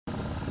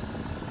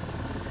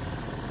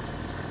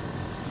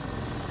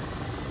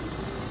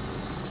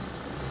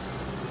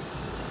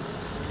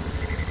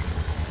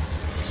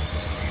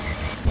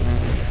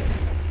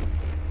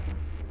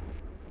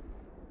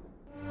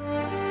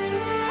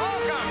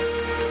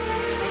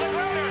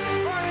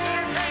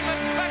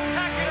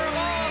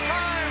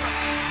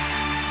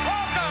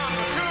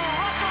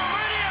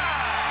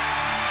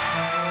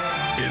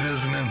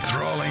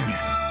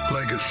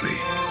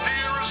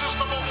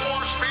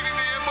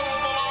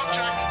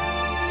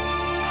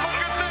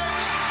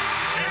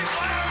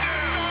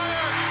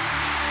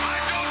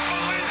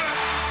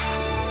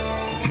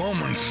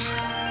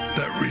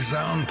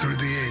down through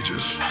the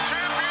ages.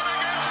 Champion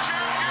against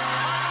champion,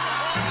 title.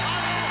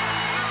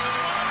 This is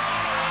what it's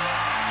all about.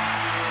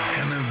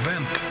 An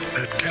event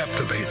that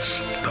captivates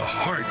the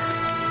heart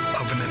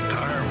of an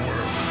entire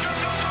world.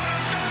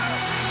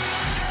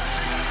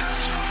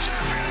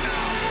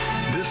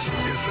 This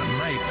is a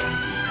night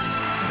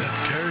that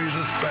carries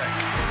us back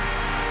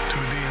to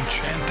the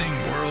enchanting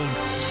world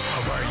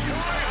of our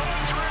youth.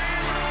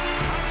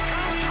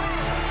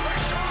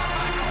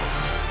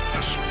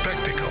 A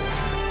spectacle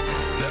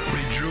that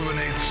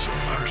rejuvenates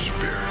our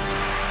spirit.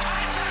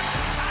 Tyson,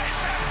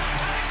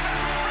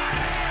 right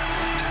here,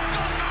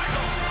 tackles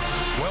Michaels.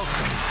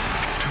 Welcome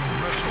to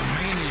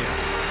WrestleMania,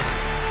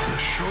 the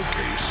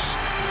showcase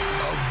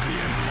of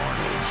the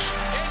Immortals.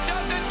 It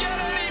doesn't get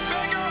any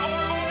bigger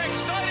or more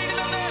exciting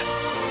than this.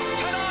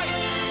 Tonight,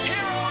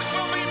 heroes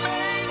will be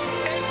made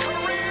and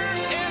careers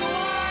and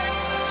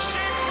lives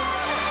shaped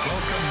forever.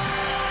 Welcome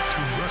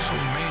to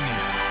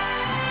WrestleMania,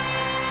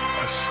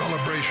 a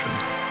celebration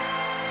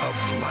of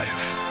life.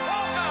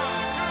 Welcome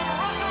to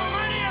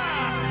WrestleMania.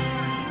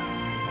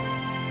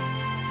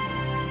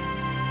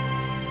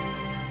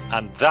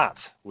 And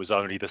that was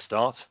only the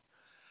start.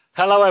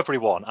 Hello,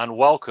 everyone, and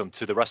welcome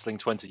to the Wrestling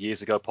 20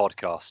 Years Ago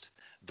podcast.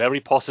 Very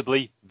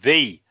possibly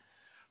the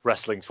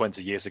Wrestling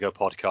 20 Years Ago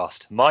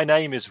podcast. My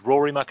name is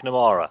Rory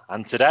McNamara,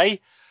 and today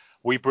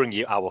we bring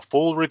you our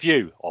full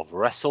review of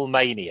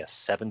WrestleMania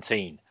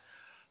 17.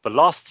 The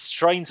last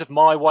strains of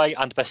My Way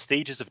and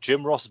vestiges of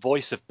Jim Ross'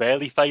 voice have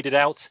barely faded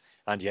out,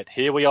 and yet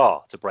here we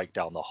are to break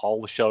down the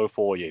whole show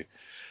for you.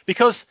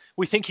 Because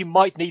we think you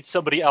might need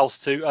somebody else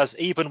to, as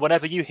even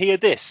whenever you hear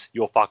this,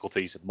 your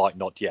faculties might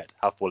not yet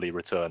have fully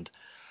returned.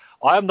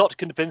 I am not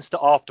convinced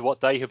that after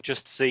what they have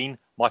just seen,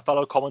 my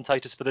fellow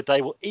commentators for the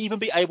day will even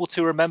be able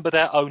to remember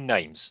their own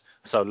names.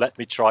 So let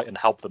me try and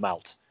help them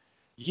out.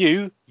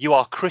 You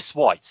are Chris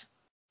White.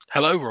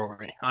 Hello,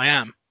 Rory. I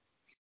am.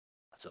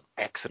 That's an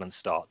excellent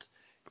start.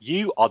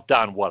 You are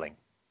Dan Welling.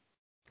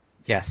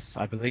 Yes,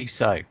 I believe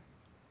so.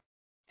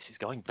 This is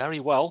going very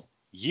well.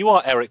 You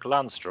are Eric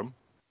Landstrom.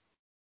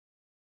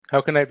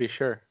 How can I be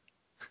sure?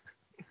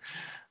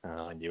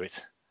 Oh, I knew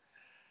it.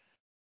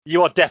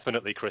 You are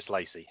definitely Chris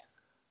Lacey.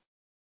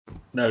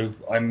 No,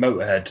 I'm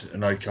Motorhead,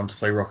 and I come to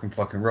play rock and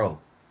fucking roll.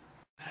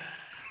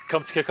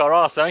 Come to kick our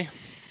arse, eh?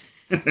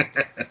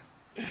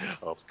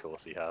 Of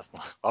course he has.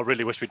 I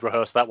really wish we'd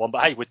rehearsed that one.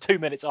 But hey, we're 2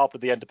 minutes after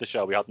the end of the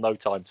show. We had no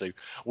time to.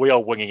 We are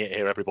winging it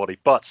here, everybody.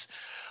 But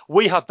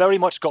we have very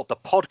much got the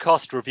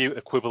podcast review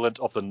equivalent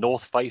of the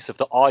north face of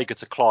the Eiger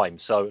to climb.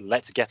 So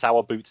let's get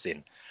our boots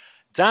in.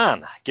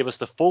 Dan, give us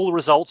the full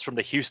results from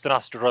the Houston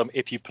Astrodome,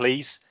 if you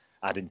please.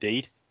 And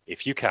indeed,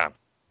 if you can.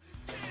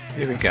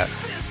 Here we go.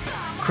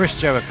 Chris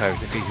Jericho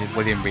defeated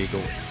William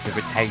Regal to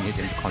retain his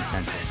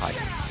Intercontinental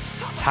title.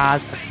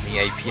 Taz and the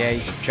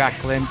APA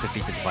Jacqueline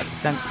defeated Fight the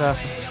Censor,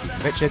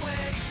 Stephen Richards.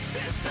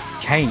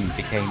 Kane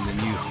became the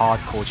new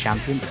hardcore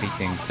champion,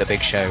 defeating The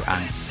Big Show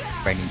and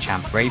reigning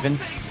champ Raven.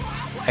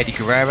 Eddie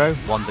Guerrero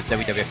won the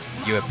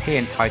WWF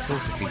European title,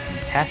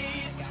 defeating Test.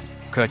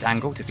 Kurt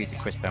Angle defeated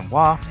Chris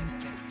Benoit.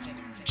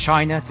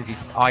 Chyna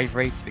defeated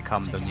Ivory to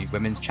become the new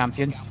women's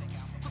champion.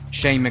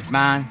 Shane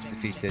McMahon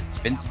defeated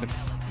Vince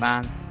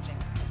McMahon.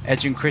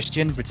 Edge and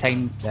Christian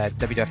retained their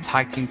WWF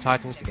Tag Team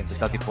titles against the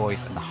Dudley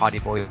Boys and the Hardy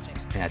Boys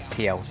in a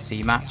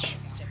TLC match.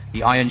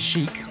 The Iron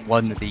Sheik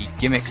won the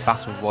Gimmick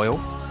Battle Royal.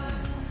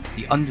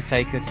 The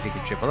Undertaker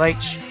defeated Triple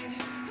H.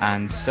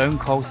 And Stone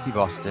Cold Steve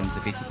Austin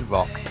defeated The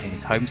Rock in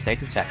his home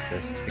state of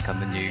Texas to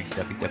become the new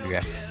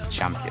WWF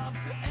champion.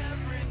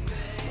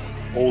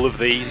 All of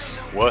these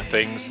were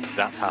things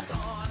that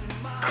happened.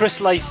 Chris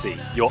Lacey,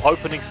 your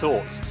opening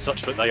thoughts,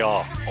 such that they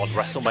are, on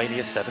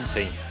WrestleMania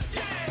 17.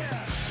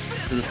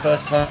 For the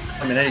first time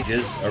in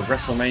ages, a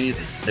WrestleMania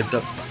that's lived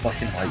up to the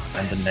fucking hype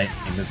and the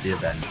name of the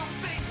event.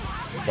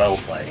 Well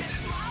played.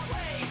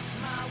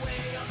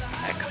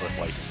 Excellent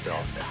way to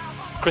start.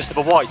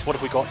 Christopher White, what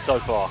have we got so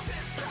far?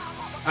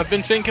 I've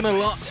been thinking a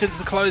lot since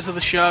the close of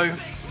the show,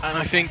 and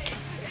I think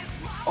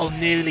on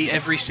nearly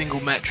every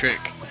single metric,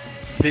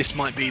 this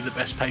might be the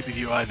best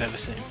pay-per-view I've ever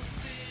seen.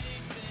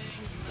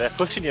 They're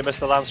pushing you,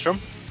 Mr. Landstrom.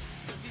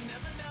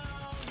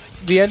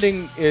 The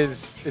ending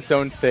is its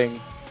own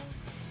thing.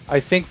 I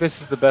think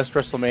this is the best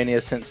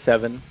WrestleMania since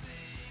 7,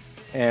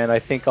 and I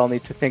think I'll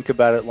need to think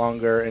about it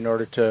longer in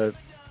order to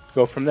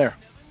go from there.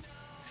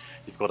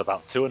 You've got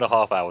about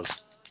 2.5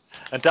 hours.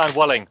 And Dan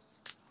Welling,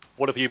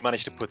 what have you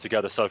managed to put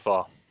together so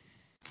far?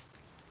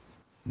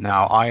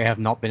 Now, I have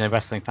not been a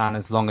wrestling fan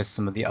as long as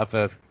some of the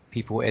other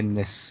people in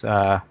this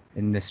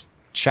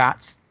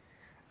chat,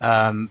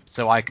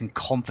 so I can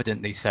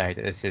confidently say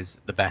that this is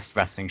the best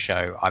wrestling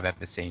show I've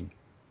ever seen.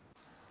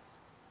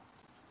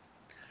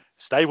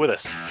 Stay with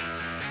us.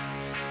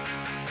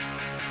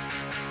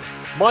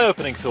 My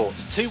opening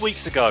thoughts. 2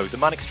 weeks ago, the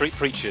Manic Street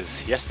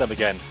Preachers, yes them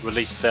again,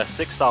 released their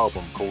 6th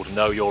album called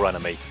Know Your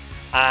Enemy.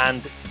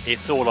 And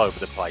it's all over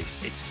the place.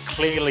 It's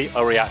clearly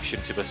a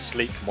reaction to the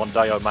sleek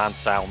Mondeo Man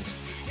sounds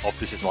of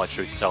This Is My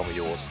Truth, Tell Me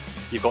Yours.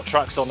 You've got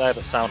tracks on there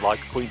that sound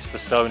like Queens of the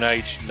Stone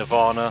Age,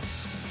 Nirvana,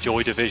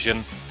 Joy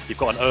Division. You've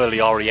got an early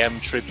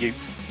REM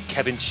tribute,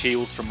 Kevin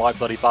Shields from My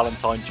Bloody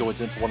Valentine joins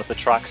in for one of the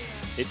tracks.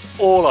 It's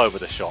all over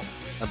the shop.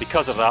 And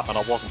because of that, and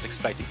I wasn't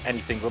expecting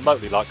anything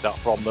remotely like that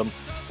from them,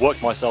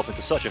 worked myself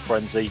into such a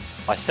frenzy,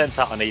 I sent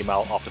out an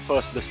email after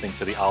first listening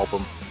to the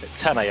album at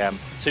 10 a.m.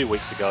 2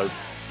 weeks ago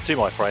to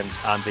my friends,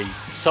 and the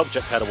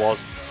subject header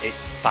was,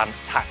 "It's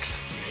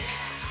fantastic."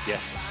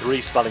 Yes,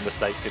 3 spelling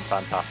mistakes in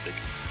fantastic.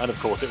 And of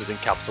course it was in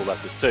capital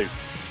letters too.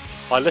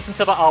 I listened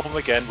to that album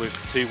again with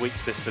 2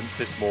 weeks distance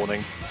this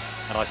morning,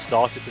 and I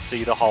started to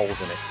see the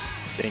holes in it,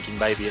 thinking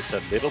maybe it's a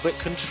little bit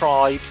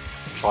contrived,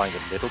 trying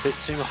a little bit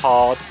too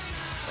hard.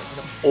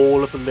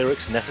 All of the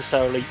lyrics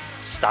necessarily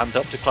stand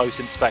up to close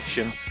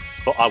inspection,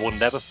 but I will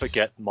never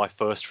forget my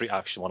first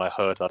reaction when I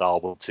heard that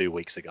album 2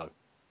 weeks ago.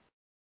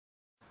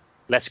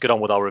 Let's get on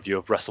with our review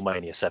of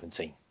WrestleMania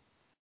 17.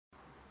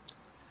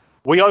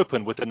 We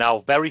open with the now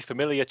very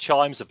familiar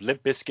chimes of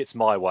Limp Bizkit's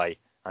My Way,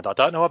 and I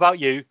don't know about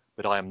you,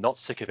 but I am not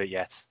sick of it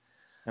yet.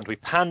 And we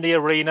pan the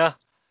arena,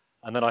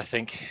 and then I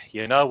think,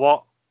 you know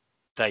what?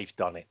 They've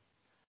done it.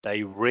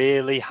 They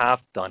really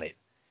have done it.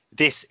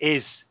 This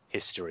is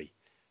history.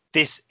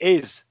 This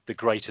is the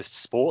greatest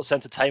sports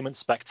entertainment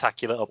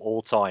spectacular of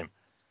all time.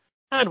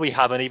 And we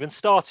haven't even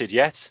started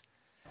yet.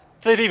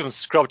 They've even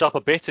scrubbed up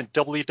a bit in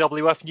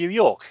WWF New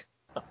York.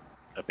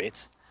 A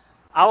bit.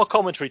 Our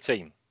commentary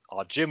team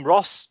are Jim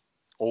Ross,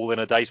 all in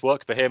a day's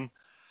work for him,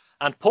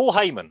 and Paul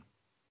Heyman,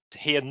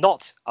 here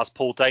not as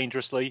Paul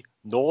Dangerously,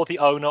 nor the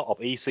owner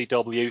of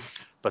ECW,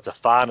 but a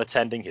fan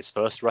attending his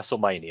first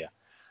WrestleMania.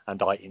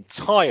 And I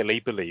entirely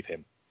believe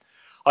him.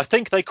 I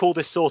think they call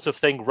this sort of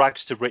thing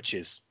rags to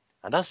riches.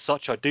 And as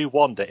such, I do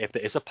wonder if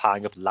there is a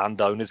pang of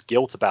landowner's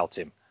guilt about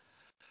him.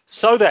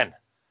 So then,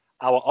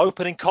 our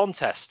opening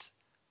contest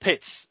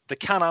pits the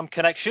Can-Am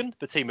Connection,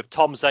 the team of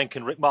Tom Zenk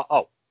and Rick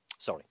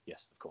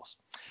yes, of course.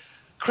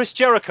 Chris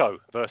Jericho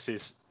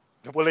versus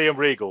William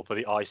Regal for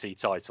the IC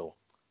title.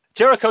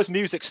 Jericho's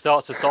music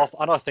starts us off,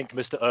 and I think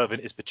Mr. Irvin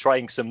is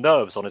betraying some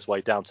nerves on his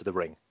way down to the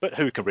ring, but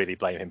who can really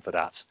blame him for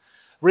that?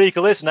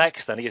 Regal is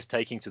next, and he is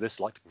taking to this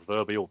like the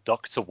proverbial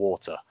duck to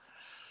water.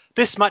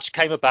 This match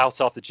came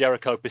about after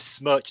Jericho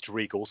besmirched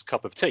Regal's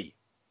cup of tea.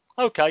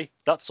 Okay,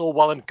 that's all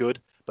well and good,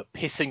 but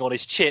pissing on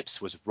his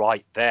chips was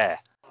right there.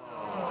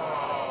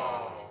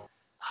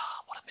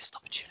 What a missed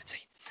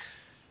opportunity.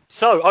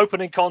 So,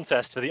 opening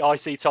contest for the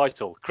IC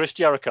title. Chris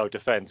Jericho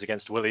defends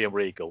against William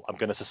Regal. I'm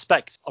going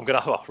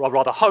to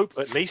rather hope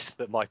at least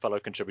that my fellow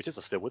contributors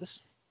are still with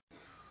us.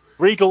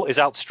 Regal is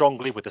out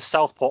strongly with the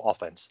southpaw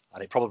offense,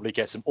 and it probably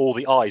gets him all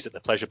the eyes at the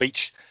Pleasure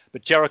Beach,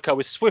 but Jericho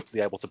is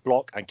swiftly able to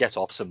block and get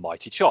off some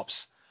mighty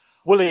chops.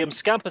 William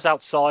scampers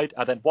outside,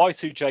 and then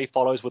Y2J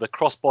follows with a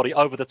crossbody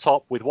over the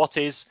top with what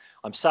is,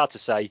 I'm sad to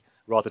say,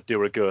 rather de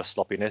rigueur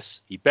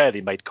sloppiness. He barely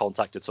made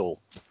contact at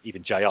all.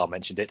 Even JR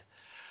mentioned it.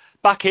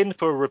 Back in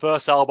for a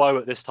reverse elbow,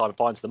 at this time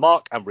finds the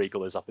mark, and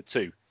Regal is up at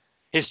 2.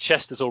 His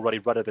chest is already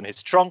redder than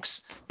his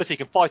trunks, but he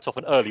can fight off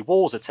an early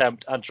Walls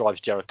attempt and drives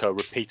Jericho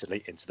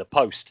repeatedly into the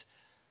post.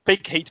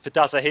 Big heat for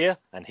Dazza here,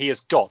 and he has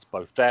got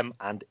both them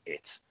and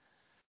it.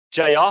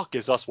 JR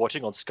gives us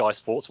watching on Sky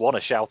Sports 1 a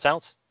shout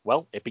out.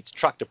 Well, it beats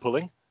tractor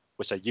pulling,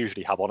 which they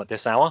usually have on at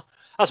this hour,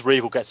 as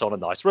Regal gets on a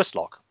nice wrist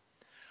lock.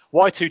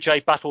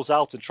 Y2J battles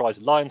out and tries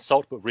Lion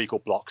Salt, but Regal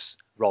blocks.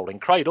 Rolling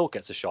Cradle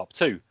gets a sharp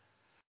 2.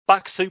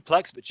 Back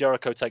suplex, but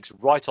Jericho takes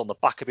right on the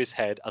back of his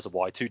head as a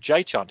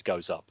Y2J chant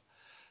goes up.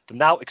 The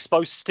now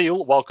exposed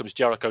steel welcomes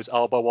Jericho's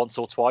elbow once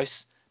or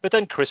twice, but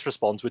then Chris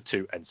responds with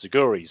 2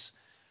 enziguris,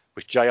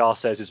 which JR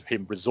says is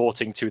him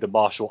resorting to the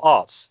martial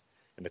arts,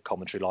 in the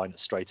commentary line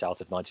straight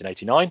out of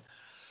 1989.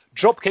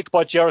 Dropkick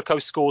by Jericho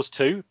scores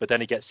 2, but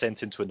then he gets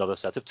sent into another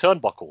set of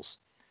turnbuckles.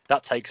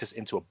 That takes us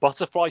into a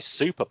butterfly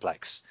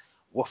superplex.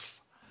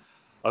 Woof.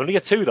 Only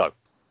a 2 though.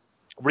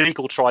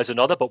 Regal tries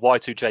another, but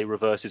Y2J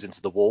reverses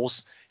into the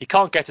walls. He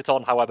can't get it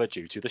on, however,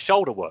 due to the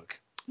shoulder work.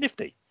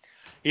 Nifty.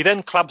 He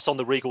then clamps on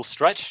the Regal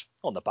stretch,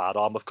 on the bad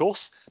arm of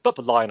course, but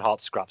the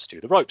Lionheart scraps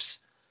to the ropes.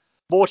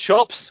 More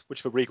chops,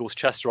 which for Regal's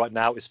chest right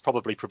now is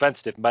probably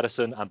preventative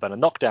medicine, and then a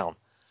knockdown.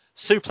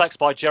 Suplex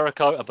by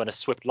Jericho and then a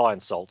swift Lion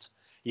Salt.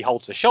 He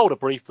holds the shoulder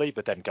briefly,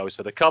 but then goes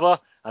for the cover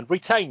and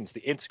retains the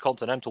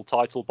Intercontinental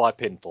title by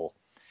pinfall.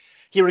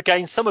 He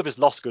regains some of his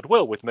lost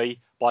goodwill with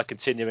me by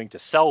continuing to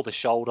sell the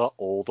shoulder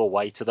all the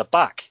way to the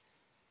back.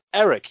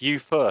 Eric, you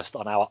first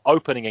on our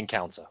opening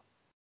encounter.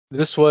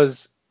 This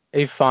was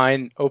a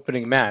fine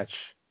opening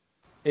match.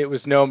 It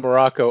was no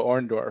Morocco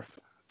Orndorff,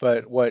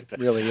 but what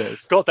really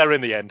is. Got there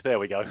in the end. There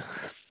we go.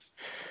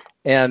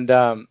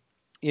 And,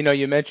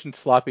 you mentioned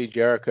Sloppy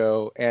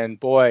Jericho, and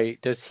boy,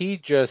 does he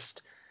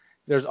just...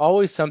 There's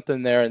always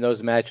something there in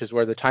those matches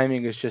where the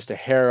timing is just a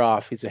hair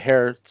off. He's a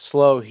hair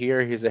slow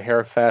here. He's a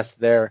hair fast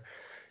there.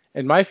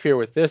 And my fear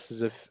with this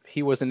is if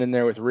he wasn't in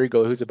there with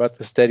Regal, who's about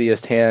the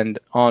steadiest hand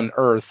on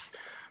earth,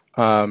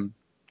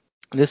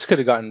 this could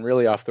have gotten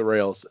really off the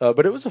rails.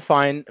 But it was a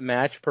fine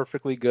match,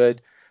 perfectly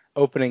good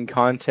opening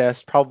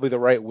contest, probably the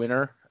right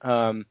winner.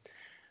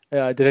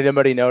 Did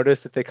anybody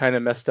notice that they kind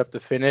of messed up the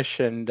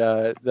finish and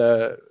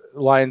the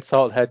Lion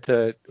Salt had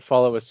to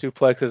follow a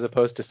suplex as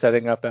opposed to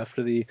setting up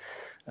after the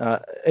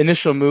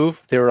initial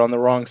move. They were on the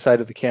wrong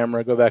side of the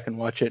camera. Go back and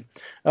watch it.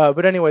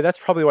 But anyway, that's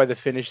probably why the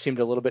finish seemed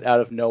a little bit out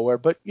of nowhere.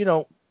 But,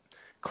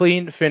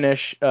 clean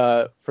finish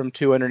from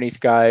two underneath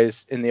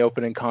guys in the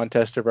opening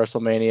contest of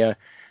WrestleMania,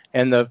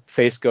 and the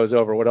face goes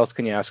over. What else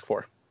can you ask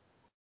for?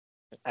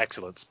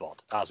 Excellent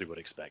spot, as we would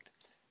expect.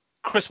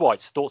 Chris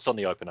White, thoughts on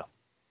the opener?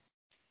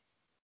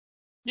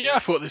 Yeah, I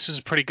thought this was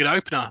a pretty good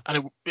opener,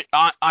 and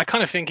I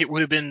kind of think it would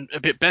have been a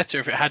bit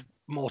better if it had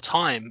more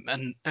time,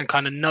 and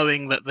kind of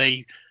knowing that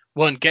they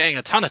weren't getting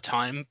a ton of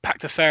time,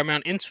 packed a fair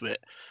amount into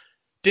it.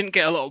 Didn't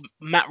get a lot of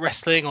mat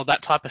wrestling or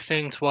that type of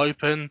thing to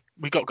open.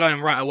 We got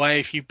going right away,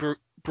 a few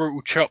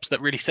brutal chops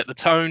that really set the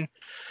tone.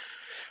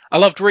 I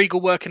loved Regal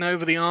working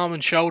over the arm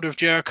and shoulder of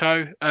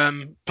Jericho.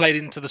 Played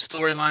into the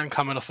storyline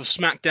coming off of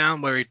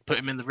SmackDown, where he'd put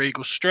him in the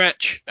Regal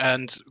stretch,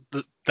 and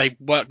they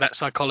worked that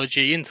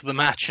psychology into the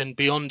match and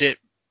beyond it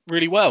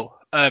really well.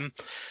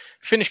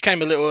 Finish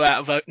came a little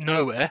out of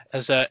nowhere,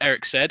 as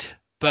Eric said,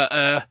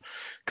 but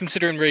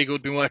considering Regal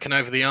had been working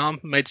over the arm,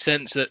 made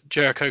sense that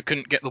Jericho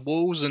couldn't get the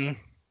walls, and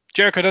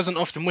Jericho doesn't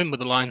often win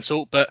with the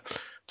Lionsault, but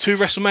 2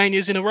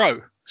 WrestleManias in a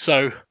row.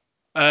 So,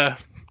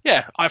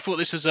 yeah, I thought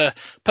this was a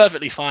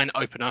perfectly fine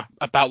opener,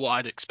 about what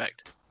I'd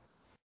expect.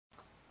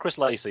 Chris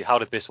Lacey, how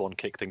did this one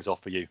kick things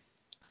off for you?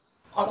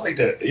 I liked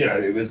it.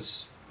 It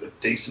was a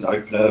decent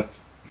opener.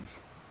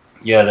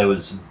 Yeah, there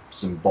was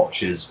some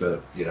botches,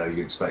 but you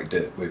expect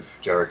it with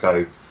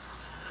Jericho.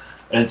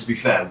 And to be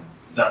fair,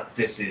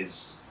 this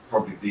is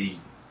probably the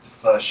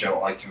first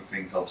show I can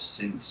think of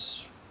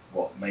since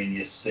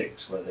Mania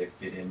 6 where they've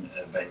been in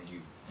a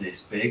venue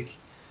this big,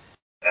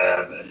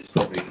 and it's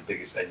probably the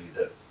biggest venue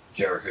that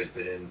Jericho's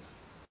been in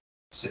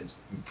since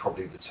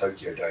probably the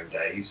Tokyo Dome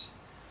days.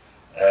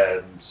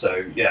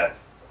 So yeah,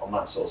 on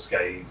that sort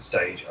of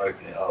stage,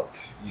 open it up,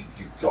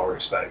 you've got to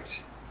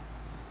expect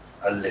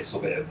a little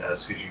bit of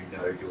nerves because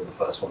you're the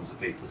first ones that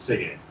people are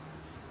seeing.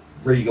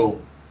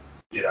 Regal,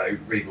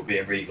 Regal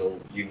being Regal,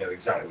 you know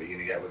exactly what you're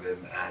going to get with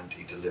him, and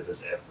he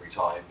delivers every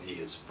time. He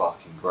is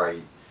fucking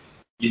great.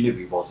 You knew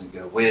he wasn't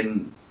going to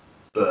win,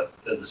 but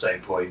at the same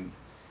point,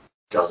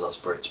 does us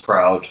Brits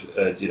proud,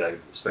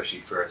 especially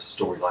for a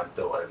storyline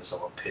built over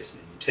someone pissing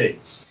in your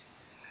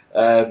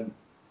team.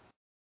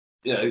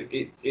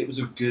 It was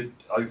a good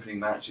opening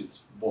match.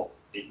 It's what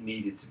it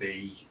needed to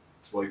be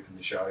to open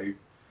the show.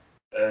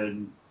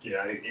 And,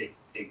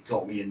 it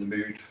got me in the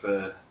mood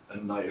for a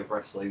night of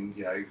wrestling,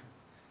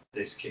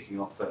 this kicking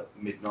off at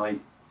midnight,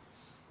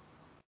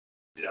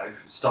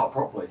 start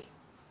properly.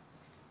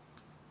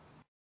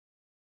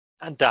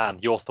 And Dan,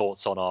 your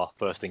thoughts on our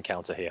first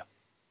encounter here?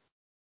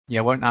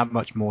 Yeah, won't add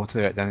much more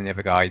to it than the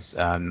other guys.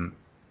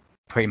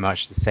 Pretty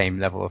much the same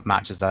level of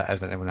match as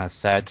everyone has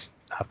said.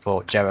 I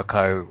thought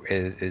Jericho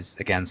is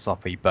again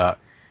sloppy, but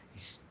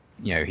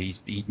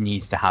he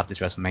needs to have this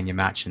WrestleMania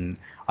match, and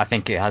I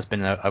think it has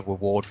been a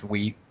reward for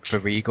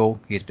Regal.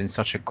 He has been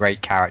such a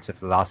great character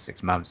for the last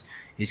 6 months.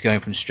 He's going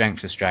from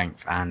strength to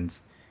strength, and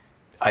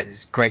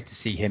it's great to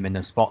see him in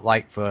the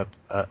spotlight for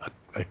a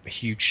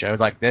huge show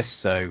like this.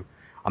 So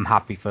I'm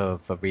happy for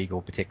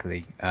Regal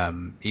particularly,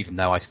 even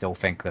though I still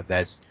think that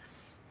there's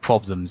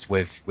problems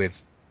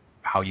with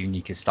how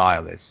unique his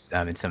style is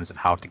in terms of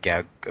how to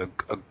get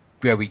a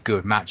very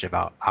good match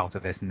out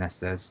of this unless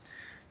there's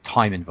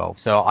time involved.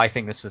 So I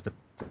think this was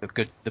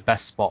the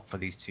best spot for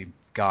these two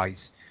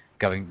guys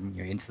going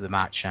into the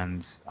match,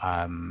 and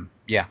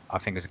I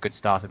think it's a good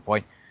starting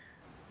point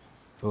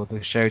for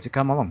the show to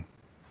come along.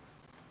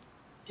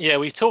 Yeah,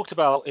 we've talked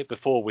about it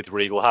before with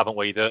Regal, haven't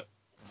we? That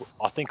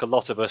I think a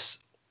lot of us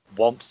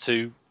want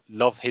to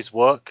love his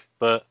work,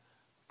 but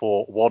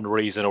for one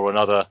reason or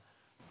another,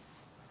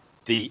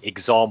 the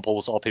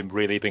examples of him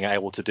really being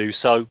able to do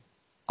so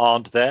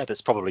aren't there.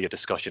 That's probably a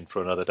discussion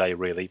for another day,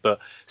 really. But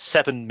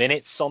 7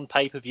 minutes on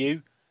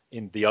pay-per-view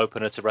in the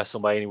opener to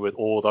WrestleMania with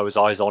all those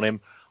eyes on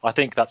him, I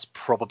think that's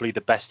probably the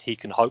best he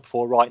can hope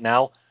for right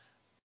now.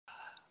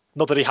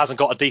 Not that he hasn't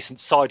got a decent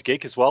side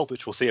gig as well,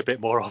 which we'll see a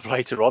bit more of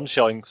later on,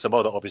 showing some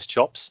other of his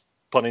chops,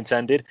 pun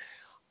intended.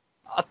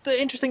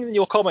 Interesting in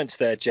your comments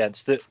there,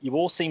 gents, that you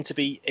all seem to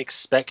be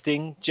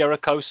expecting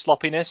Jericho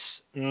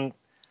sloppiness.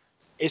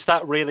 Is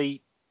that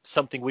really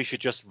something we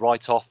should just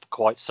write off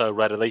quite so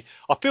readily?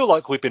 I feel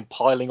like we've been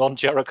piling on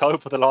Jericho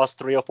for the last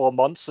 3 or 4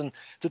 months, and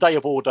today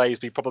of all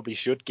days we probably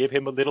should give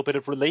him a little bit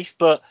of relief,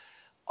 but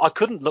I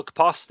couldn't look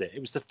past it. It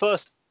was the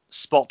first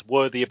spot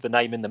worthy of the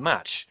name in the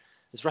match.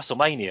 It's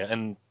WrestleMania,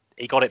 and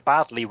he got it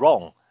badly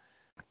wrong.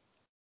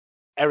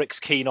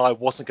 Eric's keen eye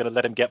wasn't going to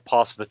let him get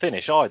past the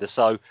finish either,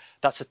 so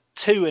that's a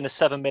 2 in a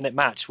 7-minute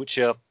match, which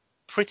are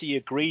pretty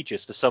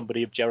egregious for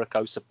somebody of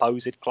Jericho's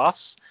supposed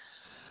class.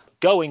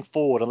 Going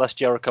forward, unless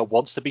Jericho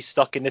wants to be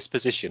stuck in this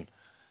position,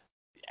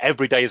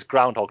 every day is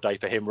Groundhog Day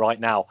for him right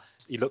now.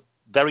 He looked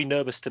very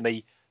nervous to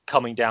me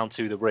coming down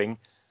to the ring.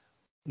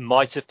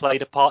 Might have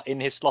played a part in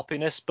his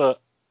sloppiness,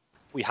 but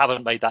we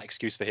haven't made that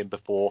excuse for him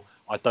before.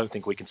 I don't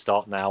think we can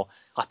start now.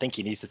 I think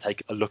he needs to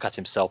take a look at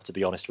himself, to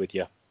be honest with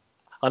you.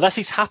 Unless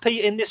he's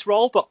happy in this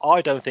role, but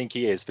I don't think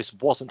he is. This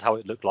wasn't how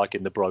it looked like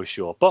in the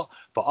brochure. But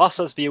for us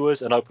as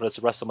viewers, an opener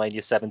to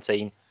WrestleMania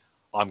 17,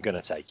 I'm going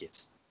to take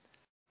it.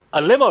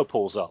 A limo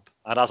pulls up,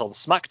 and as on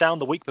SmackDown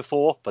the week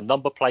before, the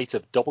number plate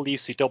of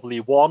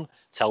WCW1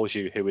 tells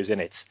you who is in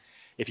it.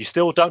 If you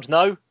still don't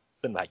know,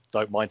 then mate,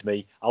 don't mind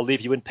me. I'll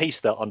leave you in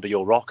peace there under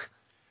your rock.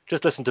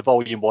 Just listen to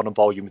Volume 1 and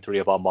Volume 3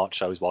 of our March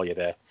shows while you're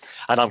there.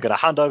 And I'm going to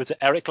hand over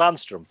to Eric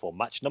Landstrom for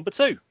match number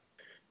 2.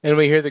 And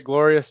we hear the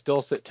glorious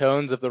dulcet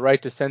tones of the Right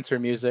to Censor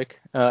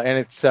music, and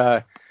it's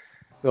the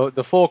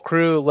full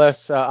crew,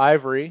 less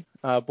Ivory,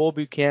 Bull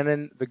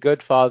Buchanan, the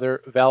Good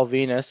Father, Val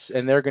Venus,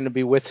 and they're going to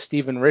be with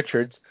Steven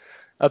Richards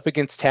up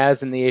against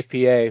Taz and the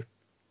APA,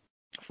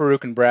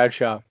 Farouk and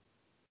Bradshaw.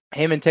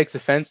 Heyman takes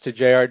offense to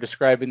JR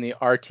describing the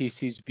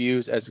RTC's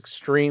views as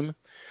extreme.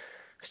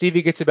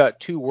 Stevie gets about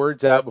 2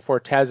 words out before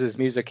Taz's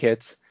music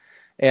hits.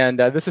 And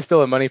this is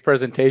still a money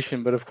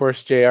presentation, but of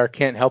course JR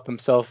can't help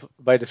himself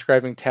by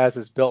describing Taz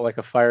as built like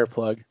a fire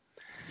plug.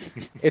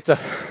 That's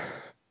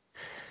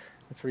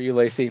for you,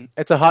 Lacey.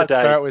 It's a hot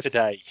start with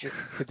today.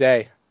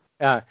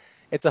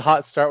 It's a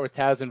hot start with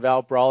Taz and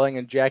Val brawling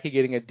and Jackie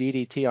getting a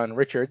DDT on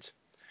Richards.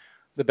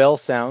 The bell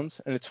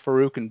sounds, and it's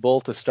Farouk and Bull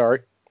to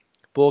start.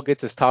 Bull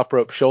gets his top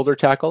rope shoulder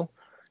tackle.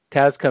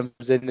 Taz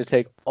comes in to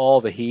take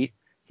all the heat.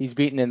 He's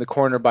beaten in the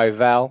corner by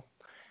Val.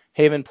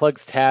 Heyman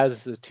plugs Taz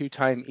as the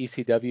 2-time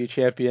ECW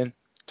champion.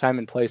 Time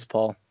and place,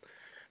 Paul.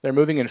 They're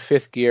moving in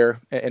 5th gear.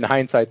 In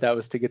hindsight, that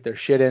was to get their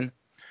shit in.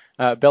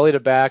 Belly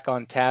to back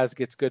on Taz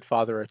gets Good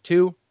Father a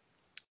 2.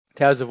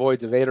 Taz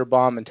avoids a Vader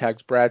bomb and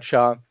tags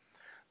Bradshaw.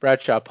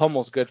 Bradshaw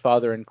pummels Good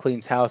Father and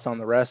cleans house on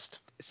the rest.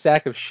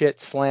 Sack of shit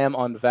slam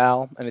on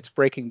Val, and it's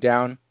breaking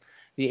down.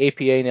 The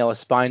APA nail a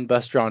spine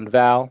buster on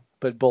Val,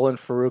 but Bull and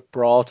Farouk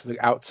brawl to the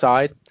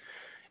outside.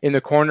 In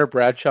the corner,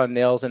 Bradshaw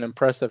nails an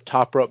impressive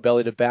top rope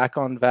belly to back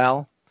on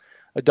Val.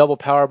 A double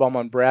powerbomb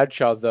on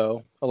Bradshaw,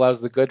 though,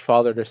 allows the Good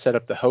Father to set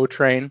up the hoe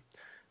train,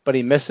 but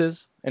he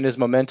misses, and his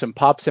momentum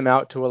pops him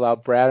out to allow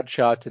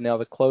Bradshaw to nail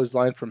the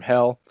clothesline from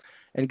hell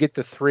and get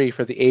the 3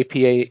 for the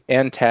APA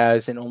and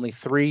Taz in only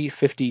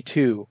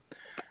 3:52.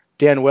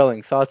 Dan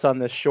Welling, thoughts on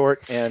this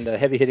short and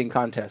heavy-hitting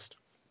contest?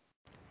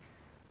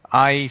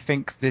 I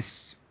think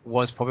this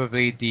was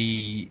probably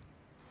the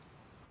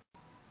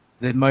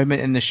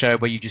moment in the show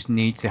where you just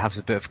need to have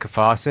a bit of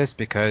catharsis,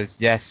 because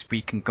yes,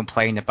 we can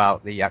complain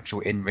about the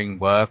actual in-ring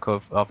work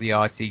of the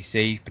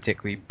RTC,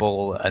 particularly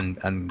Bull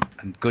and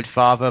Good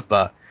Father,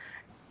 but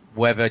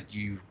whether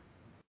you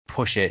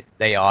push it,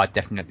 they are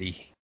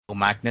definitely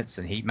magnets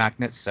and heat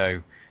magnets.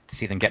 So to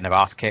see them getting their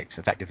ass kicked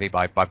effectively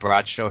by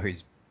Bradshaw,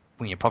 who's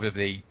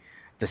probably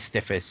the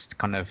stiffest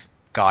kind of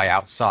guy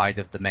outside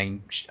of the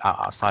main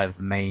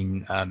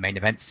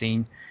event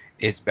scene,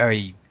 is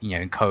very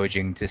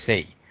encouraging to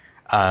see.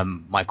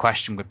 My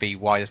question would be,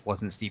 why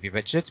wasn't Stevie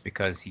Richards?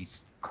 Because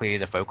he's clearly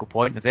the focal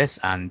point of this,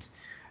 and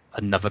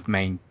another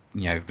main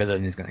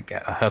villain is going to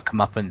get her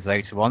comeuppance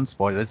later on.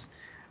 Spoilers.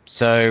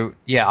 So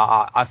yeah,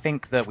 I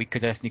think that we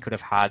could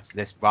have had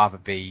this rather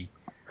be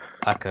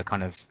like a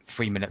kind of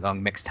 3-minute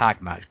long mixed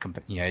tag match.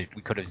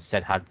 We could have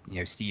instead had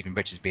Steven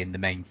Richards being the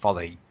main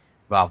folly,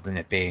 rather than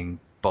it being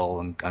Bull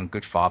and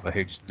Good Father,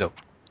 who just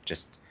looked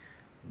just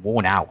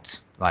worn out,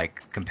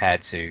 like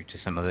compared to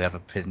some of the other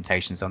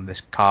presentations on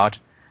this card.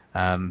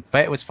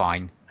 But it was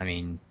fine. I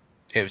mean,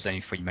 it was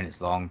only 3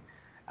 minutes long,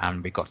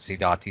 and we got to see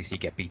the RTC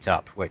get beat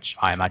up, which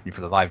I imagine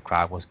for the live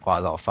crowd was quite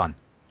a lot of fun.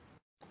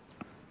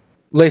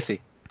 Lacey.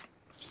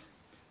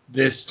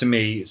 This to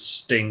me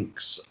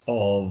stinks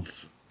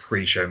of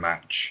pre-show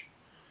match.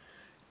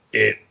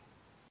 The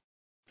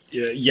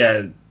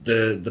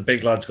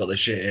big lads got their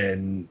shit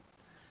in.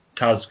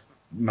 Taz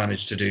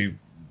managed to do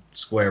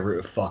square root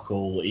of fuck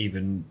all.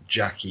 Even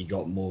Jackie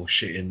got more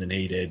shit in than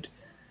he did.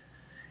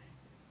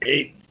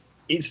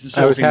 It's the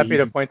sort I was of thing happy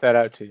to point that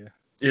out to you.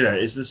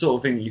 It's the sort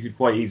of thing that you could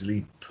quite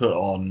easily put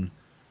on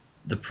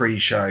the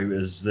pre-show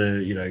as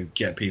the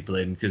get people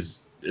in, because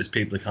as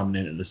people are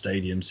coming into the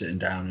stadium, sitting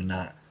down and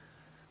that.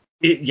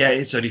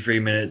 It's only 3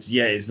 minutes.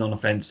 Yeah, it's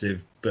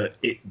non-offensive, but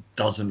it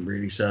doesn't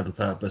really serve a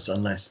purpose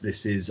unless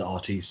this is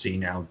RTC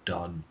now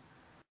done.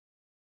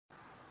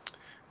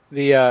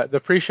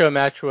 The pre-show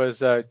match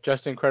was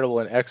Justin Credible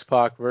and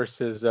X-Pac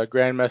versus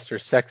Grandmaster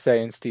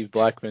Sexay and Steve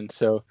Blackman.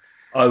 So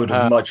I would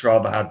have much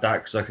rather had that,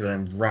 because I could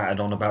have then ratted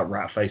on about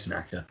Ratface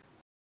and Aka.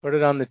 Put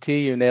it on the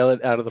tee, you nail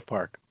it out of the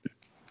park.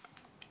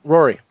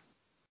 Rory.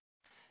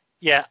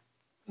 Yeah,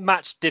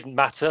 match didn't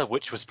matter,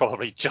 which was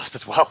probably just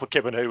as well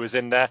given who was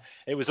in there.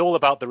 It was all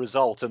about the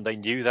result, and they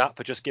knew that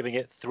for just giving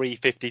it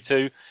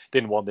 3:52.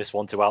 Didn't want this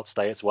one to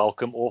outstay its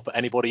welcome, or for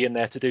anybody in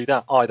there to do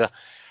that either.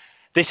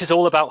 This is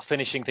all about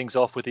finishing things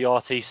off with the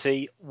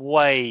RTC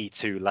way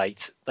too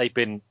late. They've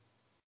been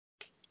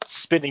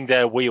spinning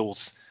their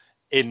wheels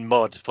in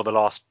mud for the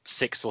last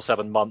 6 or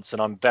 7 months,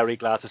 and I'm very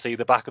glad to see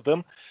the back of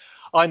them.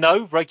 I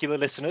know regular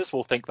listeners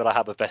will think that I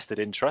have a vested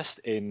interest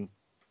in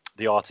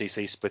the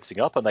RTC splitting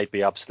up, and they'd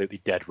be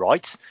absolutely dead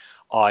right.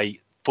 I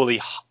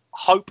fully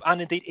hope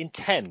and indeed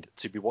intend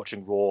to be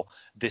watching Raw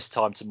this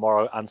time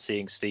tomorrow and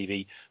seeing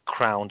Stevie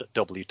crowned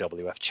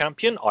WWF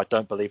champion. I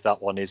don't believe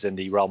that one is in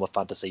the realm of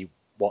fantasy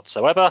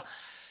whatsoever.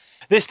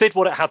 This did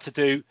what it had to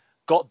do.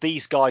 got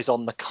these guys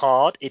on the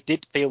card, it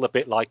did feel a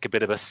bit like a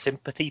bit of a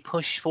sympathy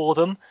push for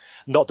them.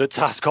 Not that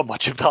Taz got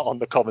much of that on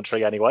the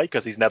commentary anyway,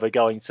 because he's never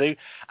going to.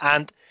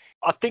 And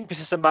I think this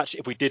is a match,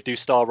 if we did do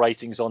star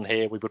ratings on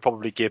here, we would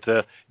probably give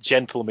the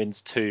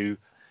Gentleman's 2.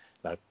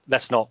 No,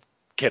 let's not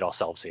kid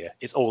ourselves here.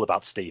 It's all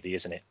about Stevie,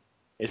 isn't it?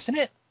 Isn't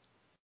it?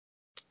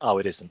 Oh,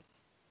 it isn't.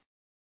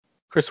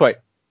 Chris White.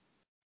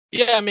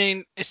 Yeah, I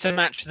mean, it's a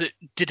match that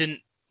didn't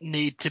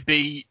need to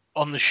be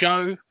on the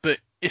show, but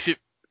if it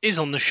is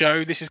on the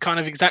show, this is kind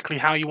of exactly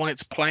how you want it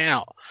to play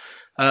out.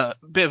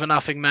 Bit of a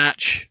nothing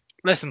match,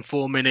 less than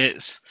 4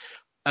 minutes.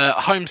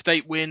 Home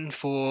state win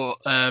for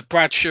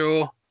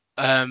Bradshaw,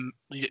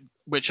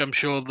 which I'm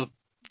sure the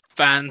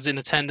fans in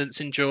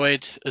attendance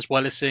enjoyed, as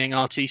well as seeing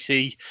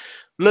RTC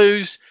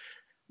lose.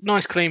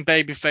 Nice clean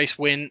babyface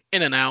win,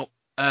 in and out,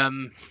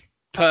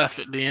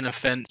 perfectly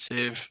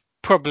inoffensive.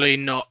 Probably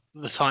not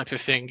the type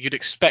of thing you'd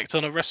expect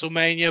on a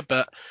WrestleMania,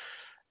 but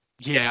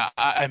yeah,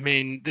 I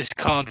mean, this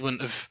card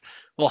wouldn't have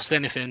lost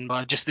anything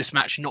by just this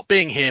match not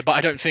being here, but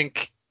I don't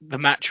think the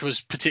match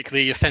was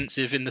particularly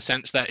offensive in the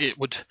sense that it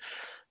would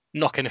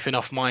knock anything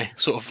off my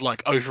sort of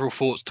like overall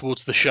thoughts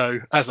towards the show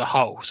as a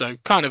whole. So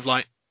kind of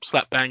like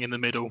slap bang in the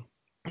middle,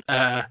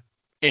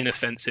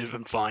 inoffensive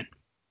and fine.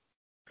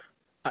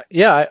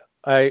 Yeah,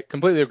 I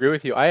completely agree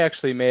with you. I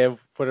actually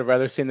would have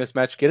rather seen this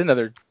match get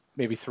another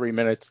maybe 3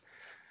 minutes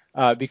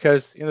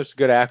because there's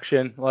good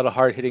action, a lot of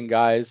hard hitting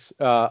guys.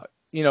 A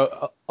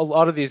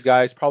lot of these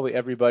guys, probably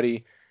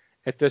everybody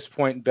at this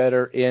point,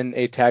 better in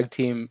a tag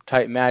team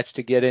type match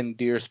to get in,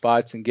 do your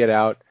spots, and get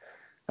out.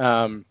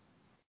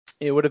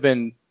 It would have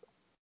been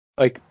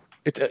like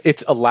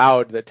it's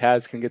allowed that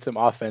Taz can get some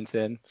offense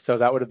in, so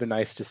that would have been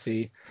nice to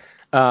see.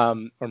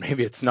 Or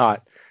maybe it's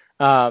not.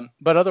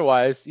 But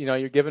otherwise,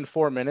 you're given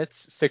 4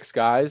 minutes, 6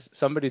 guys.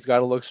 Somebody's got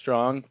to look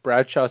strong.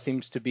 Bradshaw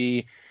seems to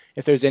be,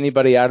 if there's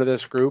anybody out of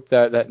this group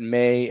that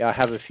may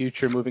have a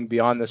future moving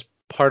beyond this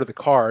part of the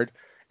card,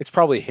 it's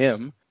probably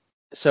him.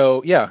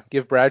 So, yeah,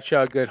 give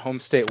Bradshaw a good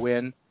home state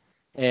win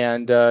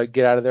and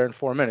get out of there in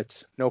 4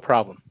 minutes. No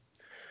problem.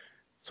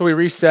 So we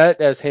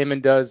reset as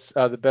Heyman does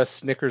the best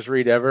Snickers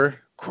read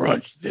ever.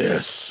 Crunch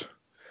this.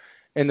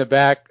 In the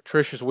back,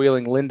 Trish is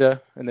wheeling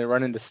Linda, and they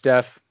run into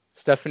Steph.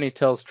 Stephanie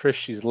tells Trish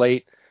she's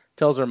late,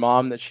 tells her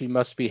mom that she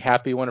must be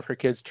happy one of her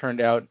kids turned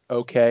out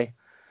okay.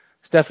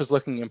 Steph is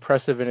looking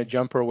impressive in a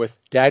jumper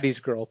with Daddy's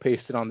Girl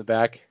pasted on the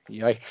back.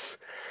 Yikes.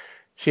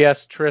 She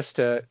asks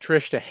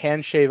Trish to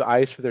hand shave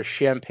ice for their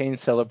champagne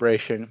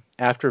celebration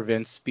after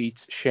Vince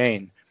beats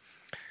Shane.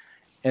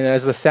 And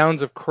as the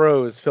sounds of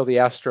crows fill the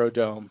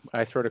Astrodome,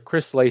 I throw to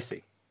Chris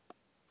Lacey.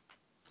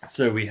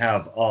 So we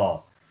have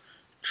our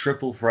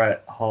triple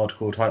threat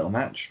hardcore title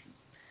match.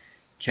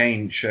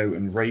 Kane, Show,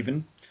 and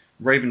Raven.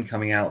 Raven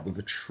coming out with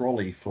a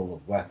trolley full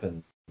of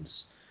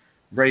weapons.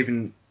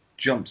 Raven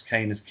jumps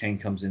Kane as Kane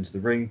comes into the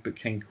ring, but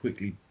Kane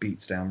quickly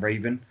beats down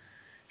Raven.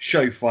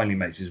 Show finally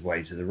makes his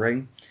way to the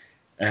ring,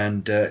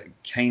 and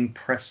Kane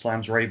press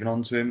slams Raven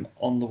onto him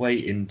on the way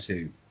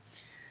into.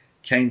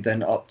 Kane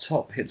then up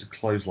top hits a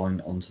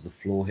clothesline onto the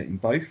floor, hitting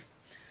both.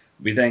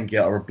 We then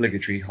get our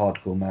obligatory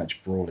hardcore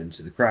match brawl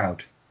into the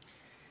crowd.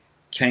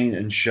 Kane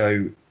and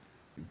Show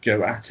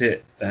go at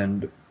it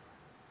and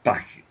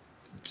back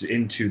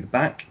into the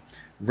back.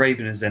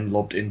 Raven is then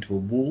lobbed into a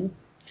wall,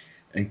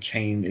 and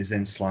Kane is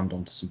then slammed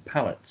onto some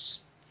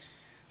pallets.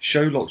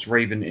 Show locks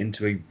Raven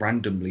into a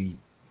randomly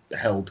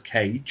held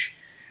cage,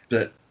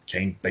 but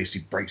Kane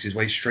basically breaks his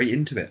way straight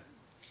into it.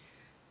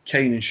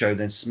 Kane and Show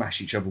then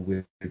smash each other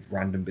with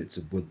random bits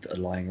of wood that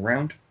are lying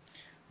around.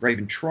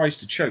 Raven tries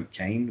to choke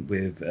Kane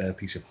with a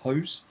piece of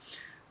hose,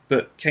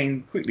 but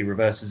Kane quickly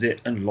reverses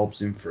it and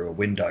lobs him through a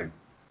window.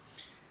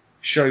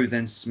 Show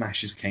then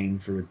smashes Kane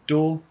through a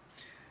door,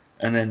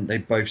 and then they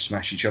both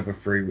smash each other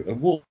through a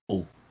wall.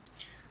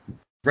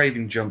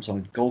 Raven jumps on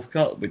a golf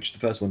cart, which the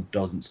first one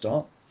doesn't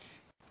start,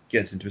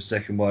 gets into a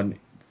second one,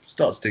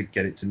 starts to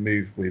get it to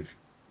move with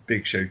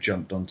Big Show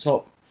jumped on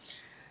top,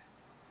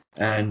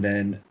 and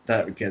then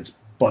that gets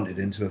bunted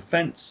into a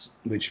fence,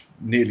 which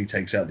nearly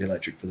takes out the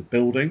electric for the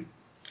building.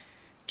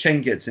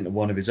 Kane gets into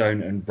one of his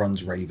own and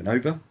runs Raven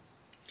over.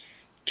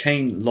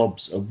 Kane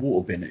lobs a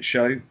water bin at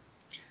Show,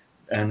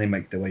 and they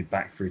make their way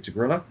back through to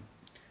Gorilla.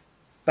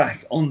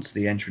 Back onto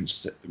the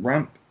entrance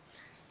ramp,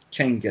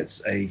 Kane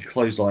gets a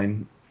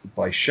clothesline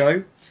by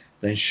Show.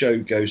 Then Show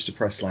goes to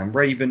press slam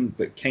Raven,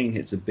 but Kane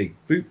hits a big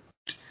boot,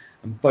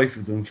 and both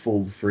of them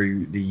fall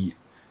through the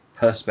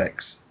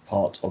perspex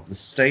part of the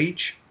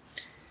stage.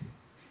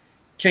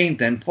 Kane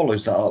then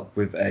follows that up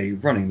with a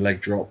running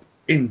leg drop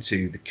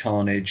into the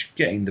Carnage,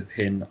 getting the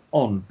pin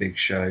on Big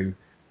Show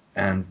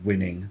and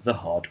winning the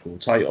hardcore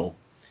title.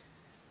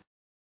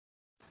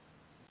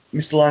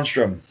 Mr.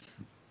 Landstrom,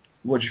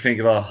 what do you think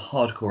of our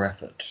hardcore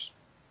effort?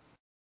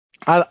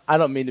 I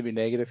don't mean to be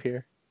negative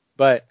here,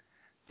 but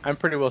I'm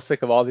pretty well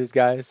sick of all these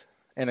guys,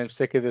 and I'm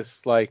sick of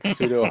this like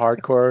pseudo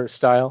hardcore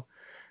style.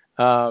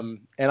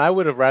 And I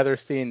would have rather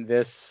seen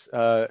this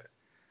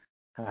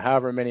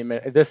however many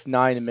minutes, this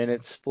 9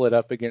 minutes split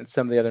up against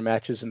some of the other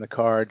matches in the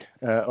card,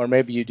 or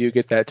maybe you do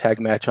get that tag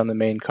match on the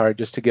main card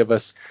just to give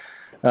us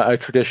a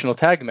traditional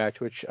tag match,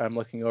 which I'm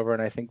looking over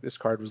and I think this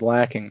card was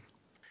lacking.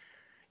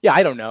 Yeah,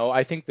 I don't know.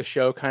 I think the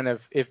show kind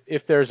of,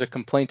 if there's a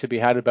complaint to be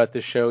had about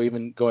this show,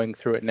 even going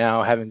through it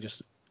now, having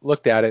just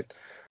looked at it,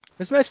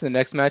 this match and the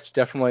next match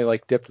definitely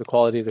like dipped the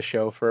quality of the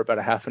show for about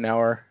a half an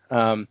hour.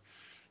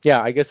 Yeah,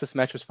 I guess this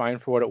match was fine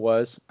for what it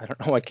was. I don't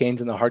know why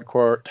Kane's in the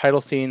hardcore title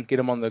scene. Get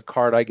him on the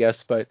card, I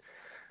guess, but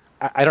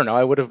I don't know.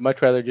 I would have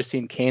much rather just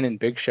seen Kane and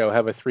Big Show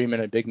have a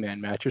 3-minute big man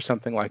match or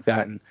something like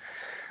that. And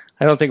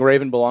I don't think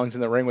Raven belongs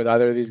in the ring with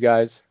either of these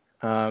guys.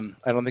 I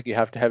don't think you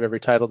have to have every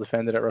title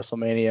defended at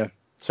WrestleMania.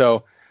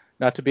 So,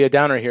 not to be a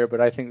downer here,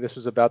 but I think this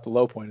was about the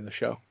low point of the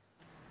show.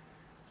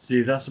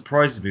 See, that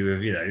surprises me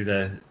with,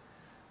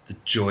 the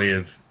joy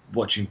of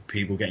watching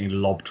people getting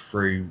lobbed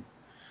through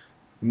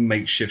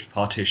makeshift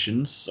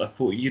partitions. I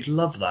thought you'd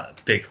love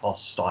that big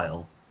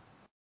hostile.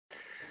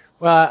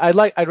 Well,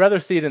 I'd rather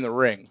see it in the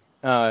ring,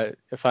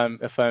 if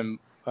I'm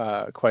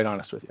quite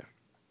honest with you.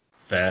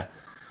 Fair.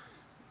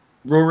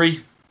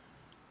 Rory?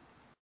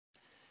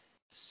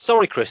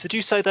 Sorry, Chris, did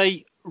you say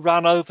they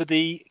ran over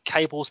the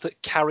cables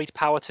that carried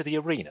power to the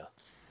arena?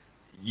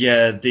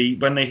 Yeah,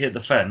 when they hit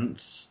the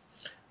fence,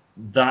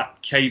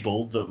 that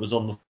cable that was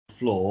on the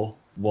floor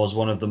was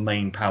one of the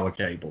main power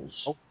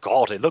cables. Oh,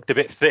 God, it looked a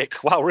bit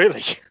thick. Wow,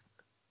 really?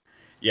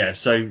 Yeah,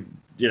 so,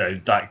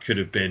 that could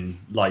have been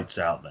lights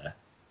out there.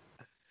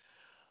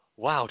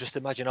 Wow, just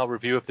imagine our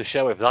review of the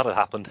show if that had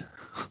happened.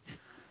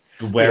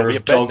 Beware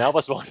of dog. Now,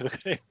 that's why.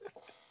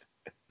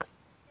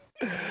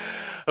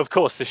 Of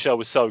course, the show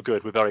was so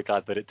good. We're very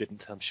glad that it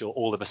didn't. I'm sure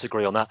all of us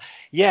agree on that.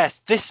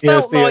 Yes, this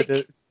felt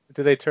like.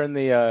 Do they turn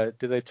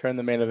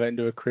the main event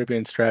into a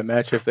Caribbean strap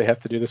match if they have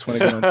to do this one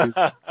again on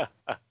Tuesday?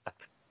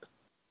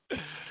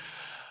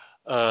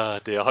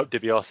 Dear, I hope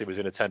DiBiase was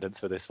in attendance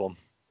for this one.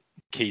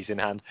 Keys in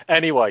hand.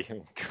 Anyway,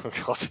 oh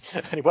God.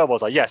 Where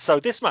was I? Yes. So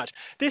this match,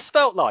 this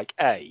felt like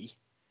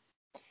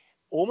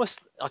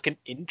almost like an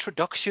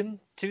introduction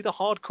to the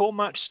hardcore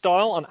match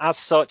style, and as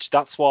such,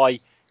 that's why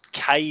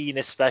Kane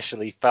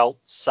especially felt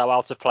so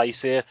out of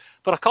place here.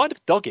 But I kind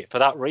of dug it for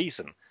that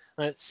reason.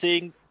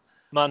 Seeing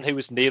a man who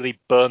was nearly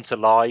burnt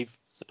alive,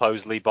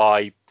 supposedly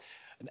by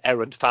an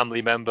errant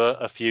family member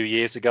a few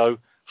years ago,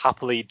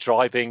 happily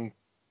driving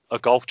a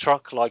golf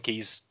truck like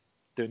he's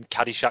doing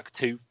Caddyshack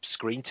 2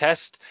 screen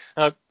test.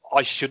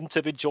 I shouldn't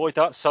have enjoyed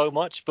that so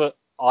much, but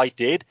I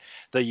did.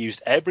 They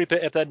used every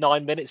bit of their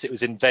 9 minutes. It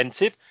was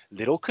inventive,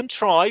 little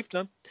contrived.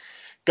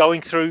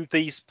 Going through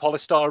these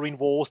polystyrene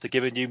walls to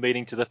give a new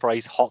meaning to the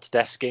phrase hot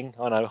desking.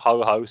 I know,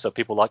 ho-ho, so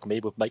people like me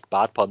would make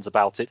bad puns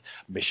about it.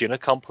 Mission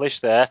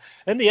accomplished there.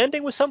 And the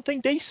ending was something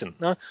decent.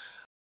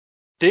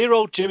 Dear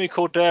old Jimmy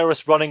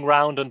Corderas running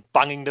round and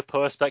banging the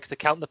perspex to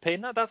count the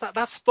pin.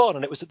 That's fun,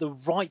 and it was at the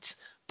right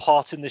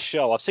part in the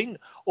show. I've seen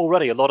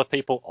already a lot of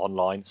people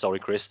online, sorry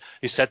Chris,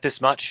 who said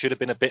this match should have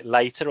been a bit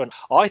later, and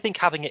I think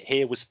having it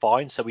here was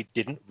fine, so we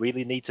didn't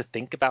really need to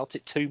think about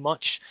it too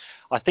much.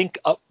 I think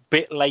a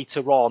bit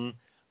later on,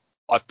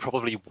 I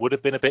probably would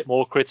have been a bit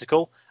more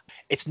critical.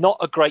 It's not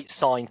a great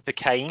sign for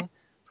Kane,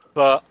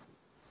 but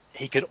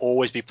he can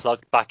always be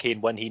plugged back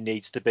in when he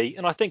needs to be,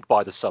 and I think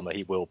by the summer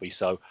he will be,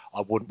 so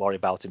I wouldn't worry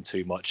about him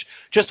too much.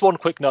 Just one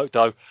quick note,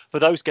 though. For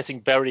those getting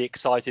very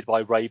excited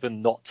by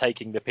Raven not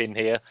taking the pin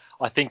here,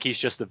 I think he's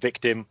just the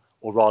victim,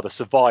 or rather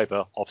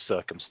survivor, of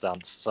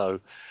circumstance,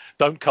 so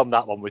don't come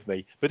that one with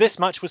me. But this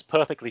match was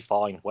perfectly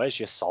fine. Where's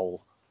your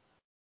soul?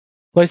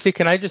 Lacey,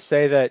 can I just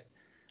say that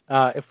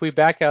if we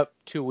back up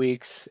 2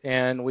 weeks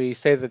and we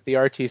say that the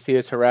RTC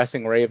is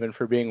harassing Raven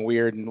for being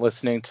weird and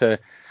listening to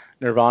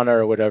Nirvana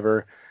or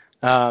whatever,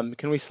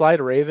 can we slide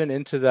Raven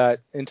into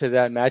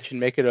that match and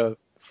make it a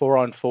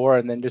 4-on-4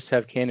 and then just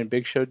have Kane and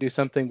Big Show do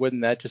something?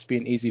 Wouldn't that just be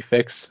an easy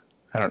fix?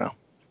 I don't know.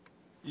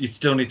 You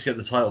still need to get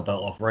the title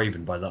belt off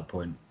Raven by that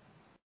point.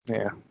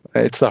 Yeah,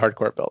 it's the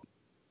hardcore belt.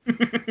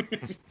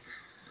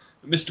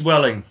 Mr.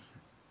 Welling,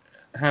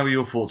 how are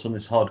your thoughts on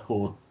this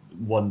hardcore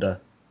wonder?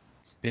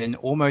 It's been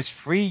almost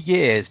 3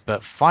 years,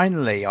 but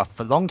finally,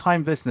 for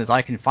long-time listeners,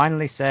 I can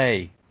finally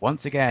say,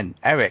 once again,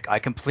 Eric, I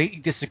completely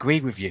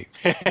disagree with you.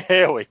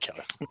 Here we go.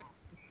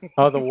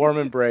 Oh, the warm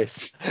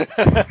embrace.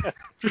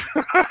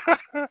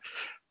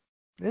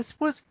 This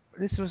was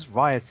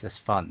riotous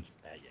fun.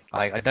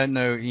 I don't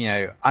know,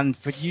 and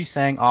for you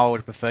saying, I would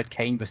have preferred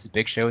Kane versus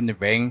Big Show in the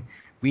ring,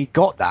 we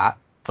got that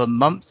for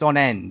months on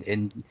end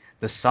in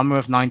the summer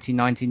of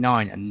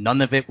 1999, and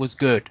none of it was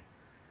good.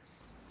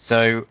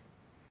 So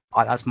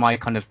that's my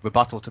kind of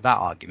rebuttal to that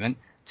argument.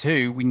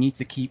 2, we need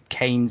to keep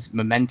Kane's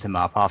momentum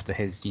up after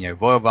his,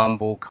 Royal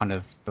Rumble kind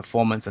of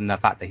performance and the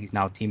fact that he's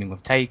now teaming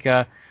with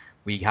Taker.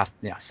 We have,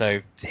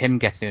 so to him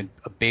getting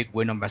a big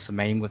win on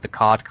WrestleMania with the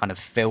card kind of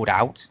filled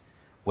out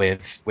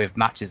with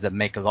matches that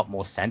make a lot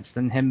more sense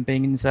than him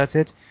being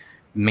inserted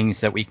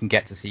means that we can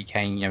get to see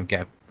Kane,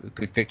 get a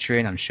good victory.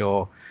 And I'm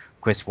sure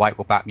Chris White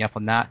will back me up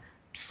on that.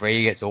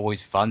 3, it's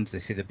always fun to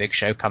see the Big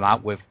Show come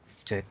out with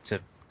to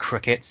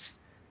crickets,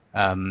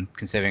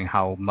 considering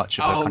how much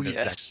of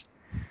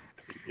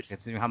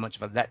considering how much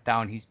of a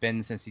letdown he's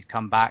been since he's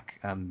come back.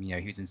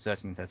 He was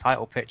inserting into the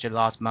title picture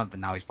last month,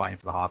 and now he's fighting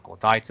for the hardcore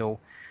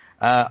title.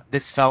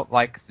 This felt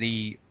like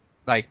we're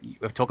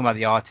talking about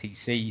the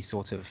RTC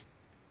sort of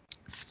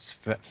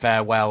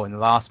farewell in the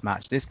last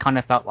match. This kind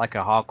of felt like a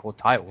hardcore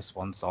title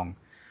swan song,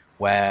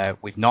 where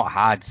we've not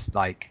had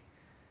like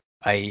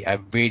a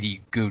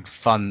really good,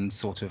 fun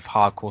sort of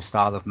hardcore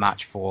style of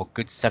match for a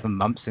good 7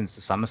 months since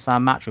the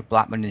SummerSlam match with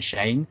Blackman and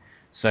Shane.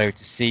 So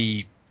to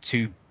see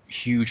two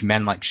huge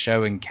men like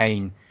Show and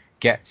Kane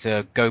get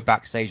to go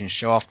backstage and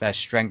show off their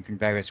strength in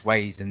various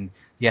ways, and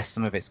yes,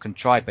 some of it's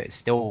contrived, but it's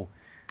still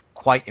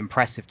quite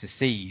impressive to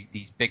see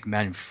these big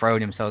men throwing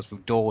themselves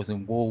through doors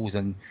and walls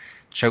and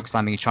trying to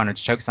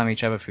chokeslam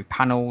each other through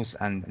panels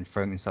and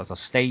throwing themselves off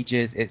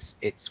stages.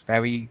 It's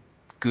very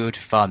good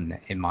fun,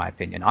 in my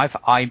opinion.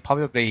 I'm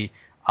probably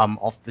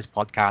of this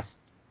podcast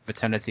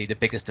fraternity the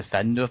biggest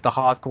defender of the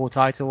hardcore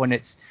title and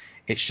its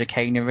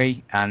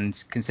chicanery,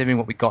 and considering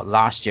what we got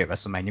last year at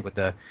WrestleMania with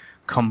the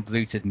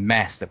convoluted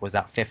mess that was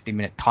that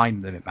 50-minute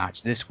time limit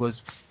match, this was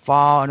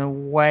far and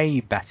away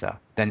better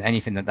than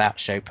anything that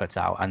show put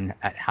out, and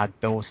it had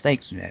more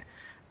stakes in it.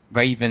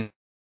 Raven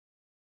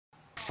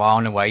far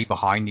and away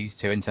behind these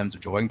two in terms of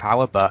drawing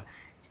power, but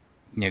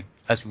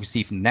as we'll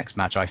see from the next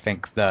match, I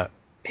think that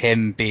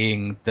him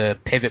being the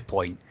pivot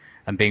point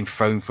and being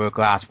thrown through a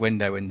glass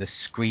window and the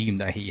scream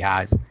that he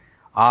has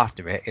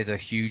after it is a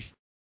huge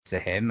to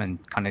him,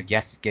 and kind of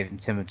giving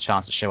him a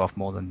chance to show off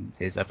more than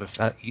his other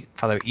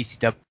fellow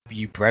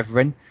ECW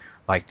brethren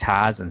like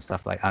Taz and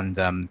stuff like,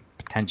 and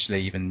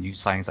potentially even new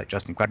signings like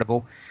Just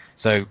Incredible.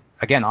 So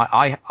again,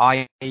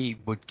 I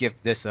would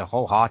give this a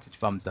wholehearted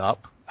thumbs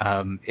up.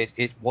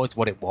 It was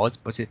what it was,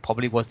 but it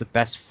probably was the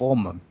best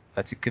form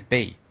that it could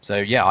be. So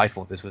yeah, I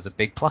thought this was a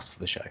big plus for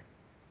the show.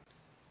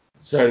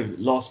 So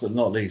last but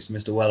not least,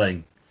 Mr.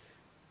 Welling,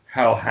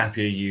 how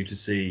happy are you to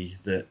see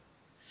that,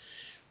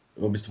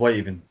 or Mr. White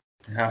even,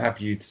 how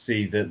happy are you to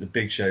see that the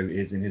Big Show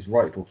is in his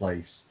rightful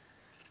place,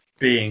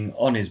 being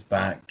on his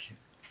back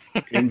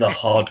in the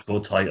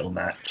hardcore title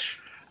match?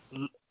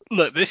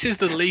 Look, this is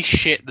the least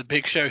shit the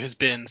Big Show has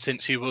been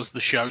since he was the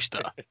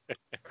showstar.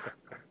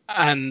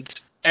 And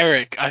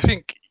Eric, I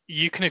think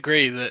you can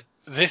agree that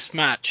this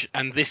match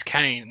and this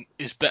Kane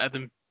is better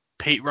than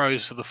Pete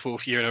Rose for the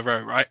 4th year in a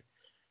row, right?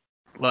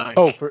 Like,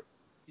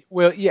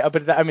 yeah,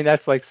 but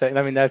that's like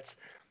saying,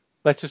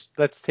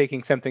 that's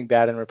taking something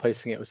bad and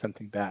replacing it with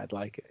something bad.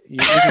 Like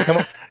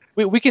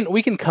we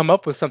can come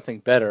up with something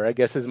better, I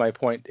guess is my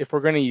point. If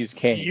we're going to use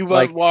Kane, you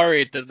weren't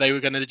worried that they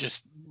were going to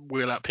just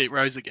wheel out Pete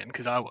Rose again,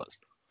 because I was.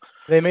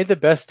 They made the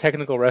best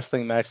technical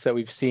wrestling match that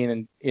we've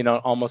seen in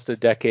almost a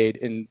decade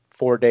in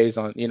 4 days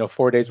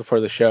 4 days before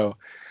the show.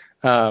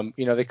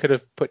 They could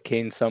have put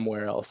Kane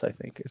somewhere else, I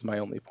think, is my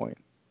only point.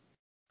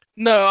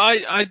 No,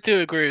 I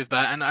do agree with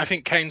that, and I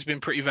think Kane's been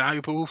pretty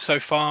valuable so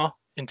far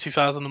in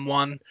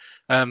 2001,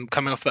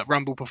 coming off that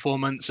Rumble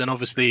performance, and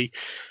obviously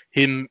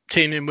him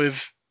teaming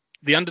with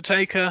The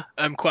Undertaker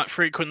quite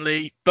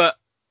frequently. But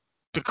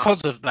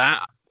because of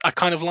that, I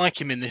kind of like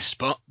him in this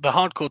spot. The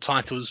hardcore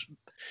title's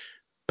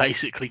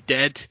basically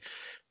dead.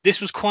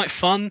 This was quite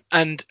fun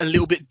and a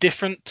little bit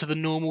different to the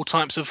normal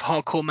types of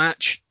hardcore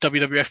match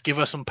WWF give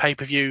us on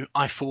pay-per-view.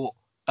 I thought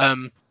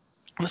the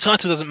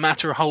title doesn't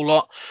matter a whole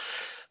lot.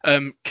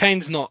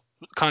 Kane's not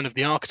kind of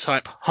the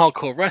archetype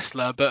hardcore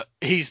wrestler, but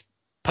he's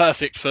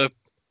perfect for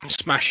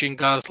smashing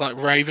guys like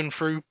Raven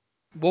through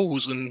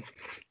walls and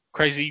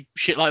crazy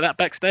shit like that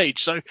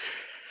backstage. So,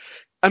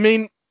 I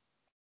mean,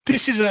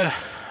 this is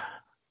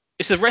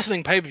it's a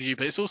wrestling pay-per-view,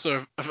 but it's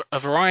also a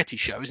variety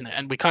show, isn't it?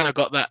 And we kind of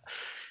got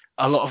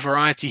a lot of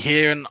variety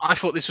here, and I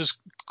thought this was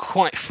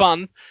quite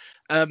fun.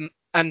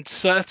 And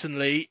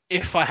certainly,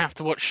 if I have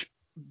to watch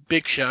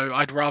Big Show,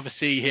 I'd rather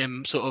see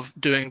him sort of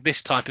doing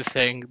this type of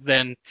thing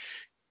than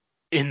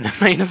in the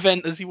main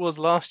event as he was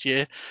last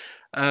year,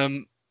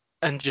 and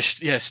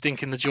just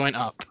stinking the joint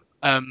up.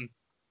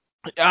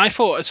 I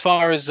thought as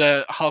far as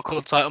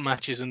hardcore title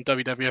matches and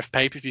WWF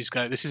pay-per-views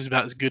go, this is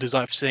about as good as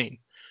I've seen,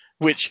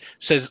 which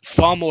says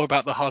far more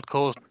about the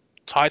hardcore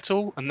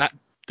title and that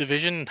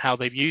division and how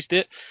they've used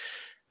it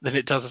than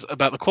it does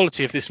about the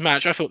quality of this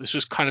match. I thought this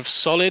was kind of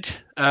solid,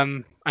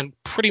 and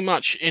pretty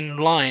much in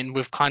line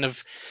with kind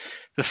of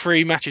the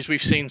 3 matches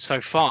we've seen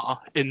so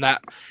far, in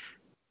that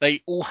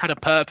they all had a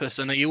purpose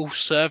and they all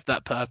served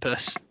that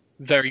purpose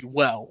very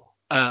well.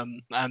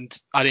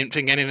 And I didn't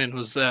think anything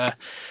was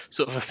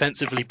sort of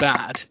offensively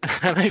bad.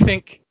 And I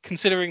think,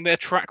 considering their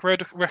track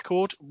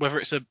record, whether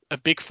it's a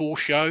Big 4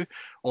 show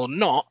or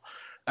not,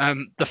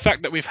 the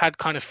fact that we've had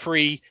kind of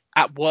 3,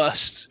 at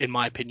worst, in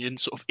my opinion,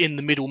 sort of in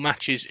the middle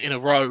matches in a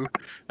row,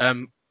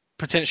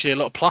 potentially a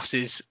lot of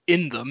pluses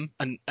in them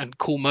and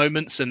cool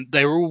moments, and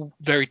they're all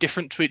very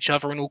different to each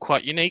other and all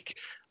quite unique.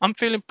 I'm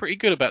feeling pretty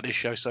good about this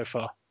show so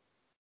far.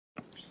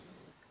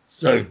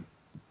 So,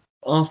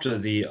 after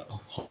the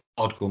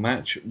hardcore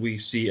match, we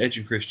see Edge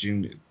and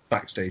Christian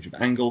backstage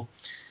with Angle.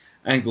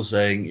 Angle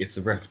saying, if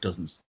the ref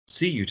doesn't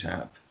see you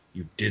tap,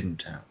 you didn't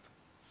tap.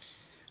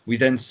 We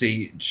then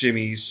see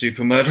Jimmy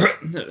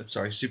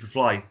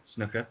Superfly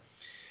Snooker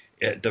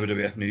at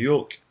WWF New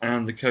York,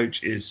 and the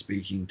coach is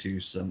speaking to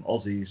some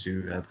Aussies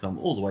who have come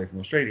all the way from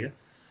Australia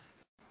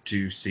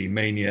to see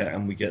Mania,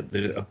 and we get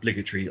the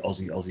obligatory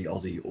Aussie, Aussie,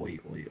 Aussie, oi,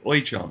 oi,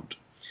 oi chant.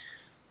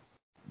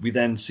 We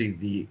then see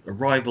the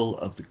arrival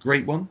of the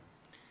Great One,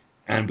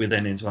 and we're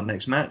then into our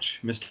next match.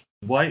 Mr.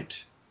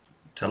 White,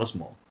 tell us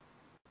more.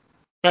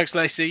 Thanks,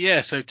 Lacey.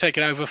 Yeah, so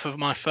taking over for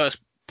my first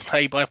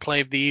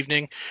play-by-play of the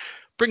evening,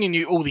 bringing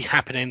you all the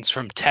happenings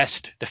from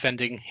Test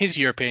defending his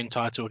European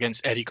title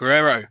against Eddie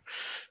Guerrero.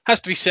 Has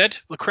to be said,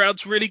 the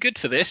crowd's really good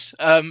for this.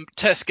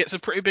 Test gets a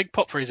pretty big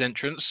pop for his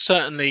entrance.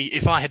 Certainly,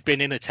 if I had been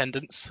in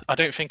attendance, I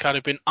don't think I'd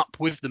have been up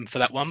with them for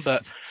that one,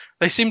 but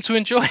they seem to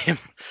enjoy him.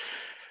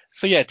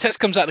 So yeah, Test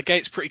comes out the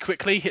gates pretty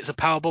quickly, hits a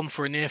powerbomb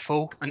for a near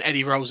fall, and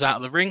Eddie rolls out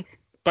of the ring.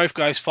 Both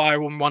guys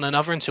fire on one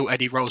another until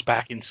Eddie rolls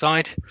back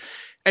inside.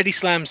 Eddie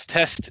slams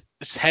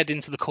Test's head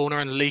into the corner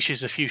and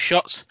unleashes a few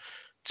shots.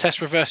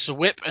 Test reverses a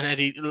whip, and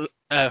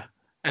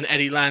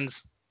Eddie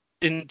lands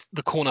in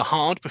the corner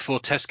hard before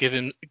Test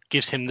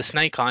gives him the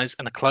snake eyes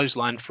and a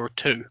clothesline for a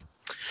 2.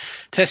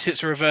 Test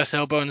hits a reverse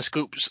elbow and a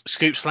scoop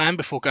slam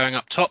before going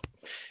up top.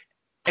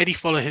 Eddie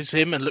follows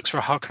him and looks for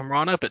a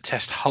Hurricanrana, but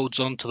Test holds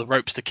on to the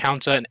ropes to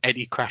counter, and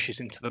Eddie crashes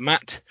into the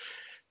mat.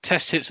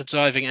 Test hits a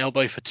diving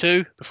elbow for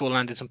 2 before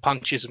landing some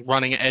punches and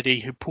running at Eddie,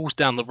 who pulls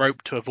down the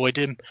rope to avoid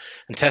him,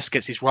 and Test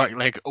gets his right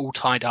leg all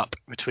tied up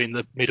between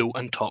the middle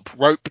and top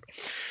rope.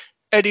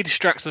 Eddie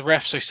distracts the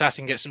ref so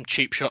Saturn gets some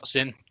cheap shots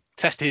in.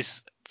 Test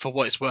is, for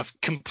what it's worth,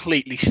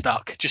 completely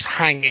stuck, just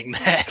hanging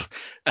there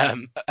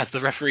as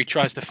the referee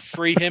tries to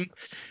free him.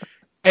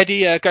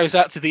 Eddie goes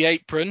out to the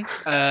apron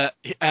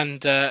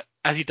and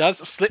as he does,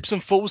 slips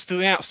and falls to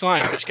the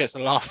outside, which gets a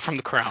laugh from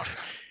the crowd.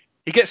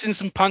 He gets in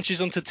some punches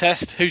onto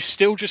Test, who's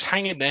still just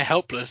hanging there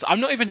helpless.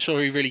 I'm not even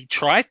sure he really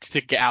tried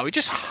to get out. He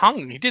just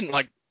hung. He didn't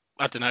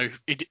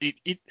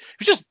he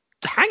was just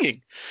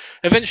hanging.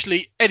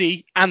 Eventually,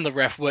 Eddie and the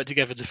ref work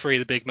together to free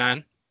the big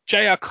man.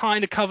 JR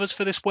kind of covers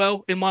for this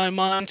well, in my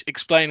mind,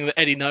 explaining that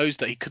Eddie knows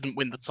that he couldn't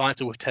win the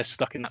title with Test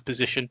stuck in that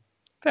position.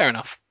 Fair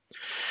enough.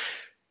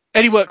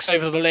 Eddie works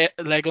over the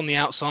leg on the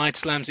outside,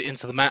 slams it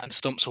into the mat and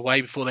stomps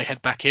away before they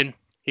head back in.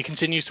 He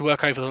continues to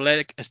work over the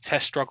leg as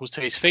Test struggles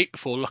to his feet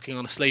before locking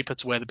on a sleeper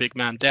to wear the big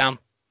man down.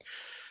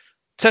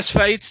 Test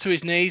fades to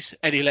his knees.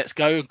 Eddie lets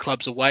go and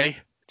clubs away.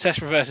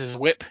 Test reverses a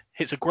whip,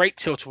 hits a great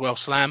tilt-a-whirl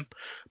slam.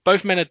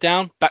 Both men are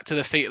down, back to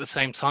their feet at the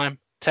same time.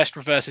 Test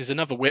reverses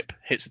another whip,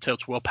 hits a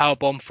tilt-a-whirl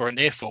powerbomb for a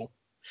near fall.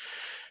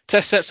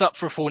 Test sets up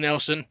for a full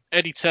Nelson.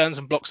 Eddie turns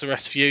and blocks the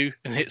ref's view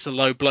and hits a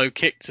low blow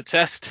kick to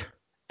Test.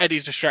 Eddie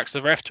distracts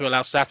the ref to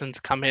allow Saturn to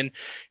come in.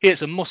 He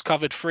hits a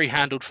moss-covered,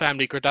 free-handled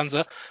family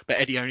Gradanza, but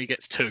Eddie only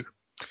gets 2.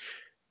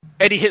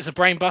 Eddie hits a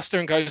brainbuster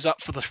and goes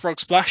up for the frog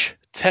splash.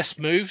 Test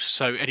moves,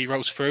 so Eddie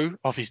rolls through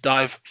off his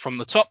dive from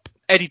the top.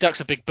 Eddie ducks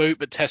a big boot,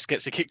 but Test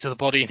gets a kick to the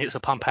body and hits a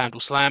pump handle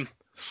slam.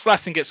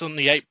 Slatton gets on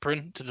the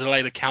apron to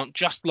delay the count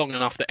just long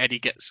enough that Eddie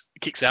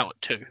kicks out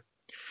at 2.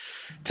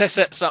 Test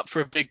sets up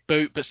for a big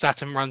boot, but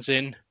Saturn runs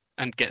in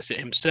and gets it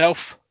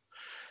himself.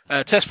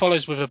 Test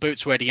follows with a boot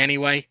to Eddie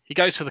anyway. He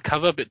goes for the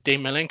cover, but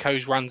Dean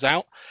Malenko runs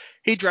out.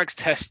 He drags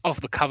Test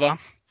off the cover.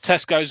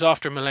 Test goes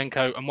after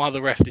Malenko, and while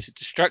the ref is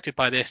distracted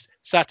by this,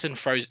 Saturn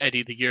throws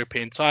Eddie the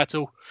European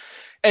title.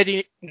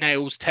 Eddie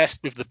nails Test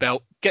with the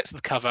belt, gets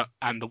the cover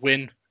and the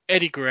win.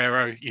 Eddie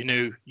Guerrero, your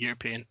new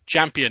European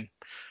champion.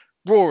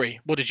 Rory,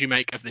 what did you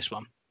make of this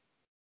one?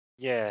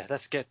 Yeah,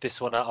 let's get this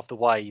one out of the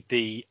way.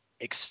 The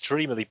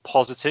extremely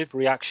positive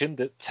reaction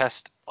that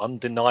Test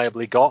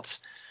undeniably got.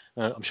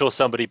 I'm sure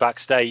somebody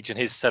backstage in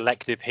his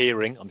selective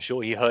hearing, I'm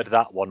sure he heard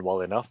that one well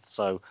enough.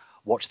 So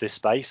watch this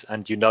space,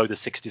 and you know the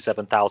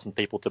 67,000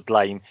 people to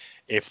blame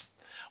if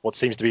what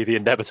seems to be the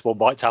inevitable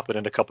might happen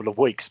in a couple of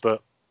weeks.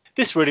 But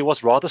this really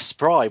was rather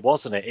spry,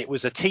 wasn't it? It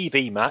was a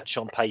TV match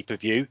on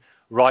pay-per-view,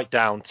 right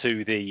down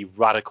to the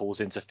Radicals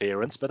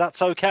interference, but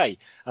that's okay.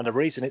 And the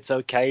reason it's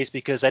okay is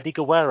because Eddie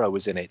Guerrero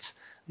was in it.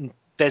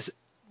 There's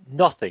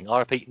nothing, I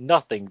repeat,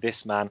 nothing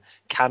this man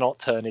cannot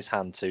turn his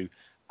hand to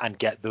and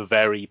get the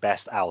very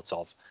best out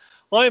of.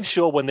 I am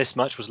sure when this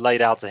match was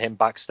laid out to him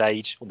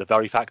backstage, the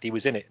very fact he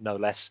was in it, no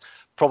less,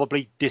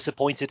 probably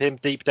disappointed him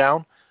deep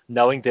down,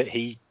 knowing that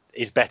he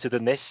is better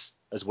than this,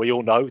 as we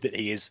all know that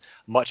he is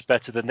much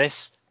better than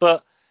this.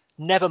 But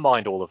never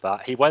mind all of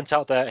that. He went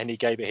out there and he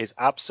gave it his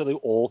absolute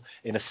all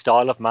in a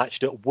style of match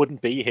that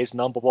wouldn't be his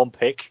number one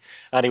pick.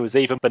 And he was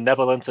even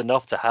benevolent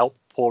enough to help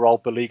poor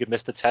old beleaguered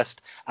Mr.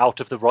 Test out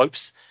of the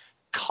ropes.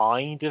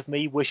 Kind of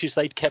me wishes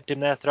they'd kept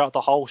him there throughout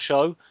the whole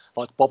show,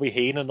 like Bobby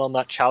Heenan on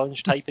that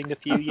challenge taping a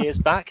few years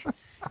back.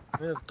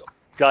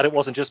 God, it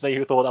wasn't just me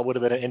who thought that would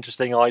have been an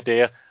interesting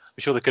idea. I'm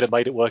sure they could have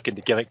made it work in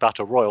the Gimmick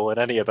Battle Royal in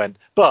any event.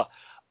 But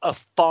a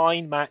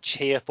fine match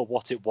here for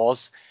what it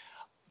was.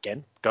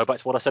 Again, go back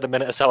to what I said a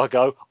minute or so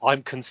ago.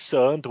 I'm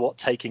concerned what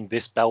taking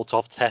this belt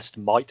off Test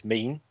might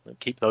mean.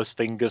 Keep those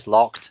fingers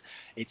locked.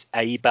 It's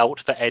a belt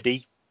for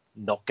Eddie.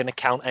 Not going to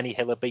count any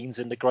hill of beans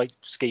in the great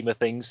scheme of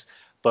things.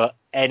 But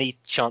any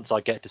chance I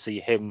get to see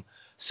him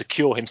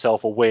secure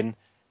himself a win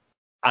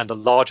and a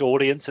large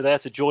audience are there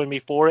to join me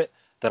for it,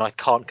 then I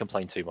can't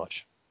complain too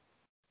much.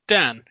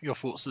 Dan, your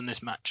thoughts on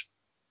this match?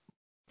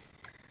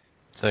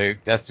 So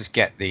let's just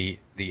get the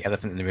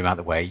elephant in the room out of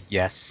the way.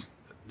 Yes,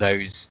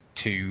 those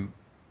two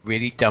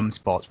really dumb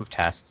spots with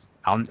Test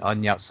on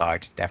the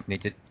outside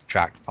definitely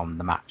detract from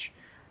the match.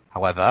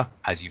 However,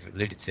 as you've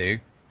alluded to,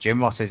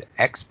 Jim Ross's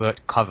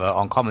expert cover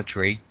on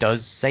commentary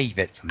does save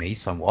it for me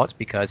somewhat,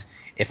 because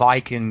if I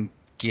can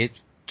get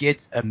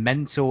a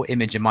mental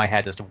image in my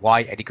head as to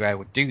why Eddie Guerrero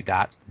would do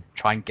that,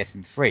 try and get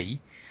him free,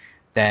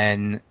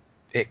 then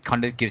it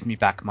kind of gives me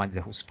back my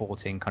little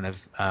sporting kind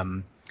of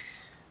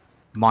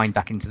mind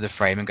back into the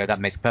frame and go, that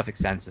makes perfect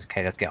sense.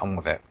 Okay, let's get on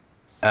with it.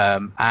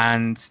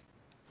 And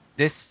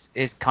this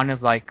is kind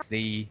of like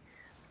the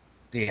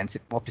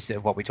opposite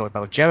of what we talked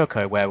about with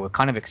Jericho, where we're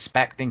kind of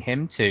expecting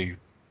him to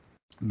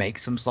make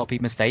some sloppy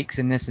mistakes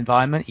in this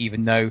environment,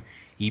 even though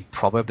he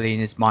probably in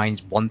his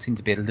mind's wanting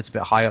to be a little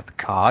bit higher up the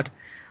card.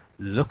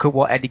 Look at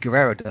what Eddie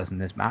Guerrero does in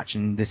this match,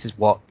 and this is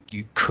what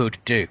you could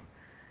do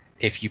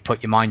if you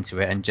put your mind to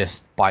it and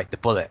just bite the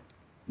bullet.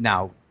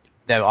 Now,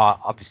 there are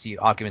obviously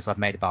arguments I've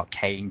made about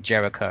Kane,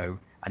 Jericho,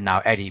 and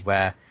now Eddie,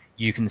 where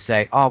you can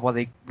say, oh, well,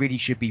 they really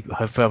should be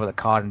further up the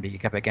card and be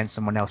up against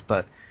someone else,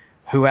 but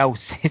who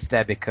else is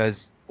there?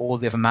 Because all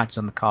the other matches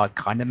on the card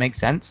kind of make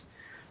sense.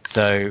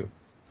 So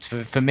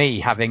for me,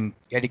 having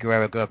Eddie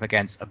Guerrero go up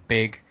against a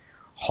big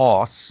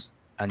horse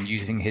and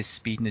using his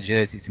speed and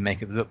agility to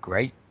make it look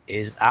great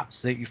is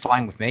absolutely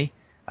fine with me,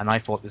 and I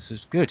thought this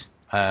was good.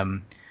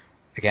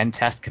 Again,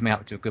 Test coming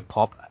out to a good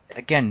pop.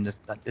 Again,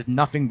 there's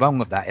nothing wrong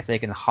with that if they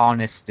can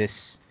harness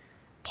this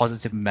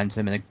positive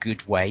momentum in a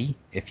good way.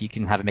 If you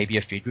can have maybe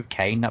a feud with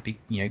Kane, that'd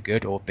be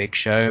good, or Big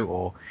Show,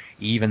 or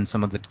even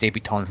some of the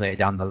debutants later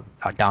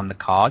down the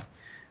card,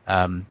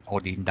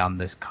 or even down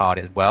this card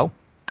as well.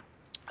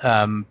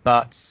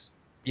 But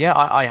yeah,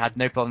 I had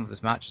no problem with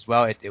this match as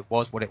well. It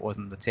was what it was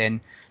in the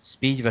tin.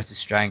 Speed versus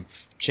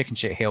strength, chicken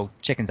shit heel,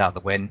 chicken's out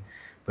the win.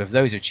 With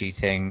those who are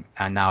cheating,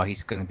 and now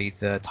he's going to be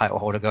the title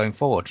holder going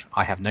forward.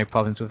 I have no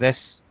problems with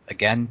this.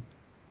 Again,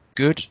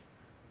 good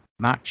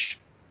match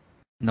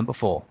number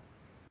 4.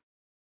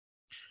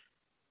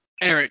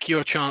 Eric,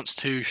 your chance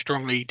to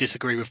strongly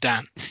disagree with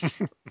Dan.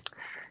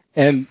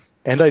 And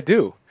I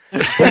do.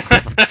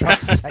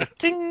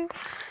 Ding.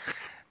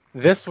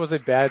 This was a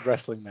bad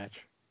wrestling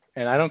match,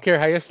 and I don't care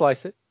how you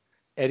slice it.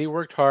 Eddie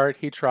worked hard,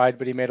 he tried,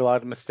 but he made a lot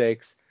of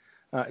mistakes.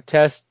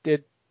 Test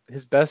did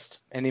his best,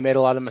 and he made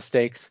a lot of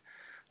mistakes.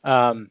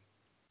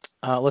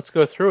 Let's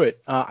go through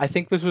it. I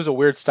think this was a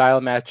weird style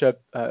matchup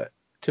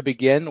to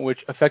begin,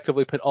 which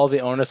effectively put all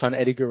the onus on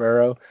Eddie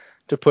Guerrero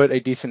to put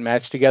a decent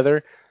match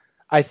together.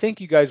 I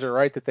think you guys are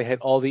right that they had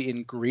all the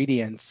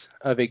ingredients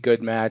of a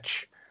good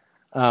match,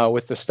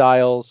 with the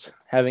styles,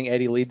 having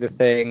Eddie lead the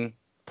thing,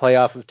 play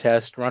off of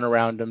Test, run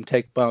around him,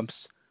 take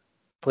bumps,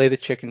 play the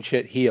chicken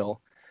shit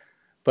heel.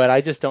 But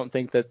I just don't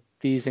think that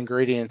these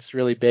ingredients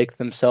really baked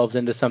themselves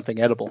into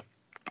something edible.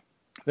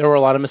 There were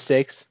a lot of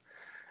mistakes.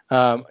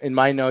 In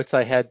my notes,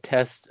 I had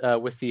Test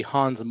with the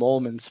Hans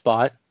Moleman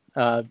spot,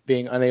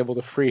 being unable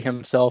to free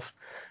himself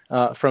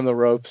from the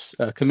ropes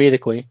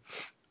comedically.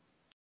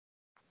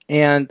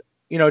 And,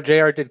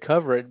 JR did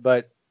cover it,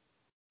 but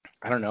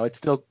I don't know, it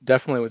still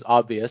definitely was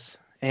obvious.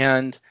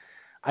 And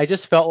I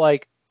just felt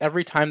like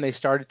every time they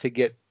started to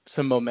get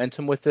some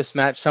momentum with this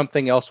match,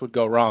 something else would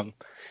go wrong.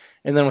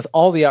 And then with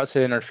all the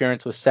outside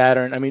interference with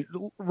Saturn, I mean,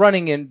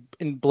 running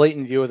in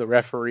blatant view of the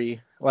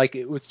referee, like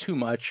it was too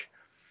much.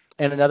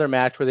 And another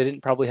match where they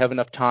didn't probably have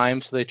enough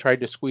time, so they tried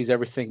to squeeze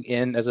everything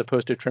in as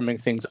opposed to trimming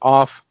things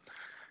off.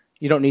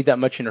 You don't need that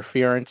much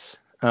interference.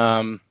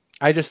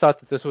 I just thought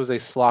that this was a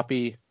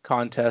sloppy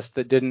contest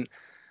that didn't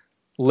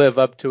live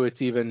up to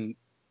its even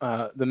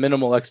the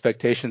minimal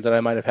expectations that I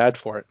might have had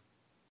for it.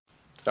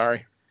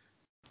 Sorry.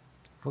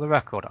 For the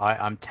record,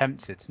 I'm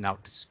tempted to now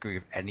disagree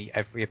with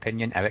every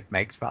opinion Eric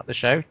makes throughout the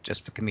show,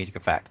 just for comedic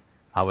effect.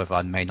 However,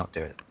 I may not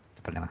do it,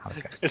 depending on how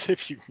it goes. As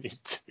if you need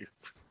to.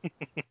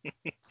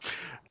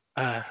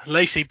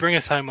 Lacey, bring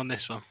us home on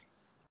this one.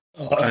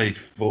 I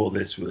thought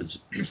this was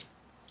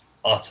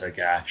utter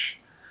gash.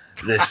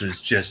 This was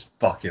just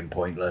fucking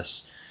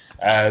pointless.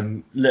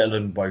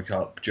 Littleton woke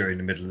up during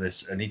the middle of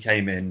this, and he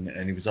came in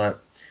and he was like,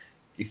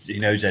 he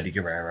knows Eddie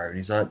Guerrero, and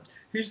he's like,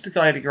 who's the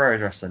guy Eddie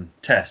Guerrero's wrestling?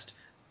 Test.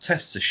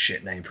 Test's a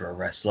shit name for a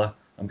wrestler.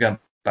 I'm going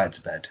back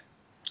to bed.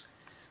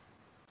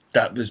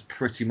 That was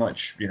pretty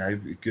much, a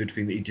good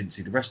thing that he didn't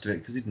see the rest of it,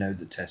 because he'd know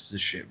that Test is a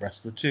shit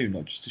wrestler too,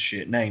 not just a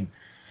shit name.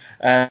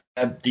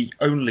 The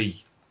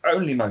only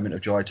moment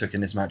of joy I took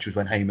in this match was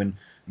when Heyman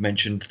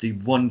mentioned the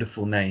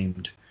wonderful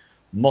named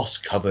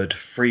moss-covered,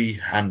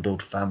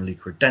 free-handled family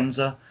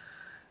credenza.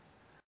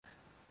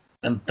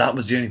 And that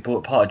was the only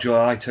part of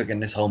joy I took in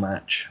this whole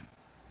match.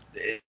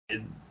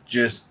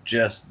 This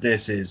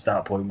is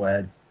that point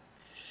where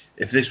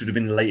if this would have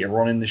been later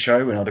on in the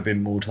show and I'd have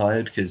been more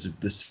tired because of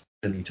the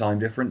silly time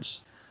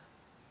difference,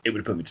 it would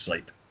have put me to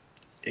sleep.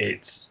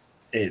 It's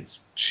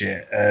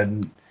shit.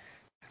 And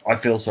I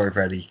feel sorry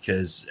for Eddie,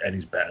 because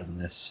Eddie's better than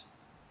this.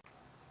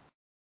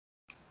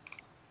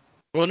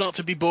 Well, not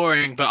to be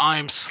boring, but I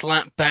am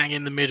slap bang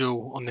in the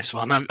middle on this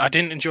one. I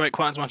didn't enjoy it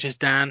quite as much as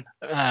Dan,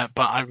 but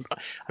I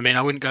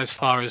wouldn't go as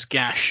far as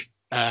gash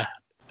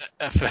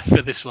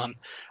for this one.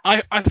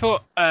 I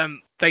thought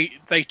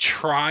they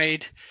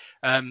tried.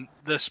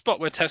 The spot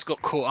where Tess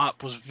got caught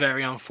up was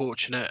very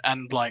unfortunate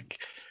and like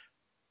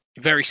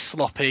very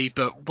sloppy.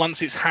 But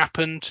once it's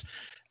happened,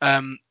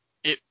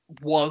 it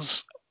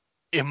was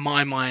in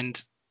my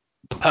mind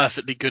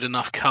perfectly good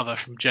enough cover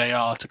from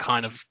JR to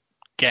kind of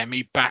get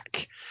me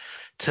back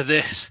to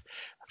this.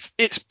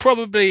 It's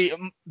probably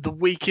the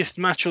weakest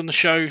match on the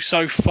show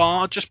so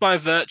far, just by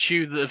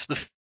virtue of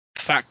the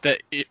fact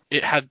that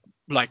it had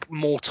like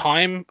more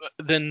time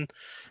than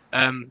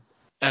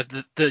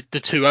the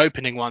two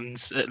opening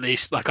ones, at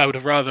least. Like I would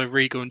have rather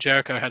Regal and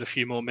Jericho had a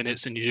few more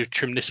minutes and you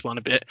trim this one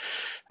a bit.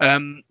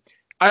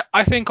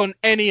 I think on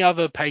any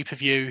other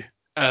pay-per-view,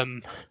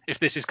 if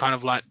this is kind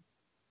of like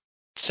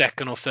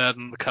second or third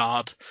on the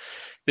card,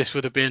 this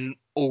would have been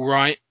all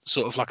right,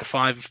 sort of like a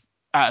 5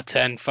 out of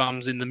 10,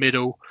 thumbs in the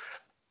middle.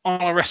 On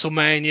a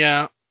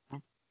WrestleMania,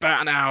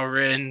 about an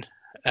hour in,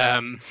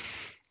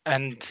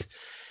 and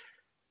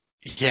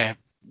yeah,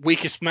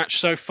 weakest match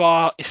so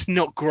far. It's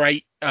not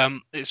great.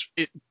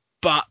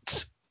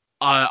 But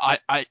I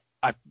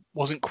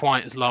wasn't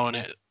quite as low on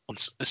it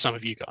as some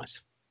of you guys.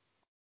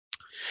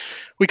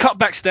 We cut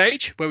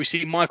backstage where we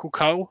see Michael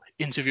Cole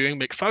interviewing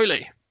Mick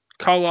Foley.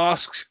 Cole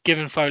asks,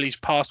 given Foley's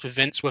past with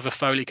Vince, whether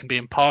Foley can be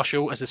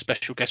impartial as a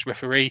special guest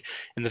referee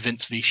in the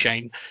Vince v.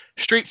 Shane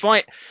street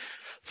fight.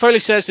 Foley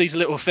says he's a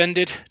little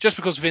offended. Just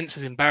because Vince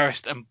is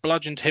embarrassed and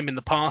bludgeoned him in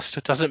the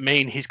past doesn't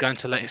mean he's going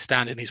to let it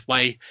stand in his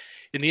way.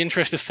 In the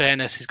interest of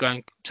fairness, he's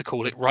going to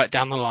call it right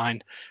down the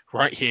line,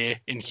 right here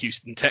in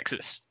Houston,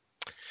 Texas.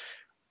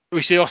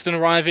 We see Austin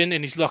arriving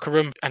in his locker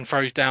room and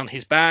throws down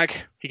his bag.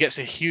 He gets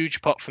a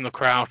huge pop from the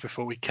crowd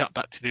before we cut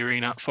back to the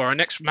arena for our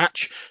next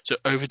match. So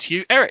over to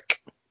you, Eric.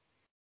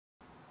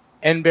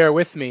 And bear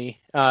with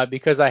me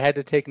because I had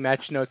to take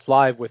match notes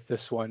live with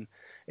this one.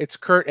 It's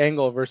Kurt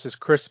Angle versus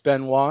Chris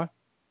Benoit.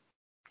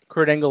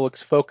 Kurt Angle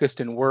looks focused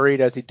and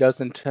worried as he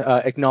doesn't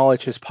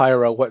acknowledge his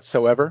pyro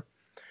whatsoever.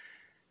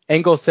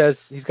 Angle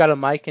says he's got a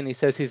mic and he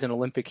says he's an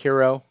Olympic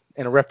hero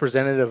and a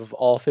representative of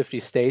all 50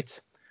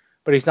 states,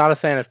 but he's not a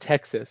fan of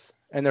Texas,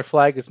 and their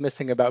flag is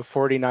missing about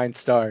 49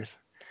 stars.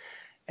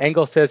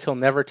 Angle says he'll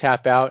never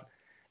tap out,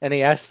 and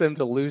he asks them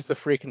to lose the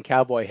freaking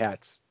cowboy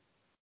hats.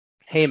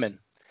 Heyman,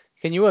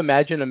 can you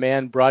imagine a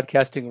man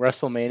broadcasting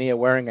WrestleMania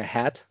wearing a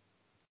hat?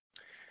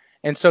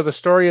 And so the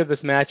story of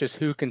this match is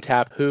who can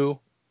tap who.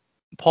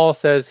 Paul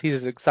says he's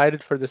as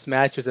excited for this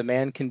match as a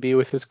man can be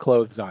with his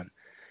clothes on.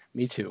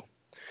 Me too.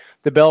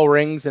 The bell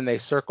rings and they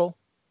circle.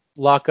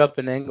 Lock up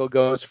and Angle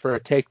goes for a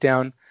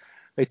takedown.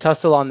 They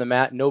tussle on the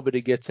mat.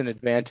 Nobody gets an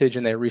advantage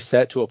and they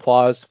reset to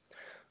applause.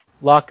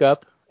 Lock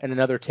up and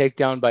another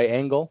takedown by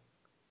Angle.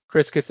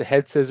 Chris gets a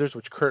head scissors,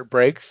 which Kurt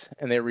breaks,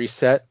 and they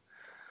reset.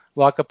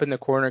 Lock up in the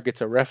corner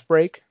gets a ref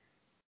break.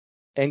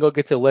 Angle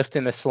gets a lift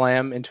and a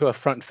slam into a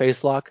front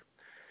face lock.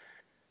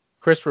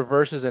 Chris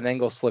reverses and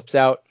Angle slips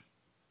out.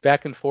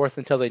 Back and forth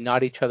until they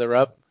knot each other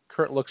up.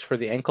 Kurt looks for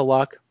the ankle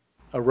lock.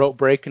 A rope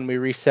break and we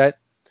reset.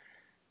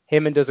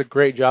 Heyman does a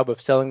great job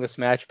of selling this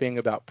match being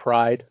about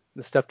pride.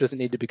 This stuff doesn't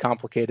need to be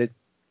complicated.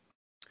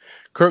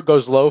 Kurt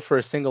goes low for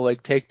a single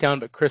leg takedown,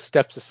 but Chris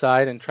steps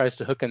aside and tries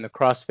to hook in the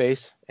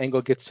crossface.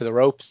 Angle gets to the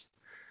ropes.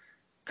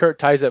 Kurt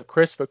ties up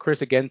Chris, but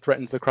Chris again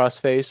threatens the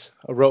crossface.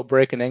 A rope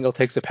break and Angle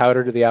takes a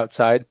powder to the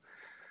outside.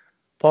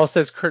 Paul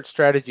says Kurt's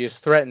strategy is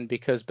threatened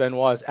because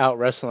Benoit is out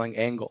wrestling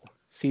Angle.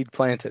 Seed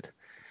planted.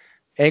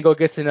 Angle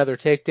gets another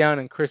takedown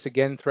and Chris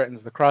again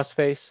threatens the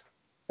crossface.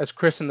 As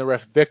Chris and the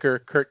ref bicker,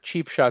 Kurt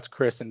cheap shots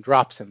Chris and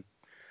drops him.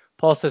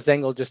 Paul says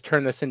Angle just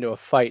turned this into a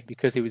fight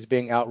because he was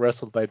being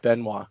out-wrestled by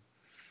Benoit.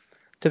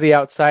 To the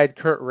outside,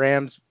 Kurt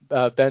rams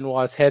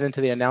Benoit's head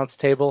into the announce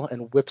table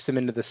and whips him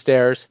into the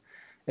stairs.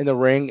 In the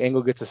ring,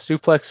 Angle gets a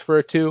suplex for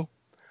a 2.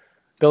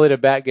 Billy the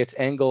Bat gets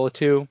Angle a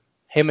 2.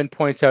 Heyman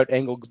points out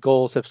Angle's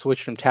goals have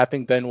switched from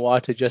tapping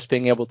Benoit to just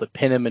being able to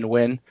pin him and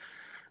win.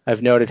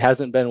 I've noted,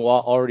 hasn't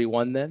Benoit already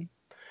won then?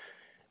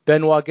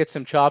 Benoit gets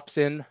some chops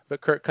in, but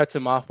Kurt cuts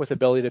him off with a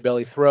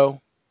belly-to-belly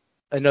throw.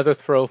 Another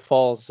throw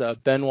falls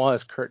Benoit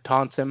as Kurt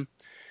taunts him.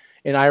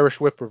 An Irish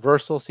whip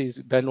reversal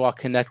sees Benoit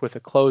connect with a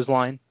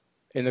clothesline.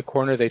 In the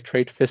corner, they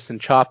trade fists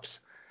and chops.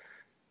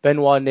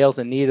 Benoit nails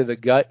a knee to the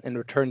gut and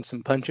returns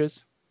some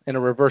punches. And a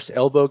reverse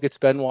elbow gets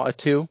Benoit a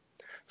 2.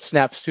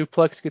 Snap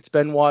suplex gets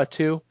Benoit a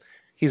 2.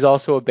 He's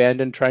also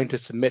abandoned trying to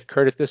submit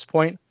Kurt at this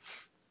point.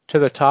 To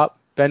the top,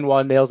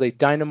 Benoit nails a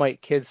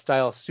Dynamite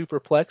Kid-style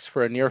superplex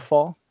for a near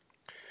fall.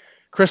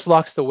 Chris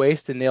locks the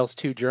waist and nails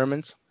 2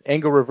 Germans.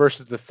 Angle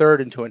reverses the third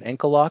into an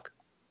ankle lock.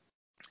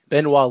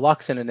 Benoit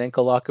locks in an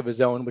ankle lock of his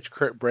own, which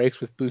Kurt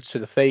breaks with boots to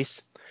the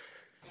face.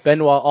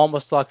 Benoit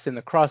almost locks in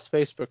the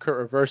crossface, but Kurt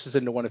reverses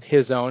into one of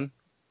his own.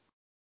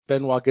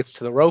 Benoit gets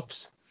to the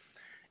ropes.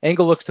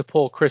 Angle looks to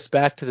pull Chris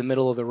back to the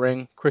middle of the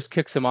ring. Chris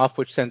kicks him off,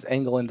 which sends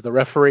Angle into the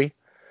referee.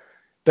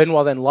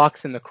 Benoit then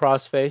locks in the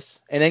crossface.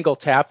 And Angle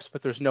taps,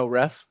 but there's no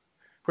ref.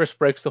 Chris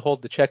breaks the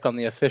hold to check on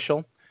the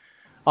official.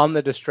 On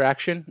the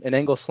distraction, an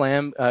Angle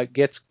slam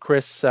gets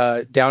Chris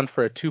down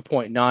for a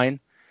 2.9.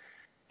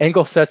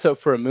 Angle sets up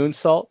for a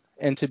moonsault,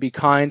 and to be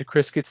kind,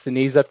 Chris gets the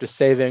knees up to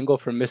save Angle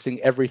from missing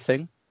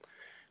everything.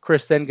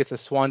 Chris then gets a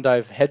swan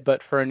dive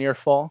headbutt for a near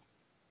fall.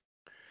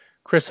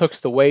 Chris hooks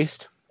the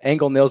waist.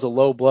 Angle nails a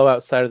low blow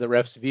outside of the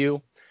ref's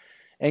view.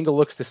 Angle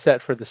looks to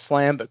set for the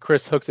slam, but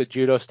Chris hooks a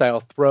judo-style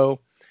throw.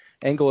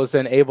 Angle is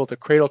then able to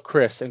cradle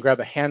Chris and grab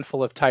a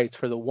handful of tights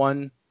for the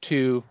 1,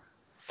 2,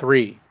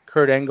 3.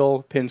 Kurt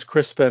Angle pins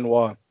Chris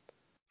Benoit.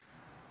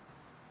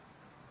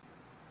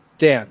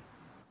 Dan.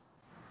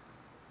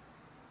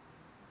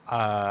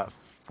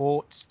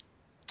 Thought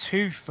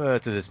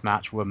 2/3 of this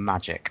match were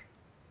magic.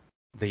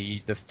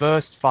 The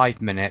first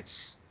 5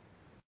 minutes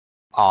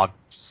are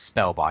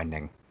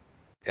spellbinding.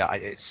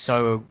 It's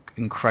so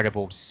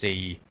incredible to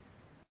see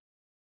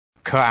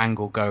Kurt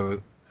Angle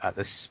go at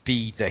the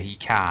speed that he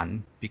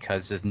can,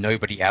 because there's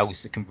nobody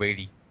else that can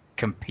really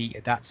compete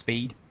at that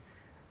speed.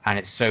 And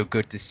it's so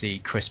good to see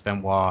Chris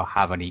Benoit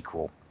have an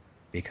equal,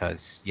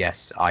 because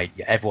yes,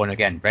 everyone,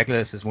 again, regular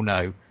listeners will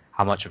know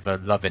how much of a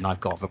loving I've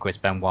got for Chris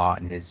Benoit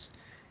and his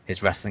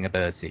wrestling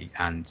ability,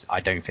 and I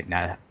don't think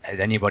there is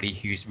anybody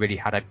who's really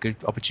had a good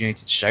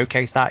opportunity to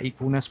showcase that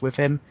equalness with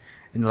him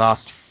in the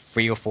last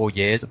 3 or 4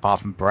 years,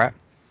 apart from Brett.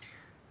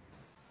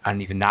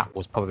 And even that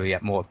was probably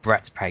at more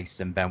Brett's pace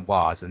than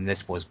Benoit's, and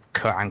this was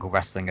Kurt Angle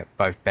wrestling at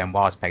both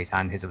Benoit's pace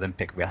and his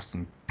Olympic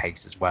wrestling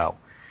pace as well.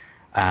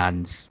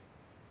 And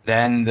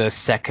then the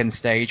second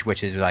stage,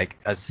 which is like,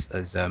 as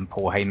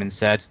Paul Heyman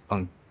said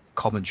on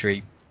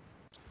commentary,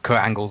 Kurt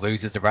Angle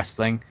loses the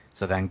wrestling,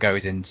 so then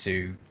goes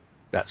into,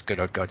 that's good,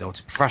 I'd go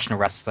to professional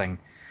wrestling,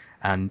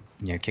 and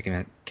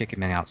kicking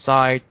him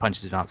outside,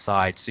 punches him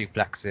outside,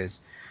 suplexes.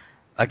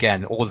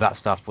 Again, all of that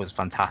stuff was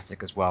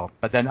fantastic as well.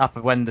 But then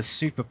when the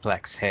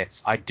superplex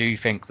hits, I do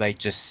think they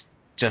just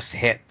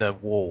hit the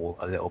wall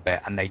a little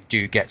bit, and they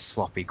do get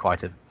sloppy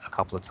quite a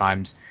couple of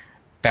times.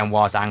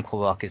 Benoit's ankle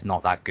lock is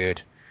not that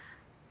good.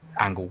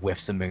 Angle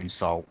whiffs a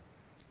moonsault,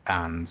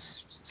 and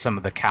some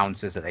of the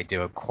counters that they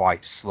do are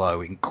quite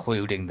slow,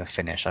 including the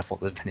finish. I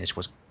thought the finish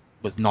was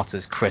not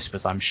as crisp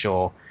as I'm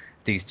sure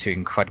these two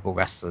incredible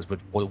wrestlers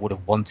would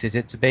have wanted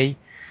it to be.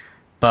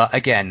 But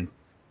again,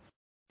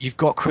 you've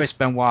got Chris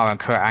Benoit and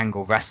Kurt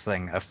Angle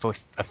wrestling a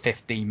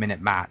 15-minute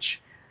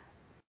match,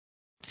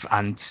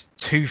 and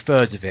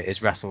 2/3 of it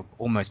is wrestled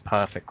almost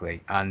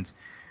perfectly. And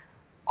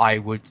I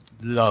would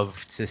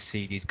love to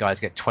see these guys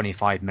get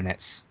 25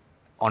 minutes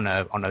on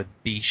a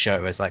B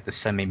show as like the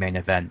semi-main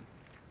event,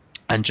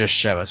 and just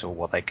show us all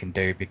what they can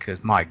do,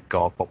 because my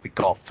God, what we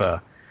got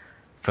for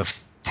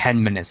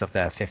 10 minutes of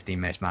their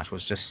 15-minute match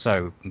was just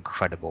so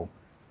incredible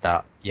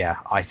that, yeah,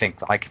 I think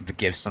that I can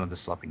forgive some of the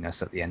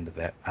sloppiness at the end of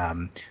it.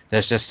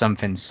 There's just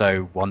something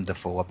so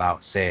wonderful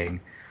about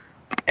seeing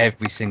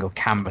every single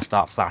camera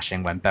start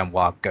flashing when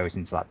Benoit goes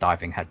into that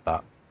diving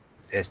headbutt.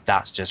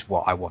 That's just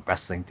what I want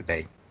wrestling to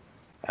be.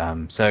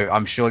 So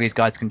I'm sure these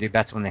guys can do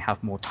better when they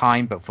have more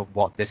time, but for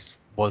what this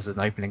was an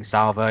opening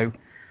salvo,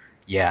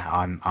 yeah,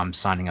 I'm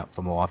signing up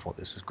for more. I thought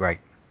this was great.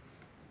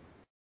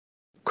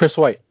 Chris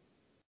White.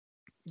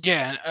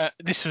 Yeah,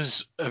 this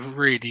was a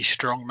really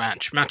strong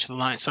match. Match of the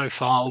night so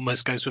far,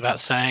 almost goes without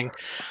saying.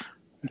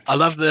 I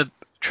love the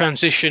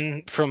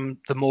transition from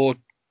the more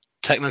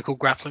technical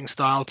grappling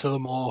style to the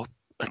more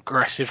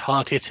aggressive,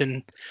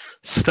 hard-hitting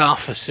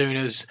stuff as soon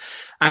as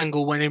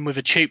Angle went in with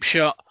a cheap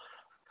shot.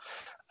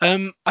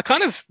 I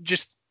kind of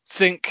just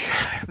think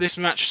this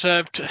match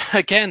served,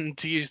 again,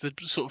 to use the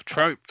sort of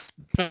trope,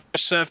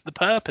 served the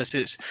purpose.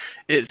 It's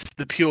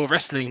the pure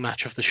wrestling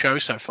match of the show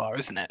so far,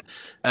 isn't it?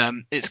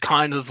 It's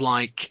kind of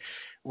like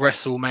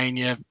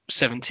WrestleMania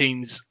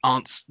 17's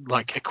aren't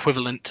like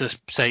equivalent to,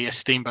 say, a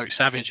Steamboat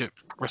Savage at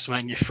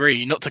WrestleMania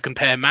 3. Not to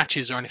compare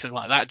matches or anything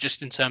like that,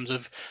 just in terms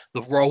of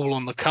the role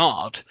on the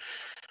card.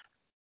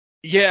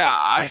 Yeah,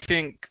 I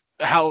think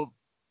how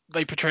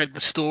they portrayed the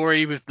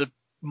story with the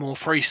more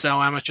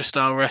freestyle amateur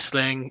style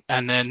wrestling,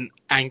 and then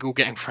Angle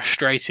getting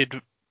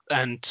frustrated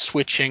and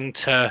switching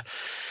to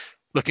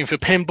looking for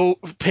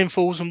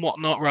pinfalls and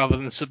whatnot rather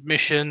than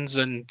submissions,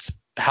 and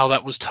how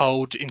that was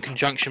told in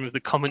conjunction with the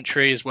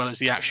commentary as well as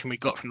the action we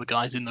got from the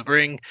guys in the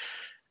ring.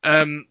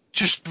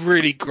 Just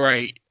really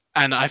great.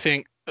 And I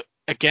think,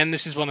 again,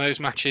 this is one of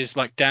those matches,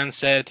 like Dan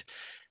said,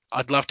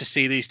 I'd love to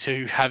see these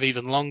two have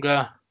even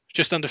longer,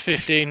 just under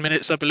 15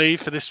 minutes, I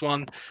believe, for this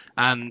one.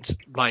 And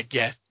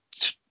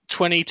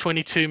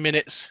 22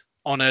 minutes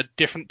on a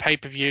different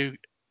pay-per-view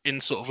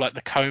in sort of like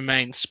the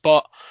co-main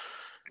spot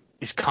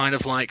is kind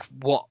of like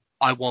what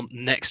I want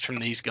next from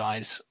these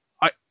guys.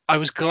 I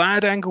was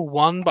glad Angle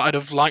won, but I'd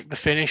have liked the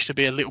finish to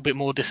be a little bit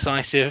more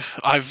decisive.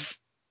 I've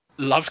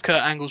loved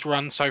Kurt Angle's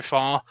run so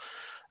far.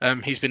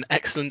 He's been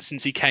excellent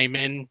since he came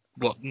in,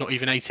 not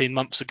even 18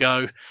 months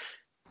ago.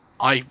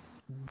 I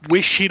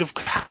wish he'd have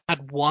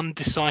had one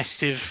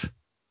decisive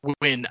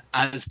win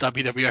as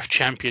WWF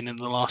champion in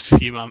the last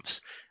few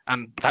months.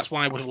 And that's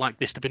why I would have liked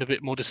this to have been a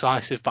bit more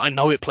decisive. But I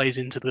know it plays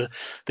into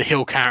the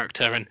heel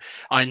character, and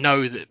I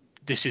know that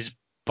this is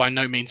by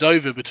no means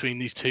over between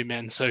these two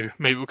men. So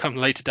maybe we'll come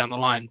later down the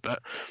line.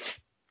 But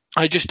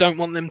I just don't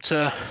want them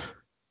to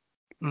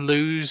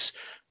lose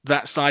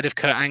that side of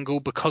Kurt Angle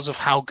because of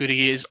how good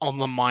he is on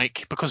the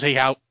mic, because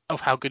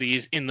of how good he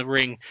is in the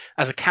ring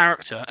as a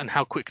character and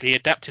how quickly he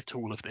adapted to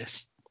all of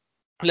this.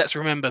 Let's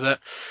remember that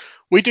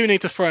we do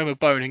need to throw him a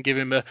bone and give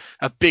him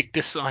a big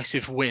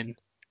decisive win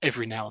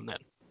every now and then.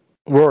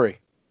 Rory.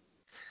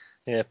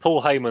 Yeah,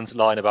 Paul Heyman's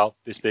line about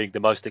this being the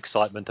most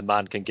excitement a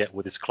man can get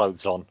with his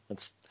clothes on.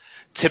 It's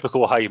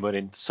typical Heyman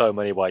in so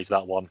many ways,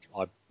 that one.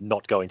 I'm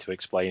not going to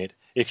explain it.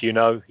 If you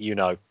know, you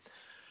know.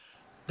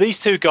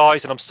 These two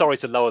guys, and I'm sorry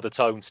to lower the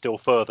tone still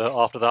further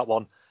after that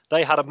one,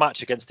 they had a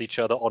match against each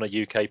other on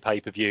a UK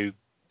pay-per-view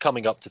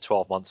coming up to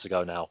 12 months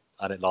ago now,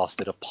 and it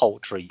lasted a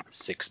paltry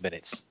 6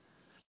 minutes.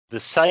 The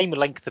same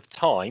length of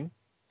time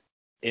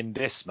in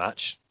this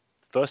match,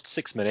 first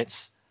 6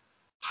 minutes,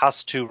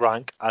 has to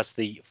rank as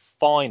the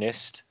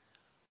finest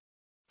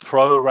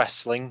pro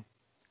wrestling,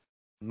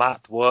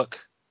 mat work,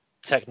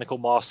 technical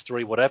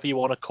mastery, whatever you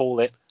want to call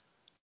it,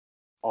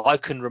 I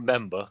can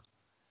remember,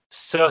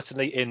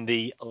 certainly in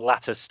the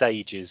latter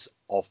stages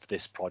of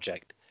this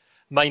project,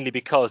 mainly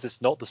because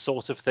it's not the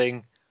sort of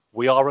thing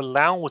we are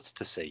allowed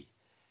to see.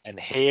 And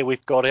here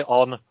we've got it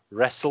on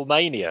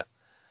WrestleMania,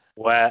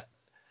 where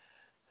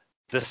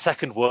the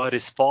second word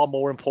is far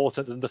more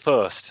important than the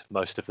first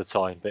most of the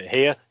time. But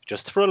here,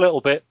 just for a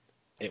little bit,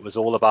 it was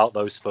all about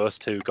those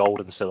first two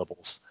golden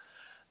syllables.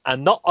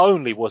 And not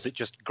only was it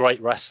just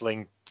great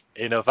wrestling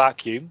in a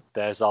vacuum,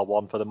 there's our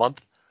one for the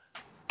month,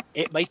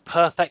 it made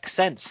perfect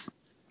sense.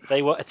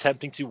 They were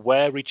attempting to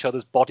wear each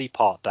other's body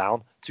part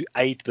down to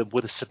aid them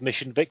with a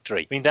submission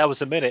victory. I mean, there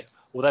was a minute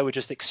where they were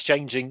just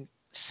exchanging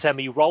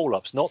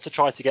semi-roll-ups, not to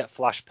try to get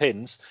flash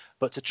pins,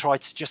 but to try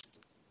to just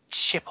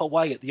chip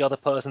away at the other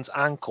person's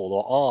ankle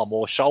or arm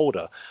or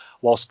shoulder,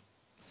 whilst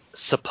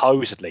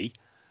supposedly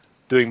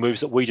doing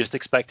moves that we just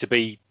expect to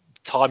be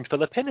time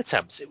filler pin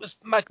attempts. It was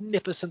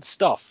magnificent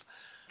stuff.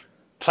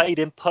 Played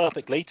in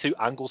perfectly to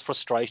Angle's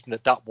frustration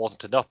that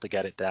wasn't enough to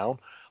get it down,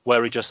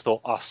 where he just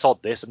thought,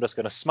 sod this, I'm just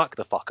going to smack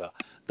the fucker.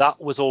 That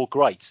was all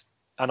great.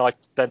 And I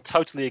then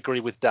totally agree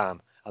with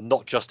Dan, and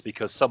not just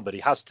because somebody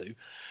has to,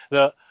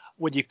 that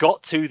when you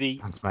got to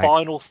the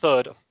final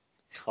third,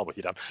 I'm with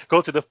you, Dan,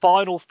 got to the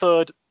final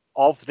third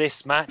of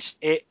this match,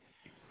 it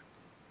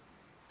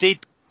did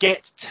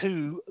get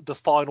to the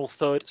final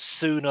third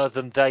sooner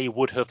than they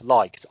would have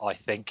liked, I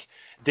think.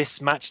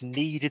 This match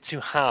needed to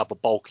have a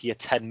bulkier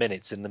 10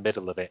 minutes in the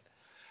middle of it.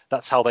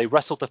 That's how they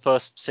wrestled the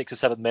first 6 or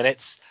 7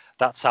 minutes.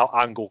 That's how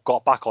Angle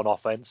got back on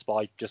offense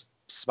by just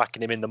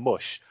smacking him in the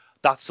mush.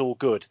 That's all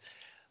good.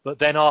 But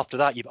then after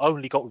that, you've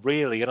only got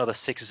really another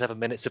 6 or 7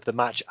 minutes of the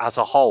match as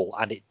a whole,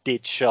 and it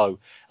did show.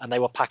 And they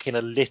were packing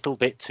a little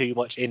bit too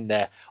much in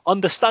there.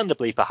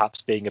 Understandably,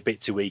 perhaps being a bit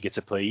too eager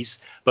to please,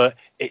 but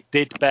it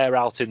did bear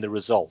out in the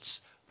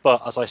results.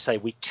 But as I say,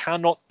 we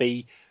cannot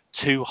be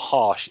too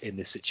harsh in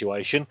this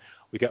situation.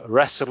 We get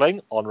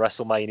wrestling on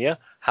WrestleMania.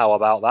 How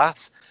about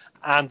that?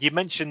 And you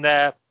mentioned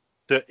there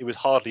that it was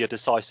hardly a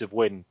decisive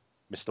win,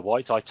 Mr.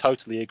 White. I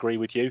totally agree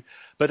with you.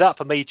 But that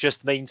for me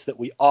just means that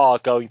we are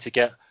going to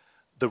get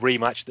the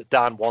rematch that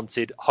Dan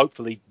wanted,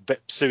 hopefully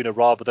sooner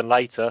rather than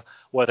later,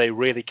 where they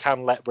really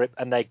can let rip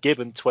and they're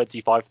given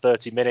 25,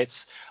 30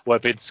 minutes where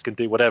Vince can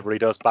do whatever he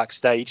does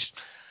backstage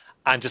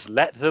and just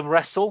let them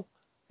wrestle.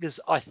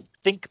 Because I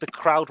think the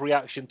crowd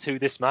reaction to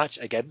this match,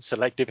 again,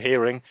 selective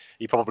hearing,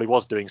 he probably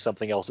was doing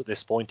something else at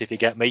this point, if you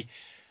get me.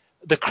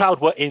 The crowd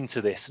were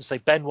into this. And say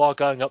Benoit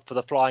going up for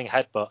the flying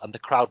headbutt and the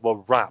crowd were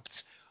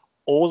rapt.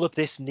 All of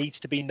this needs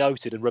to be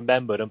noted and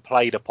remembered and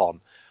played upon.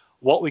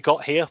 What we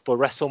got here for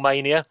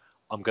WrestleMania,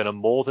 I'm going to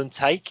more than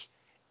take.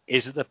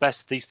 Is it the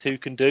best these two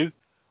can do?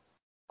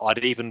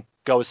 I'd even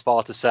go as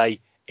far to say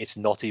it's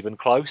not even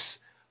close,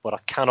 but I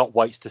cannot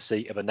wait to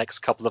see in the next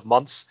couple of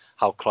months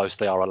how close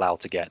they are allowed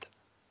to get.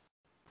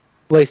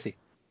 Lacey.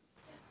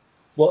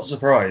 What a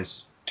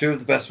surprise. Two of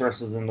the best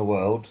wrestlers in the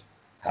world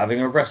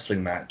having a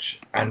wrestling match,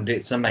 and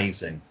it's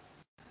amazing.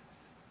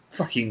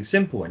 Fucking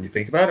simple when you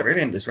think about it,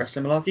 really, in this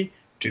wrestling malarkey.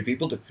 Two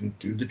people that can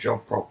do the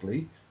job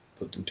properly,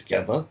 put them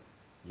together,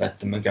 let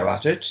them go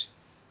at it.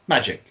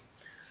 Magic.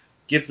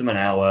 Give them an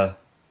hour,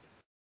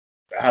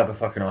 have a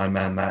fucking Iron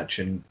Man match,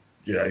 and,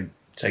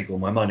 take all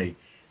my money.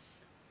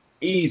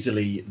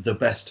 Easily the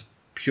best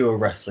pure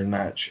wrestling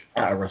match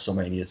at a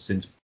WrestleMania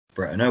since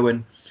Bret and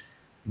Owen.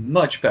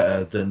 Much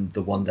better than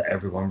the one that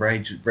everyone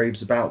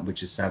raves about,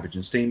 which is Savage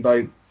and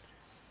Steamboat.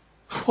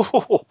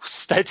 Oh,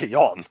 steady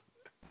on.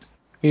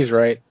 He's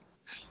right.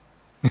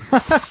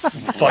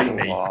 Fight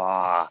me.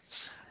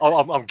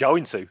 I'm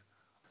going to.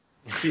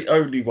 The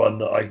only one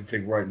that I can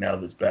think right now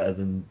that's better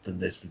than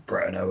this with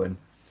Bret and Owen.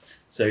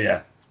 So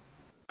yeah,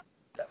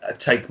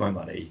 take my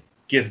money,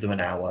 give them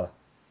an hour.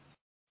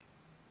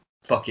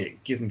 Fuck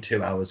it, give them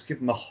 2 hours, give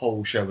them a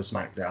whole show of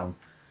SmackDown.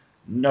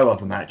 No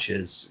other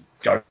matches,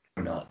 go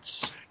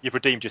nuts. You've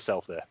redeemed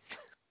yourself there.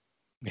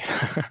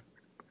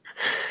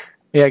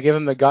 Yeah, give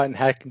him the Gotten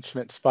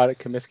Hackenschmidt spot at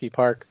Comiskey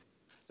Park.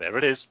 There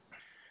it is.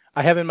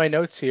 I have in my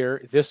notes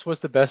here, this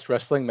was the best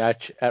wrestling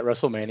match at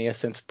WrestleMania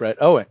since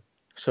Bret Owen.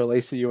 So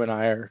Lacey, you and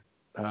I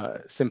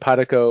are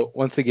simpatico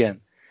once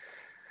again.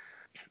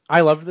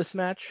 I loved this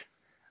match.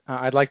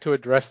 I'd like to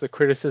address the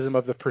criticism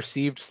of the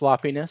perceived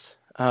sloppiness.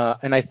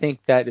 And I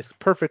think that is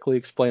perfectly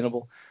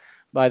explainable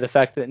by the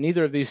fact that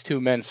neither of these two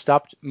men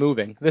stopped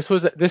moving. This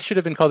should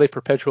have been called a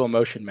perpetual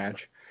motion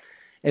match,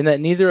 and that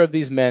neither of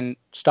these men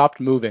stopped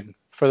moving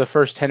for the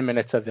first 10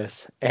 minutes of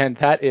this. And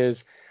that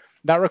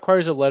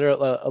requires a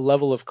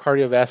level of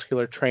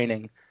cardiovascular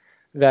training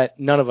that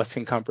none of us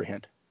can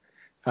comprehend.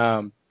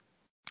 And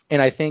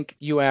I think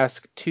you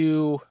ask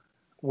two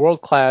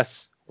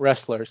world-class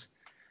wrestlers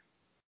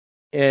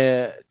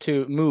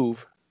to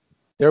move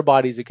their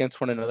bodies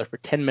against one another for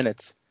 10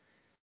 minutes,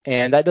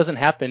 and that doesn't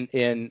happen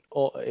in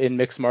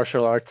mixed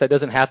martial arts. That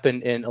doesn't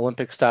happen in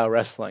Olympic-style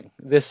wrestling.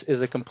 This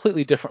is a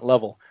completely different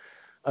level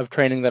of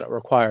training that it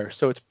requires.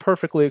 So it's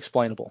perfectly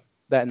explainable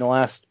that in the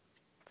last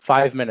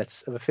 5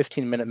 minutes of a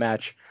 15-minute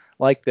match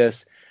like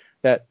this,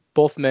 that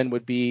both men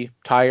would be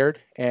tired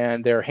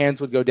and their hands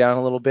would go down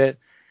a little bit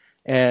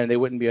and they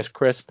wouldn't be as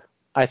crisp.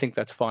 I think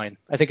that's fine.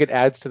 I think it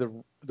adds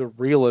to the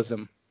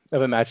realism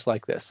of a match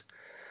like this.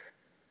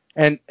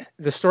 And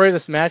the story of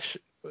this match,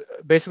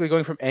 basically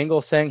going from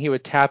Angle saying he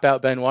would tap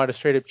out Benoit to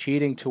straight up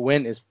cheating to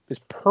win, is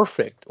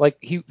perfect.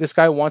 Like, this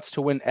guy wants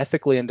to win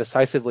ethically and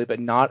decisively, but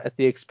not at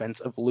the expense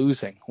of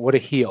losing. What a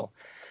heel.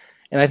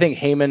 And I think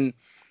Heyman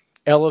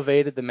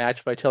elevated the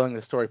match by telling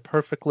the story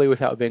perfectly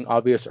without being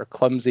obvious or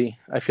clumsy.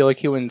 I feel like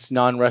he wins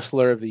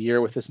non-wrestler of the year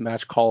with this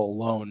match call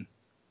alone.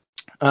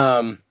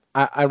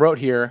 I wrote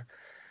here,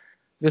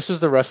 this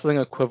was the wrestling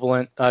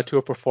equivalent to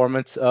a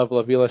performance of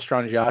La Villa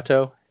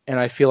Strangiato. And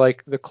I feel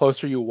like the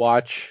closer you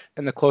watch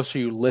and the closer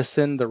you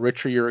listen, the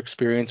richer your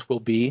experience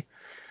will be.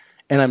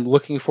 And I'm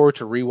looking forward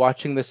to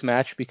rewatching this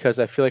match because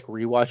I feel like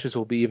rewatches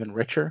will be even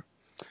richer.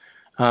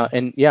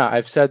 And yeah,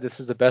 I've said this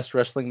is the best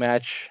wrestling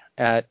match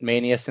at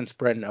Mania since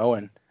Bret and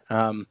Owen.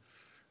 I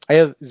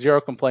have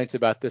zero complaints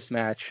about this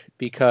match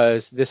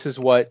because this is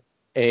what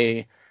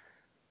a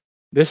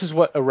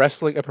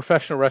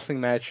professional wrestling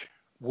match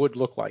would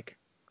look like.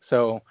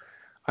 So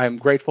I'm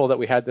grateful that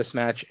we had this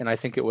match, and I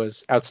think it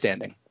was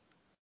outstanding.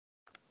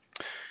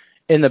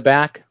 In the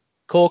back,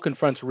 Cole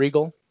confronts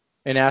Regal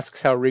and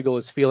asks how Regal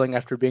is feeling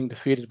after being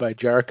defeated by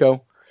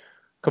Jericho.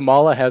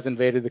 Kamala has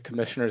invaded the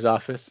commissioner's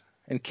office,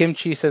 and Kim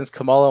Chi sends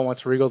Kamala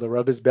wants Regal to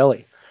rub his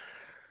belly.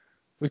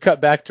 We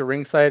cut back to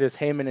ringside as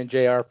Heyman and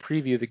JR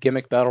preview the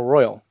Gimmick Battle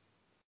Royal.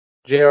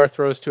 JR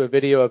throws to a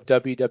video of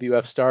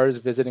WWF stars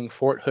visiting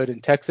Fort Hood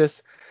in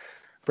Texas.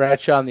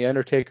 Bradshaw and The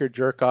Undertaker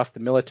jerk off the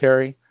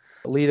military.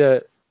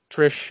 Lita,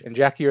 Trish, and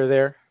Jackie are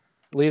there.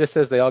 Lita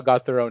says they all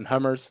got their own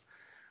Hummers,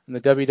 and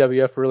the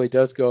WWF really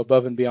does go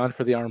above and beyond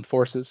for the armed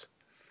forces.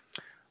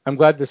 I'm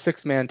glad the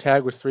 6-man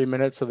tag was 3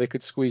 minutes so they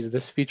could squeeze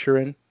this feature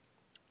in.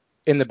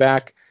 In the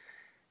back,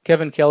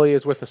 Kevin Kelly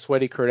is with a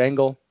sweaty Kurt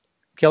Angle.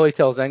 Kelly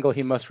tells Angle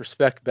he must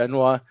respect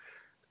Benoit.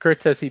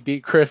 Kurt says he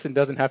beat Chris and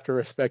doesn't have to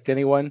respect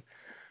anyone.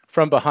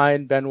 From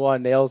behind,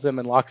 Benoit nails him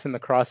and locks in the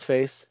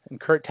crossface, and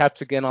Kurt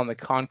taps again on the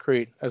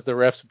concrete as the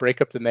refs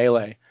break up the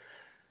melee.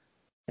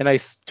 And I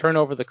turn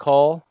over the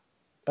call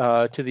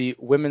to the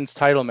women's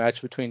title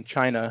match between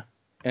Chyna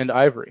and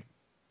Ivory.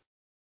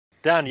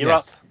 Dan, you're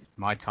up.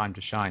 My time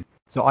to shine.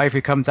 So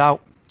Ivory comes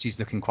out. She's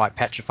looking quite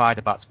petrified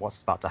about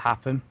what's about to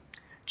happen.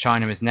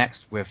 Chyna is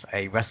next with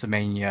a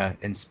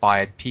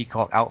WrestleMania-inspired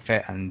peacock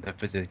outfit and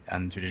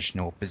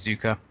traditional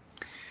bazooka.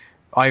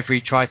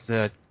 Ivory tries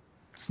to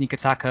sneak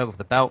attack her with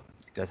the belt.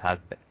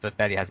 But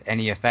barely has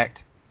any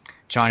effect.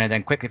 Chyna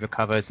then quickly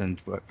recovers and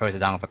throws her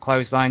down with a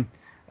clothesline.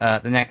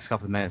 The next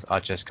couple of minutes are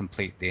just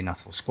completely and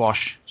utter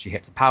squash. She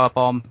hits a power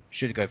bomb,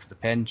 should go for the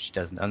pin. She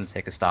does an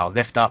Undertaker-style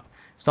lift-up,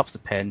 stops the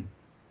pin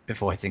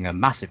before hitting a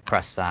massive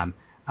press slam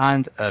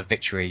and a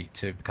victory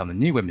to become the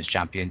new women's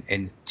champion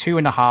in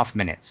 2.5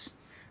 minutes.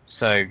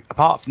 So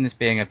apart from this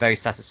being a very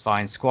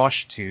satisfying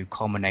squash to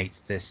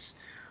culminate this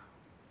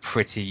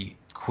pretty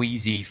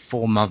queasy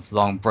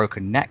 4-month-long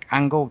broken neck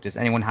angle, does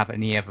anyone have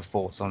any other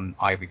thoughts on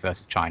Ivory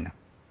versus Chyna?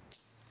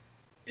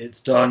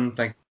 It's done.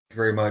 Thank you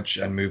very much,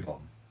 and move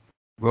on.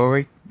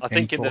 Rory? I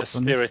think in the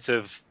spirit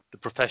of the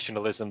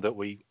professionalism that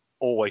we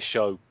always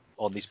show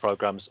on these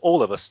programs,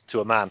 all of us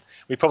to a man,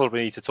 we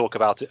probably need to talk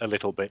about it a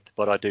little bit,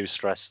 but I do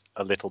stress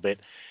a little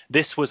bit.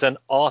 This was an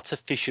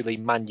artificially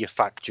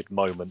manufactured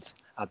moment,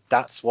 and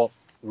that's what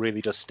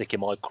really does stick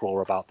in my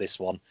craw about this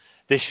one.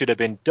 This should have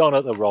been done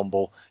at the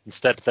Rumble.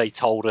 Instead, they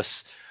told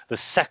us the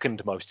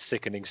second most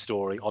sickening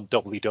story on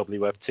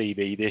WWF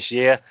TV this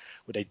year,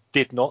 where they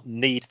did not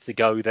need to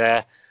go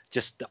there.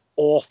 Just the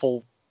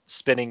awful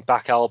spinning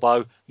back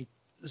elbow.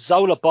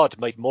 Zola Budd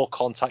made more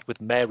contact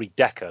with Mary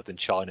Decker than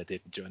Chyna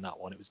did during that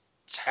one. It was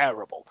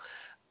terrible.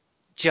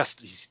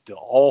 Just the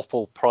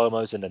awful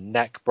promos and the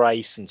neck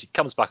brace, and she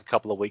comes back a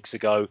couple of weeks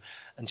ago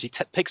and she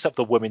picks up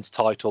the women's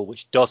title,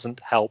 which doesn't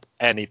help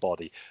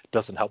anybody. It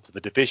doesn't help the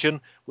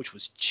division, which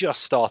was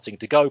just starting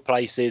to go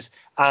places,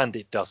 and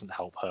it doesn't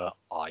help her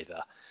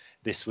either.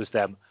 This was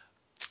them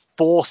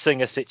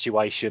forcing a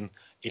situation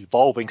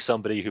involving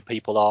somebody who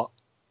people are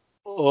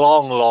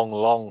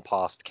long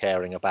past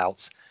caring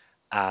about,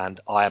 and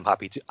I am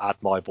happy to add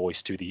my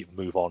voice to the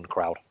move on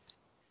crowd.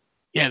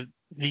 Yeah,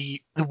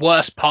 the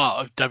worst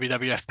part of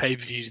WWF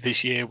pay-per-views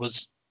this year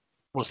was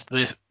was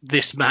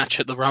this match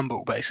at the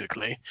Rumble,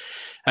 basically.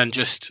 And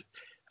just,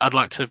 I'd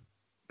like to,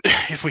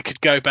 if we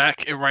could go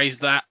back, erase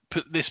that,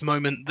 put this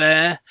moment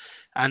there,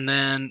 and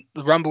then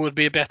the Rumble would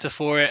be better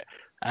for it,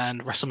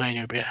 and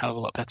WrestleMania would be a hell of a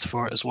lot better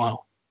for it as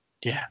well.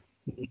 Yeah,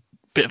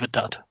 bit of a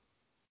dud.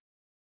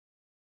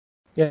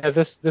 Yeah,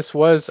 this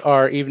was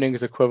our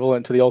evening's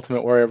equivalent to the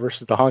Ultimate Warrior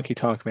versus the Honky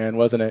Tonk Man,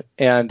 wasn't it?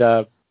 And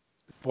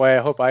boy,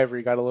 I hope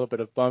Ivory got a little bit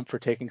of bump for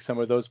taking some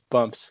of those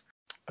bumps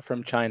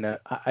from China.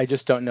 I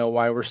just don't know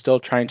why we're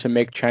still trying to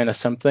make China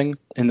something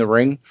in the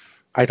ring.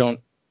 I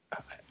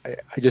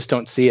just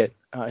don't see it.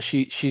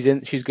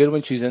 She's good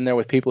when she's in there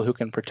with people who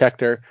can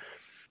protect her.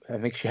 I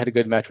think she had a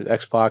good match with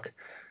X-Pac,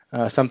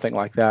 something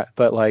like that.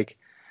 But like,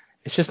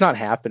 it's just not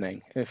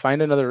happening. And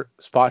find another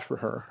spot for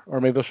her,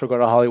 or maybe she'll go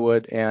to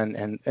Hollywood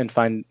and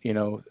find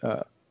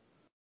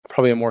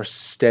probably a more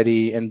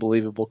steady and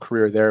believable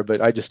career there.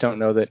 But I just don't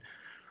know that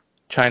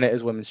China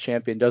as women's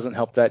champion doesn't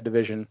help that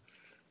division.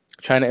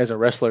 China as a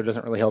wrestler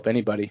doesn't really help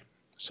anybody.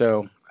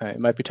 So it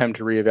might be time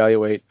to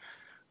reevaluate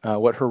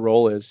what her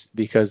role is,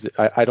 because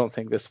I don't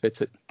think this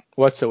fits it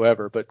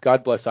whatsoever. But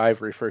God bless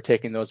Ivory for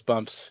taking those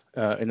bumps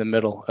in the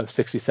middle of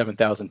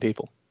 67,000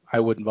 people.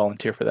 I wouldn't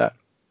volunteer for that.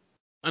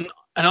 And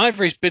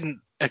Ivory's been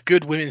a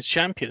good women's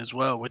champion as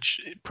well, which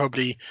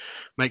probably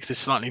makes this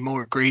slightly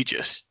more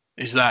egregious,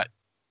 is that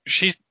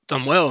she's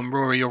done well. And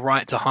Rory, you're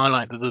right to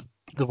highlight that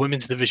the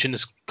women's division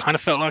has kind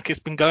of felt like it's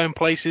been going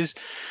places.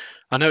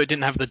 I know it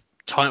didn't have the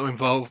title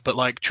involved, but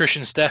like Trish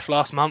and Steph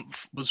last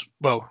month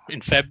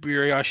in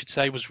February, I should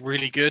say, was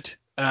really good.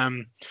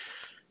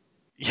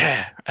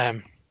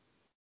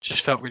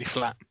 Just felt really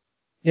flat.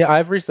 Yeah,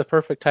 Ivory's the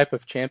perfect type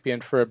of champion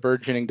for a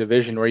burgeoning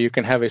division, where you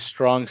can have a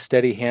strong,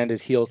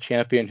 steady-handed heel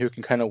champion who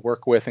can kind of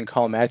work with and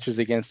call matches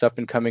against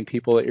up-and-coming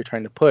people that you're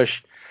trying to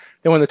push.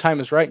 Then when the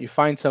time is right, you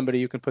find somebody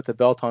you can put the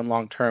belt on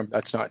long-term.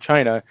 That's not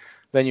China.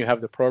 Then you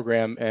have the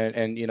program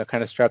and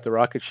kind of strap the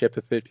rocket ship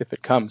if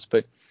it comes.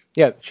 But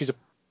yeah,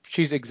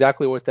 she's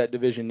exactly what that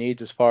division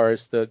needs as far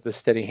as the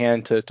steady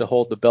hand to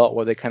hold the belt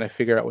while they kind of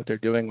figure out what they're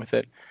doing with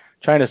it.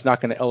 China's not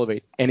going to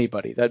elevate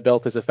anybody. That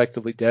belt is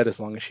effectively dead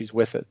as long as she's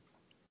with it.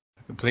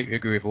 Completely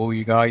agree with all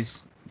you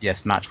guys.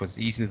 Yes, match was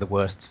easily the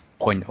worst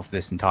point of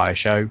this entire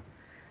show.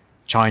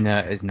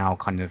 China is now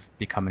kind of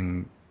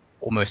becoming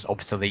almost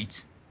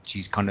obsolete.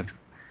 She's kind of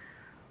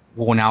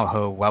worn out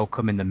her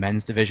welcome in the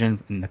men's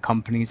division in the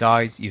company's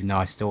eyes, even though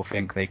I still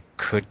think they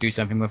could do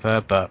something with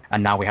her.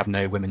 And now we have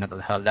no women at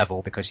her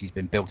level, because she's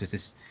been built as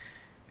this,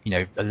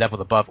 a level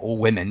above all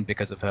women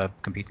because of her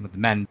competing with the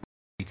men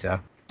in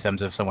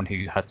terms of someone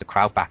who has the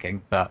crowd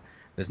backing. But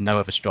there's no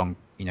other strong,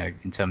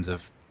 in terms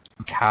of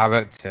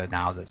character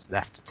now that's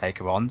left to take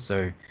her on.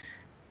 So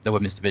the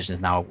women's division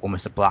is now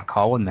almost a black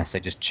hole unless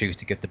they just choose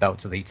to give the belt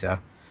to Lita.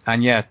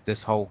 And yeah,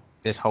 this whole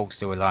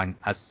storyline,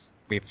 as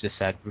we've just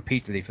said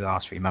repeatedly for the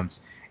last 3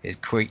 months, is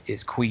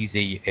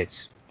queasy,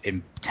 it's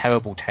in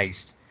terrible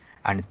taste,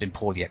 and it's been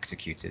poorly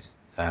executed.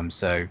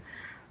 So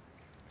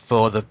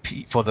for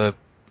the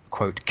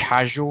quote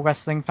casual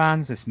wrestling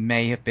fans, this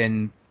may have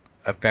been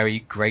a very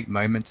great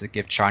moment to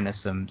give China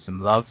some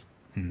love.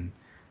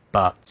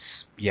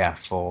 But yeah,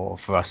 for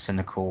us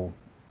cynical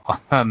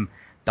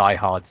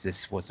diehards,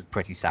 this was a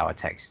pretty sour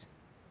taste.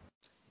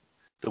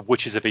 The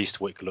Witches of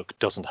Eastwick look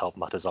doesn't help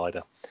matters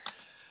either.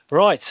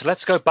 Right,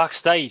 let's go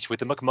backstage with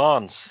the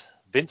McMahons.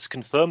 Vince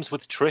confirms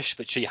with Trish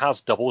that she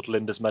has doubled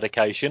Linda's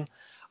medication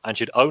and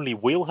should only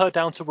wheel her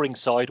down to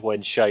ringside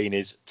when Shane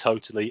is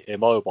totally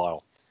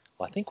immobile.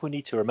 I think we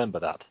need to remember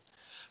that.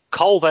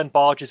 Cole then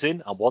barges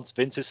in and wants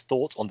Vince's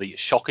thoughts on the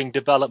shocking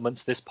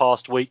developments this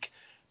past week,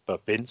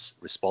 but Vince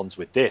responds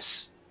with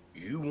this.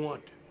 You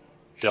want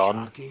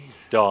done, shocking?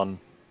 done,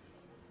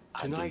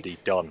 and Tonight,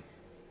 indeed done.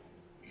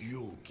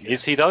 You'll get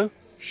Is he though?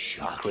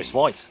 shocking. Chris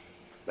White.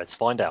 Let's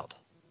find out.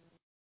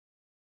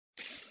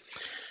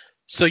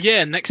 So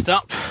yeah, next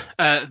up,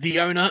 the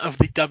owner of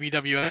the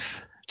WWF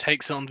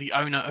takes on the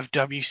owner of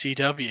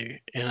WCW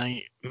in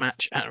a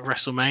match at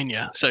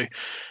WrestleMania. So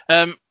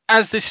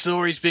as this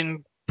story's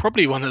been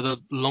probably one of the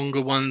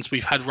longer ones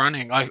we've had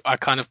running, I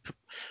kind of,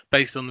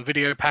 based on the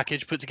video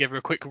package, put together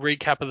a quick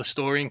recap of the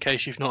story in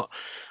case you've not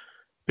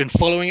been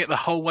following it the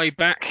whole way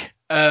back.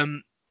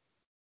 It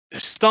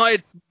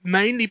started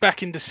mainly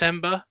back in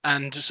December,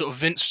 and sort of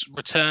Vince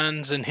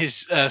returns and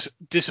his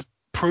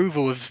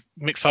disapproval of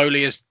Mick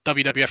Foley as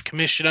WWF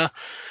commissioner,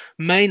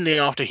 mainly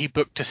after he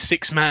booked a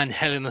 6-man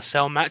Hell in a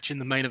Cell match in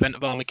the main event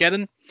of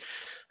Armageddon.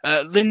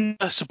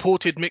 Linda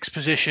supported Mick's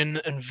position,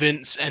 and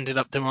Vince ended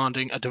up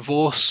demanding a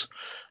divorce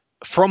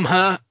from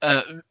her.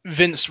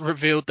 Vince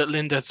revealed that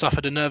Linda had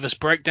suffered a nervous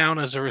breakdown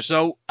as a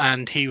result,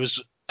 and he was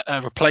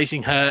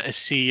replacing her as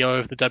CEO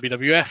of the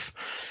WWF.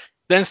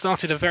 Then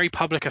started a very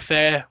public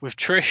affair with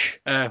Trish,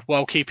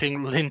 while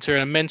keeping Linda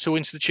in a mental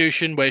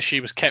institution where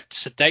she was kept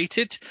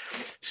sedated.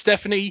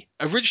 Stephanie,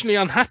 originally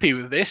unhappy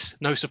with this,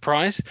 no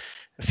surprise,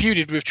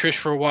 feuded with Trish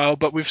for a while,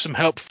 but with some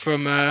help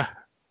from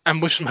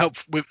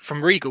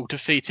Regal,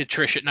 defeated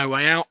Trish at No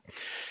Way Out.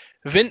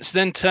 Vince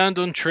then turned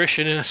on Trish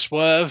and in a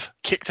swerve,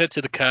 kicked her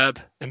to the curb,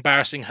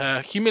 embarrassing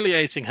her,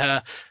 humiliating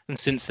her, and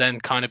since then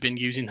kind of been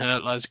using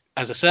her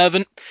as a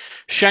servant.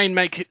 Shane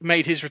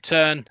made his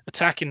return,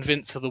 attacking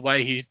Vince for the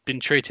way he'd been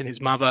treating his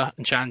mother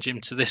and challenging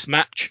him to this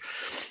match.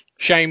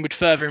 Shane would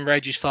further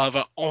enrage his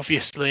father,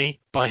 obviously,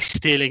 by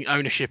stealing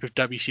ownership of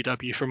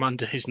WCW from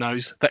under his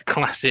nose. That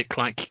classic,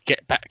 like,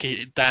 get back at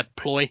your dad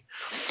ploy.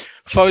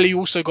 Foley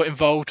also got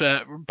involved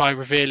by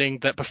revealing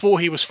that before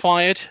he was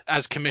fired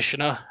as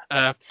commissioner,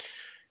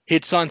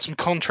 he'd signed some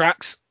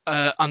contracts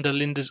under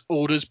Linda's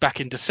orders back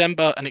in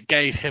December, and it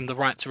gave him the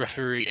right to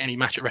referee any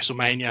match at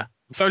WrestleMania.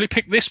 Foley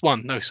picked this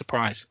one, no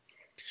surprise.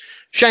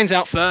 Shane's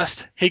out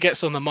first. He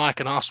gets on the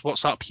mic and asks,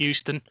 "What's up,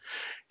 Houston?"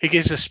 He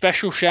gives a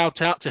special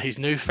shout out to his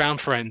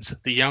newfound friends,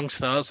 the young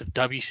stars of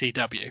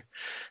WCW.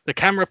 The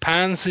camera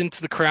pans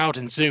into the crowd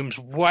and zooms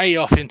way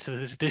off into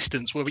the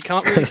distance where we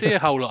can't really see a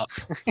whole lot.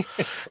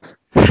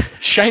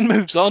 Shane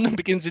moves on and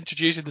begins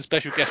introducing the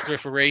special guest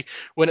referee,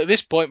 when at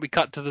this point we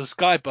cut to the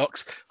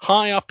skybox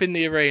high up in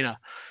the arena.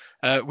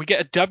 We get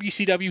a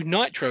WCW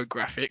Nitro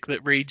graphic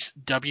that reads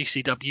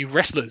WCW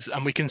Wrestlers,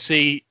 and we can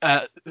see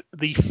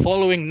the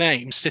following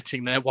names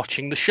sitting there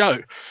watching the show.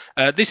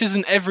 This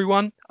isn't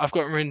everyone. I've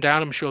got it written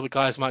down. I'm sure the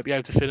guys might be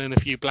able to fill in a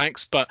few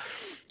blanks, but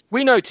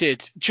we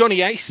noted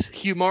Johnny Ace,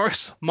 Hugh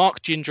Morris,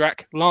 Mark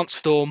Jindrak, Lance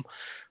Storm,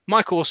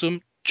 Mike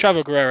Awesome,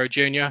 Chavo Guerrero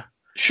Jr.,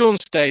 Sean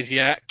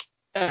Stasiak,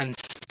 and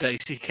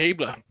Stacy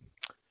Keibler.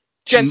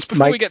 Gents,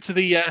 before we get to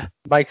the...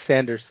 Mike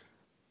Sanders.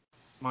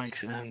 Mike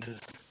Sanders.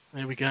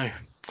 There we go.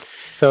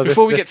 So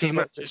before we this get to the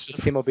matches,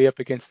 this team will be up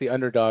against the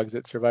underdogs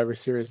at Survivor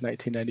Series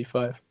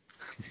 1995.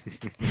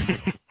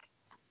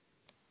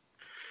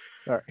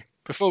 All right.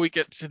 Before we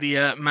get to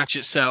the match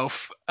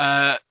itself,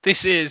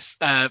 this is,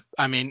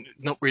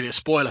 not really a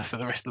spoiler for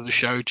the rest of the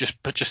show,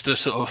 just to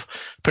sort of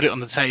put it on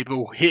the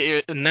table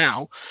here and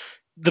now,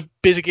 the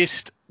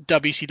biggest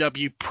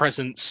WCW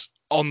presence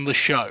on the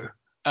show.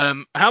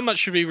 How much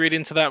should we read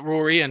into that,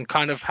 Rory, and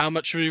kind of how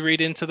much should we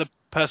read into the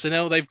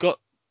personnel they've got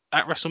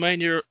at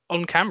WrestleMania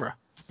on camera?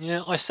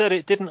 Yeah, I said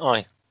it, didn't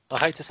I? I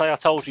hate to say I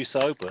told you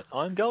so, but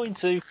I'm going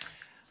to.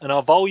 In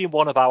our volume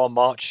 1 of our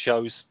March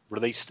shows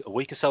released a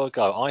week or so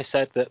ago, I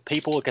said that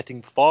people are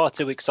getting far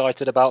too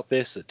excited about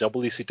this, that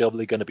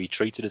WCW are going to be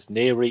treated as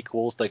near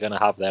equals, they're going to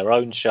have their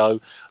own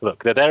show.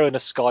 Look, they're there in a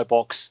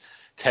skybox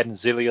 10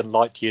 zillion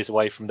light years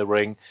away from the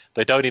ring.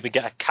 They don't even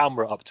get a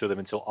camera up to them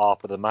until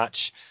after the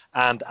match.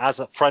 And as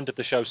a friend of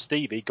the show,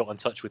 Stevie, got in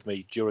touch with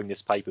me during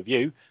this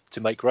pay-per-view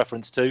to make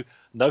reference to,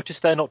 notice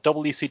they're not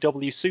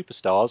WCW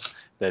superstars,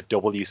 they're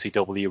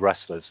WCW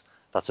wrestlers.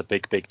 That's a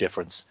big, big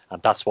difference.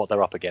 And that's what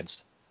they're up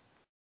against.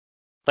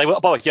 They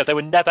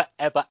were never,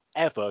 ever,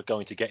 ever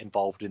going to get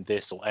involved in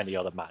this or any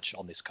other match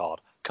on this card.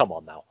 Come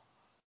on now.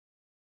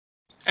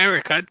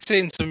 Eric, I'd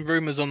seen some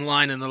rumors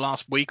online in the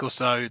last week or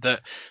so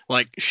that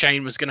like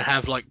Shane was going to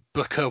have like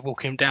Booker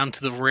walk him down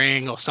to the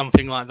ring or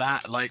something like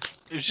that. Like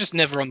it was just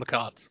never on the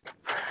cards.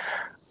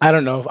 I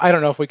don't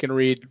know if we can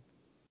read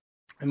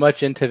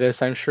much into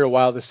this. I'm sure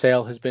while the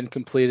sale has been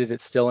completed,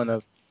 it's still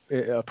in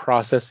a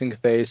processing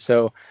phase.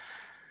 So,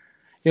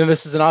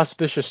 this is an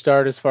auspicious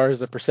start as far as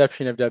the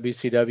perception of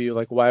WCW.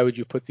 Like, why would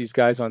you put these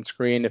guys on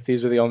screen if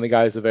these are the only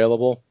guys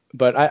available?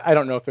 But I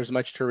don't know if there's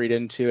much to read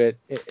into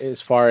it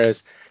as far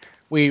as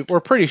we're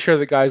pretty sure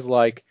that guys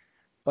like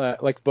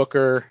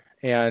Booker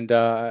and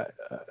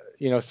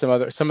some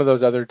of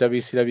those other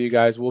WCW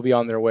guys will be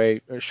on their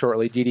way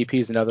shortly. DDP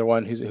is another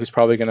one who's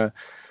probably going to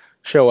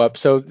show up.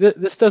 So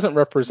this doesn't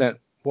represent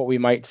what we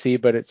might see,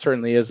 but it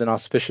certainly is an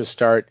auspicious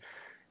start.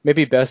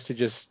 Maybe best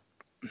just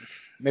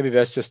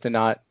to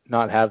not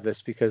have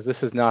this, because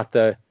this is not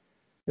the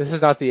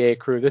A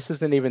crew. This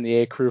isn't even the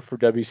A crew for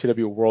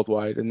WCW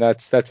worldwide, and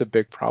that's a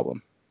big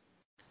problem.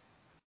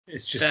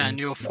 It's just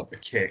another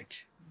kick.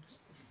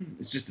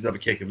 It's just another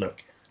kick of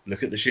look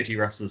at the shitty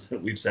wrestlers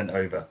that we've sent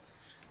over.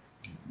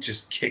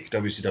 Just kick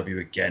WCW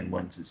again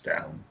once it's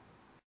down.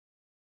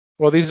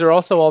 Well, these are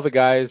also all the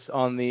guys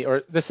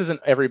this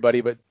isn't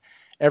everybody, but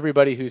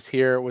everybody who's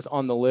here was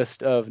on the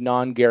list of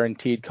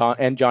non-guaranteed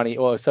and Johnny,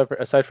 well,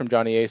 aside from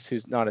Johnny Ace,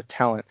 who's not a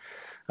talent,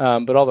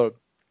 but all the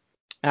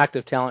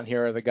active talent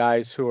here are the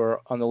guys who are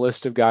on the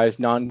list of guys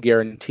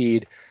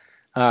non-guaranteed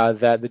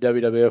that the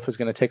WWF was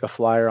going to take a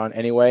flyer on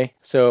anyway.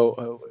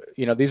 So,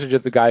 these are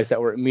just the guys that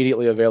were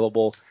immediately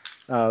available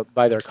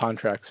by their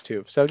contracts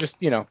too. So just,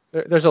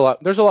 there's a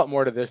lot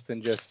more to this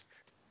than just,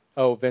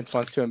 Vince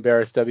wants to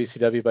embarrass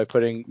WCW by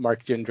putting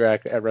Mark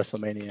Jindrak at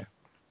WrestleMania.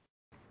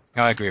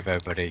 I agree with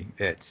everybody.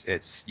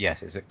 It's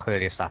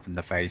clearly a slap in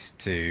the face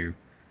to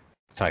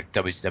like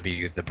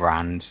WCW, the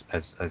brand,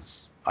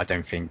 as I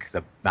don't think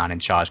the man in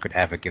charge could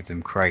ever give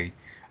them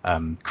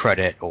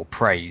credit or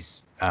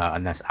praise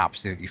unless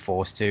absolutely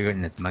forced to,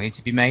 and there's money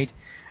to be made.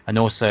 And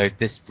also,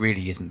 this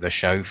really isn't the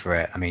show for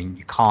it. I mean,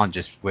 you can't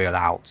just wheel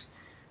out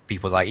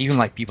people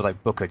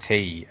like Booker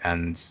T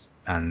and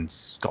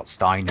Scott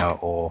Steiner,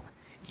 or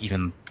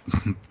even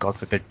God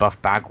forbid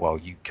Buff Bagwell.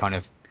 You kind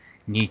of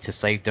need to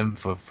save them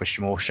for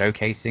more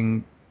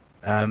showcasing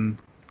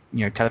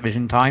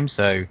television time.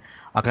 So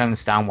I can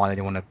understand why they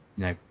don't want to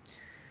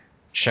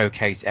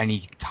showcase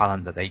any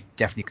talent that they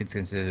definitely could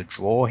consider a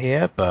draw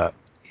here, but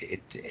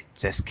it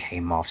just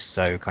came off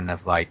so kind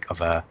of like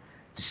of a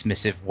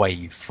dismissive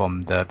wave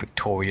from the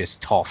victorious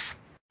Toff,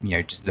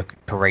 just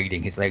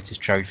parading his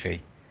latest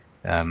trophy.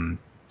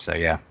 So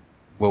yeah,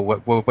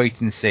 we'll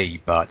wait and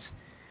see, but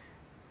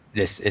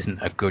this isn't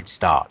a good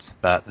start.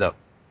 But look,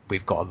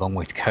 we've got a long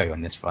way to go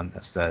on this front.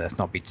 Let's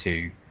not be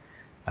too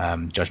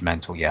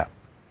judgmental yet.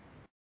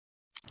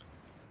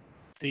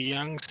 The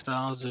young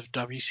stars of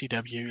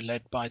WCW,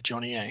 led by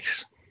Johnny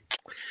Ace.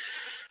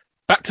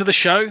 Back to the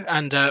show,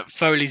 and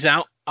Foley's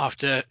out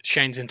after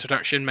Shane's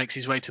introduction makes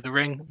his way to the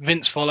ring.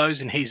 Vince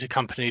follows, and he's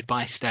accompanied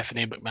by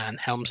Stephanie McMahon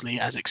Helmsley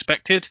as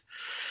expected.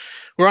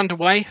 We're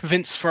underway.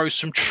 Vince throws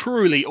some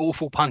truly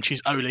awful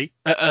punches early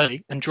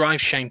and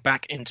drives Shane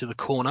back into the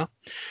corner.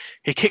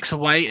 He kicks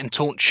away and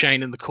taunts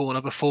Shane in the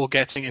corner before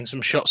getting in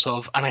some shots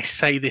of, and I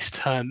say this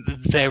term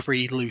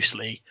very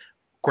loosely,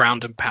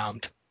 ground and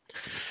pound.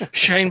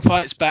 Shane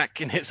fights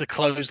back and hits a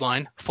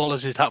clothesline,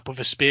 follows it up with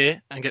a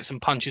spear and gets some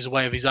punches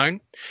away of his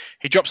own.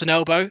 He drops an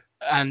elbow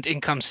and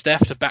in comes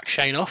Steph to back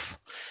Shane off.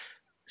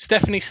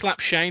 Stephanie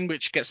slaps Shane,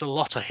 which gets a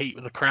lot of heat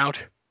with the crowd.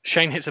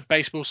 Shane hits a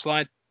baseball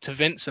slide to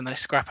Vince and they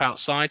scrap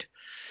outside.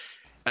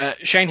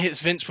 Shane hits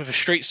Vince with a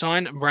street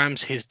sign and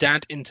rams his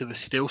dad into the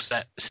steel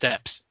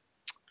steps.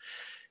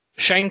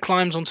 Shane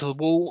climbs onto the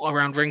wall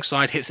around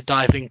ringside, hits a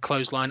diving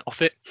clothesline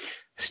off it.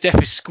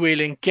 Steph is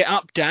squealing, "Get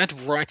up, Dad,"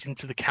 right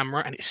into the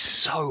camera, and it's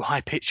so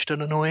high-pitched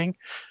and annoying.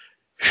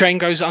 Shane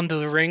goes under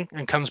the ring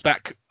and comes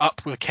back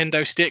up with a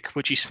kendo stick,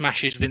 which he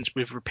smashes Vince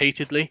with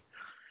repeatedly.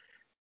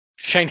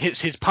 Shane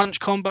hits his punch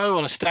combo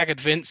on a staggered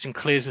Vince and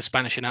clears the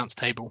Spanish announce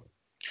table.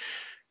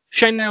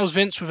 Shane nails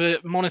Vince with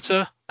a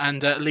monitor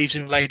and leaves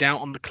him laid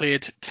out on the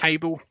cleared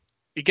table.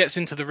 He gets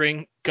into the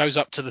ring, goes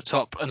up to the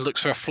top, and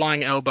looks for a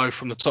flying elbow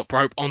from the top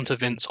rope onto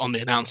Vince on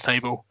the announce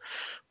table.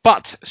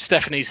 But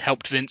Stephanie's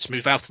helped Vince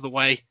move out of the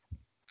way.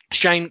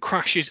 Shane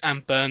crashes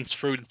and burns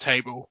through the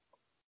table.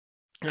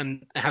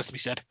 And it has to be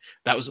said,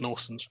 that was an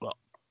awesome spot.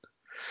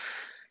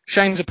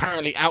 Shane's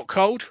apparently out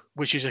cold,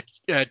 which is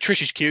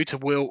Trish's cue to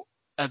wheel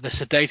the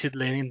sedated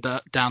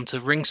Linda down to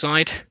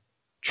ringside.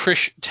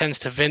 Trish tends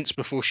to Vince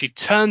before she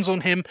turns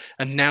on him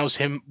and nails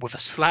him with a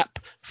slap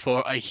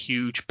for a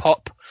huge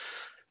pop.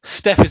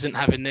 Steph isn't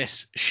having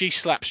this. She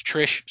slaps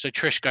Trish, so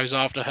Trish goes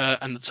after her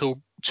and the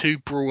two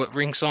brawl at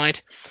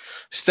ringside.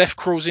 Steph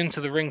crawls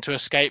into the ring to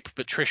escape,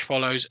 but Trish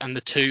follows and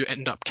the two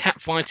end up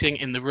catfighting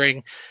in the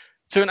ring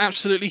to an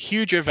absolutely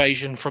huge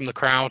ovation from the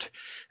crowd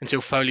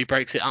until Foley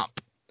breaks it up.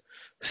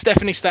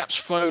 Stephanie slaps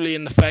Foley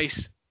in the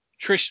face.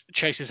 Trish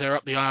chases her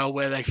up the aisle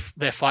where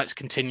their fights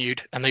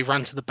continued and they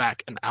run to the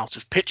back and out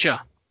of picture.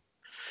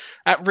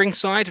 At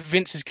ringside,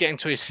 Vince is getting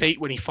to his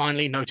feet when he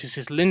finally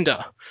notices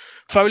Linda.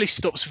 Foley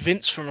stops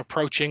Vince from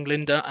approaching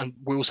Linda and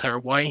wheels her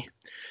away.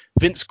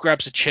 Vince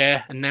grabs a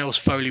chair and nails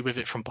Foley with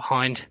it from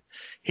behind.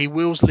 He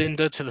wheels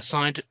Linda to the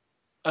side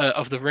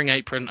of the ring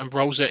apron and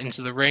rolls her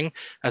into the ring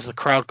as the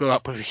crowd go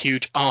up with a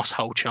huge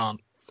arsehole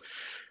chant.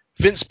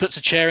 Vince puts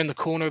a chair in the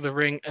corner of the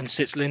ring and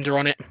sits Linda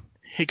on it.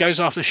 He goes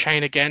after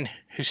Shane again,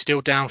 who's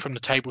still down from the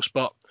table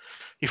spot.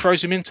 He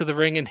throws him into the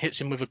ring and hits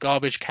him with a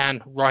garbage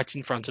can right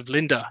in front of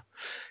Linda.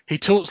 He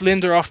taunts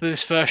Linda after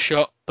this first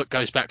shot, but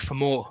goes back for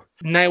more.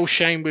 Nails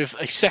Shane with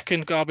a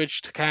second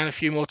garbage can a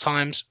few more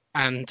times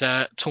and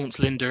taunts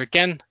Linda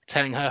again,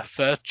 telling her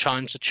third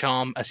time's a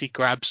charm as he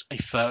grabs a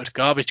third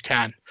garbage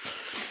can.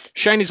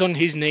 Shane is on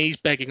his knees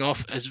begging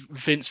off as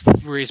Vince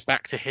rears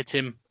back to hit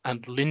him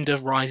and Linda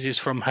rises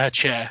from her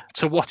chair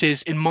to what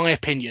is, in my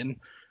opinion,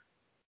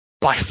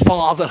 by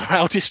far the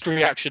loudest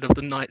reaction of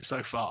the night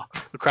so far.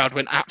 The crowd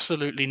went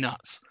absolutely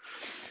nuts.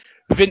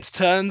 Vince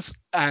turns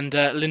and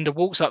Linda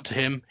walks up to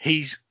him.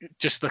 He's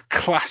just the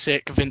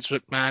classic Vince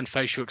McMahon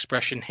facial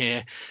expression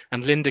here,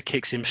 and Linda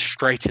kicks him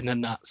straight in the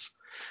nuts.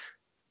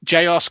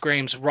 JR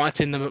screams right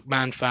in the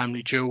McMahon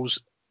family jewels.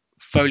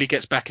 Foley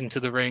gets back into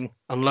the ring,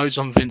 unloads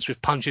on Vince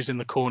with punches in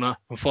the corner,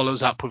 and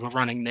follows up with a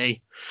running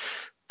knee.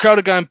 Crowd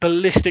are going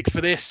ballistic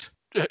for this.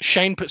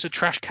 Shane puts a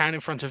trash can in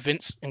front of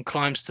Vince and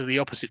climbs to the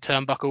opposite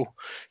turnbuckle.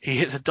 He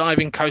hits a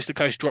diving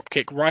coast-to-coast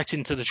dropkick right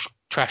into the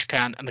trash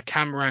can, and the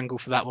camera angle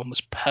for that one was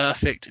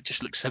perfect. It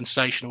just looked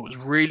sensational. It was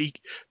really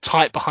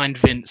tight behind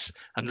Vince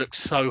and looked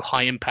so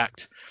high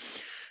impact.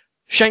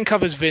 Shane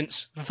covers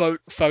Vince.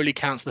 Foley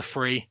counts the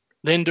 3.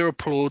 Linda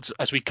applauds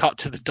as we cut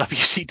to the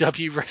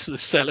WCW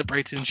wrestlers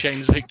celebrating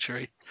Shane's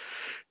victory.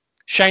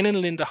 Shane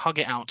and Linda hug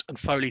it out, and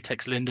Foley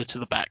takes Linda to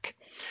the back.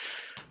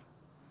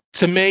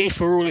 To me,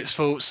 for all its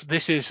faults,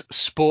 this is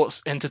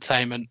sports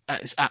entertainment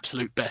at its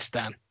absolute best,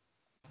 Dan.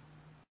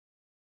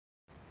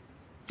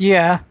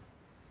 Yeah,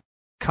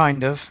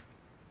 kind of.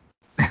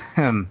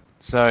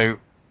 So,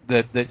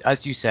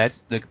 as you said,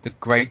 the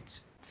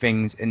great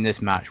things in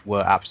this match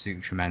were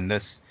absolutely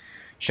tremendous.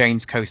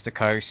 Shane's coast to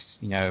coast,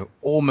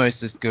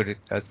 almost as good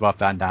as Rob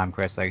Van Dam,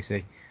 Chris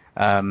Lacey,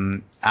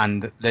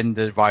 and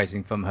Linda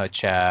rising from her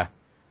chair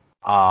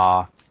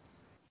are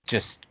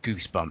just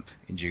goosebump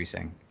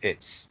inducing.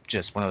 It's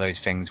just one of those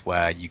things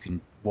where you can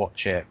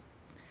watch it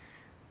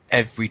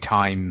every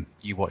time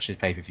you watch this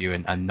pay-per-view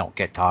and not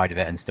get tired of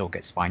it and still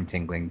get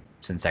spine-tingling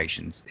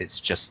sensations. It's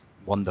just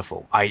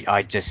wonderful.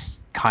 I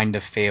just kind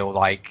of feel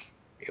like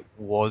it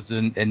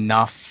wasn't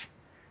enough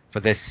for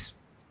this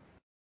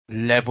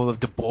level of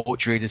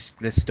debauchery this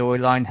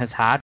storyline has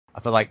had. I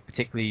feel like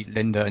particularly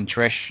Linda and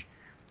Trish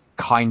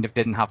kind of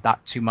didn't have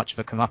that too much of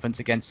a comeuppance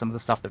against some of the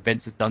stuff that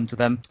Vince has done to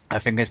them. I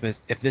think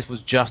if this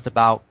was just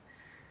about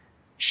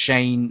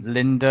Shane,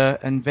 Linda,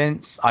 and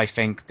Vince, I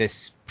think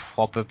this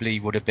probably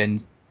would have been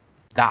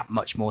that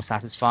much more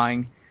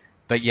satisfying.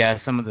 But yeah,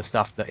 some of the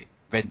stuff that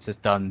Vince has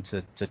done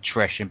to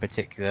Trish in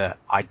particular,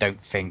 I don't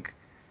think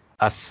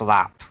a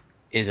slap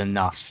is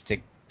enough to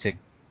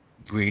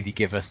really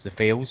give us the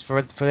feels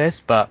for this.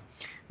 But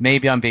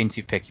maybe I'm being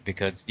too picky,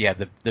 because yeah,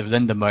 the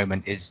Linda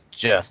moment is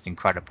just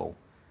incredible.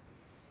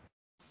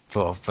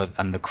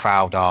 And the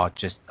crowd are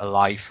just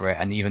alive for it,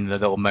 and even the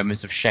little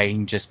moments of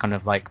Shane just kind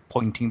of like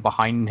pointing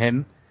behind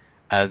him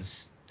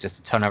as just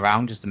to turn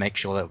around just to make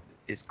sure that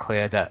it's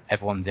clear that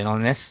everyone's in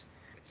on this.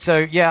 So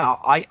yeah,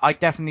 I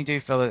definitely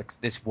do feel that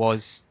this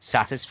was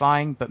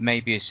satisfying, but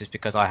maybe it's just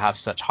because I have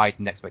such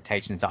heightened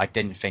expectations that I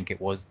didn't think it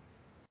was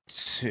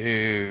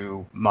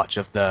too much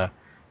of the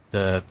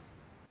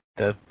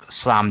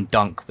slam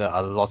dunk that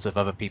a lot of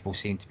other people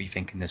seem to be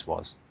thinking this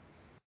was.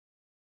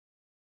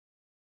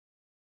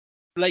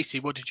 Lacey,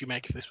 what did you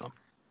make of this one?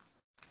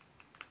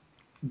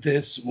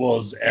 This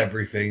was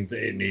everything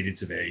that it needed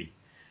to be.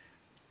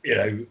 You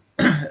know,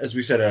 as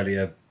we said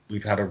earlier,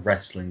 we've had a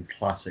wrestling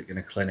classic and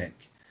a clinic.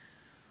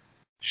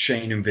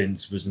 Shane and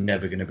Vince was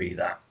never going to be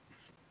that.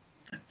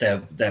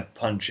 Their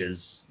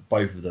punches,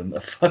 both of them, are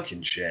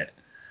fucking shit.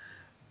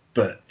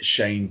 But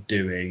Shane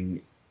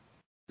doing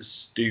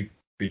stupid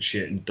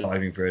shit and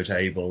diving through a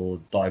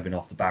table, diving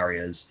off the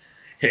barriers,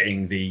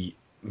 hitting the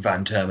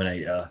Van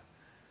Terminator.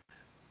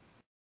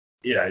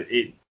 You know,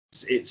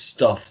 it's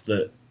stuff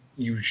that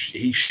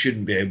he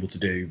shouldn't be able to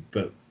do,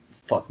 but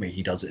fuck me,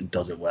 he does it and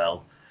does it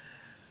well.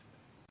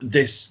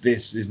 This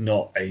isn't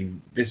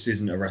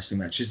a wrestling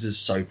match. This is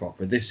soap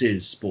opera. This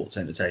is sports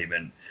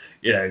entertainment.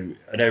 You know,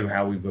 I know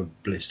how we were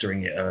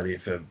blistering it earlier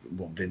for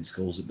what Vince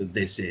calls it, but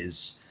this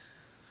is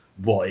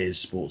what is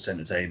sports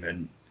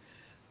entertainment.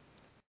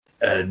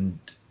 And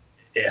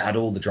it had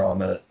all the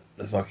drama.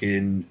 The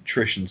fucking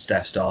Trish and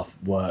Steph stuff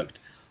worked.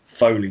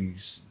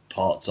 Foley's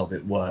parts of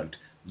it worked.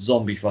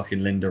 Zombie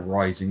fucking Linda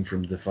rising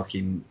from the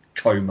fucking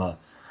coma.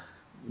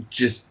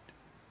 Just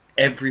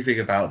everything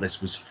about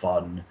this was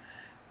fun.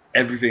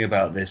 Everything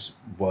about this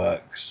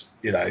works.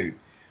 You know,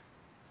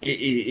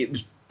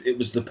 it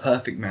was the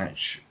perfect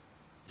match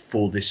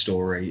for this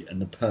story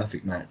and the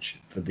perfect match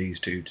for these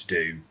two to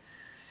do.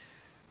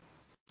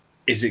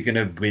 Is it going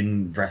to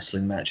win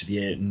wrestling match of the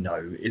year?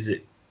 No. Is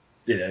it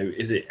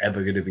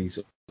ever going to be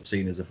sort of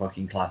seen as a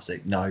fucking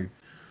classic? No.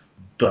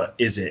 But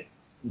is it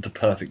the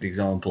perfect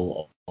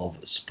example of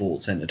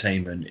sports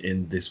entertainment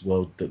in this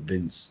world that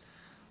Vince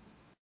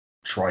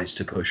tries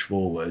to push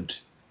forward?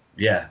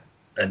 Yeah.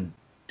 And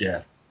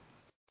yeah,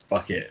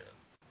 fuck it.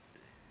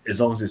 As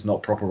long as it's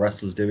not proper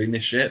wrestlers doing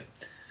this shit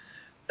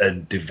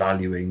and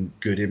devaluing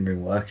good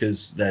in-ring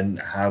workers, then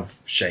have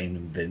Shane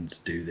and Vince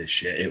do this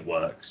shit. It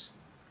works.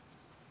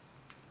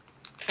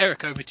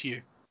 Eric, over to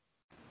you.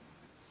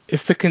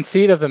 If the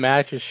conceit of the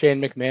match is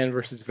Shane McMahon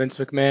versus Vince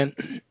McMahon,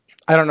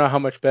 I don't know how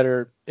much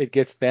better it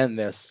gets than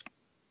this.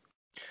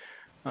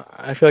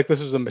 I feel like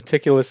this was a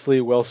meticulously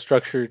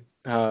well-structured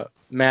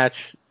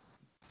match,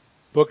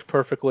 booked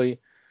perfectly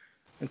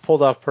and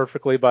pulled off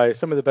perfectly by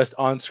some of the best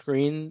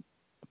on-screen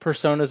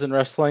personas in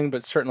wrestling,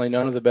 but certainly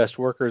none of the best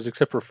workers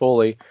except for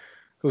Foley,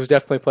 who was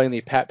definitely playing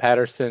the Pat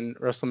Patterson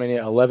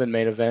WrestleMania 11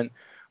 main event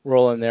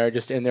role in there,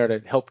 just in there to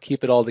help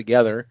keep it all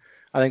together.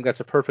 I think that's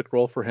a perfect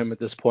role for him at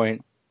this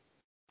point.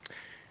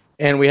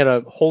 And we had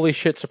a holy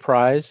shit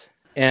surprise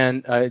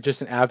and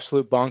just an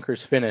absolute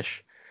bonkers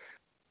finish.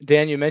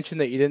 Dan, you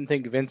mentioned that you didn't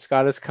think Vince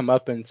got his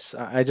comeuppance.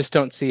 I just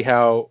don't see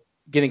how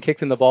getting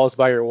kicked in the balls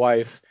by your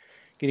wife,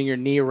 getting your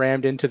knee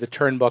rammed into the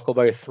turnbuckle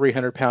by a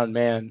 300-pound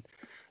man,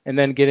 and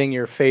then getting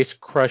your face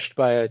crushed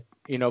by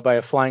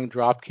a flying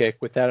drop kick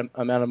with that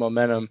amount of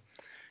momentum,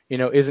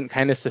 isn't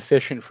kind of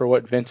sufficient for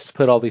what Vince has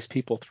put all these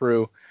people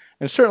through.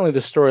 And certainly the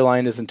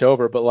storyline isn't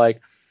over, but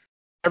like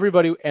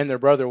everybody and their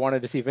brother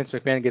wanted to see Vince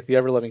McMahon get the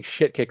ever-living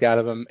shit kicked out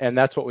of him, and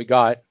that's what we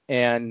got.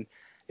 And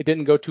it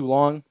didn't go too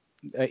long.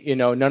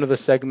 None of the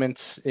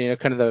segments,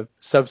 kind of the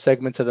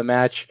sub-segments of the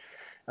match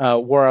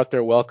wore out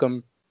their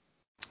welcome.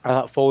 I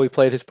thought Foley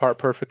played his part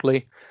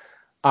perfectly.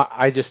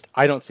 I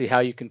don't see how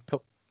you can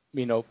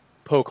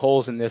poke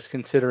holes in this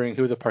considering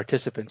who the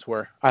participants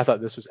were. I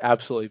thought this was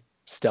absolutely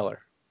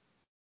stellar.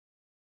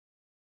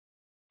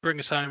 Bring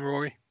us home,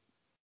 Rory.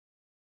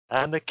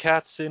 And the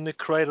cat's in the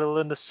cradle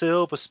and the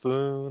silver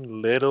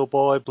spoon, little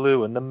boy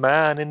blue and the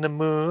man in the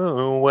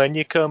moon. When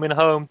you're coming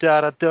home,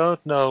 Dad, I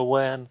don't know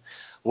when.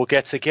 We'll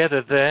get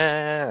together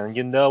then,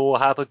 we'll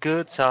have a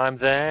good time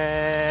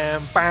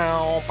then.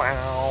 Bow,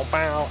 bow,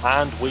 bow.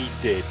 And we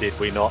did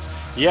we not?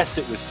 Yes,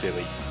 it was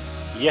silly.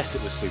 Yes,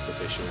 it was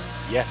superficial.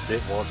 Yes,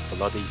 it was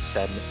bloody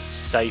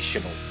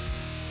sensational.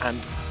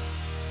 And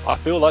I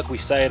feel like we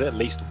say it at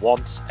least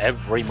once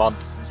every month.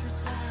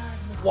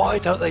 Why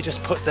don't they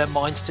just put their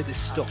minds to this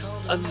stuff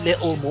a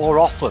little more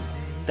often?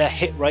 Their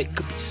hit rate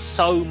could be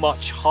so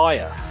much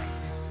higher.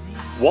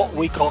 What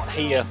we got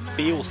here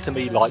feels to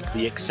me like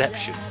the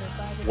exception,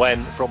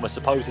 when from a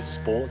supposed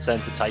sports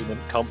entertainment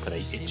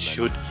company it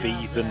should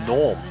be the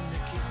norm.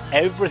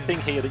 Everything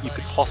here that you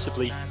could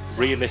possibly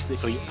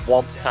realistically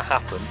want to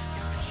happen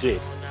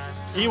did.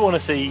 You want to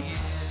see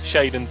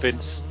Shane and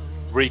Vince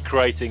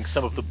recreating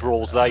some of the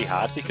brawls they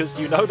had, because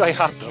you know they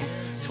had them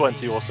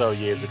 20 or so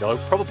years ago,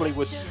 probably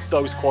with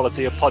those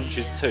quality of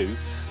punches too.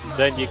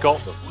 Then you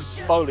got them.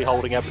 Foley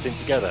holding everything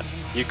together.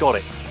 You got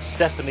it.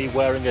 Stephanie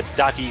wearing a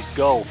Daddy's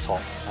Girl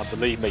top, and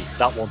believe me,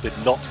 that one did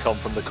not come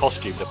from the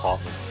costume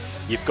department.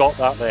 You've got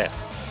that there.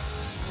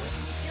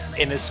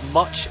 In as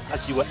much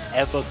as you were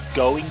ever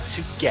going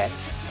to get,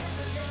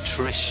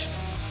 Trish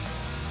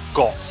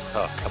got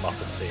her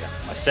comeuppance here.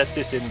 I said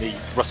this in the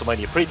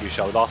WrestleMania preview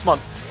show last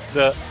month,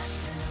 that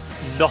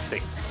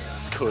nothing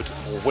could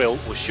or will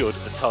or should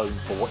atone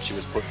for what she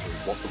was put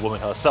through, what the woman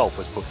herself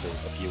was put through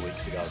a few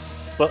weeks ago.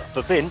 But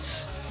for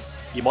Vince,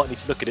 you might need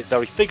to look at it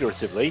very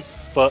figuratively,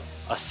 but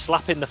a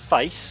slap in the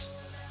face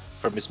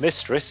from his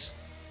mistress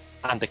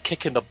and a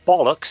kick in the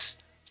bollocks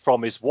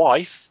from his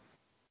wife,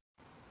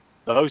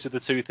 those are the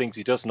two things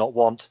he does not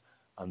want,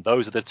 and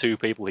those are the two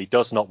people he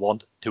does not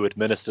want to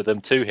administer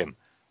them to him.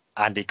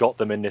 And he got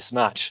them in this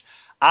match,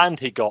 and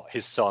he got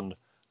his son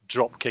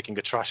drop kicking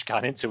a trash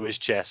can into his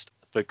chest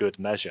for good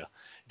measure.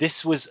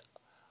 This was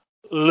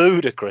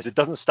ludicrous. It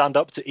doesn't stand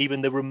up to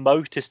even the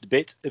remotest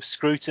bit of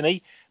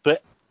scrutiny,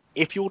 but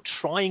if you're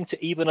trying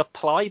to even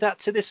apply that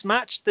to this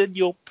match, then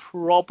you're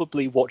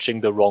probably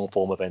watching the wrong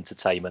form of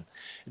entertainment.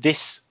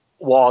 This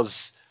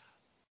was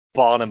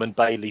Barnum and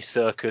Bailey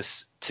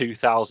Circus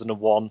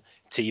 2001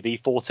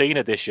 TV 14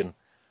 edition.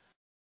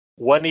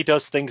 When he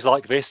does things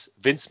like this,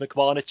 Vince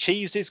McMahon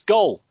achieves his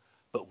goal.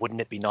 But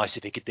wouldn't it be nice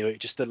if he could do it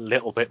just a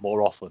little bit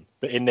more often?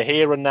 But in the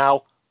here and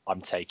now,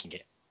 I'm taking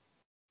it.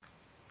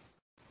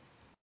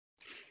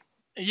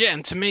 Yeah,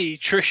 and to me,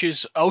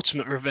 Trish's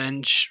ultimate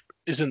revenge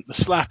isn't the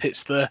slap,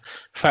 it's the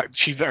fact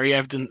she very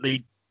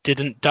evidently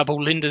didn't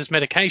double Linda's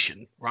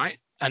medication, right?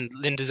 And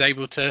Linda's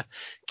able to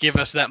give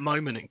us that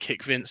moment and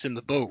kick Vince in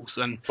the balls.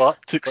 But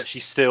she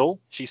still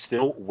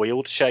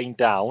wheeled Shane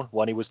down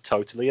when he was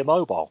totally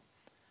immobile.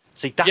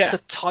 See, that's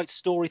the tight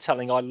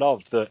storytelling I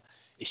love, that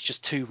it's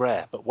just too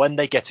rare. But when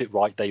they get it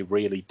right, they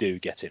really do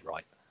get it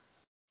right.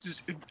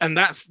 And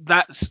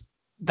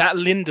that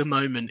Linda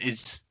moment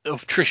is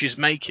of Trish's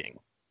making.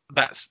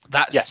 That's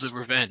the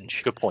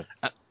revenge. Good point.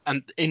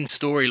 And in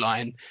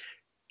storyline,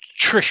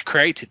 Trish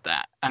created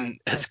that and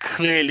has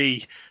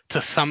clearly,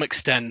 to some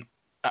extent,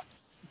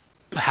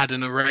 had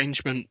an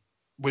arrangement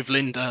with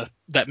Linda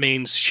that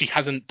means she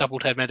hasn't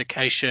doubled her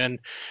medication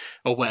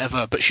or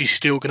whatever, but she's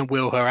still going to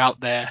wheel her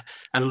out there.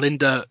 And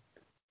Linda,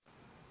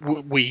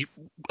 we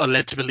are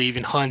led to believe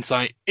in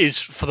hindsight, is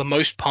for the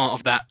most part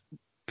of that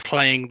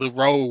playing the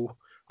role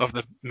of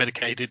the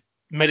medicated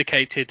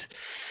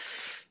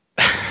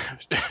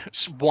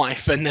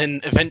wife, and then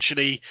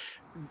eventually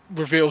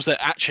reveals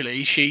that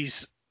actually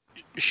she's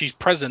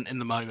present in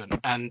the moment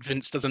and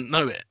Vince doesn't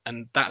know it,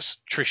 and that's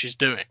Trish's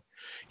doing.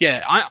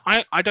 Yeah,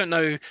 I don't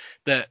know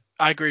that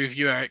I agree with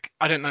you, Eric.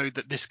 I don't know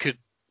that this could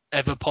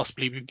ever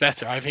possibly be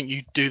better. I think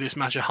you do this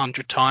match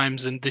 100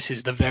 times and this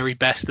is the very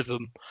best of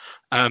them.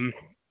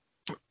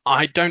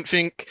 I don't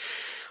think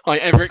I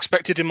ever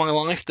expected in my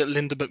life that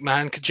Linda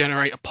McMahon could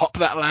generate a pop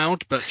that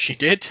loud, but she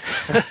did.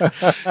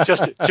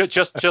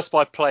 just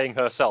by playing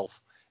herself,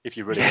 if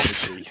you really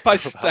wanted to. By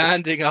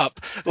standing up.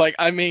 Like,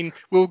 I mean,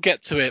 we'll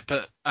get to it,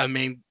 but I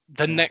mean,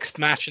 the next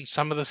match and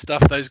some of the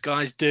stuff those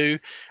guys do,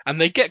 and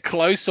they get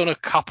close on a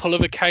couple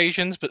of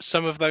occasions, but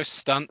some of those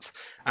stunts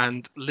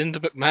and Linda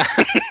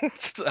McMahon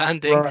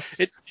standing,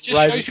 it just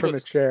rises from a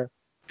chair.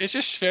 It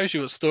just shows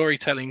you what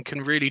storytelling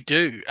can really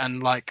do,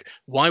 and like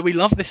why we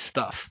love this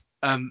stuff,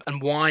 and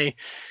why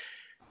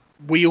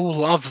we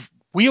all are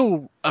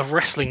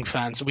wrestling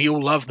fans. We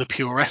all love the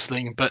pure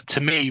wrestling, but to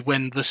me,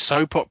 when the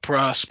soap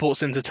opera,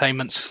 sports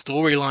entertainment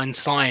storyline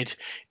side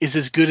is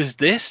as good as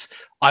this,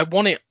 I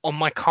want it on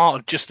my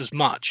card just as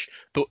much.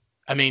 But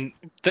I mean,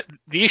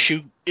 the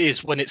issue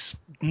is when it's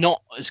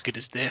not as good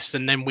as this,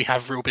 and then we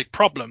have real big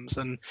problems,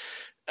 and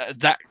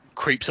that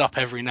creeps up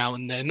every now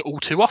and then, all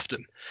too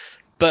often.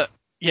 But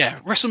yeah,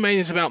 WrestleMania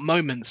is about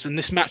moments, and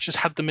this match has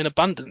had them in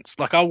abundance.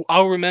 Like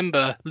I'll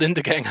remember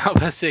Linda getting out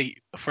of her seat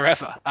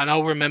forever, and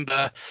I'll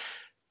remember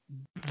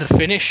the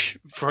finish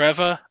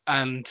forever,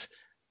 and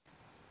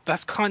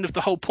that's kind of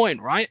the whole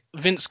point, right?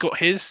 Vince got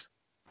his.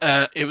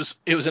 It was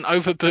an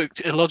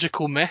overbooked,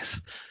 illogical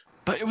mess,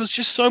 but it was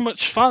just so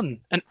much fun,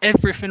 and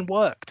everything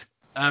worked.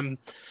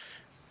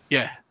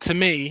 Yeah, to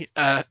me,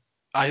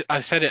 I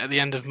said it at the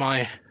end of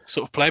my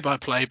sort of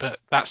play-by-play, but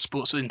that's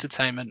sports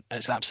entertainment at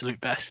its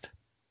absolute best.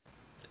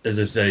 As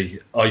I say,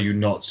 are you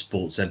not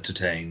sports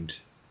entertained?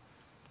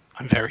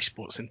 I'm very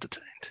sports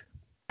entertained.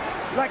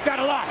 You like that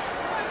a lot?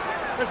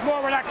 There's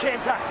more where that came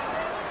from.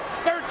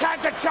 Third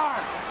time's a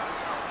charm.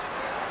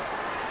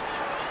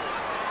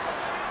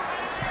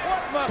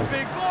 must be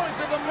going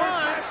to the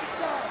mine.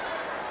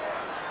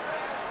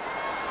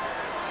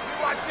 You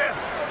watch this.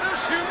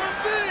 This human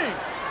being.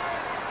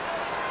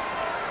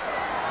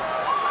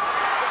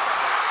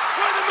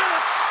 Wait a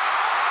minute.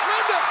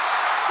 Linda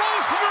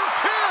rolls from her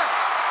chair.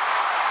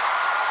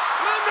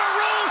 Linda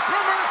rolls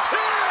from her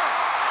chair.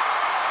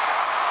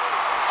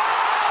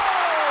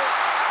 Oh!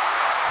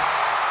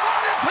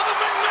 Brought into the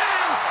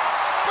McMahon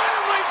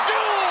family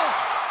jewels.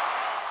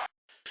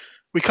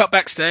 We cut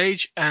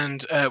backstage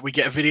and we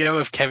get a video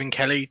of Kevin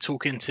Kelly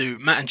talking to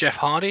Matt and Jeff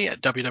Hardy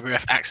at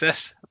WWF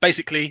Access.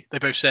 Basically, they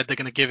both said they're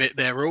going to give it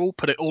their all,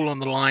 put it all on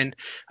the line,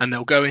 and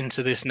they'll go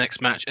into this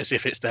next match as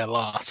if it's their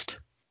last.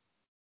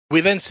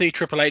 We then see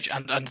Triple H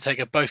and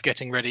Undertaker both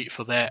getting ready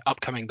for their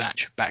upcoming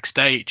match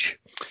backstage.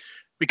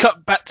 We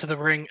cut back to the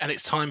ring and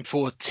it's time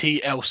for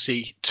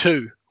TLC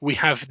 2. We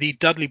have the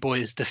Dudley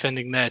Boys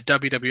defending their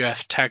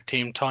WWF Tag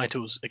Team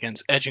titles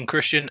against Edge and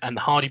Christian and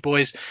the Hardy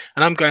Boys,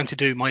 and I'm going to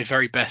do my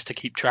very best to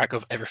keep track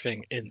of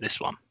everything in this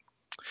one.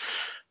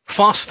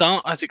 Fast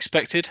start as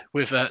expected,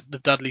 with the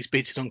Dudleys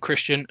beating on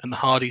Christian and the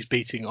Hardys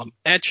beating on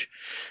Edge.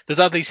 The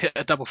Dudleys hit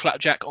a double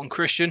flapjack on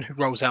Christian, who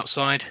rolls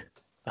outside.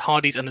 The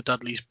Hardys and the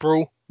Dudleys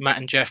brawl, Matt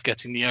and Jeff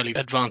getting the early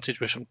advantage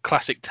with some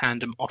classic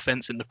tandem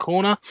offense in the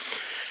corner.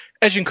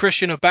 Edge and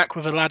Christian are back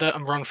with a ladder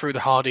and run through the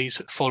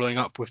Hardys, following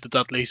up with the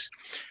Dudleys.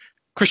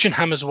 Christian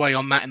hammers away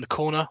on Matt in the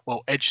corner,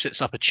 while Edge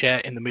sets up a chair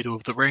in the middle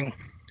of the ring.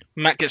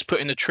 Matt gets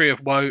put in the tree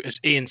of woe as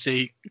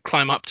E&C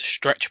climb up to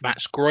stretch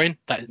Matt's groin.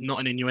 That is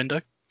not an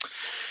innuendo.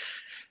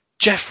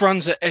 Jeff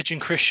runs at Edge and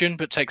Christian,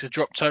 but takes a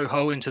drop toe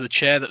hole into the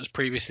chair that was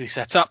previously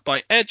set up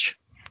by Edge.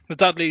 The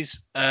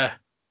Dudleys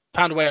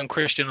pound away on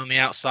Christian on the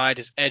outside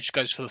as Edge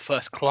goes for the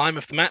first climb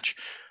of the match,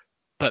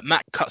 but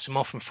Matt cuts him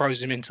off and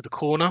throws him into the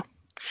corner.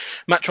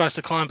 Matt tries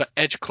to climb, but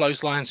Edge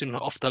clotheslines him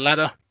off the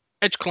ladder.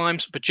 Edge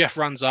climbs, but Jeff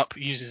runs up,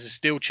 uses a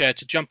steel chair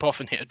to jump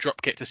off and hit a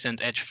dropkick to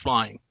send Edge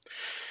flying.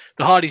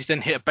 The Hardys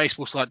then hit a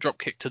baseball-slide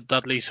dropkick to the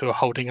Dudleys, who are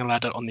holding a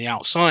ladder on the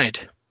outside.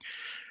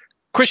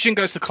 Christian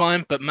goes to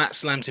climb, but Matt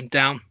slams him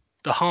down.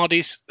 The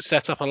Hardys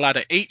set up a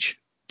ladder each,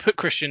 put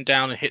Christian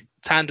down and hit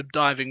tandem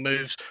diving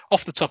moves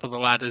off the top of the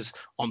ladders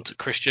onto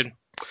Christian.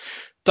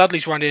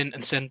 Dudleys run in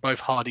and send both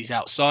Hardys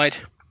outside.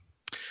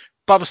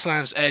 Bubba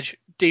slams Edge,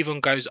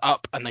 Devon goes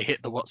up and they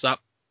hit the what's up.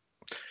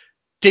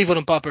 Devon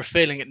and Bubba are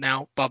feeling it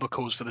now. Bubba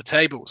calls for the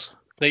tables.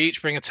 They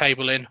each bring a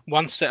table in,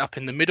 one's set up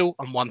in the middle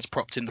and one's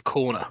propped in the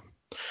corner.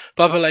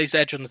 Bubba lays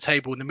Edge on the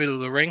table in the middle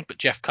of the ring, but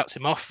Jeff cuts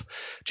him off.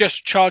 Jeff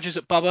charges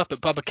at Bubba,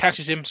 but Bubba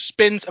catches him,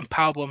 spins and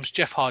powerbombs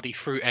Jeff Hardy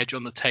through Edge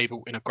on the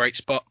table in a great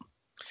spot.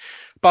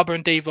 Bubba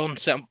and Devon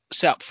set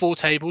up 4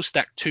 tables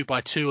stacked 2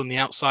 by 2 on the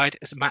outside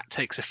as Matt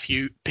takes a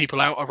few people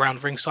out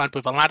around ringside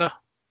with a ladder.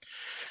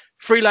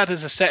 3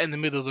 ladders are set in the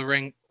middle of the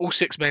ring. All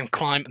 6 men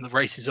climb and the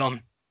race is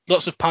on.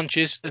 Lots of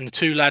punches and the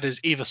 2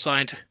 ladders either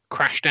side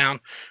crash down.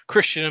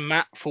 Christian and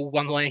Matt fall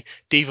one way,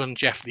 Devon and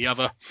Jeff the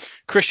other.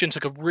 Christian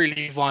took a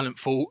really violent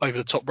fall over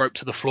the top rope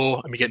to the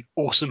floor and we get an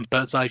awesome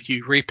bird's eye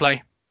view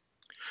replay.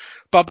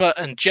 Bubba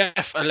and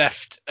Jeff are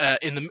left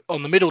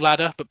on the middle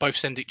ladder, but both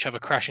send each other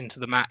crashing to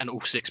the mat and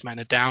all 6 men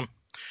are down.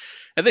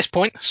 At this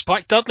point,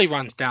 Spike Dudley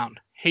runs down.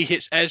 He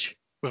hits Edge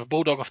with a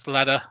bulldog off the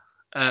ladder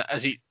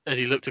as he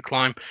looked to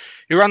climb.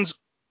 He runs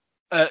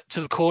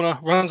to the corner,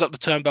 runs up the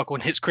turnbuckle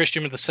and hits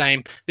Christian with the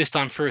same, this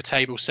time through a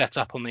table set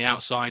up on the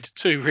outside.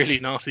 2 really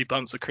nasty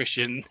bumps of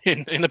Christian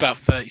in about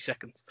 30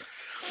 seconds.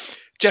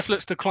 Jeff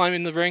looks to climb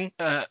in the ring,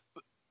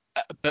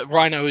 but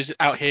Rhino is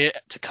out here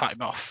to cut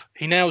him off.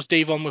 He nails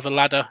Devon with a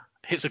ladder,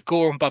 hits a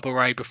gore on Bubba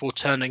Ray before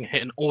turning,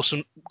 hit an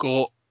awesome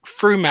gore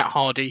through Matt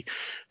Hardy,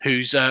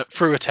 who's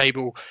through a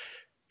table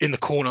in the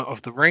corner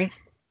of the ring.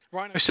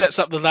 Rhino sets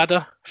up the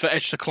ladder for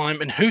Edge to climb,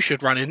 and who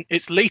should run in?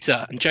 It's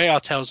Lita, and JR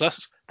tells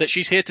us that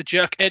she's here to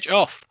jerk Edge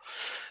off.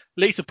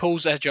 Lita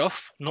pulls Edge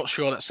off, not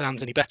sure that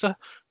sounds any better,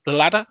 the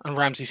ladder, and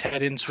rams his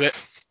head into it.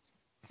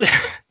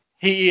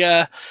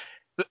 But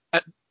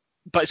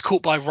it's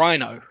caught by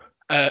Rhino.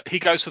 He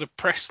goes for the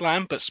press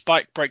slam, but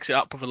Spike breaks it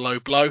up with a low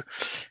blow.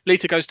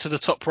 Lita goes to the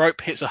top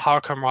rope, hits a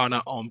Hurricane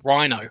Rana on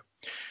Rhino.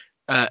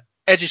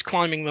 Edge is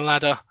climbing the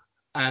ladder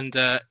and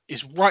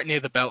is right near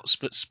the belts,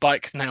 but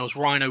Spike nails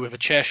Rhino with a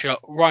chair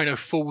shot. Rhino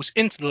falls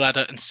into the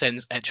ladder and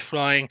sends Edge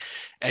flying.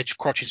 Edge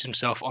crotches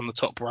himself on the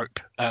top rope,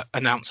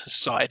 announcer's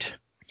side.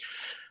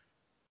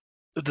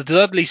 The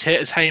Dudleys hit,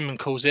 as Heyman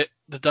calls it,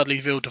 the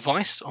Dudleyville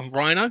device on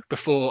Rhino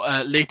before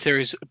Lita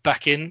is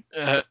back in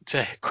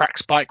to crack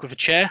Spike with a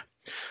chair.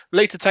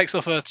 Lita takes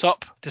off her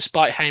top,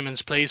 despite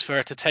Heyman's pleas for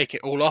her to take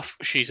it all off.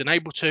 She's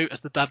unable to, as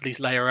the Dudleys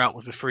lay her out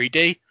with a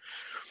 3D.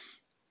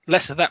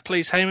 Less of that,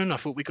 please, Heyman. I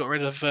thought we got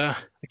rid of the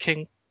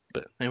King,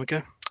 but there we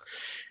go.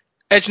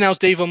 Edge nails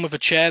Devon with a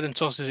chair, then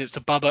tosses it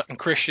to Bubba, and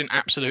Christian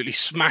absolutely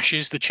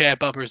smashes the chair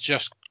Bubba has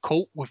just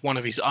caught with one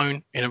of his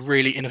own in a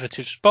really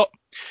innovative spot.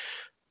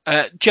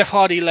 Jeff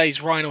Hardy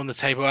lays Rhino on the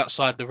table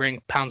outside the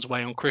ring, pounds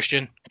away on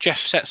Christian. Jeff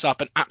sets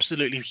up an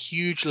absolutely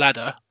huge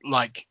ladder,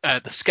 like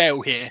the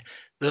scale here.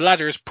 The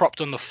ladder is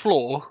propped on the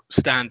floor,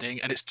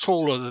 standing, and it's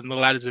taller than the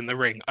ladders in the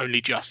ring,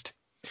 only just.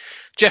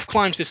 Jeff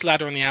climbs this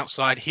ladder on the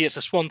outside. He hits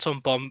a swanton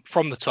bomb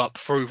from the top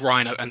through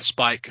Rhino and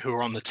Spike, who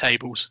are on the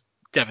tables.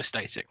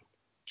 Devastating.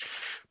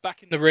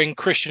 Back in the ring,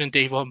 Christian and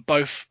Devon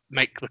both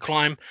make the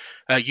climb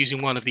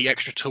using one of the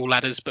extra tall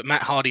ladders, but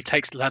Matt Hardy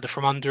takes the ladder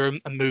from under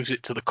him and moves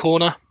it to the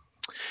corner.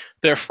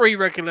 There are 3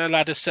 regular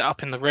ladders set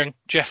up in the ring.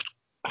 Jeff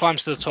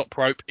climbs to the top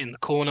rope in the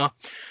corner.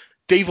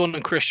 Devon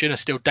and Christian are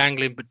still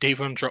dangling, but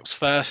Devon drops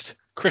first.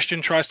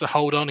 Christian tries to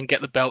hold on and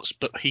get the belts,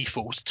 but he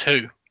falls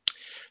too.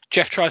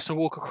 Jeff tries to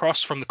walk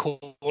across from the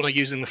corner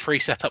using the 3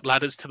 set-up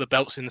ladders to the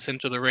belts in the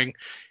center of the ring.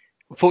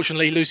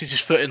 Unfortunately, he loses his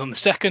footing on the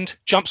second,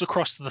 jumps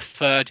across to the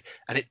third,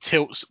 and it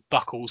tilts,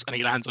 buckles, and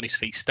he lands on his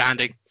feet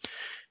standing.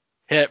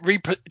 Here,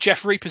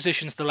 Jeff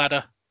repositions the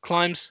ladder,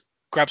 climbs,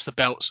 grabs the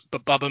belts,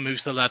 but Bubba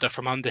moves the ladder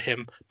from under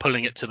him,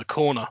 pulling it to the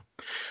corner.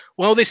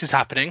 While this is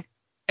happening,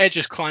 Edge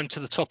has climbed to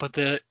the top of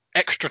the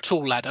extra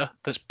tall ladder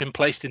that's been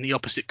placed in the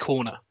opposite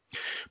corner.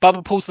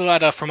 Bubba pulls the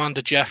ladder from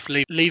under Jeff,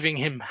 leaving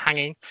him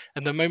hanging,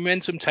 and the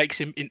momentum takes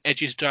him in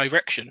Edge's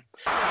direction.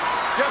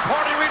 Jeff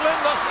Hardy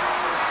relentless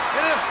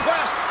in his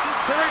quest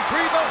to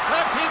retrieve those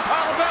tag team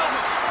title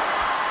belts.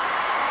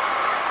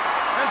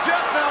 And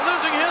Jeff now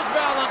losing his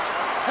balance,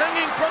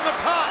 hanging from the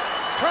top,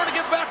 trying to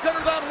get back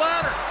under that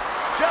ladder.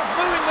 Jeff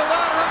moving the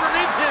ladder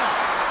underneath him.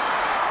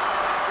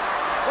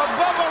 But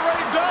Bubba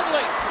Ray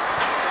Dudley.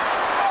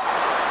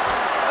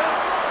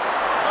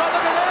 Oh,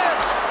 look at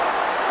Edge.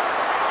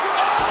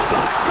 Oh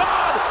my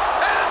God!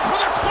 Edge for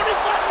the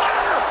 20-foot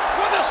ladder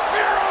with a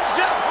spear on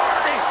Jeff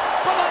Hardy.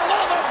 For the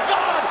love of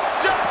God,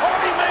 Jeff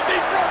Hardy may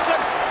be broken.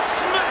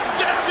 Smack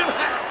dab in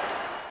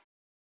half.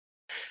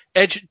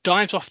 Edge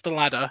dives off the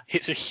ladder,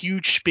 hits a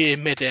huge spear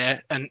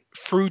midair and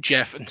through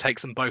Jeff and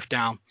takes them both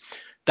down.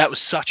 That was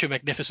such a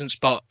magnificent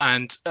spot,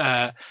 and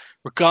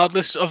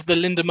regardless of the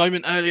Linda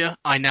moment earlier,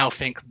 I now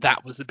think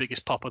that was the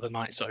biggest pop of the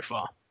night so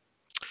far.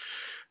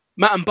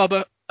 Matt and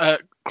Bubba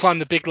climb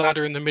the big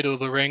ladder in the middle of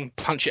the ring,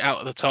 punch it out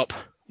at the top.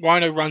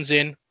 Rhino runs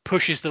in,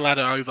 pushes the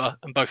ladder over,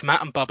 and both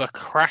Matt and Bubba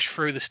crash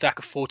through the stack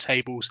of 4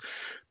 tables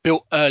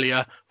built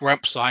earlier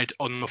ramp side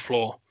on the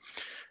floor.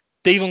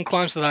 Devon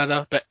climbs the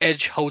ladder, but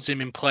Edge holds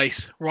him in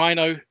place.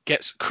 Rhino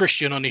gets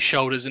Christian on his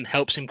shoulders and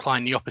helps him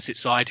climb the opposite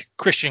side.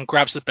 Christian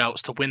grabs the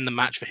belts to win the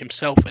match for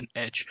himself and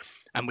Edge,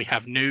 and we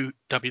have new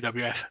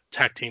WWF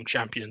Tag Team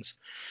Champions.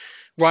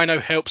 Rhino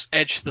helps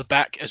Edge to the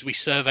back as we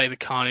survey the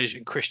carnage,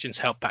 and Christian's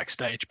helped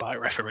backstage by a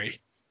referee.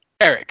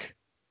 Eric,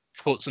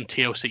 thoughts on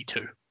TLC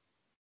 2?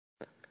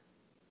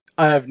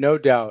 I have no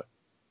doubt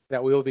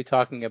that we will be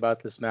talking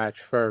about this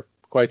match for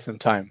quite some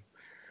time.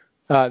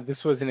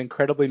 This was an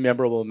incredibly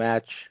memorable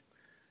match.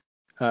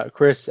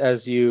 Chris,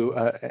 as you,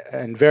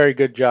 and very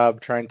good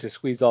job trying to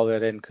squeeze all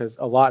that in because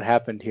a lot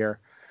happened here.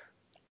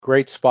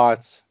 Great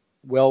spots,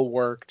 well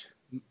worked.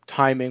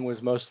 Timing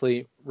was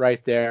mostly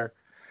right there.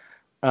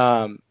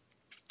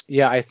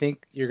 Yeah, I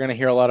think you're going to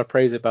hear a lot of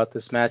praise about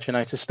this match, and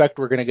I suspect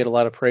we're going to get a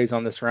lot of praise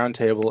on this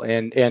roundtable.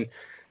 And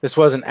this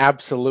was an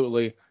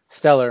absolutely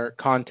stellar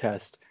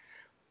contest.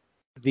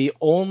 The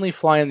only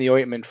fly in the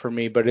ointment for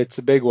me, but it's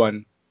a big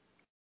one,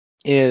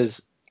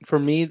 is for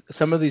me,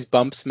 some of these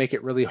bumps make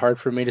it really hard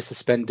for me to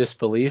suspend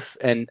disbelief.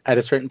 And at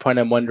a certain point,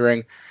 I'm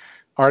wondering,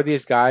 are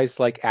these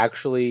guys like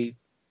actually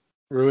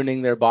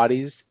ruining their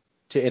bodies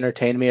to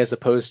entertain me as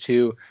opposed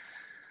to,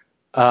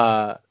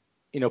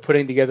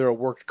 putting together a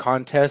worked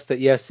contest that,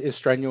 yes, is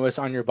strenuous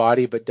on your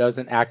body, but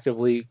doesn't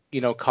actively,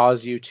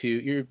 cause you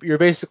to, you're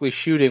basically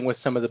shooting with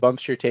some of the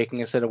bumps you're taking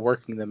instead of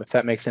working them, if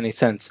that makes any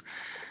sense.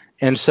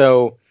 And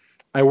so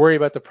I worry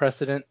about the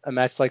precedent a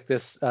match like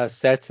this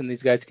sets, and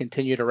these guys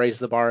continue to raise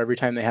the bar every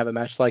time they have a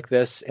match like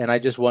this, and I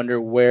just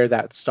wonder where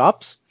that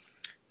stops.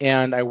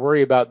 And I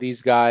worry about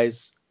these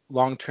guys'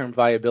 long-term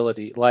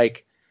viability.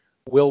 Like,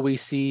 will we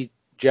see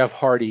Jeff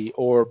Hardy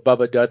or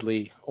Bubba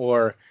Dudley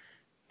or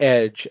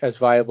Edge as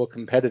viable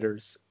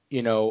competitors,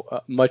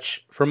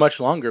 much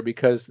longer?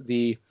 Because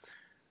the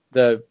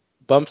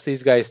bumps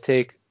these guys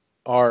take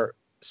are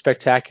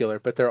spectacular,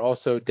 but they're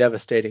also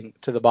devastating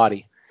to the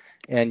body.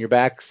 And your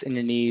backs and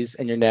your knees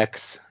and your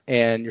necks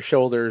and your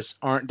shoulders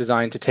aren't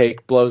designed to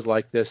take blows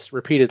like this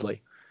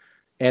repeatedly.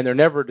 And they're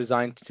never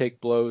designed to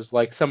take blows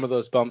like some of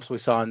those bumps we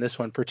saw in this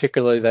one,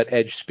 particularly that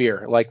Edge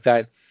spear. Like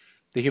that,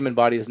 the human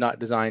body is not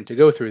designed to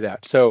go through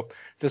that. So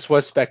this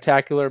was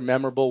spectacular,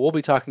 memorable. We'll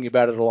be talking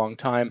about it a long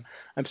time.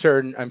 I'm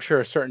sure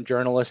a certain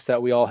journalist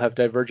that we all have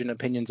divergent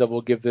opinions of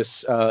will give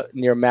this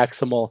near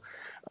maximal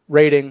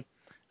rating.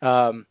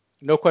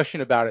 No question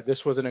about it.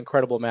 This was an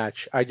incredible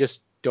match. I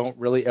just don't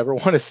really ever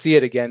want to see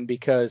it again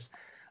because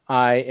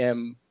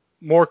I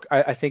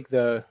think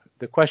the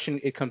question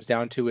it comes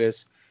down to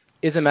is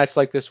a match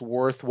like this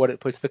worth what it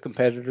puts the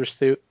competitors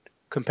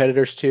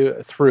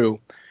through?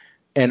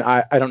 And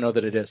I don't know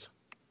that it is.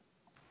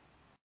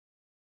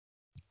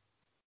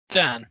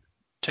 Dan,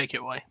 take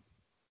it away.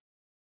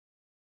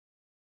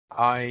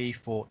 I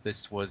thought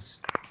this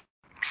was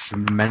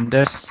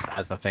tremendous,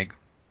 as I think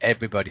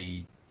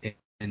everybody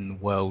in the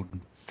world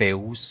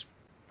feels.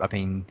 I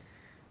mean,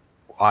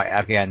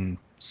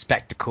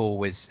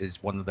 spectacle is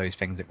one of those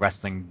things that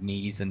wrestling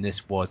needs, and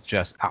this was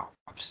just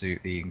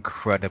absolutely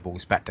incredible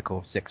spectacle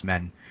of 6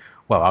 men,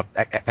 well,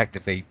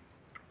 effectively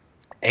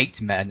 8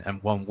 men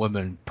and 1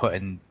 woman,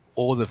 putting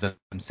all of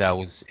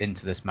themselves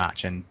into this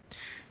match and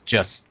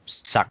just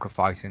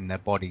sacrificing their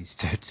bodies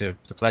to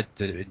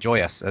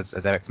enjoy us,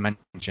 as Eric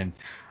mentioned.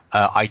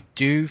 I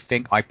do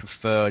think I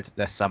preferred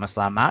their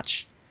SummerSlam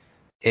match.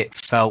 It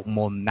felt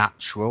more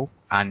natural,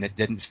 and it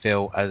didn't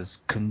feel as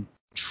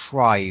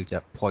contrived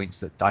at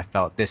points that I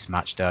felt this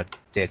match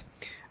did.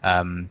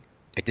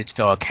 It did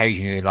feel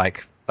occasionally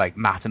like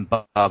Matt and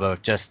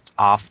Bubba, just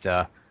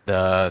after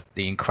the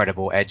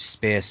incredible Edge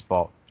spear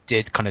spot,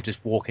 did kind of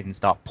just walk in and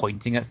start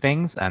pointing at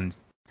things, and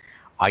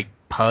I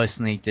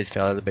personally did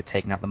feel a little bit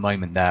taken at the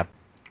moment there.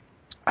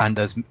 And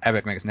as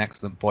Eric makes an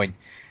excellent point,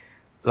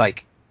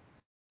 like,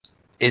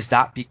 is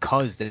that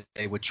because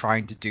they were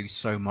trying to do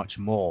so much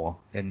more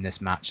in this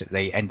match that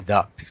they ended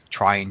up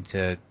trying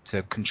to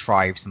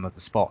contrive some of the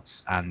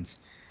spots, and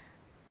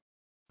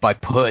by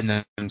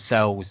putting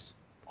themselves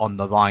on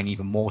the line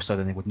even more so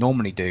than they would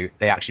normally do,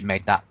 they actually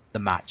made the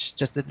match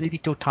just a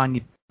little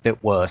tiny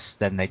bit worse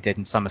than they did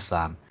in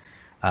SummerSlam.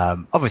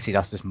 Obviously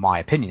that's just my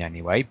opinion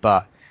anyway,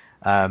 but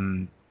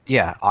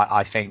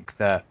I think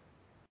that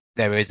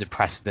there is a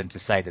precedent to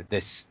say that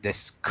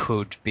this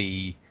could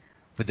be,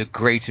 for the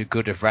greater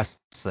good of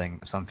wrestling,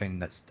 something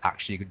that's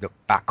actually, you could look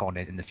back on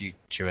it in the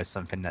future as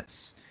something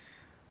that's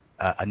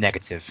a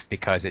negative,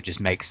 because it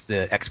just makes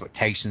the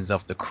expectations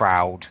of the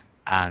crowd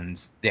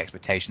and the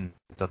expectations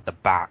of the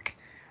back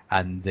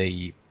and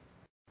the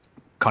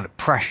kind of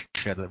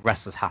pressure that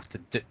wrestlers have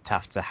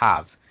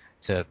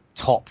to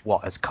top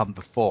what has come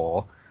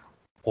before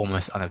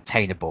almost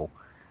unobtainable.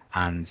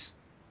 And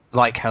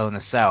like Hell in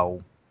a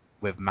Cell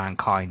with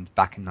Mankind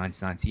back in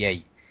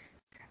 1998,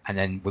 and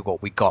then with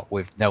what we got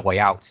with No Way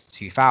Out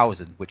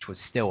 2000, which was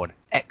still an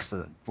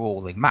excellent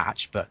brawling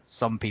match, but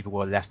some people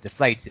were left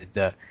deflated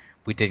that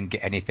we didn't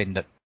get anything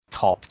that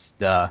topped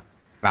the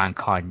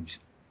Mankind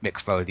Mick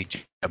Foley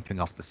jumping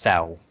off the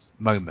cell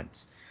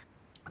moment.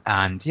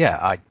 And yeah,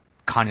 I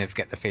kind of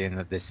get the feeling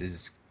that this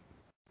is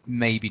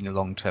maybe in the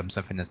long term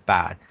something that's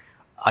bad.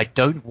 I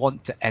don't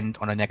want to end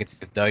on a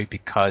negative though,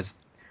 because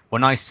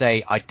when I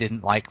say I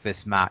didn't like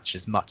this match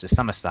as much as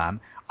SummerSlam,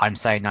 I'm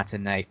saying that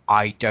in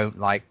I don't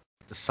like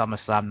the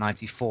SummerSlam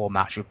 94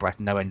 match with Bret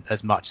and Owen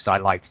as much as I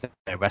liked the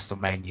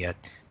WrestleMania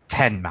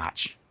 10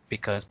 match,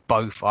 because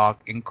both are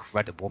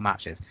incredible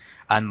matches.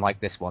 And like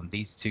this one,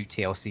 these 2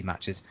 TLC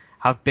matches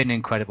have been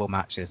incredible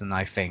matches, and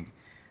I think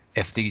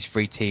if these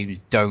 3 teams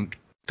don't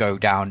go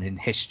down in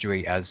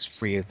history as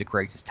 3 of the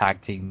greatest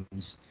tag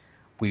teams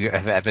we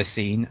have ever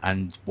seen,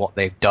 and what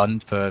they've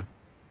done for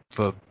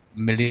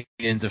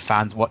millions of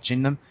fans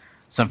watching them,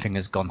 something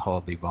has gone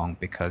horribly wrong,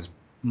 because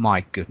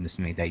my goodness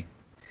me, they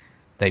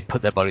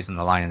put their bodies on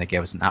the line and they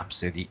gave us an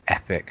absolutely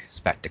epic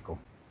spectacle.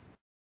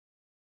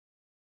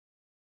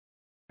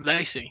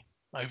 Lacey,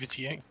 over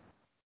to you.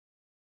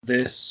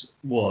 This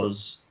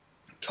was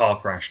car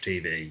crash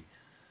TV.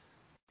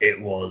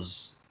 It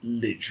was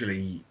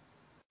literally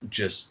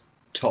just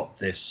top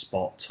this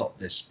spot,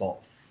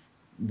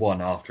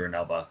 one after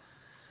another.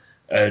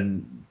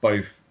 And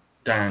both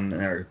Dan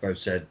and Eric both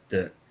said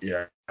that,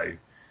 you know,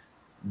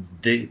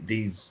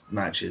 these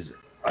matches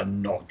are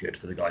not good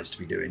for the guys to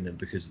be doing them,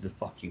 because the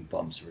fucking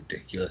bumps are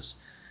ridiculous.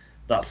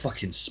 That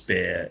fucking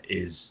spear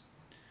is...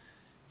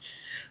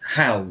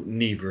 How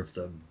neither of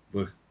them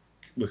were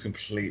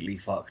completely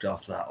fucked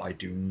after that, I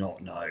do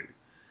not know.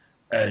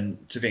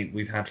 And to think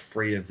we've had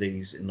 3 of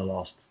these in the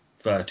last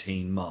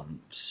 13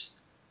 months,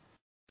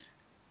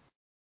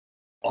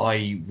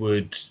 I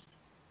would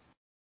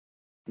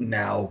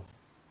now,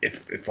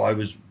 if I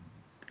was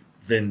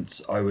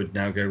Vince, I would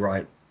now go,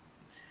 right,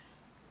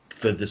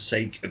 for the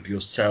sake of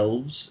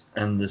yourselves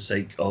and the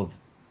sake of,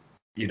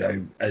 you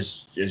know,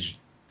 as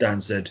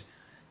Dan said,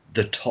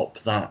 the top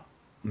that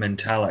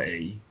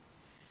mentality,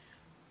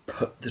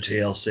 put the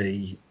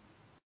TLC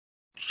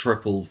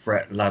triple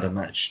threat ladder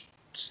match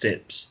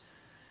stips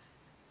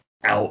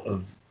out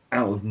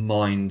of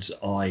mind's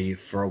eye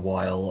for a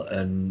while,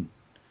 and,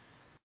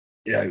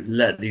 you know,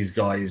 let these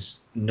guys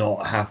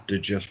not have to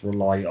just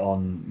rely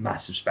on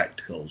massive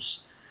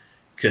spectacles,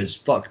 because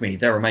fuck me,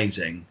 they're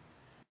amazing,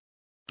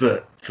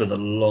 but for the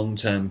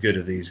long-term good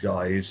of these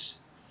guys,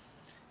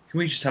 can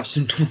we just have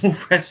some normal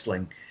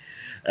wrestling?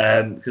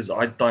 Because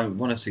I don't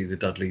want to see the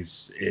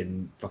Dudleys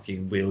in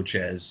fucking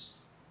wheelchairs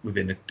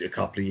within a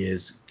couple of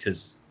years,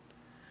 because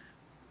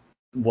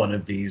one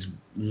of these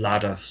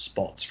ladder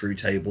spots through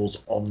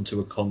tables onto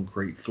a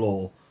concrete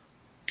floor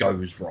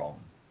goes wrong.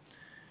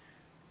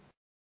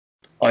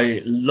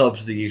 I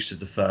loved the use of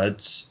the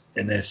thirds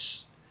in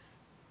this.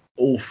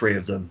 All 3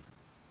 of them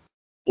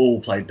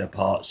all played their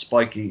part.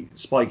 Spike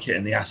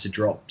hitting the acid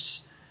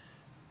drops,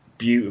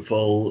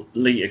 beautiful.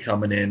 Lita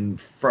coming in,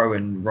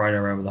 throwing Rhino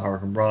around with the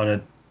Hurricane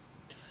Rana.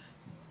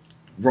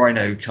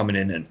 Rhino coming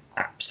in and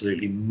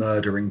absolutely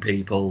murdering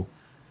people.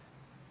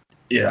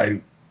 You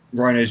know,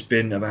 Rhino's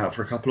been about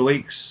for a couple of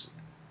weeks,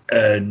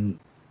 and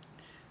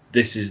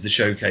this is the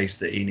showcase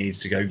that he needs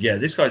to go, yeah,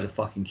 this guy's a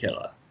fucking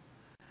killer.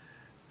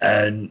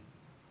 And,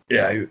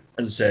 as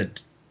I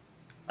said,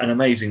 an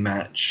amazing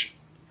match.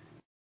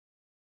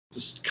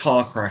 Just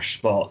car crash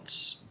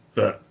spots,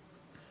 but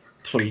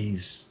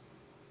please,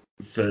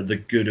 for the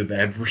good of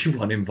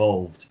everyone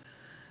involved,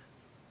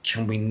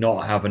 can we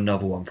not have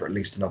another one for at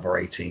least another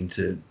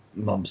 18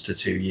 months to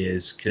 2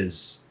 years?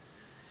 Because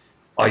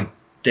I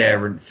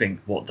daren't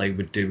think what they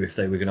would do if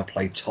they were going to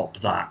play top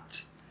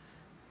that.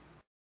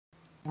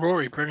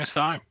 Rory, bring us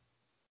home.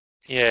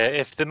 Yeah,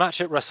 if the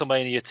match at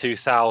WrestleMania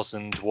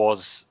 2000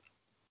 was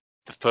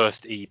the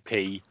first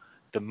EP,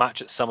 the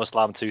match at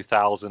SummerSlam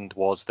 2000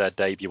 was their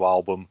debut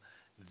album,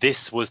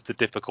 this was the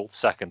difficult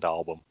second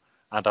album.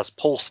 And as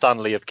Paul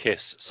Stanley of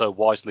Kiss so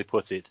wisely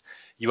put it,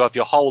 you have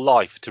your whole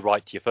life to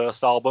write your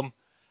first album,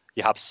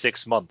 you have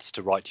 6 months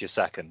to write your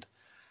second.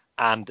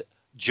 And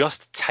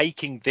just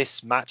taking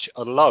this match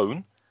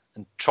alone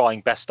and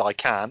trying best I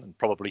can, and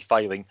probably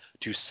failing,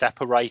 to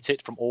separate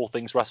it from all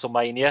things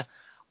WrestleMania,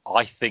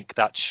 I think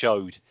that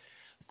showed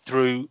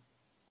through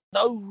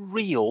no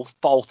real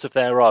fault of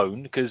their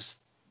own, because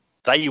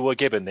they were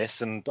given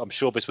this, and I'm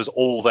sure this was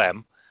all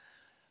them,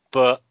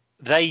 but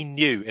they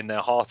knew in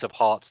their heart of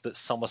hearts that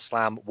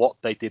SummerSlam, what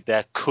they did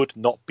there, could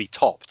not be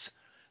topped.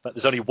 But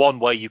there's only one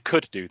way you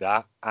could do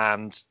that,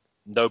 and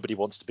nobody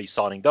wants to be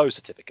signing those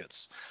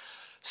certificates.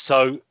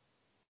 So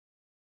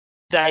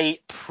they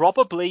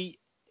probably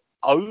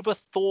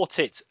overthought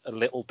it a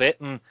little bit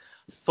and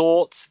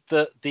thought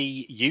that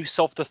the use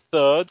of the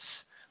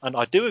thirds, and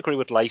I do agree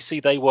with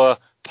Lacey, they were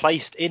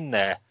placed in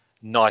there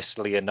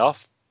nicely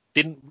enough.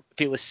 Didn't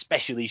feel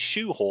especially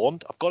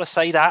shoehorned, I've got to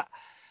say that.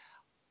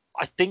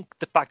 I think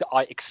the fact that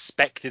I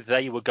expected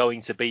they were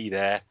going to be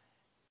there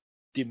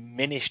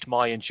diminished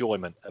my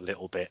enjoyment a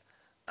little bit.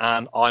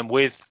 And I'm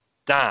with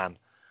Dan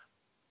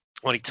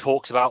when he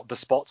talks about the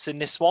spots in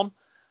this one.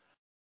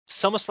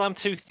 SummerSlam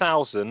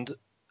 2000,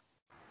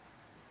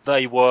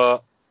 they were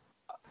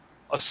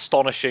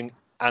astonishing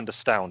and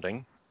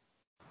astounding.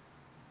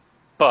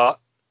 But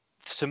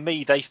to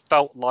me, they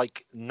felt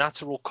like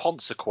natural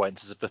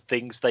consequences of the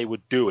things they were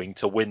doing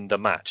to win the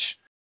match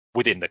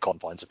within the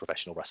confines of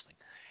professional wrestling.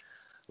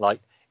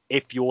 Like,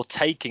 if you're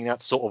taking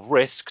that sort of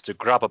risk to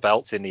grab a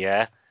belt in the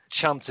air,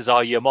 chances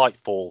are you might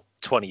fall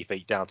 20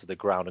 feet down to the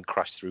ground and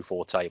crash through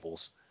 4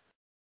 tables.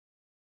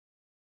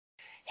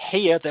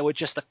 Here, there were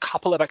just a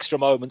couple of extra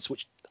moments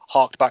which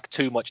harked back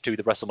too much to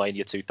the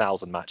WrestleMania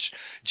 2000 match.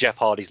 Jeff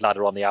Hardy's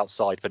ladder on the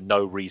outside for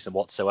no reason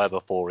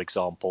whatsoever, for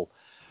example.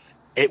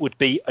 It would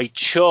be a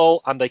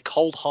churl and a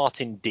cold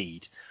heart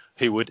indeed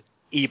who would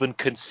even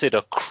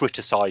consider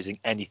criticizing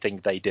anything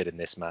they did in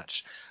this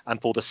match.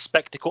 And for the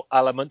spectacle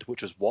element,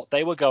 which was what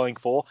they were going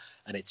for,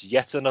 and it's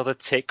yet another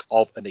tick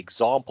of an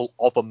example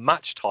of a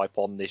match type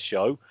on this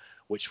show,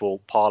 which will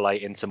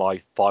parlay into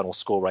my final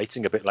score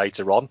rating a bit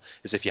later on,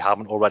 as if you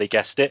haven't already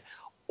guessed it,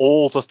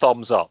 all the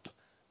thumbs up.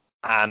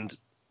 And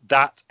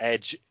that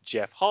Edge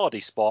Jeff Hardy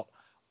spot,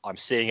 I'm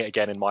seeing it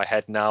again in my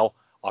head now.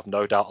 I've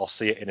no doubt I'll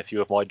see it in a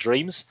few of my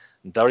dreams,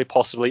 and very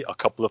possibly a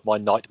couple of my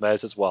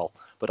nightmares as well.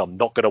 But I'm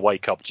not going to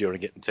wake up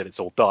during it until it's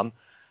all done.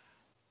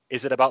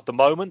 Is it about the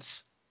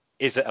moments?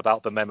 Is it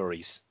about the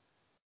memories?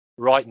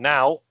 Right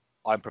now,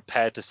 I'm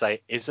prepared to say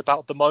it is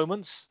about the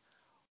moments.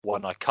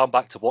 When I come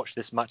back to watch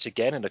this match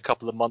again in a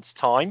couple of months'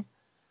 time,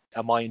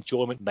 and my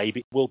enjoyment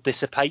maybe will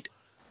dissipate.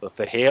 But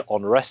for here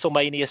on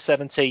WrestleMania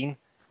 17,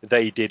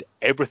 they did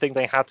everything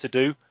they had to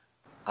do,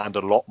 and a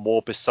lot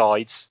more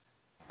besides.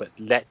 But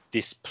let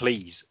this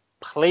please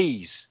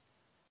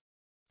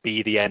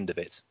be the end of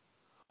it.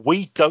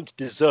 We don't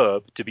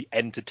deserve to be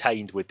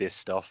entertained with this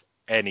stuff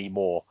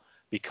anymore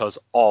because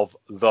of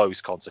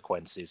those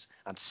consequences.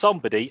 And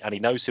somebody, and he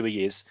knows who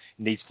he is,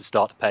 needs to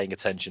start paying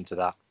attention to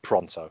that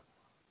pronto.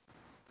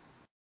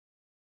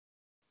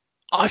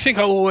 I think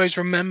I'll always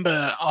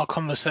remember our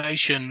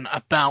conversation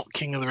about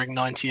King of the Ring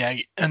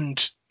 98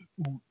 and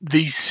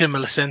these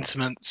similar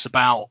sentiments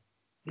about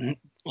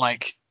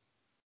like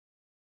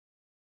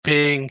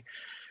being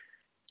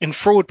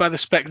enthralled by the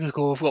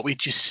spectacle of what we'd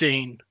just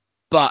seen,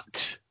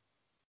 but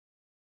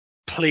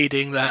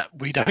pleading that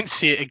we don't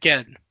see it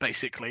again,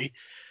 basically.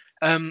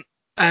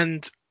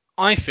 And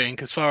I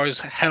think, as far as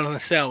Hell in a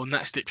Cell and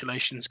that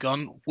stipulation's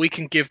gone, we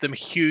can give them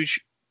huge,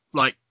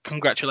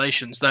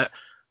 congratulations that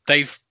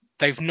they've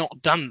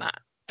not done that.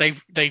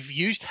 They've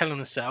used Hell in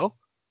a Cell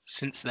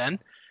since then,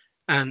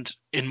 and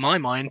in my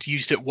mind,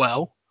 used it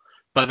well,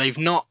 but they've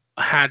not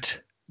had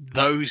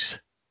those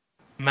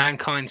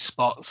Mankind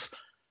spots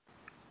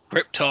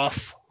ripped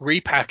off,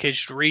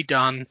 repackaged,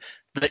 redone.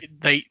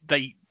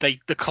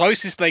 The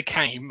closest they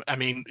came, I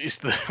mean, is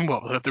the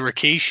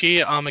Rikishi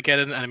at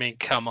Armageddon. I mean,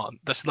 come on,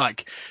 that's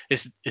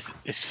it's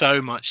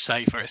so much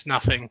safer. It's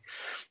nothing.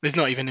 It's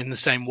not even in the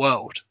same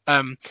world.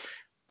 And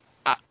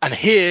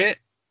here,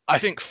 I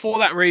think for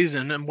that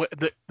reason, and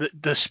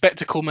the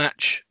spectacle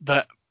match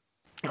that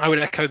I would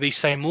echo these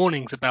same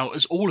warnings about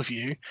as all of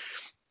you,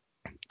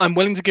 I'm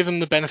willing to give them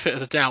the benefit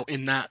of the doubt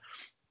in that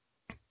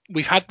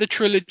we've had the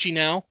trilogy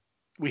now.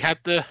 We had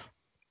the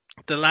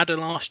ladder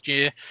last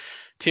year.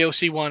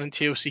 TLC 1 and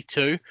TLC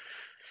 2.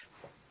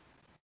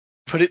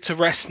 Put it to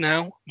rest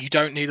now. You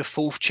don't need a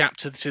fourth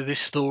chapter to this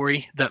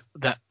story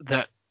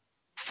that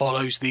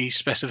follows these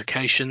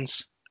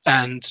specifications.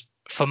 And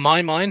for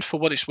my mind, for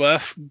what it's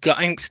worth,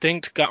 gut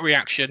instinct, gut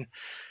reaction,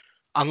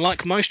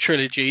 unlike most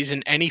trilogies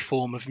in any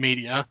form of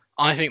media,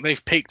 I think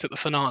they've peaked at the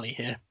finale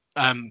here.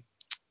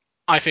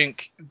 I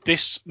think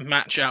this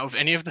match, out of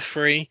any of the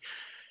three,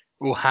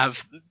 will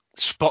have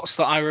spots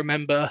that I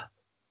remember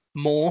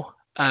more,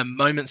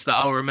 moments that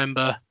I'll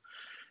remember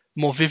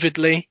more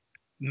vividly.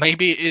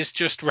 Maybe it is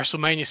just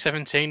WrestleMania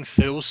 17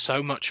 feels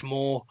so much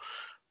more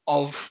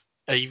of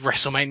a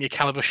WrestleMania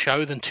caliber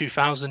show than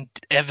 2000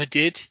 ever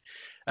did.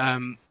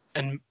 And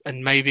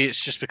maybe it's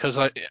just because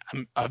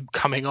I'm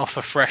coming off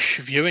a fresh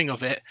viewing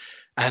of it.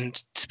 And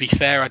to be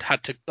fair, I'd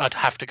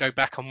have to go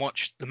back and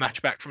watch the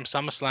match back from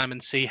SummerSlam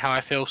and see how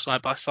I feel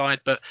side by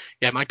side. But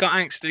yeah, my gut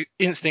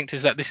instinct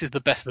is that this is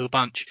the best of the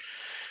bunch.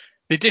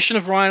 The addition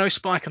of Rhino,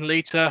 Spike, and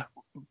Lita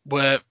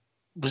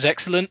was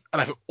excellent,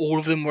 and I think all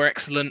of them were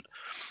excellent.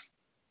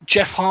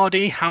 Jeff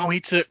Hardy, how he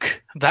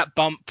took that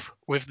bump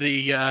with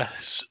the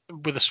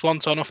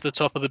swanton off the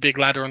top of the big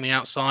ladder on the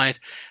outside,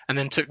 and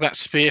then took that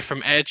spear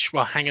from Edge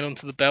while hanging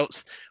onto the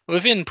belts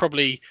within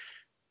probably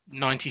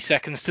 90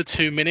 seconds to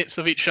 2 minutes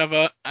of each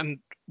other, and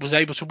was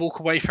able to walk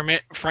away from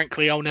it.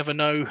 Frankly, I'll never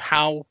know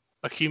how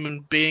a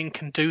human being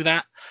can do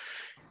that.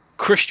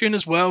 Christian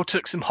as well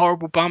took some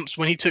horrible bumps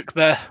when he took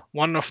the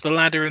one off the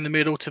ladder in the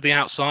middle to the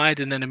outside,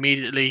 and then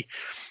immediately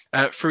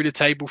through the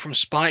table from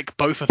Spike.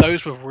 Both of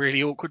those were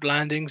really awkward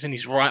landings, and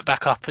he's right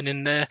back up and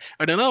in there.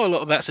 I don't know, a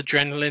lot of that's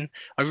adrenaline.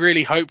 I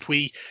really hope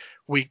we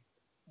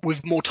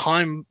with more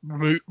time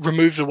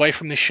removed away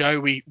from the show,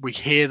 we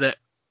hear that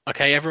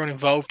okay, everyone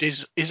involved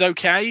is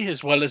okay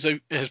as well as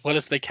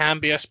they can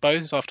be, I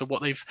suppose, after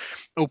what they've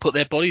all put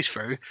their bodies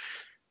through.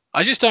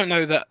 I just don't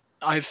know that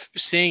I've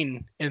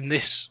seen in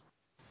this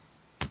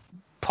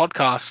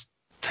podcast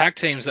tag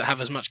teams that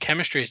have as much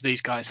chemistry as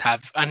these guys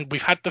have. And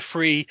we've had the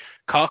 3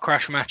 car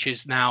crash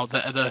matches now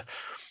that are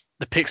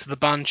the picks of the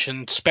bunch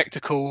and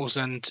spectacles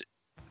and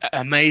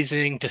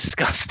amazing,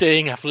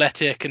 disgusting,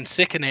 athletic and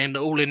sickening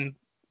all in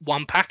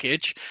one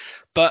package.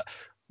 But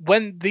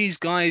when these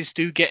guys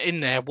do get in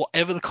there,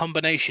 whatever the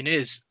combination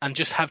is, and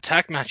just have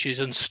tag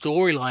matches and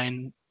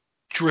storyline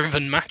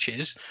driven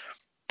matches,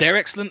 they're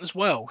excellent as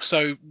well.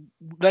 So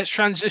let's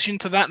transition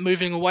to that,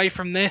 moving away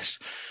from this.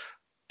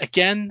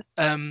 Again,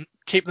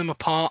 keep them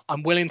apart.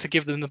 I'm willing to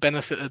give them the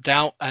benefit of the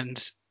doubt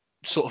and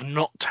sort of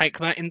not take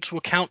that into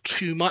account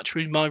too much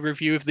with my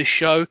review of this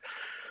show.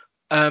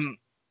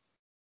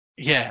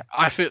 Yeah,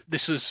 I feel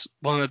this was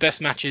one of the best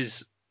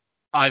matches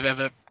I've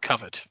ever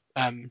covered.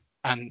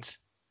 And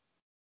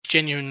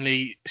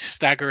genuinely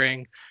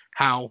staggering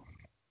how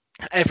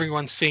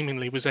everyone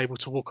seemingly was able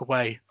to walk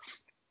away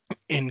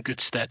in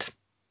good stead.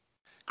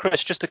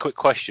 Chris, just a quick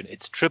question.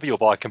 It's trivial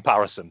by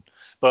comparison,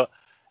 but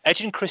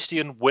Edge and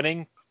Christian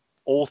winning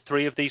all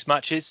 3 of these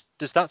matches,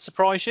 does that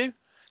surprise you?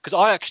 Because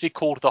I actually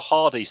called the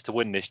Hardys to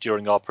win this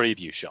during our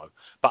preview show,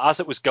 but as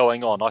it was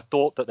going on, I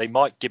thought that they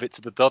might give it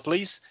to the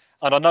Dudleys.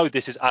 And I know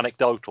this is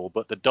anecdotal,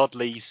 but the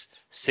Dudleys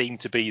seem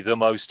to be the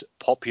most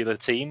popular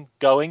team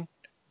going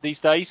these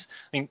days.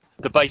 I mean,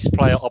 the bass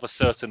player of a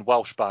certain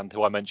Welsh band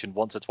who I mentioned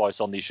once or twice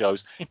on these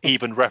shows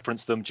even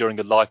referenced them during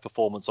a live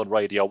performance on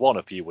Radio 1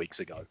 a few weeks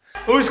ago.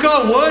 Who's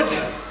got wood?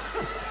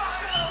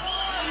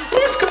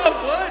 Who's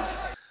got wood?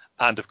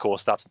 And of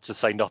course, that's to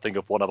say nothing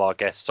of one of our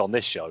guests on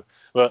this show.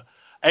 But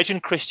Edge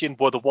and Christian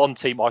were the one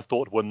team I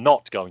thought were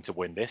not going to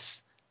win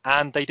this,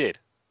 and they did.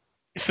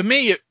 For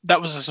me,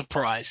 that was a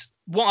surprise.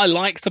 What I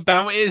liked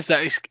about it is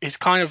that it's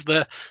kind of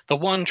the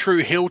one true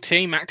heel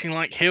team acting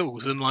like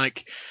heels, and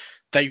like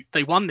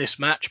they won this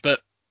match,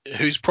 but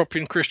who's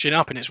propping Christian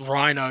up? And it's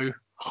Rhino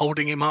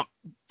holding him up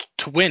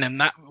to win,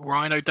 and that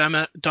Rhino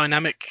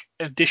dynamic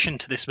addition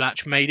to this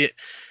match made it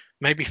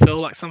maybe feel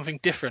like something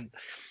different.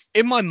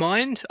 In my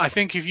mind, I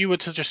think if you were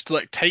to just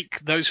like take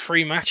those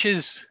 3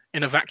 matches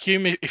in a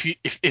vacuum,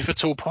 if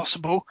at all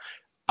possible,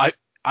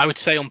 I would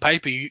say on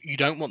paper you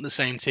don't want the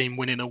same team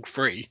winning all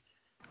 3,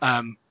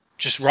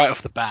 just right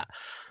off the bat.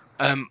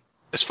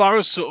 As far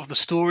as sort of the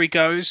story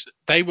goes,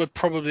 they were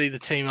probably the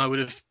team I would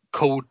have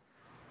called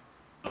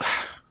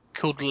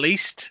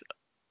least.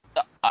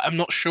 I'm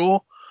not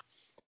sure,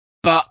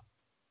 but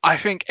I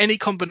think any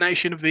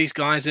combination of these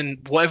guys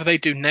and whatever they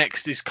do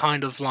next is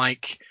kind of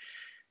like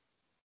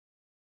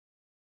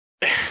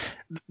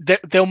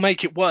they'll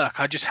make it work.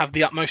 I just have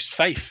the utmost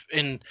faith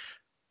in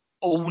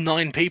all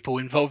 9 people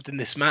involved in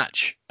this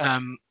match,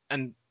 and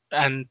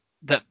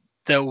that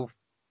they'll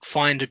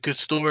find a good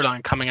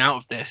storyline coming out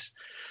of this.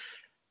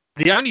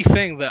 The only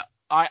thing that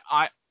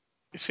I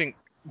think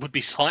would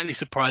be slightly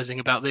surprising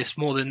about this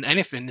more than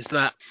anything is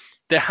that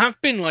there have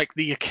been like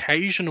the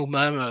occasional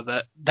murmur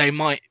that they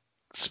might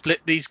split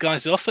these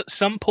guys off at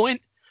some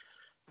point.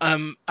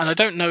 And I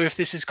don't know if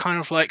this is kind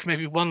of like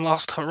maybe one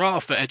last hurrah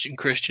for Edge and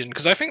Christian,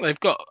 because I think they've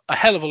got a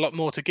hell of a lot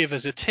more to give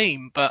as a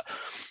team, but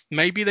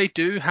maybe they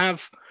do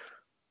have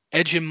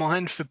Edge in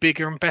mind for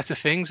bigger and better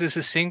things as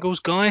a singles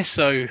guy.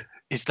 So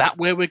is that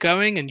where we're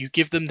going? And you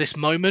give them this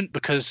moment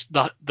because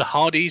the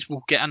Hardys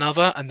will get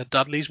another and the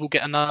Dudleys will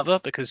get another,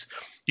 because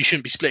you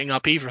shouldn't be splitting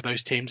up either of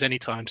those teams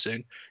anytime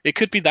soon. It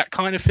could be that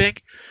kind of thing.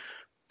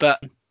 But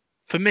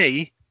for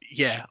me,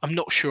 yeah, I'm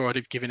not sure I'd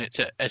have given it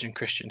to Edge and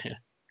Christian here.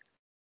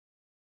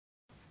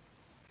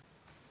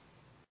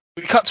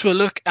 We cut to a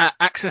look at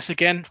Access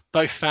again,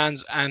 both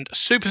fans and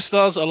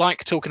superstars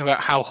alike talking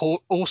about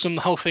how awesome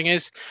the whole thing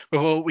is,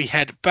 before we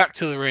head back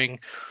to the ring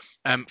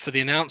for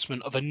the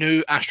announcement of a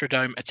new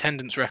Astrodome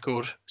attendance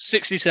record,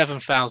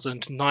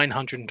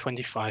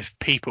 67,925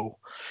 people.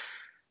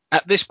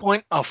 At this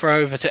point, I'll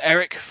throw over to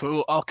Eric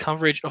for our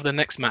coverage of the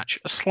next match,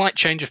 a slight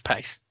change of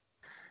pace.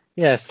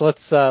 Yes,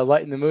 let's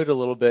lighten the mood a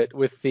little bit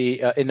with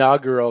the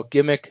inaugural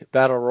Gimmick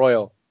Battle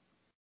Royal.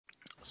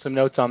 Some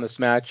notes on this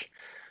match.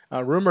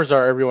 Rumors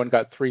are everyone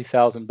got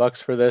 $3,000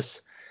 for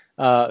this.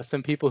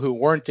 Some people who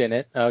weren't in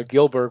it,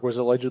 Gilbert was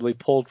allegedly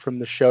pulled from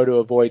the show to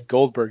avoid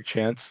Goldberg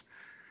chants.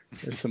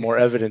 There's some more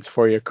evidence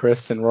for you,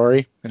 Chris and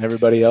Rory and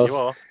everybody else.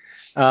 You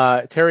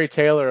are. Terry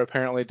Taylor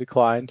apparently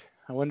declined.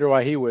 I wonder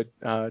why he would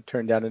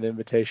turn down an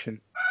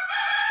invitation.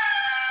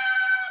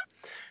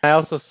 I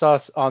also saw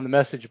on the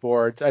message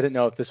boards, I didn't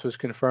know if this was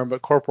confirmed,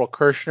 but Corporal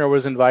Kirshner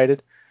was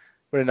invited,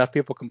 but enough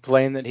people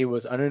complained that he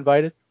was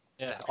uninvited.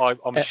 Yeah,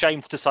 I'm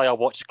ashamed to say I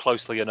watched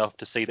closely enough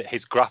to see that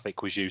his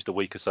graphic was used a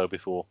week or so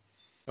before.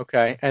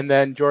 Okay, and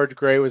then George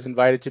Gray was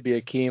invited to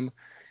be Akeem,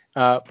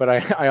 but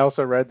I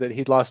also read that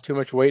he'd lost too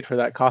much weight for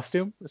that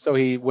costume, so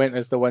he went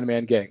as the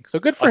one-man gang. So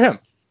good for him.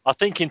 I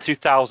think in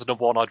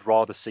 2001 I'd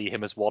rather see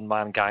him as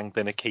one-man gang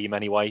than Akeem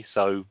anyway,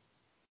 so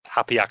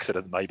happy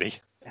accident maybe.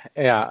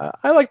 Yeah,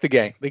 I like the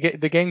gang.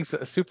 The gang's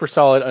a super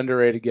solid,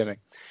 underrated gimmick.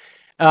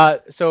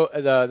 So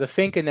the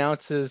Fink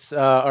announces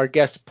our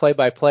guest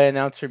play-by-play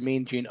announcer,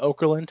 Mean Gene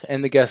Okerlund,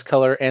 and the guest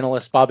color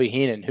analyst, Bobby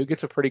Heenan, who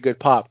gets a pretty good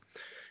pop.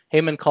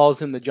 Heyman calls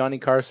him the Johnny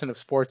Carson of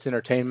sports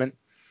entertainment.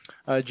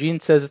 Gene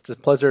says it's a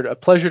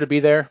pleasure to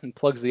be there, and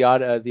plugs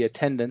the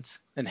attendance.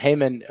 And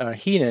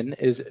Heenan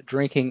is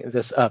drinking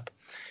this up.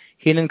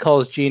 Heenan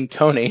calls Gene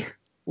Tony,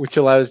 which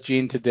allows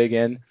Gene to dig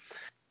in.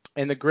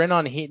 And the grin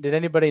on Heenan, did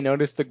anybody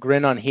notice the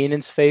grin on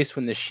Heenan's face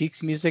when the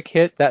Sheik's music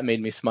hit? That made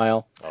me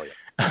smile. Oh,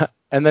 yeah.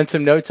 And then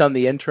some notes on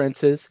the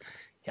entrances.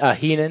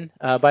 Heenan,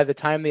 by the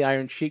time the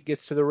Iron Sheik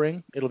gets to the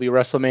ring, it'll be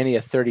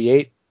WrestleMania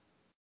 38.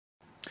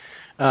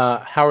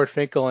 Howard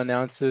Finkel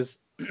announces,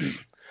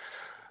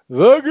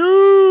 The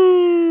Goon!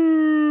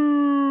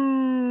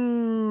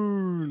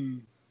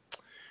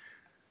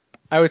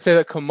 I would say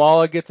that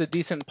Kamala gets a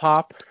decent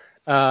pop.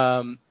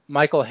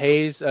 Michael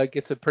Hayes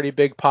gets a pretty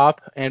big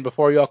pop. And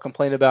before you all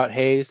complain about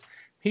Hayes,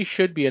 he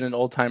should be in an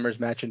old-timers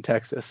match in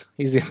Texas.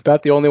 He's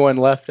about the only one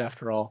left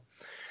after all.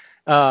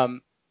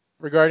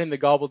 Regarding the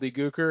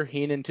gobbledygooker,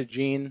 Heenan to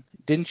Gene,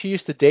 didn't you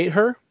used to date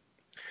her?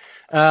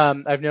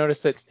 I've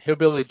noticed that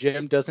Hillbilly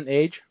Jim doesn't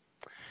age.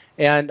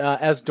 And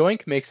as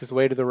Doink makes his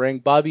way to the ring,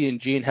 Bobby and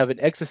Gene have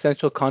an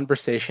existential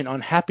conversation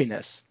on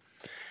happiness.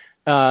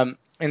 And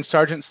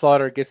Sergeant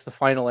Slaughter gets the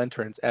final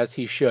entrance, as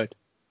he should.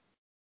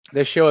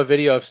 They show a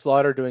video of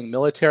Slaughter doing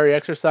military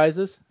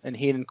exercises, and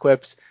Heenan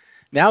quips,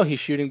 now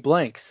he's shooting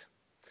blanks.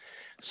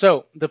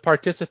 So, the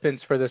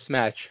participants for this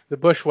match, the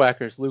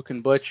Bushwhackers, Luke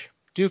and Butch,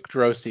 Duke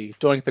Drosy,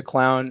 Doink the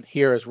Clown,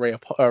 here as Ray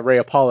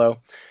Apollo,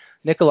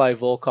 Nikolai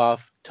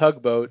Volkov,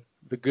 Tugboat,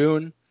 The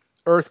Goon,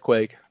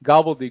 Earthquake,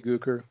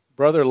 Gobbledygooker,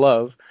 Brother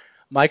Love,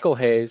 Michael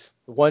Hayes,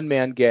 the One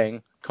Man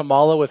Gang,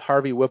 Kamala with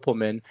Harvey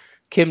Whippleman,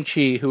 Kim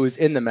Chi, who is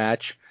in the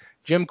match,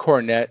 Jim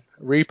Cornette,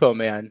 Repo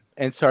Man,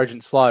 and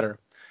Sergeant Slaughter.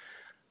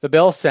 The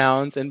bell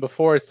sounds, and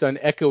before it's done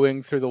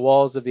echoing through the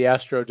walls of the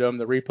Astrodome,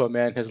 the Repo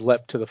Man has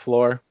leapt to the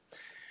floor.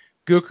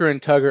 Gooker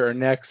and Tugger are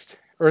next.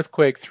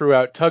 Earthquake threw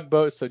out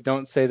Tugboat, so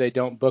don't say they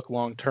don't book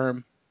long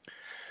term.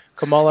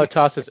 Kamala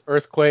tosses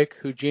Earthquake,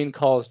 who Gene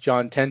calls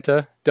John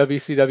Tenta.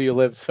 WCW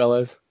lives,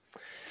 fellas.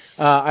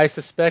 I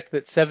suspect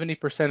that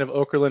 70% of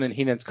Okerlund and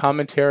Heenan's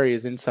commentary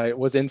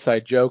was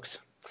inside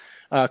jokes.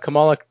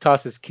 Kamala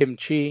tosses Kim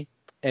Chi,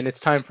 and it's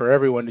time for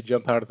everyone to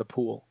jump out of the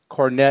pool.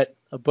 Cornette,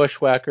 a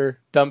Bushwhacker,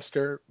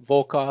 Dumpster,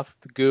 Volkov,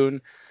 the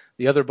Goon,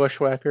 the other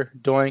Bushwhacker,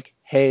 Doink,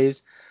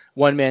 Hayes,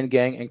 One Man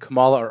Gang, and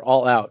Kamala are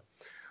all out.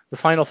 The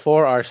final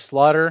four are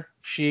Slaughter,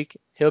 Sheik,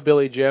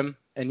 Hillbilly Jim,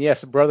 and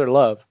yes, Brother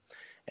Love.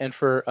 And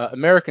for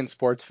American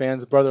sports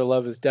fans, Brother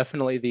Love is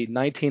definitely the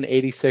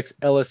 1986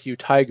 LSU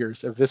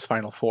Tigers of this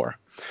final four.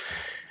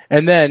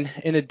 And then,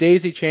 in a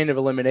daisy chain of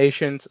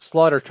eliminations,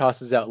 Slaughter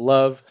tosses out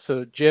Love,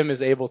 so Jim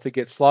is able to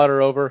get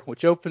Slaughter over,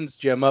 which opens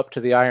Jim up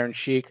to the Iron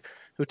Sheik,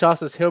 who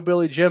tosses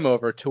Hillbilly Jim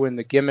over to win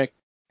the Gimmick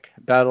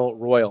Battle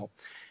Royal.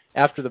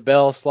 After the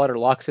bell, Slaughter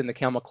locks in the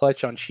camel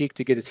clutch on Sheik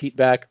to get his heat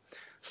back.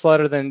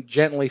 Slaughter then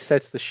gently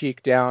sets the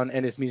Sheik down,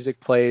 and his music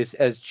plays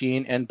as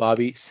Gene and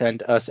Bobby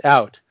send us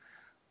out.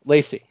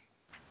 Lacey.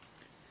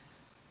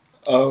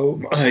 Oh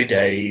my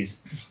days.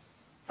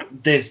 I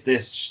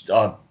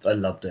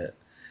loved it.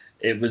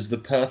 It was the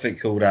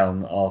perfect cool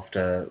down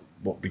after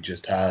what we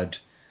just had.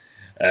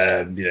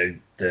 You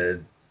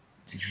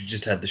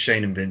just had the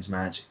Shane and Vince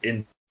match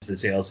into the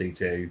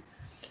TLC2.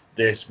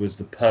 this was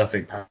the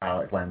perfect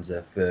palate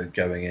cleanser for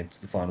going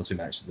into the final two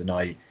matches of the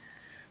night.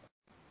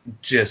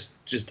 Just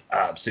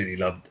absolutely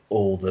loved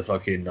all the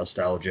fucking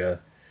nostalgia.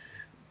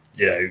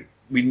 You know,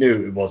 we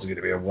knew it wasn't going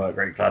to be a work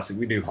rate classic.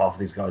 We knew half of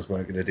these guys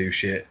weren't going to do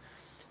shit.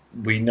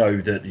 We know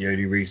that the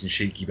only reason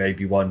Sheiky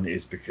Baby won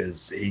is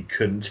because he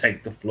couldn't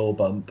take the floor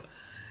bump.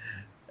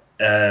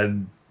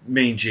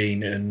 Mean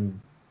Gene and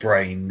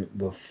Brain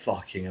were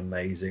fucking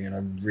amazing, and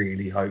I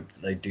really hope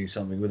that they do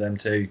something with them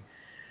too.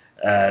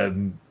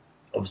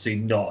 Obviously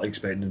not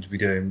expecting them to be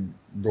doing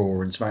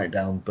Raw and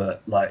SmackDown,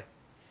 but like,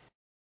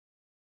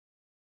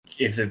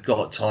 if they've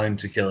got time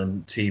to kill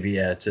and TV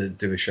air to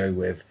do a show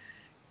with,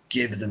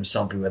 give them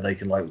something where they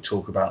can like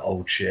talk about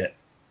old shit.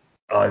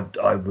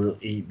 I will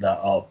eat that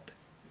up.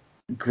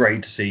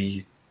 Great to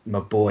see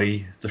my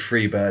boy, the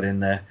Freebird, in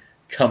there,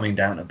 coming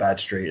down to Bad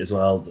Street as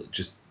well.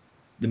 Just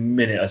the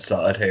minute I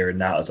started hearing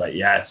that, I was like,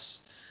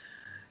 yes.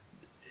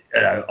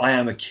 You know, I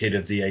am a kid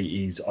of the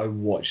 80s. I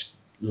watched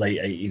late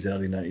 80s,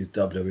 early 90s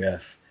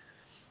WWF.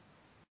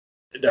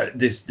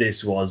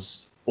 This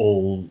was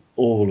all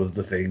of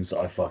the things that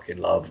I fucking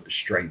love,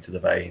 straight to the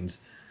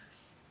veins.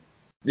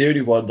 The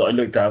only one that I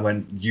looked at and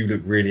went, you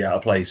look really out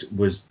of place,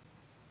 was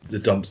the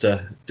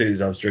dumpster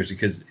jersey,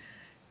 because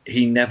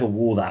he never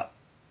wore that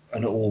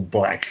an all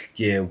black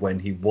gear when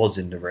he was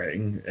in the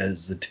ring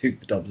as the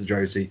dumpster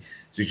jersey,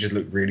 so he just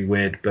looked really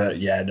weird. But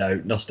yeah, no,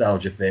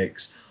 nostalgia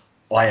fix.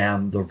 I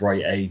am the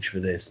right age for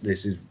this.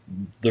 This is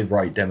the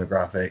right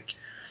demographic.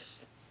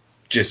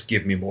 Just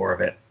give me more of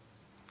it.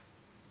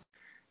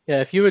 Yeah,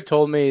 if you had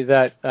told me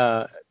that,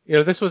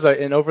 this was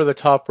an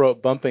over-the-top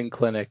rope bumping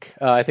clinic,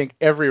 I think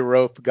every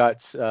rope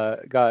got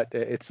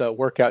its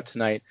workout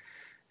tonight.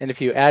 And if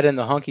you add in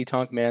the Honky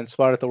Tonk Man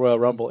spot at the Royal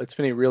Rumble, it's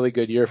been a really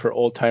good year for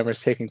old timers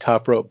taking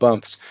top rope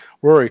bumps.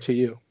 Rory, to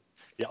you.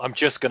 Yeah, I'm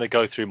just going to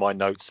go through my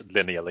notes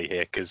linearly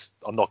here because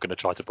I'm not going to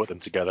try to put them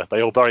together.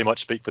 They all very much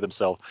speak for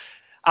themselves.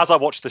 As I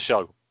watched the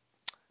show,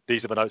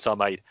 these are the notes I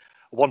made.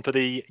 One for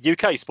the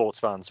UK sports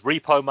fans.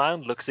 Repo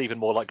Man looks even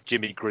more like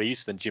Jimmy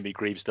Greaves than Jimmy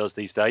Greaves does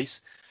these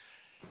days.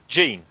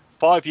 Gene,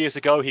 5 years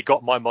ago, he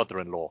got my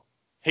mother-in-law.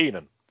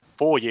 Heenan,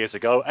 4 years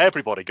ago,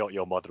 everybody got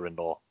your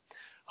mother-in-law.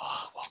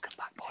 Oh, welcome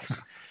back,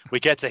 boys. We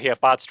get to hear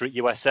Bad Street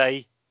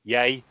USA.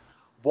 Yay.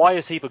 Why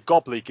is he the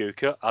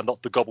gobbledygooker and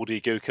not the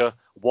gobbledygooker?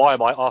 Why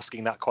am I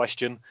asking that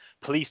question?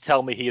 Please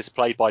tell me he is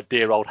played by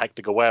dear old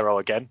Hector Guerrero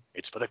again.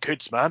 It's for the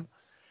kids, man.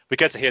 We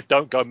get to hear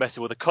Don't Go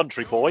Messing with a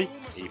Country Boy.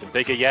 Even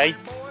bigger, yay.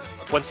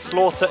 When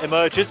Slaughter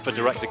emerges, the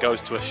director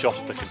goes to a shot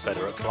of the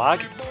Confederate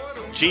flag.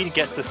 Gene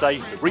gets to say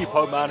the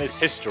Repo Man is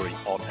history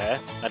on air,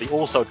 and he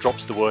also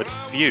drops the word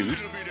feud.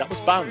 That was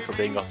banned from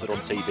being uttered on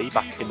TV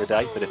back in the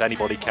day, but if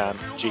anybody can,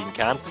 Gene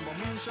can.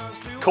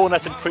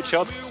 Cornette and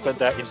Pritchard spend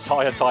their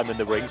entire time in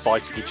the ring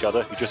fighting each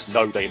other. You just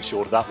know they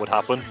ensured that would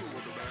happen.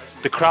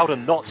 The crowd are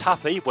not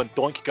happy when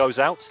Doink goes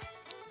out.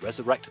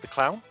 Resurrect the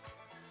clown.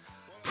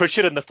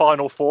 Pritchard in the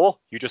final four.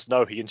 You just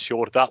know he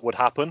ensured that would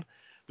happen.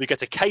 We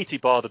get a Katie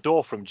bar the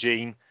door from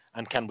Gene,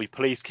 and can we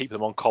please keep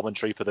them on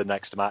commentary for the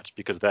next match,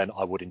 because then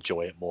I would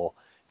enjoy it more.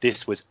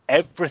 This was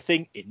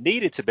everything it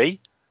needed to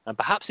be, and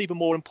perhaps even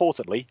more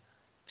importantly,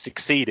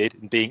 succeeded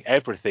in being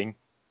everything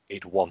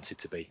it wanted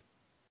to be.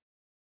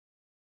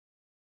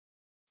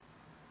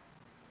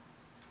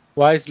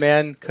 Wise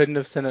man, couldn't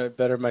have said it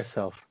better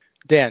myself.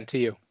 Dan, to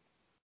you.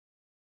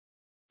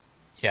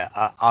 Yeah,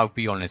 I'll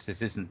be honest,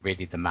 this isn't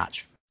really the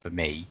match for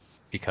me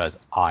because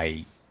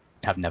I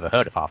have never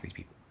heard of half these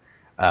people.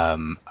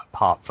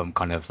 Apart from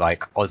kind of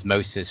like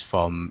osmosis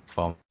from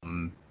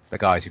the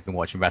guys who've been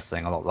watching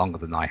wrestling a lot longer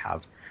than I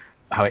have,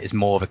 how it is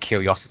more of a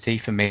curiosity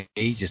for me,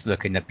 just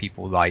looking at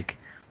people like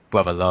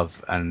Brother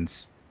Love and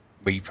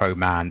Repro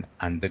Man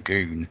and the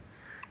Goon,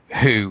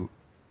 who,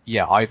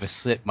 yeah, either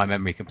slipped my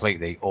memory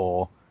completely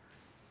or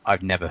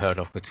I've never heard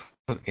of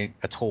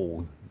at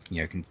all,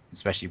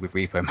 especially with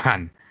Repo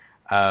Man.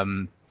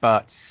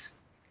 But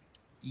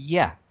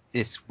yeah,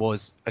 this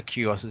was a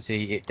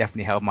curiosity. It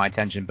definitely held my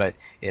attention, but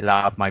it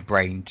allowed my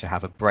brain to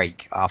have a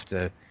break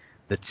after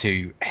the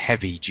two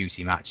heavy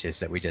duty matches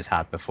that we just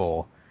had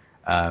before,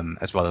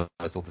 as well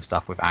as all the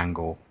stuff with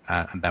Angle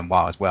and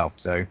Benoit as well.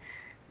 So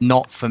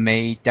not for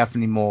me,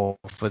 definitely more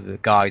for the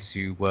guys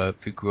who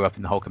grew up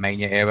in the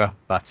Hulkamania era,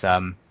 but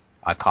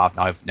I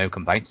have no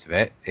complaints with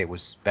it. It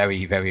was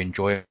very, very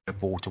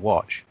enjoyable to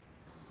watch.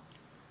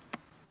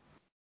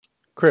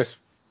 Chris,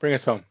 bring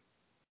us home.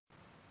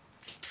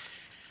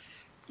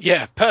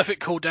 Yeah,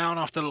 perfect cool down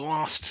after the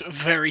last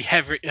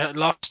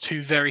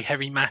two very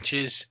heavy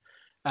matches,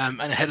 and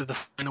ahead of the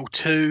final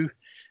two.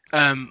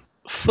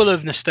 Full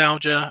of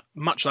nostalgia,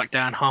 much like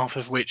Dan, half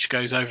of which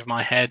goes over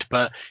my head,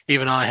 but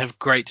even I have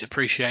great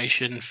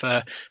appreciation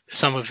for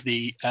some of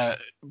the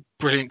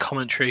brilliant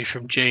commentary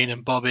from Gene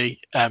and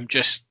Bobby.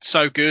 Just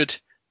so good.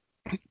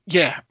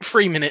 Yeah,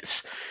 3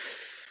 minutes.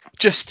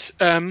 Just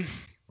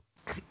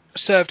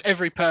served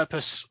every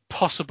purpose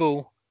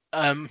possible.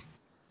 A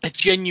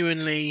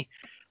genuinely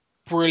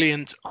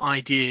brilliant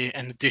idea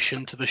and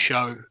addition to the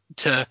show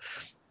to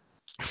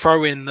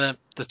throw in the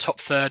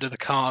top third of the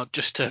card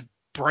just to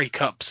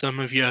break up some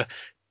of your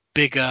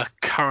bigger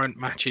current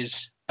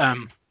matches,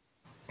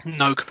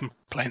 no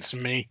complaints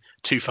from me.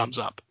 2 thumbs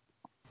up.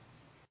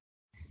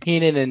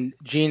 Heenan and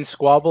Gene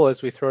squabble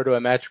as we throw to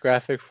a match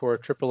graphic for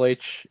Triple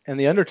H and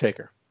The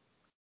Undertaker.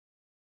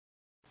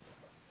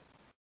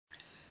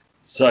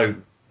 So,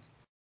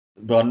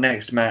 our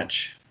next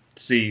match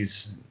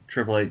sees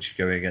Triple H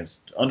going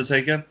against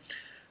Undertaker,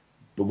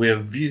 but we are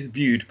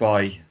viewed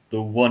by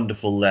the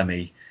wonderful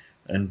Lemmy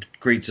and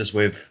greets us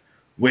with,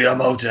 "We are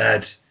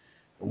Motorhead,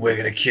 and we're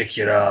going to kick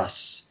your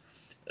ass,"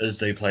 as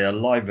they play a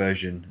live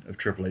version of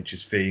Triple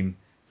H's theme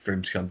for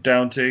him to come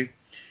down to.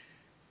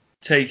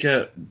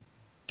 Taker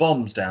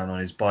bombs down on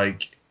his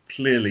bike.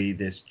 Clearly,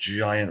 this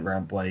giant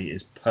rampway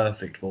is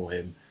perfect for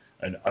him,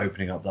 and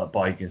opening up that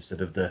bike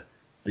instead of the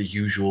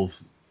usual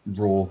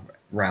raw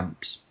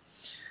ramps.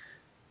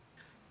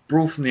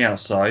 Brawl from the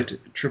outside,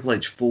 Triple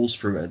H falls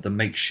through at the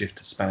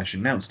makeshift Spanish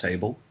announce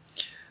table.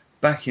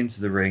 Back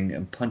into the ring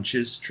and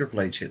punches.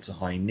 Triple H hits a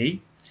high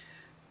knee.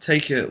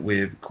 Taker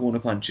with corner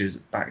punches,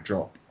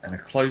 backdrop, and a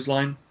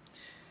clothesline.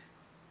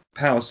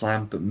 Power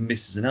slam, but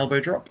misses an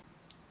elbow drop.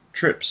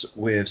 Trips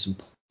with some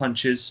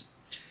punches.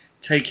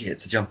 Taker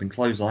hits a jumping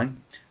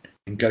clothesline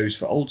and goes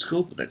for old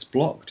school, but that's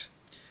blocked.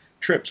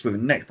 Trips with a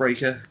neck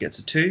breaker, gets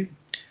a 2.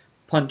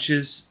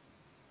 Punches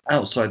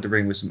outside the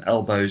ring with some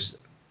elbows,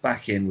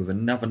 back in with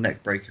another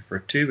neck breaker for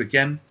a 2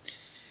 again.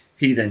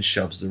 He then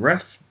shoves the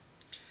ref.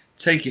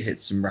 Taker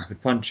hits some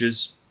rapid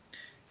punches.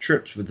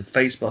 Trips with the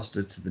face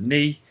buster to the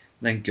knee,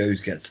 then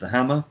gets the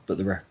hammer, but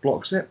the ref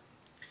blocks it.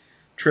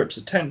 Trips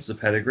attempts the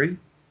pedigree,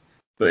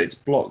 but it's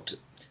blocked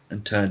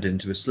and turned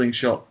into a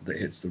slingshot that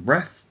hits the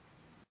ref.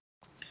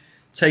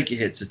 Taker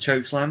hits a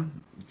chokeslam,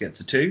 gets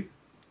a 2.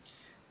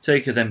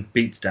 Taker then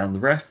beats down the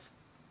ref.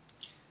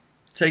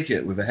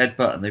 Taker with a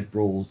headbutt, and they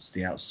brawl to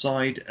the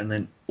outside, and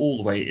then all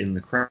the way in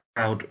the crowd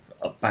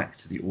up back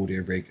to the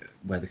audio rig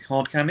where the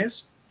hard cam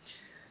is.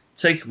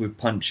 Taker with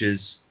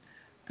punches,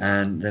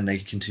 and then they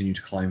continue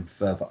to climb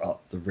further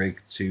up the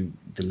rig to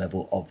the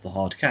level of the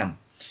hard cam.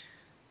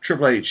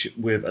 Triple H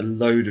with a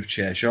load of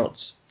chair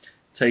shots.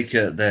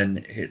 Taker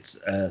then hits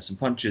some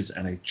punches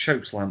and a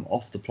chokeslam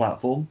off the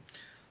platform.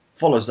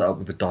 Follows that up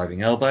with a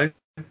diving elbow.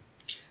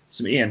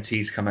 Some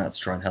EMTs come out to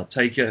try and help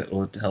Taker,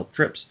 or to help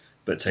Trips,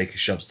 but Taker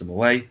shoves them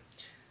away.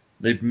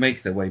 They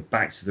make their way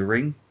back to the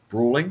ring,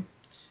 brawling.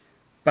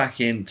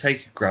 Back in,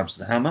 Taker grabs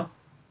the hammer,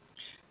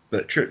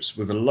 but Trips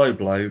with a low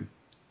blow.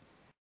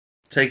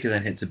 Taker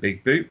then hits a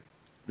big boot.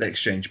 They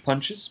exchange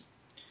punches.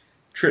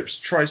 Trips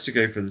tries to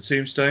go for the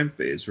tombstone,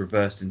 but it's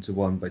reversed into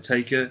one by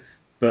Taker,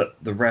 but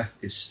the ref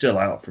is still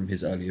out from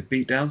his earlier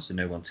beatdown, so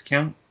no one to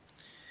count.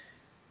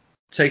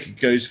 Taker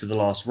goes for the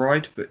last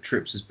ride, but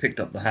Trips has picked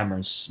up the hammer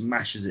and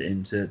smashes it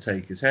into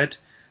Taker's head.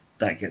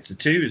 That gets a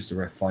 2 as the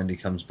ref finally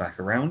comes back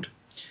around.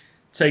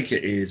 Taker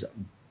is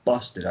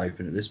busted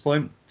open at this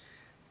point.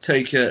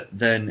 Taker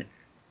then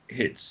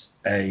hits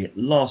a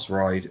last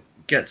ride,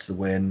 gets the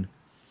win.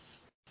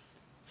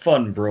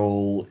 Fun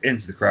brawl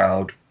into the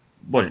crowd,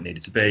 what it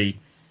needed to be.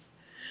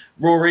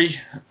 Rory,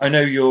 I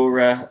know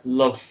your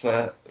love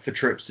for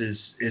Trips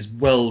is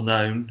well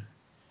known,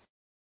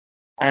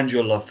 and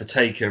your love for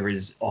Taker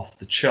is off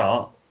the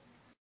chart.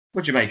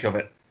 What do you make of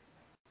it?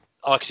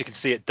 I actually can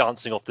see it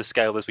dancing off the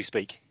scale as we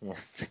speak.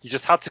 You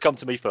just had to come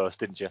to me first,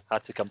 didn't you?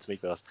 Had to come to me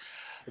first.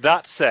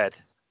 That said,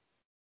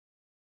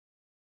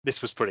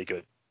 this was pretty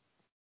good.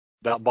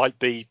 That might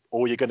be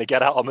all you're going to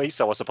get out of me,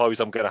 so I suppose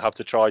I'm going to have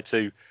to try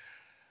to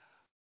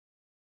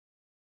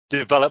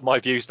develop my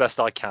views best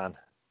I can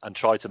and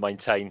try to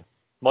maintain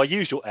my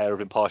usual air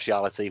of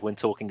impartiality when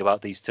talking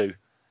about these two.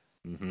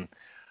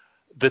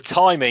 The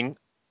timing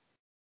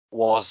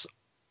was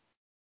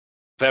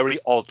very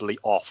oddly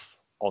off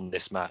on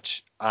this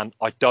match, and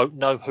I don't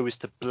know who is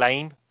to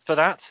blame for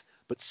that,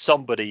 but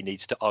somebody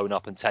needs to own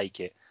up and take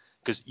it,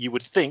 because you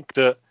would think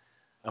that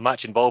a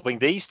match involving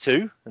these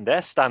two and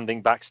they're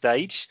standing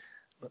backstage,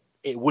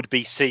 it would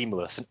be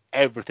seamless and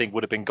everything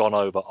would have been gone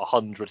over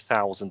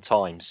 100,000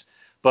 times,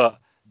 but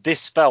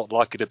this felt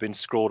like it had been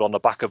scrawled on the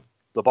back of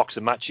the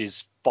boxing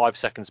matches 5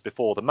 seconds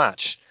before the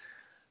match.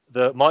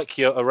 The Mike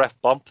here, a ref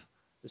bump,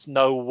 there's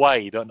no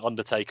way that an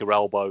Undertaker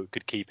elbow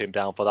could keep him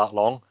down for that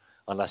long,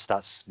 unless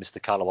that's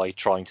Mr. Calloway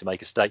trying to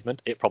make a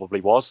statement. It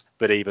probably was,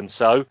 but even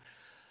so.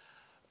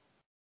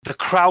 The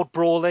crowd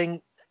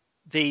brawling,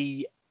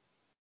 the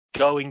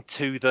going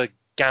to the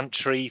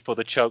gantry for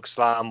the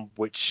chokeslam,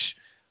 which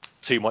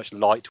too much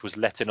light was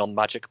let in on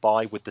Magic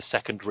by with the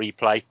second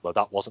replay. Well,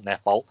 that wasn't their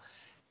fault.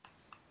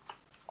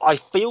 I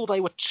feel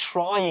they were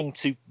trying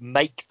to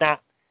make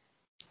that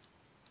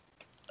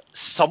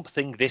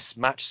something this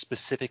match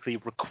specifically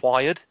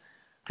required.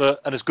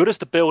 And as good as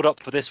the build-up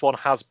for this one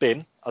has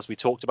been, as we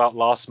talked about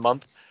last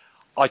month,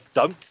 I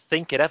don't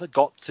think it ever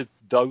got to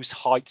those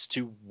heights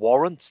to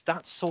warrant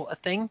that sort of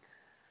thing.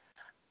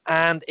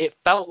 And it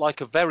felt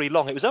like a very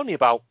long, it was only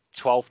about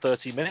 12,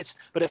 13 minutes,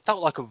 but it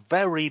felt like a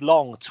very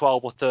long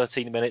 12 or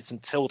 13 minutes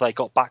until they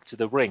got back to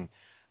the ring.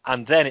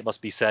 And then it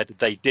must be said,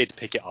 they did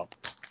pick it up.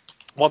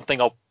 One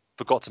thing I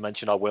forgot to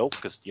mention, I will,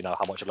 because you know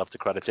how much I love to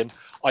credit him.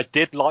 I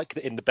did like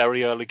that in the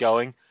very early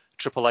going,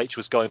 Triple H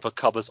was going for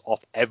covers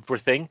off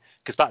everything,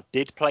 because that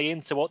did play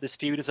into what this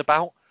feud is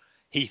about.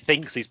 He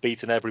thinks he's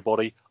beaten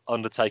everybody.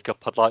 Undertaker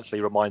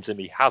politely reminds him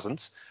he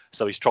hasn't,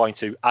 so he's trying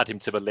to add him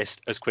to the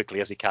list as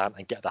quickly as he can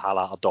and get the hell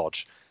out of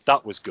Dodge.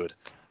 That was good.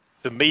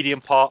 The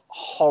medium part,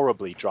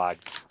 horribly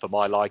dragged for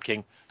my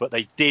liking, but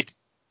they did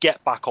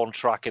get back on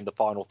track in the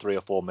final 3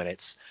 or 4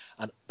 minutes,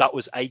 and that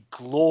was a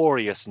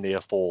glorious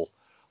near fall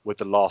with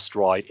the last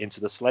ride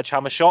into the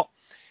sledgehammer shot.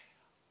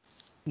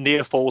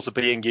 Near falls are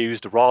being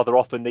used rather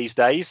often these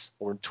days,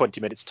 or in 20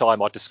 minutes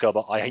time I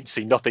discover I ain't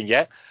seen nothing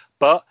yet,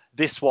 but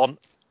this one,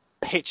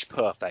 pitch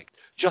perfect,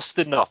 just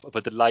enough of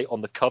a delay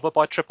on the cover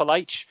by Triple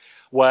H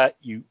where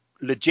you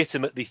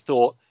legitimately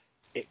thought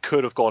it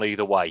could have gone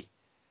either way.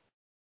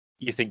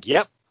 You think,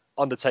 yep,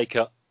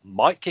 Undertaker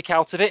might kick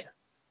out of it,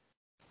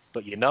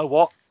 but you know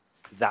what?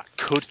 That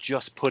could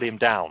just put him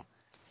down.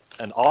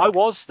 And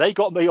they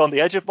got me on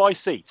the edge of my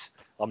seat.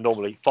 I'm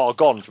normally far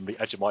gone from the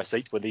edge of my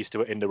seat when these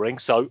two are in the ring,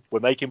 so we're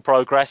making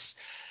progress.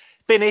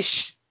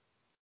 Finish,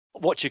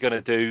 what you're going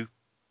to do,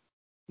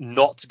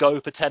 not go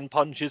for 10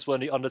 punches when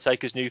the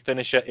Undertaker's new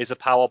finisher is a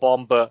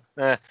powerbomb, but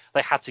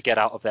they had to get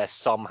out of there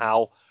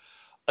somehow.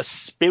 A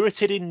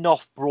spirited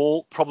enough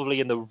brawl, probably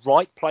in the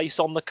right place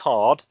on the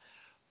card,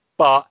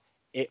 but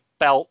it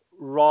felt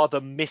rather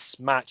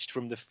mismatched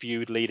from the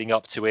feud leading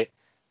up to it,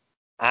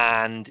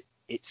 and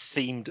it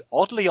seemed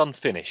oddly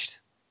unfinished.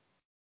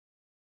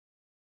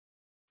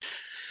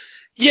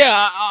 Yeah,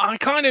 I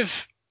kind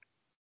of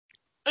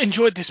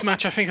enjoyed this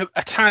match, I think,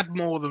 a tad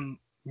more than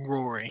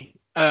Rory.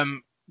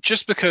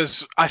 Just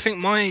because I think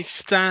my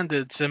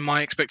standards and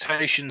my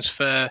expectations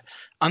for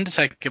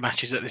Undertaker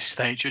matches at this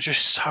stage are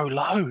just so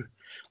low.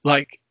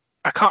 Like,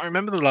 I can't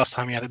remember the last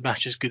time he had a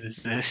match as good as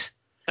this.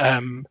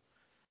 And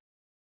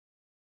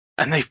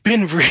they've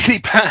been really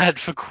bad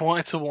for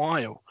quite a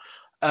while.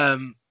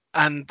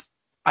 And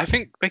I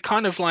think they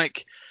kind of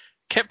like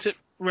kept it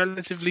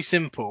relatively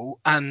simple.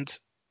 And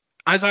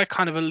as I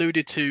kind of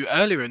alluded to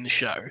earlier in the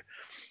show,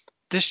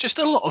 there's just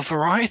a lot of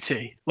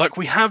variety. Like,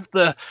 we have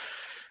the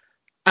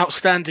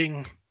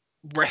outstanding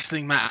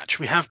wrestling match,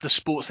 we have the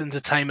sports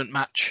entertainment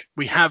match,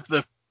 we have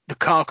the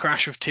car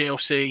crash of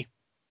TLC,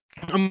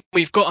 and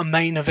we've got a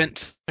main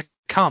event to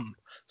come.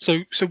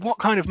 So what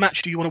kind of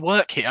match do you want to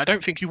work here? I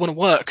don't think you want to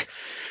work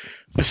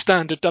the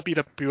standard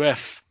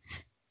WWF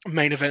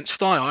main event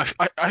style.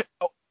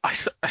 I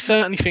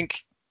certainly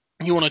think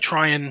you want to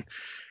try and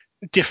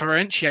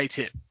differentiate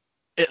it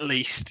at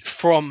least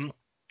from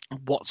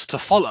what's to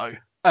follow.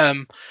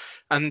 And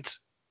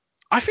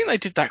I think they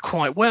did that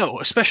quite well,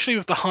 especially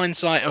with the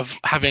hindsight of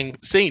having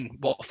seen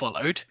what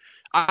followed.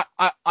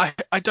 I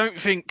don't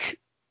think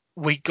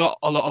we got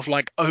a lot of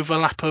like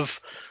overlap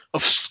of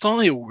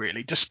style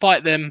really,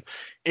 despite them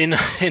in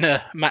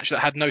a match that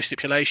had no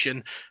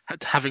stipulation,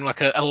 having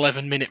like a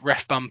 11-minute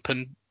ref bump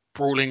and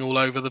brawling all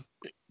over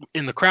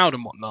in the crowd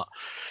and whatnot.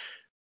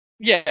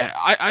 Yeah,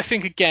 I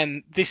think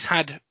again this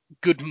had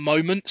good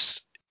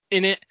moments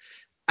in it,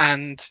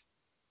 and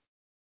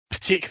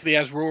particularly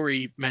as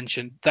Rory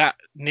mentioned, that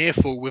near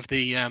fall with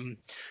the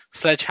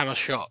sledgehammer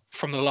shot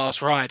from the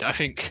last ride, I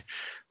think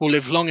will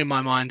live long in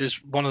my mind as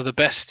one of the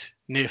best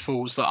near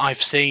falls that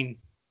I've seen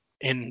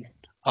in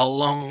a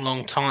long,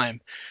 long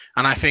time.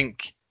 And I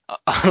think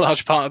a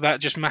large part of that,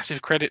 just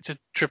massive credit to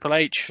Triple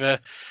H for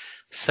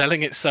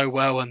selling it so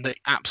well, and the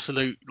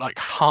absolute like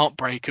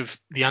heartbreak of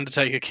the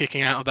Undertaker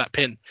kicking out of that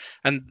pin.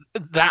 And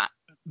that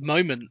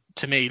moment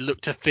to me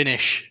looked to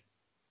finish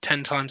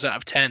 10 times out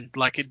of 10.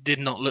 Like, it did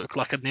not look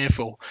like a near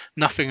fall.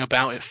 Nothing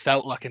about it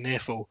felt like a near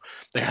fall.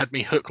 They had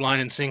me hook, line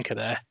and sinker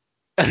there.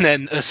 And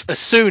then as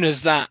soon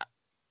as that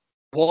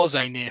was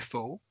a near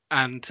fall,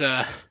 and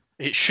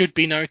it should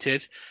be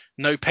noted,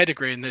 no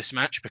pedigree in this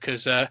match,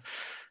 because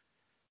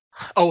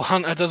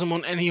Hunter doesn't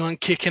want anyone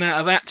kicking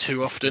out of that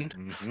too often.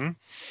 Mm-hmm.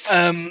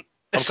 I'm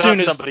glad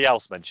somebody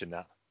else mentioned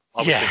that.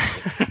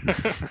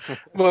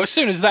 Well, as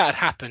soon as that had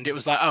happened, it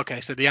was like,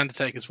 okay, so the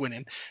Undertaker's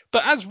winning.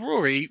 But as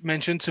Rory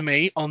mentioned to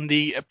me on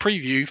the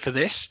preview for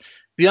this,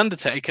 the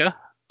Undertaker,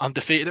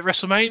 undefeated at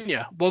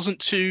WrestleMania, wasn't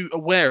too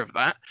aware of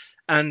that,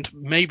 and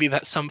maybe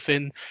that's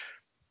something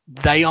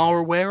they are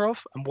aware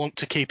of and want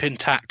to keep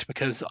intact,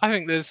 because I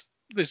think there's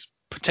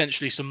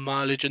potentially some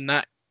mileage in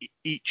that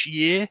each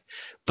year.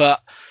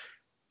 But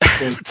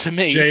to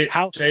me,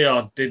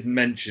 JR did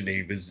mention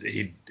it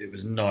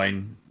was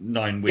nine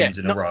wins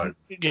in a row.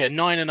 Yeah,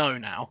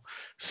 9-0 now.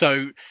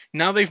 So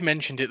now they've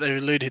mentioned it,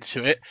 they've alluded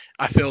to it.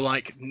 I feel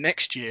like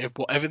next year,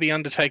 whatever the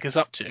Undertaker's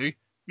up to,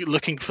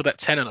 looking for that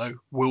 10-0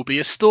 will be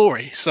a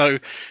story. So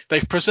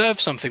they've preserved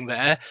something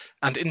there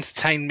and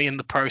entertained me in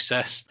the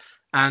process.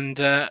 And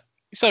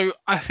so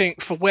I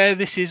think for where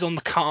this is on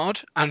the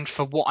card and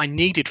for what I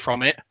needed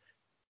from it,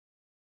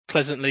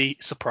 pleasantly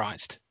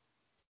surprised.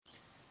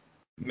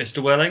 Mr.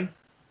 Welling?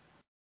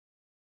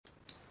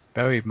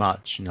 Very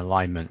much in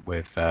alignment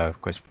with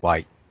Chris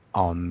White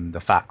on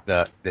the fact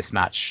that this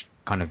match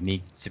kind of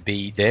needs to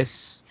be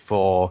this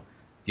for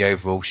the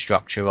overall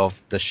structure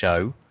of the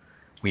show.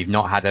 We've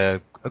not had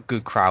a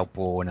good crowd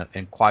brawl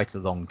in quite a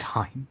long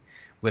time.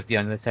 with The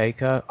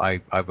Undertaker.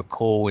 I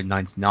recall in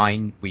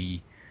 '99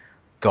 we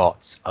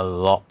got a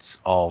lot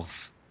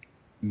of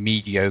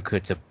mediocre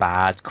to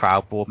bad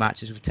crowd brawl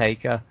matches with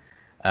Taker,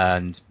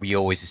 and we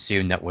always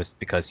assumed that was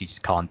because he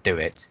just can't do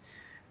it.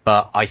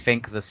 But I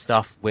think the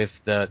stuff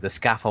with the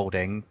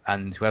scaffolding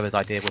and whoever's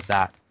idea was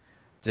that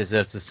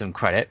deserves some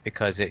credit,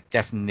 because it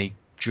definitely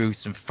drew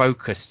some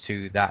focus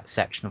to that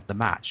section of the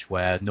match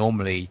where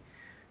normally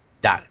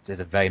that there's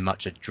a very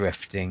much a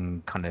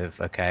drifting kind of,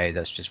 okay,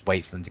 let's just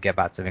wait for them to get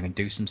back to the ring and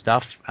do some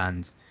stuff.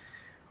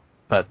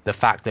 But the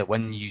fact that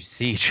when you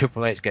see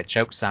Triple H get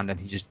chokeslammed and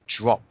he just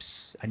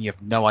drops and you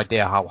have no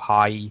idea how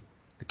high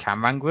the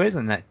camera angle is,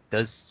 and that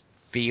does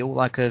feel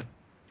like a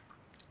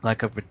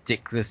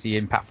ridiculously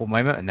impactful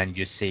moment, and then you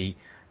just see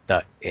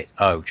that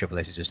Triple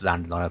H has just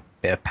landed on a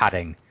bit of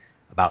padding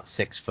about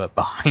 6 foot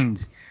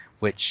behind,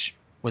 which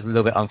was a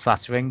little bit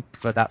unflattering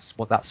for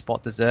what that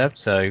spot deserved.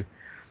 So,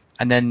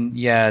 and then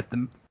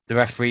the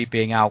referee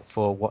being out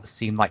for what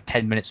seemed like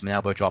 10 minutes from an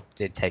elbow drop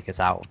did take us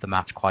out of the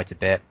match quite a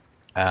bit.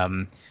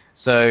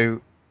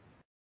 So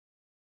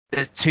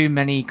there's too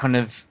many kind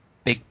of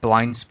big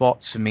blind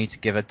spots for me to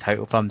give a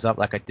total thumbs up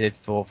like I did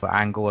for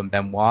Angle and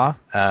Benoit.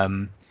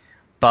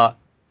 But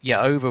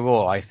yeah,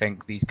 overall, I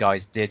think these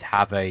guys did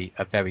have a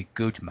very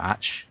good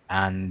match,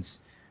 and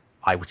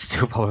I would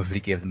still probably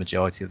give the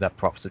majority of that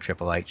props to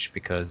Triple H,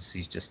 because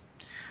he's just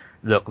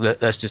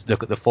let's just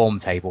look at the form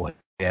table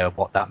here,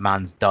 what that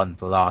man's done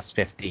for the last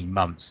 15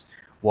 months,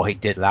 what he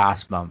did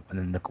last month, and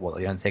then look at what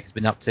the Undertaker's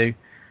been up to.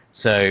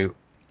 So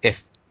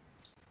if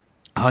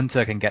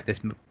Hunter can get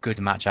this good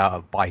match out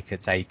of Biker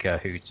Taker,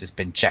 who's just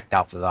been checked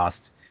out for the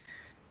last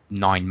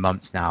 9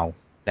 months now,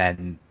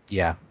 then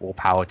yeah, all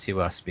power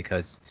to us,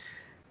 because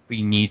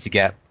we need to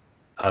get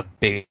a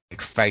big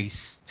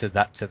face to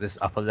this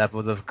upper level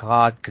of the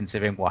card,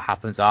 considering what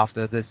happens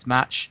after this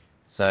match.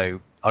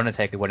 So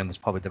Undertaker winning was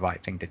probably the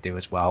right thing to do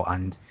as well,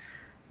 and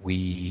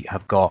we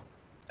have got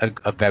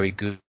a very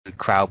good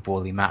crowd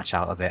brawly match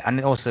out of it. And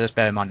also, just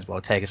bear in mind as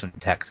well, Taker's from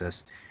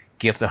Texas,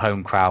 give the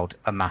home crowd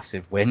a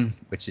massive win,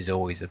 which is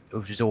always a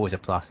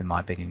plus in my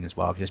opinion as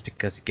well, just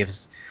because it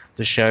gives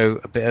the show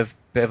a bit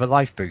of a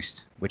life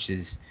boost, which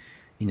is,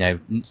 you know,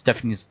 it's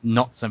definitely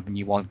not something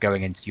you want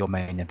going into your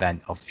main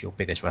event of your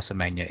biggest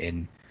WrestleMania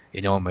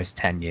in almost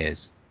 10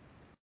 years.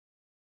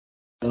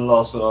 And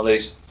last but not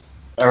least,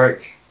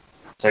 Eric,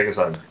 take us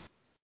home.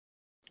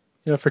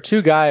 You know, for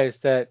two guys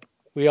that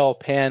we all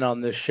pan on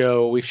this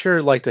show, we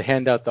sure like to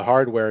hand out the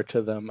hardware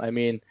to them. I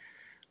mean,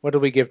 what do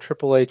we give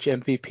Triple H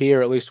MVP,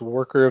 or at least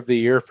Worker of the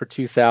Year for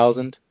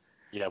 2000?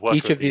 Yeah,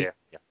 Worker of the Year.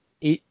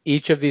 Yeah.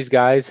 Each of these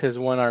guys has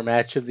won our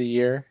Match of the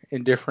Year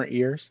in different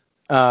years.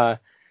 I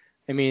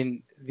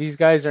mean, these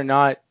guys are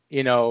not,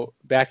 you know,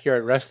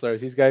 backyard wrestlers.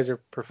 These guys are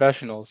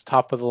professionals,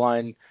 top of the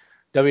line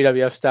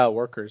WWF style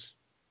workers.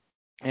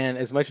 And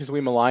as much as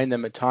we malign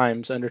them at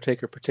times,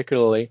 Undertaker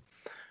particularly,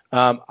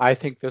 I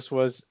think this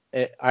was,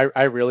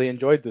 I really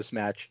enjoyed this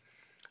match.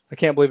 I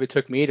can't believe it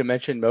took me to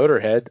mention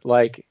Motorhead.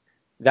 Like,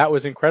 that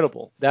was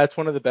incredible. That's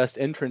one of the best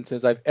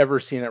entrances I've ever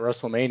seen at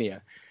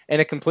WrestleMania.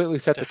 And it completely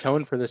set the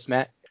tone for this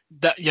match.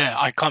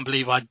 I can't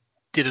believe I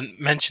didn't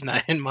mention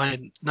that in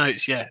my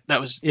notes. Yeah, that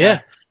was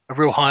a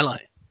real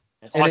highlight.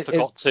 I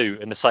forgot too,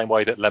 in the same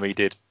way that Lemmy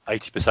did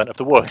 80% of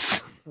the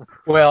words.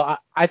 Well,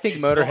 I think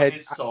it's Motorhead. Not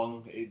his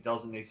song. It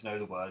doesn't need to know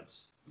the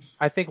words.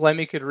 I think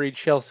Lemmy could read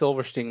Shel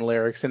Silverstein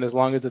lyrics, and as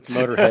long as it's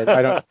Motorhead,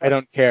 I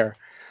don't care.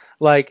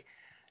 Like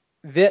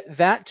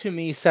that to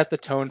me set the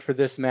tone for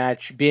this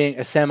match being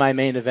a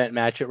semi-main event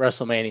match at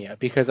WrestleMania,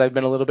 because I've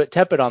been a little bit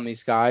tepid on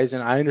these guys,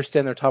 and I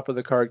understand they're top of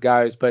the card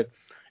guys,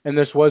 and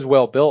this was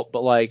well built,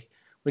 but like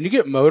when you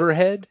get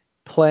Motorhead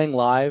playing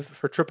live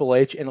for Triple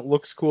H and it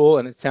looks cool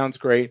and it sounds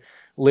great,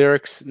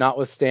 lyrics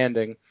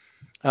notwithstanding,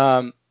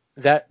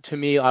 that to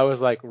me, I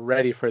was like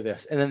ready for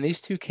this. And then these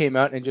two came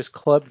out and just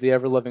clubbed the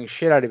ever-loving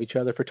shit out of each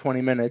other for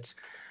 20 minutes,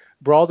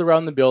 brawled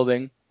around the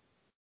building,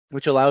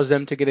 which allows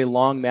them to get a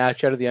long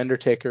match out of The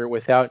Undertaker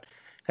without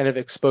kind of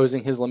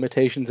exposing his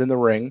limitations in the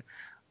ring.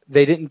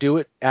 They didn't do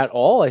it at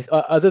all.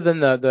 Other than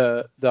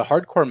the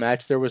hardcore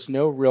match, there was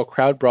no real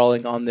crowd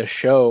brawling on this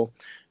show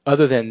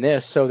other than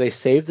this, so they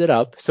saved it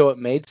up, so it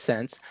made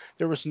sense.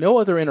 There was no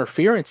other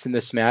interference in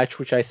this match,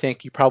 which I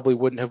think you probably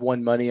wouldn't have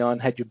won money on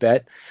had you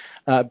bet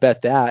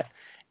that.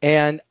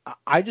 And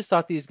I just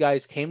thought these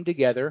guys came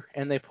together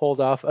and they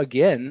pulled off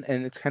again,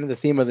 and it's kind of the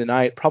theme of the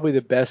night, probably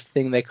the best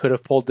thing they could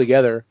have pulled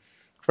together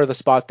for the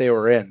spot they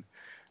were in.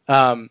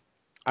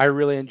 I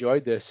really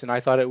enjoyed this, and I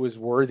thought it was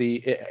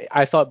worthy.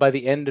 I thought by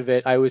the end of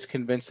it, I was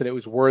convinced that it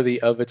was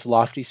worthy of its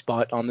lofty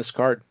spot on this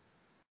card.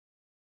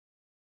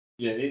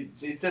 Yeah,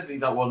 it's definitely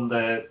that one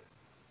that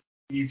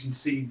you can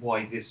see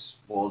why this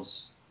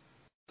was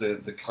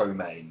the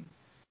co-main.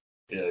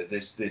 You know,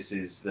 this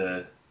is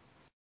the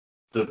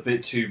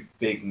bit two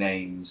big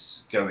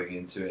names going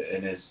into it,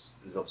 and as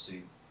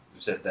obviously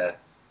we've said there,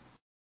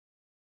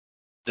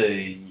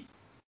 the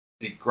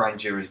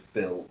grandeur is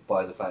built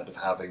by the fact of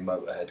having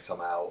Motorhead come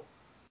out.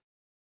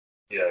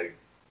 You know,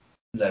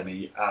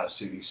 Lemmy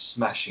absolutely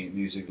smashing it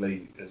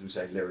musically, as we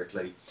say,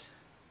 lyrically.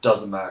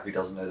 doesn't matter if he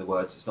doesn't know the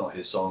words. It's not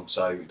his song,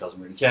 so he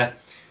doesn't really care.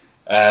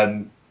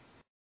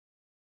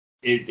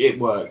 It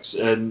works,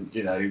 and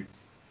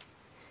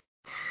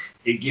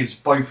it gives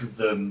both of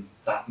them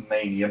that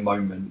Mania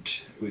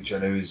moment, which I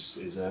know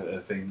is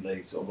a thing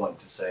they sort of like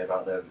to say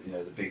about the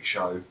big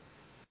show.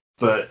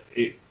 But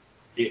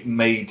it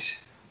made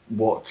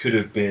what could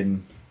have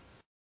been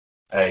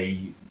a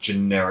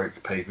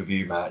generic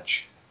pay-per-view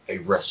match a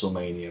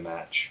WrestleMania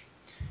match.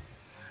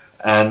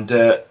 And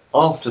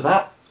after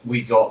that,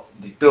 we got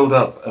the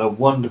build-up and a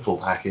wonderful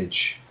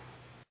package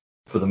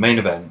for the main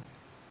event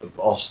of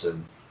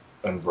Austin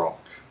and Rock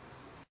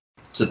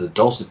to the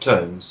dulcet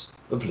tones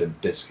of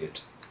Limp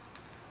Bizkit.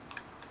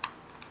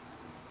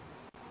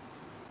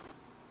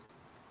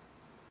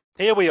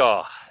 Here we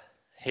are.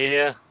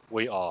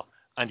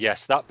 And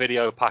yes, that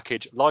video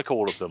package, like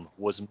all of them,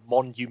 was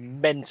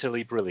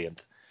monumentally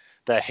brilliant.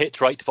 Their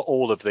hit rate for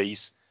all of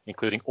these,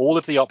 including all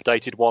of the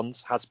updated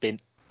ones, has been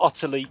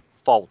utterly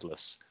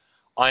faultless.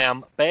 I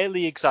am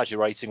barely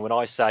exaggerating when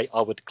I say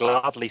I would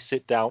gladly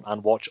sit down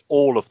and watch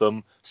all of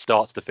them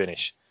start to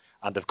finish.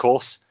 And of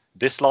course,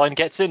 this line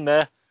gets in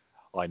there.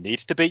 I need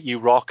to beat you,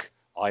 Rock.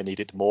 I need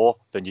it more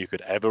than you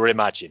could ever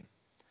imagine.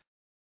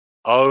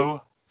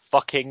 Oh,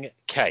 fucking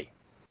K.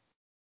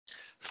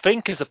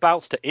 Fink is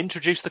about to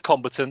introduce the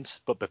combatant,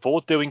 but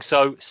before doing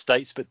so,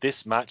 states that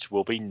this match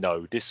will be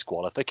no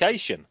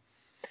disqualification.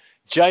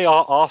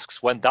 JR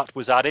asks when that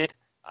was added,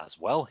 as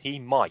well he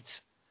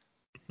might.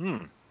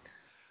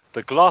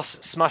 The glass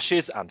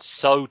smashes and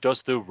so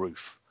does the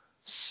roof.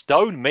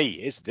 Stone me,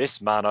 is this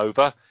man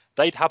over?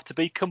 They'd have to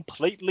be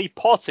completely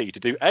potty to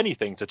do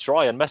anything to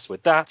try and mess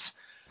with that.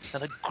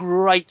 And a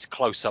great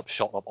close-up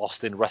shot of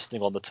Austin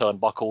resting on the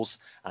turnbuckles,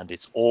 and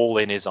it's all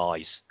in his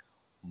eyes.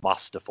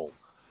 Masterful.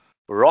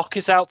 Rock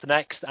is out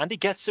next, and he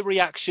gets a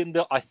reaction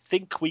that I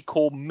think we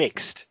call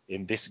mixed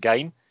in this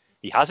game.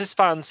 He has his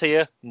fans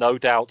here, no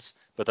doubt,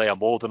 but they are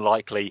more than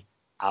likely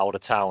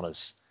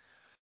out-of-towners.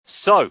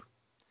 So,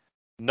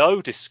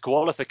 no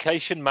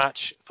disqualification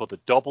match for the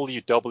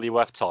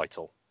WWF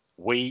title.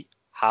 We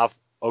have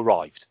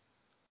arrived.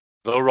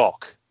 The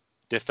Rock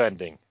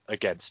defending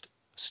against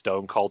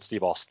Stone Cold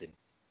Steve Austin.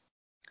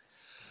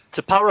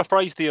 To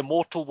paraphrase the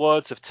immortal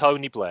words of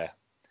Tony Blair,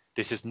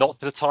 this is not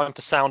the time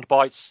for sound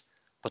bites,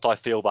 but I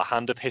feel the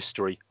hand of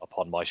history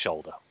upon my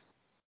shoulder.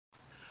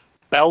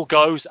 Bell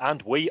goes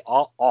and we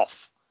are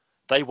off.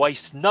 They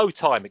waste no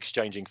time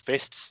exchanging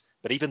fists,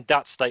 but even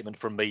that statement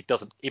from me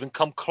doesn't even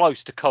come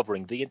close to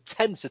covering the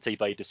intensity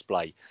they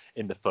display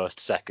in the first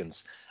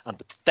seconds. And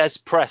the Thesz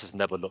press has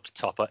never looked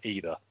tougher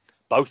either.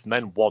 Both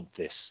men want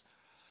this.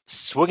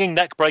 Swinging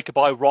neckbreaker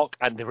by Rock,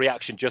 and the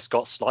reaction just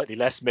got slightly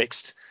less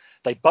mixed.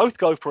 They both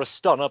go for a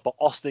stunner, but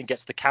Austin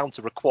gets the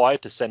counter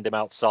required to send him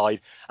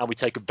outside, and we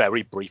take a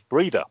very brief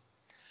breather.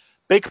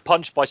 Big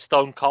punch by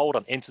Stone Cold,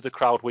 and into the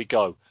crowd we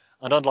go.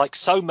 And unlike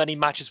so many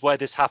matches where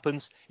this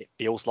happens, it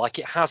feels like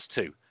it has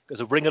to, because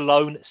a ring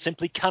alone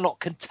simply cannot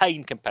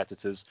contain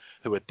competitors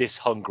who are this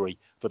hungry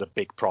for the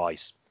big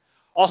prize.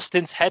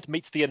 Austin's head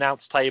meets the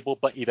announce table,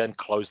 but he then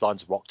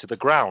clotheslines Rock to the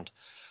ground.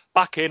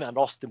 Back in, and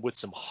Austin with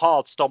some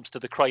hard stomps to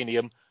the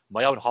cranium.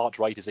 My own heart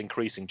rate is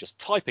increasing just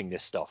typing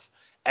this stuff.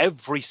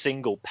 Every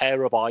single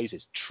pair of eyes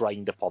is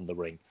trained upon the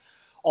ring.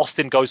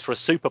 Austin goes for a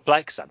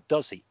superplex, and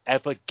does he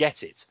ever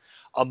get it?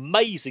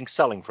 Amazing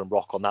selling from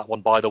Rock on that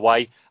one, by the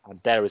way, and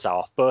there is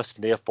our first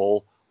near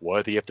fall,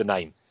 worthy of the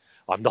name.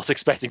 I'm not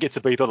expecting it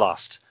to be the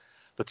last.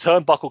 The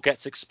turnbuckle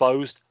gets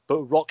exposed,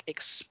 but Rock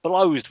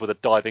explodes with a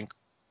diving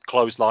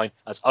clothesline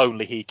as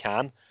only he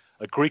can.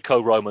 A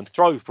Greco-Roman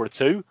throw for a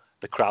 2.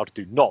 The crowd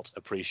do not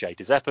appreciate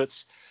his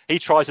efforts. He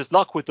tries his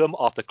luck with them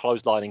after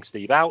clotheslining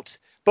Steve out,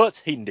 but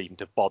he needn't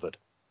have bothered.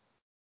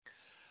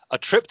 A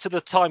trip to the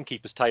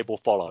timekeeper's table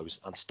follows,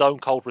 and Stone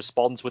Cold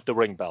responds with the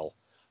ring bell.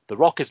 The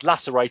Rock is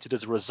lacerated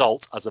as a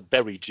result, as a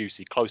very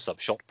juicy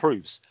close-up shot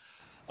proves.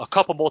 A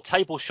couple more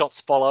table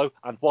shots follow,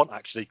 and one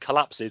actually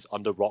collapses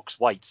under Rock's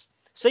weight.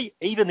 See,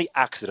 even the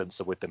accidents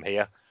are with them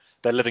here.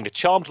 They're living a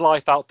charmed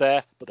life out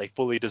there, but they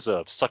fully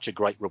deserve such a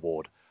great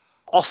reward.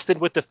 Austin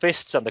with the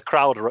fists, and the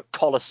crowd are at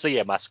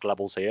Coliseum-esque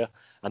levels here.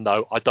 And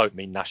no, I don't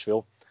mean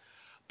Nashville.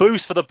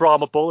 Boos for the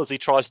Brahma Bull as he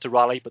tries to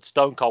rally, but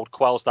Stone Cold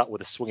quells that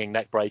with a swinging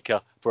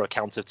neckbreaker for a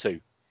count of 2.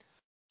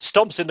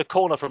 Stomps in the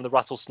corner from the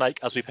Rattlesnake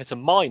as we've hit a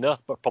minor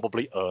but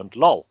probably earned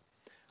lull.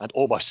 And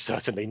almost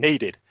certainly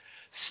needed.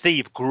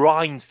 Steve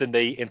grinds the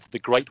knee into the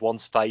Great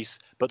One's face,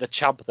 but the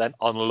champ then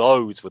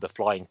unloads with a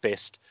flying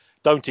fist.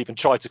 Don't even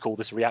try to call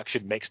this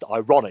reaction mixed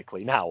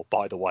ironically now,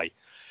 by the way.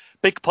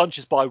 Big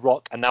punches by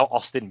Rock, and now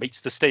Austin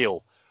meets the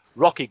steel.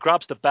 Rocky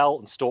grabs the bell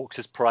and stalks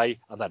his prey,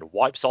 and then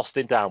wipes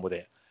Austin down with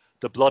it.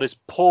 The blood is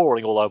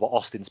pouring all over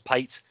Austin's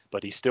pate,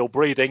 but he's still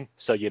breathing,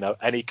 so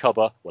any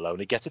cover will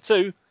only get a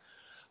 2.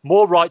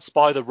 More rights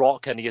by the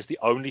Rock, and he is the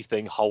only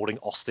thing holding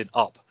Austin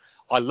up.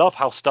 I love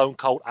how Stone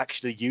Cold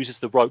actually uses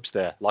the ropes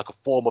there, like a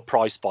former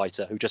prize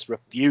fighter who just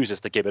refuses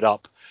to give it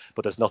up,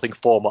 but there's nothing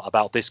former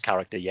about this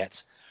character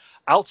yet.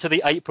 Out to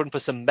the apron for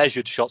some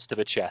measured shots to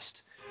the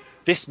chest.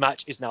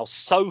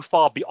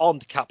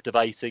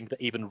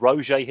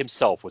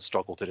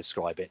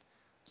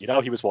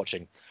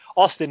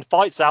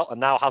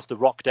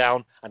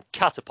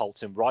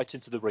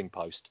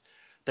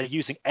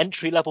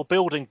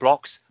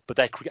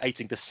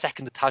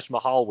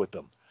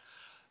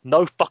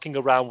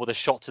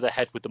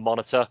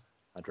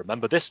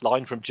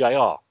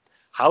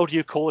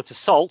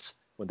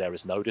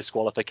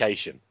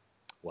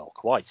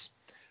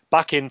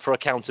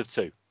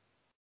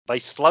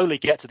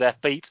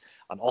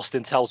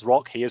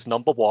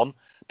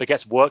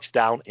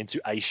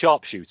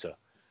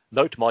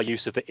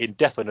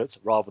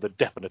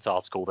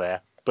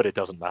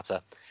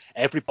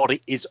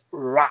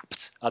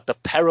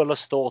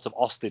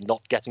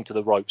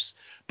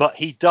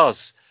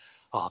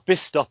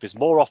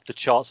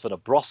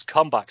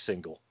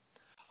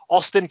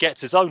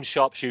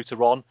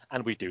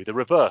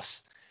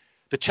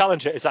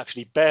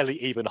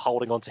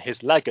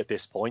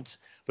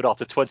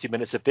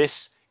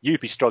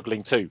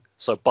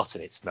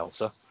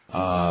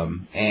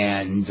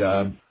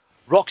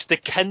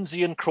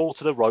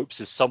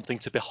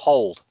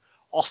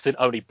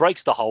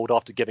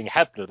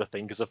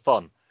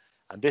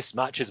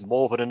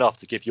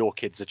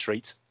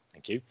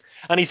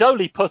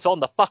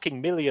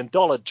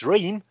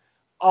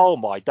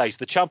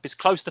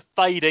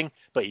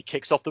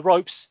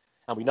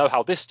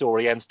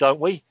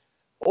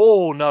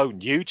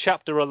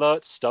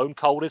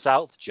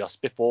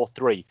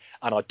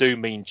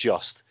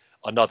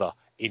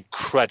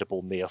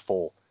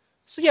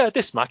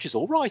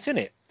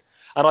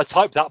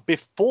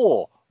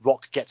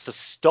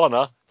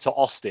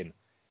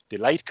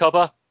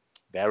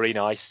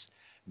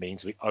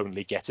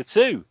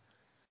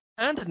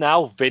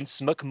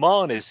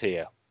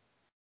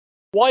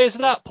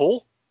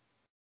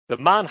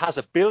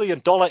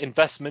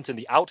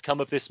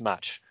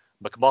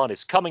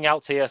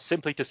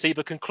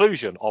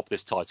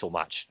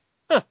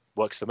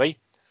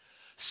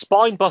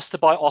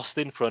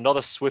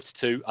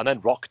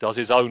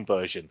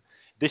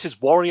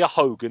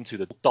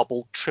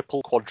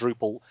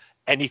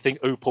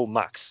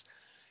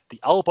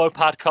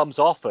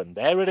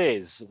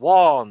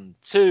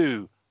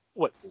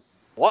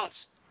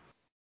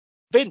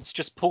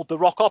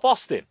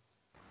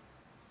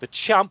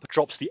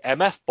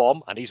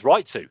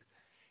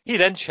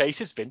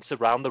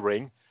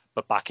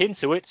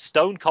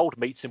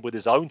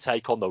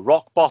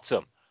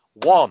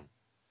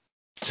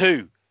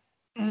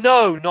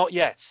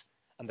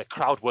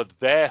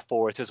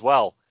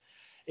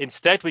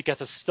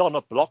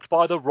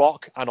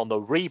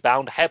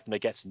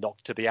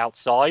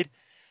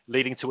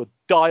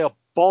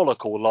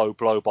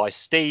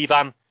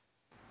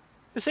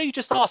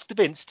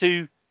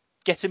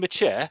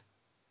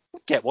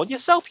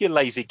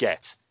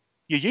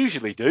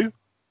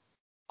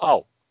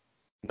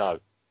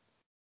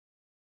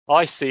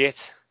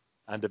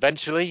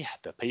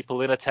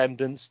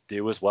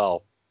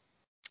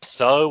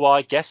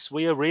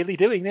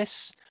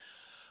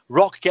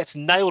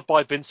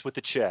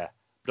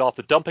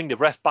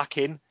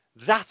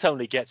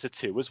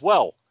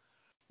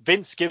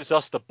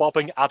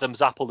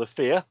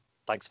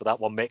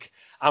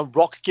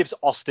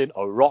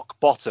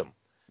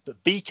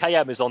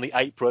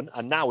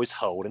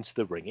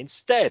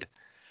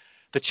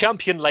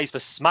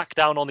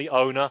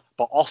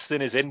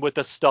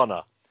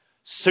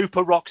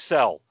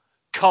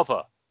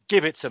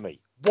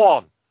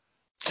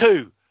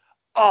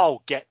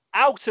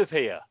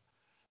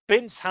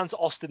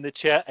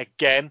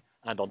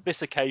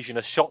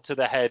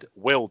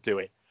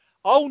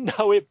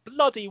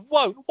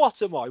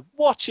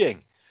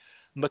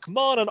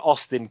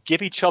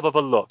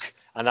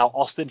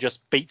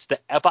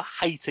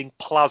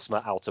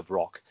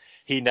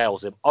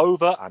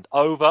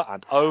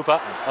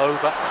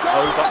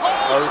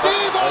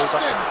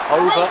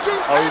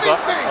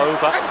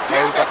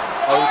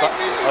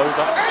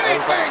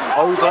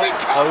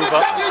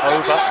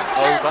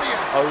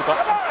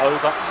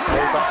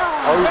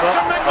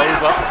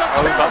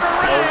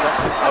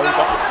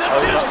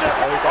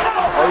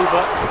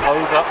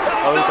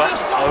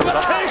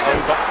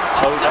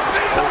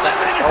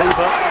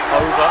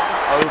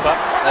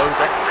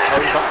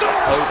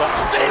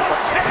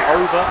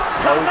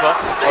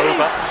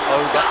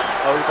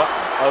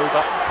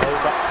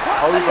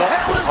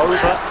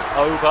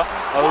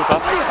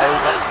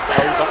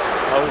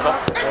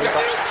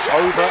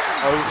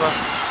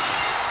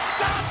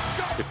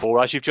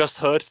 Before, as you've just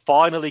heard,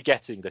 finally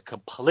getting the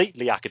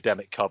completely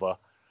academic cover,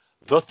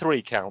 the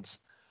 3 count,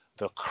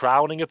 the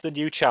crowning of the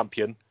new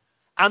champion,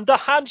 and the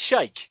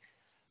handshake.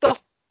 The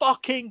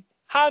fucking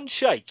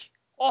handshake.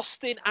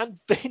 Austin and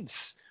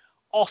Vince.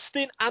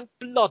 Austin and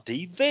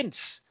bloody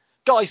Vince.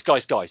 Guys,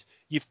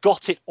 you've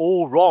got it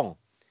all wrong.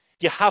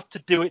 You have to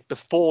do it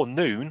before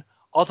noon,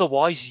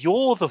 otherwise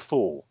you're the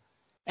fool.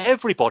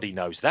 Everybody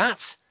knows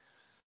that.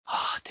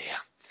 Ah, dear.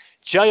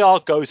 JR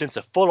goes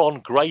into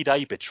full-on grade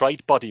A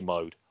betrayed buddy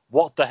mode.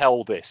 What the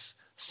hell this?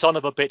 Son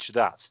of a bitch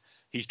that.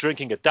 He's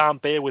drinking a damn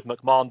beer with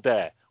McMahon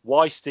there.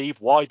 Why, Steve?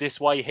 Why this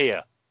way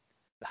here?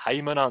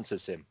 Heyman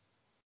answers him.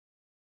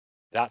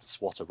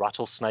 That's what a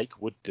rattlesnake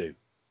would do.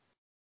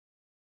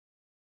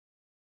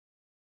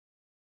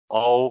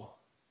 Oh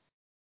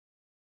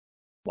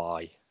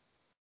my,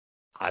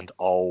 and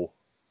oh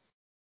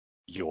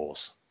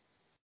yours.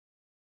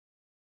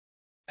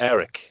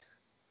 Eric.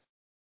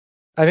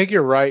 I think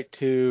you're right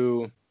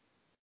to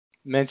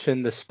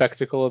mention the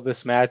spectacle of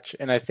this match,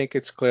 and I think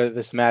it's clear that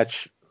this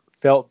match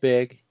felt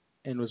big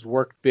and was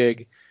worked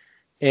big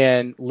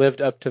and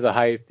lived up to the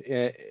hype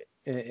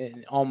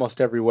in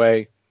almost every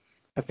way.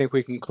 I think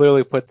we can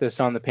clearly put this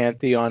on the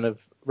pantheon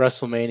of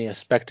WrestleMania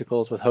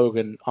spectacles with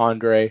Hogan,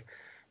 Andre,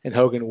 and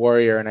Hogan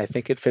Warrior, and I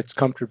think it fits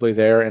comfortably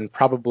there, and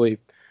probably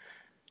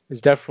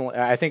is definitely.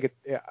 I think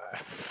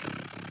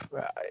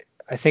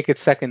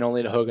it's second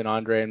only to Hogan,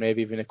 Andre, and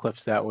maybe even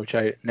eclipse that, which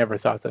I never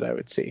thought that I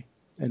would see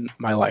in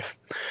my life.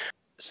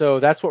 So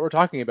that's what we're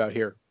talking about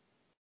here,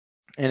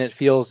 and it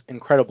feels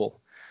incredible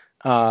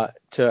to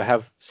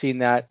have seen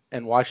that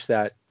and watched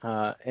that,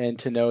 and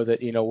to know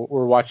that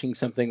we're watching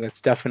something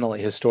that's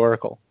definitely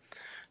historical.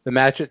 The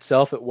match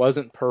itself, it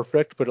wasn't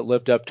perfect, but it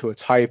lived up to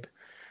its hype.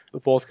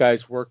 Both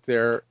guys worked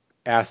their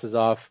asses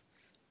off.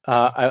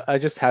 I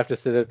just have to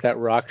say that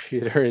rock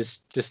shooter is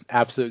just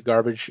absolute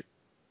garbage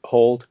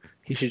hold.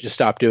 He should just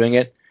stop doing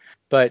it.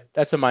 But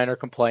that's a minor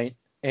complaint.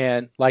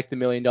 And like the $1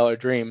 Million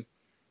Dream,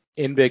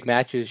 in big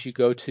matches, you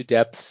go to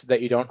depths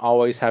that you don't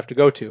always have to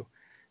go to.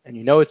 And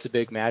it's a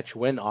big match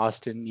when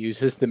Austin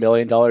uses the $1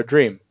 Million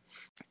Dream.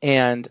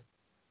 And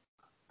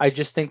I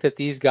just think that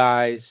these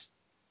guys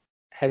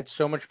had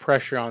so much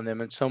pressure on them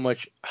and so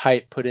much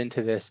hype put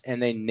into this,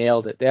 and they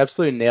nailed it. They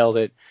absolutely nailed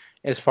it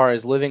as far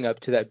as living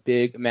up to that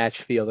big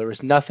match feel. There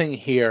was nothing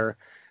here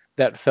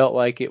that felt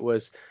like it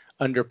was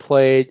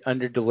underplayed,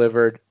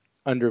 underdelivered,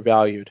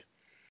 undervalued.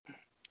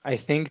 I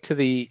think to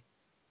the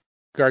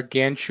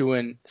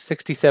gargantuan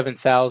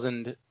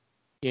 67,000,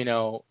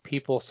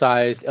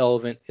 people-sized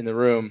elephant in the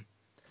room,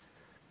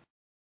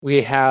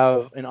 we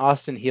have an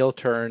Austin heel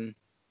turn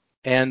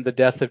and the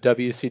death of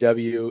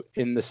WCW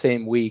in the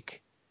same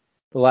week,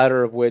 the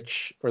latter of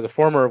which, or the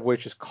former of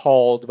which, is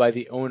called by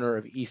the owner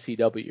of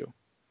ECW.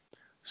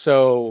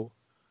 So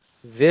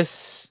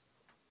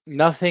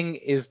nothing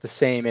is the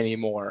same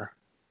anymore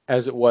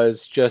as it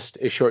was just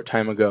a short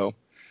time ago.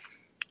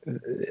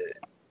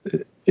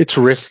 It's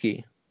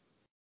risky.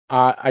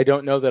 I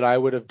don't know that I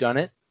would have done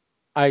it.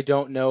 I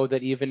don't know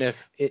that even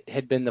if it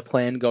had been the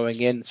plan going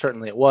in,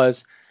 certainly it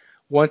was,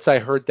 once I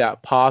heard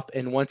that pop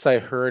and once I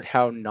heard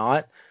how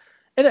not,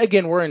 and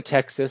again, we're in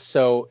Texas,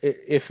 so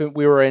if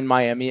we were in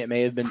Miami, it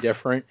may have been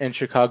different, and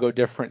Chicago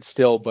different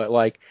still, but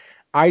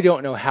I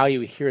don't know how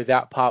you hear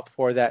that pop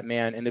for that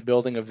man in a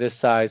building of this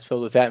size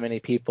filled with that many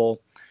people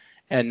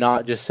and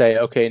not just say,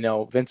 okay,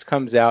 no, Vince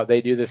comes out,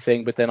 they do the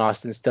thing, but then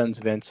Austin stuns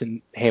Vince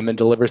and Heyman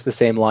delivers the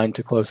same line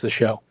to close the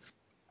show.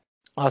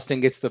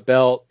 Austin gets the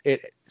belt.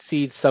 It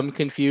seeds some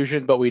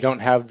confusion, but we don't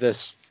have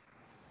this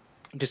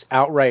just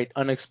outright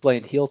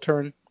unexplained heel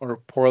turn or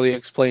poorly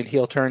explained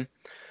heel turn.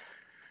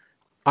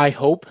 I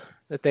hope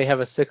that they have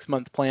a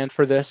 6-month plan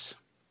for this.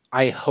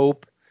 I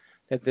hope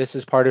that this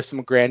is part of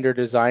some grander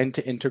design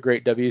to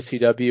integrate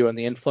WCW and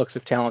the influx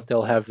of talent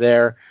they'll have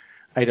there.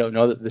 I don't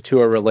know that the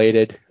two are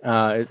related.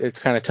 It's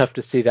kind of tough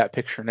to see that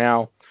picture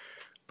now.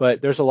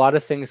 But there's a lot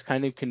of things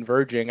kind of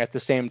converging at the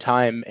same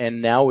time,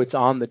 and now it's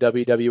on the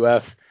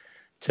WWF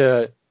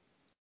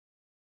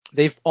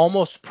they've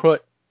almost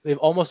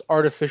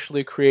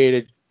artificially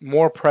created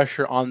more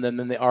pressure on them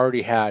than they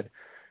already had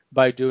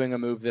by doing a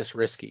move this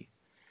risky.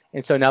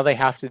 And so now they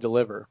have to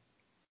deliver.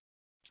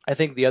 I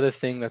think the other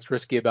thing that's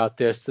risky about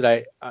this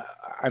that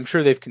I'm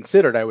sure they've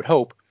considered, I would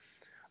hope,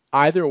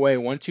 either way,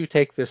 once you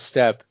take this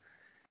step,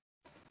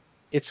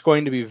 it's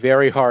going to be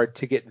very hard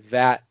to get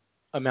that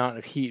amount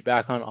of heat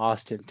back on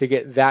Austin, to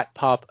get that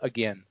pop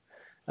again.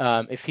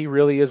 If he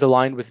really is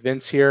aligned with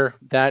Vince here,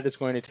 that is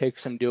going to take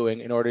some doing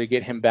in order to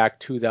get him back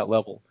to that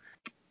level.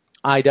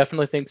 I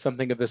definitely think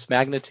something of this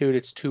magnitude,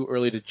 it's too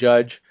early to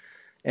judge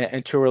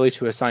and too early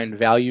to assign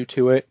value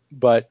to it,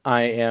 but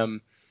I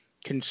am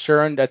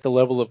concerned at the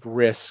level of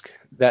risk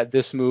that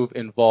this move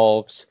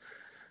involves,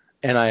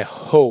 and I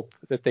hope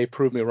that they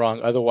prove me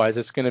wrong. Otherwise,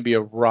 it's going to be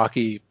a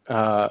rocky,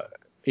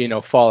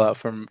 fallout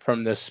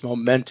from this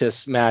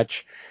momentous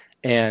match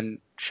and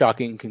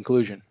shocking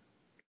conclusion.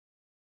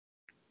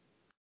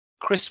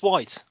 Chris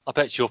White, I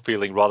bet you're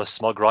feeling rather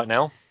smug right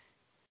now.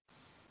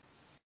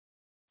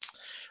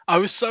 I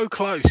was so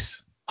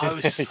close. I'm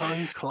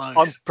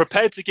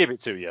prepared to give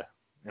it to you.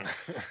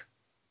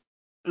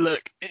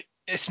 Look,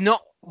 it's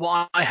not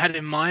what I had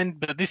in mind,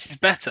 but this is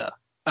better.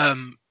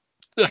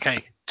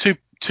 Okay,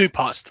 two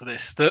parts to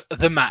this.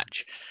 The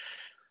match.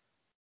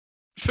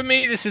 For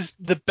me, this is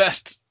the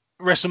best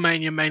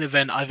WrestleMania main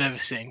event I've ever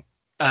seen.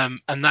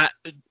 And that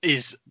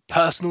is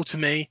personal to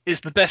me.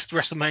 It's the best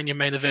WrestleMania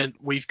main event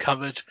we've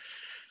covered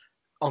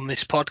on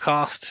this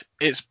podcast.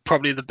 It's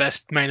probably the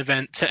best main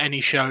event to any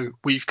show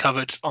we've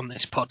covered on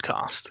this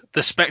podcast.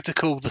 The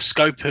spectacle, the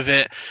scope of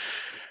it,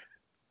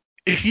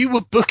 if you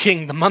were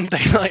booking the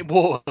Monday Night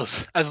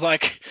Wars as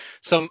like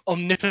some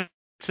omnipotent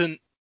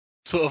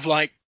sort of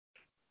like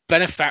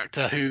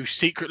benefactor who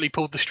secretly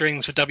pulled the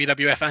strings for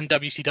WWF and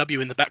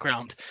WCW in the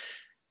background,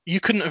 you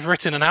couldn't have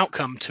written an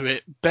outcome to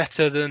it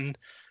better than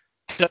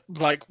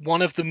like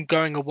one of them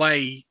going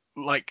away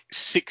like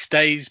 6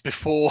 days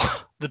before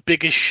the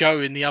biggest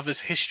show in the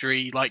other's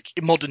history, like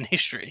in modern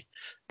history.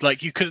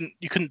 Like you couldn't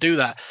do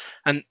that,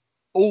 and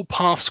all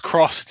paths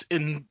crossed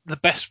in the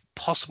best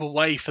possible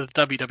way for the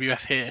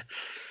WWF here.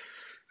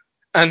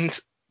 And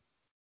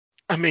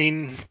I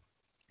mean,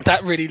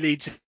 that really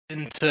leads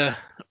into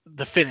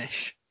the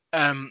finish,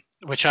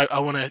 which I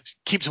want to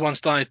keep to one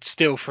side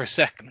still for a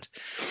second.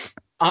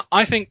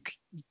 I think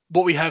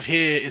what we have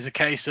here is a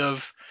case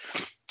of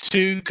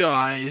two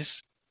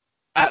guys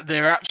at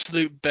their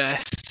absolute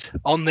best,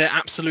 on their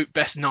absolute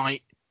best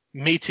night,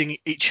 meeting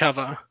each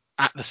other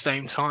at the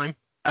same time.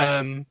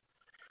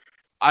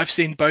 I've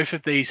seen both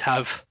of these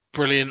have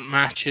brilliant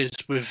matches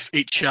with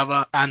each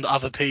other and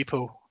other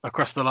people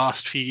across the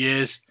last few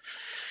years.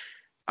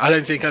 I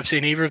don't think I've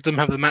seen either of them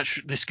have a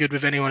match this good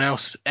with anyone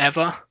else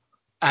ever.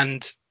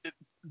 And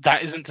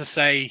that isn't to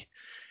say,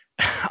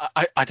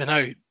 I don't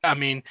know. I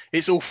mean,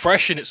 it's all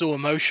fresh and it's all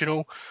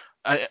emotional.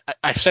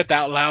 I've said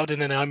that out loud,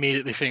 and then I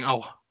immediately think,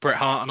 oh, Bret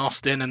Hart and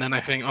Austin, and then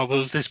I think, oh, well,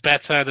 was this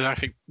better? Then I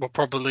think, well,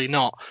 probably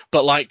not.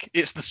 But like,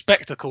 it's the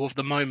spectacle of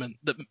the moment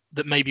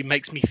that maybe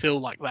makes me feel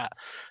like that.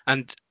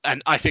 And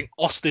I think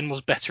Austin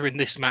was better in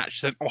this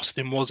match than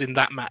Austin was in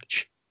that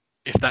match,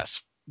 if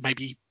that's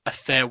maybe a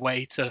fair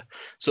way to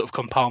sort of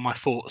compile my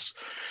thoughts.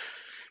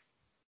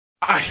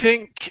 I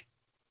think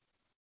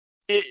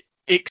it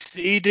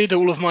exceeded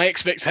all of my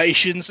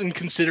expectations, and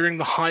considering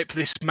the hype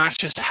this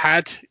match has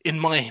had in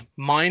my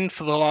mind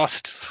for the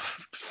last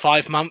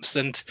 5 months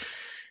and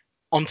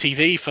on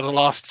TV for the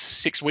last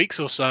 6 weeks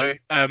or so,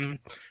 I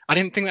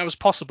didn't think that was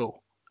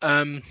possible.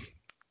 And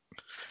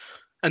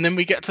then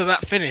we get to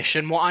that finish,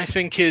 and what I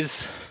think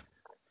is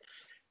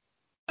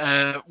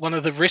one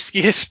of the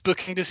riskiest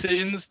booking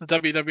decisions the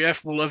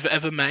WWF will have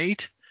ever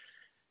made,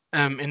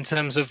 in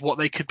terms of what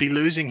they could be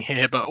losing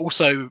here, but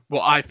also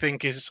what I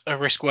think is a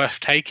risk worth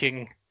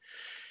taking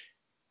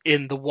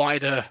in the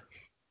wider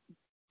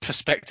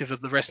perspective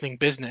of the wrestling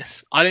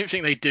business. I don't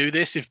think they do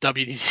this if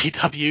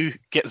WCW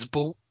gets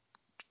bought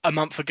a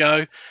month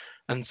ago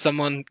and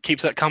someone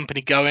keeps that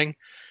company going.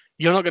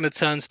 You're not going to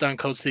turn Stone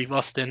Cold Steve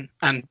Austin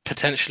and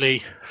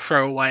potentially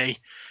throw away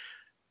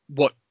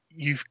what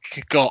you've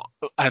got.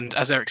 And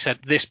as Eric said,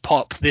 this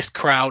pop, this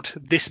crowd,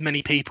 this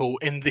many people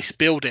in this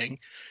building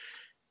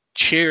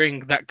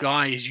cheering that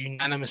guy as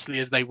unanimously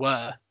as they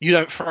were. You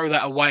don't throw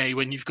that away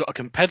when you've got a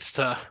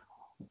competitor,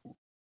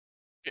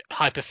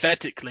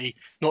 hypothetically,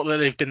 not that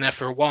they've been there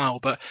for a while,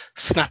 but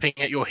snapping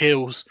at your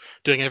heels,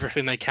 doing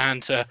everything they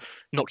can to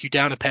knock you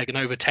down a peg and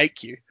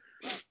overtake you.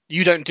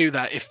 You don't do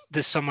that if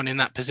there's someone in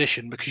that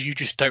position, because you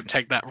just don't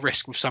take that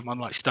risk with someone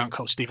like Stone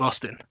Cold Steve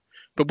Austin.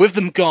 But with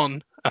them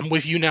gone, and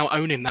with you now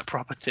owning that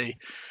property,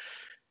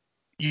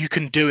 you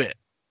can do it.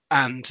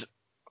 And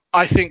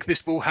I think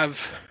this will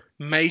have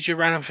major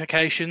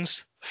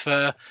ramifications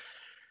for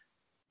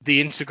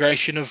the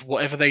integration of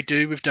whatever they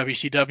do with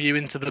WCW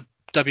into the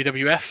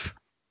WWF.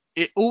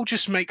 It all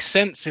just makes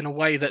sense in a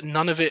way that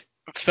none of it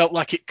felt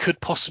like it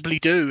could possibly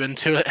do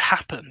until it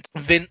happened.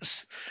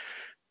 Vince,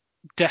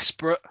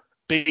 desperate,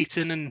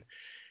 beaten and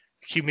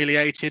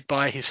humiliated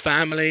by his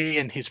family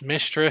and his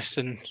mistress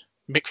and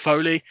Mick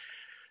Foley,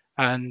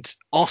 and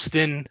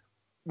Austin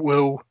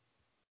will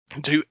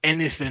do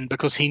anything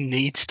because he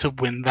needs to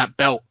win that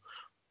belt.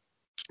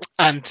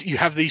 And you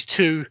have these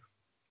two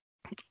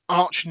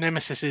arch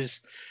nemesises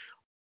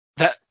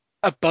that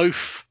are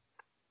both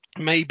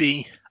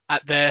maybe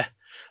at their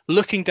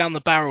looking down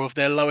the barrel of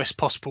their lowest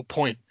possible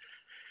point.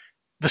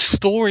 The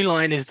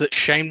storyline is that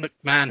Shane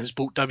McMahon has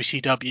bought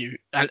WCW,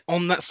 and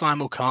on that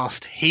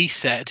simulcast, he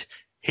said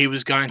he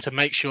was going to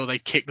make sure they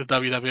kicked the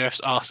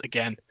WWF's ass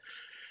again.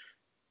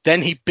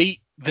 Then he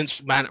beat Vince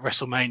McMahon at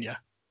WrestleMania.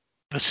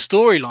 The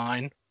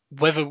storyline,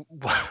 the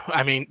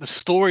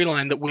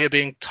storyline that we're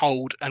being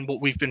told and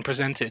what we've been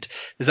presented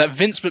is that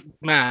Vince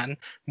McMahon,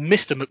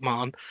 Mr.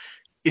 McMahon,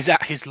 is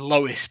at his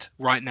lowest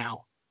right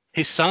now.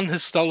 His son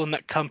has stolen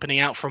that company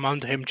out from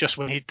under him just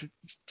when he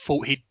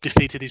thought he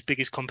defeated his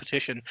biggest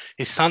competition.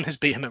 His son has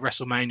beat him at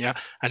WrestleMania,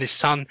 and his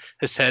son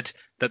has said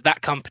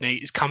that company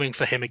is coming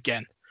for him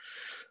again.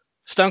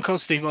 Stone Cold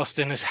Steve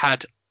Austin has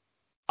had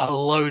a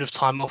load of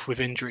time off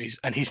with injuries,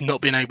 and he's not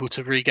been able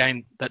to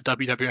regain that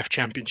WWF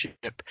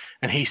championship.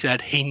 And he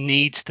said he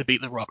needs to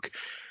beat The Rock.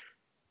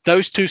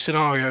 Those two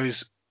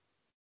scenarios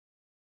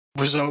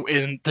result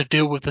in the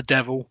deal with the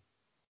devil,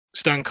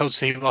 Stone Cold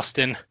Steve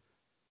Austin,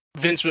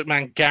 Vince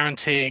McMahon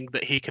guaranteeing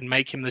that he can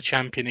make him the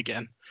champion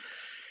again.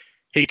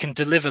 He can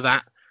deliver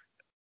that.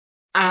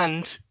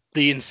 And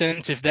the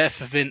incentive there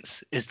for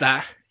Vince is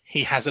that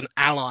he has an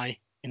ally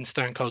in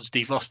Stone Cold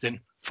Steve Austin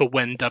for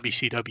when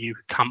WCW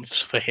comes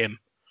for him.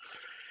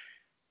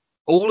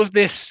 All of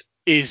this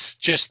is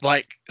just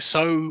like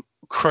so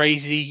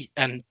crazy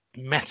and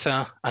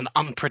meta and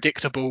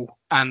unpredictable,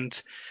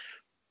 and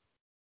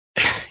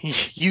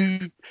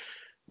you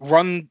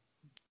run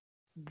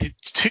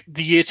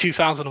the year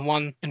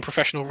 2001 in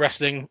professional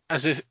wrestling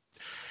as a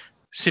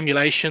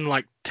simulation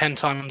like 10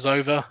 times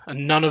over,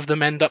 and none of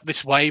them end up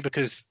this way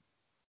because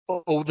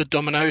all the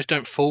dominoes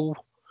don't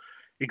fall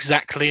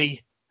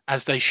exactly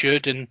as they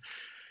should, and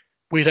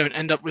we don't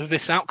end up with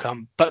this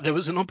outcome. But there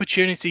was an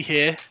opportunity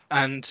here,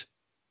 and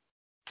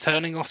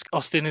turning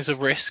Austin is a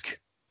risk.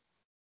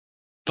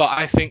 But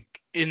I think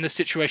in the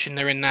situation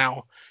they're in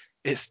now,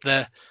 it's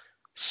the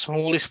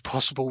smallest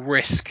possible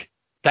risk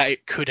that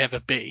it could ever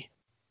be.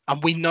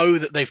 And we know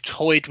that they've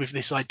toyed with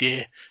this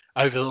idea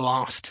over the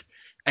last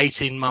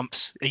 18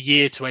 months, a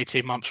year to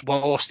 18 months,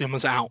 while Austin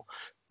was out.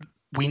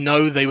 We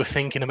know they were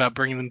thinking about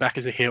bringing them back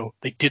as a heel.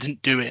 They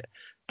didn't do it.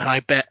 And I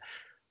bet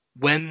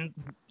when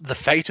the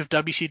fate of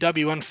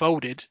WCW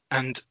unfolded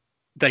and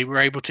they were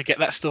able to get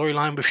that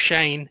storyline with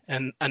Shane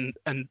and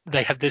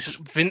they had this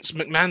Vince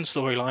McMahon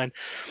storyline,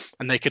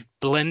 and they could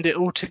blend it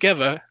all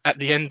together at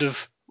the end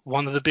of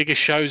one of the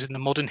biggest shows in the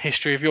modern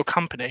history of your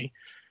company,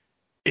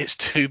 it's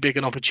too big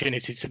an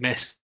opportunity to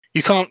miss.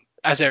 You can't,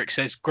 as Eric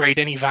says, grade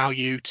any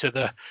value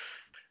to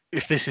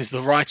if this is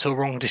the right or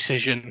wrong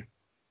decision.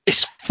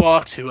 It's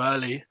far too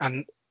early,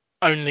 and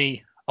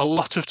only a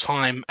lot of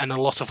time and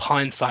a lot of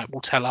hindsight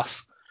will tell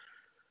us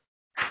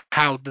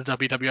how the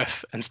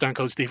WWF and Stone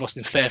Cold Steve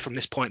Austin fare from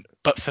this point.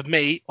 But for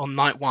me, on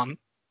night one,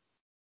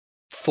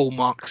 full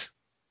marks,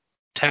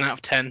 10 out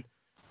of 10,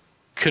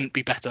 couldn't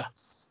be better.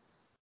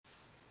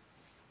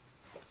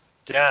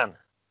 Dan,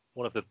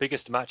 one of the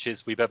biggest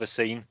matches we've ever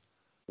seen,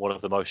 one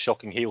of the most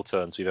shocking heel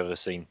turns we've ever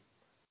seen.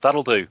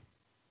 That'll do.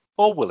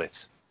 Or will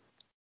it?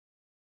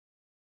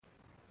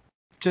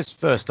 Just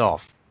first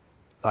off,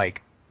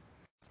 like,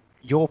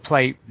 your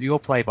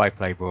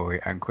play-by-play,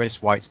 Rory, and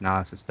Chris White's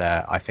analysis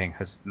there, I think,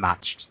 has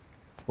matched,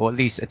 or at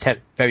least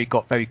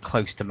got very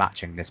close to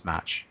matching this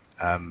match.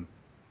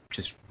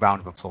 Just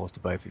round of applause to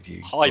both of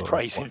you. High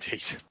praise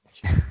indeed.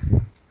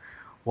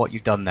 What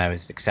you've done there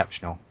is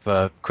exceptional.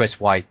 For Chris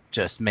White,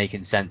 just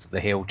making sense of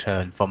the heel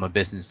turn from a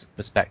business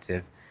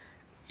perspective.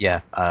 Yeah,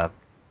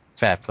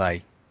 fair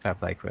play,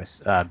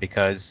 Chris.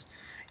 Because,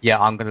 yeah,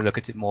 I'm going to look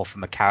at it more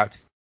from a character.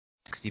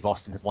 Steve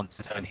Austin has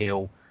wanted to turn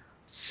heel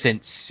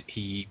since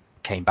he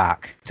came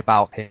back. It's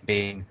about him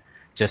being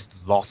just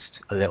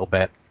lost a little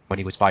bit when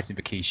he was fighting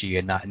Rikishi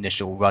in that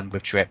initial run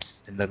with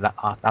Trips in the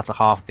latter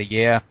half of the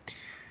year.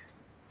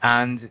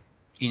 And,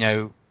 you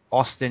know,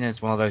 Austin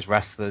is one of those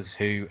wrestlers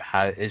who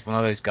is one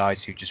of those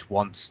guys who just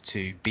wants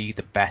to be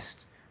the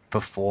best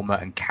performer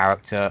and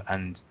character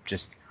and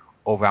just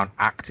all-round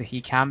actor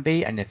he can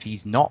be. And if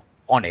he's not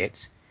on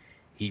it,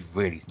 he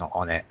really is not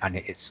on it. And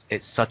it's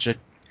such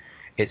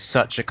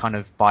a kind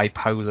of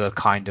bipolar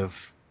kind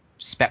of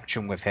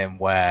spectrum with him,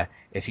 where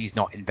if he's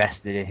not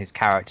invested in his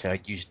character,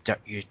 you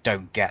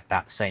don't get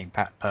that same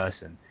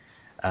person.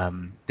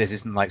 This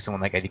isn't like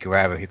someone like Eddie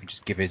Guerrero who can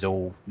just give his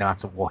all no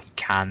matter what he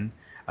can.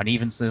 And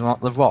even someone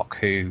like The Rock,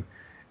 who,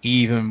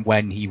 even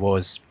when he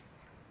was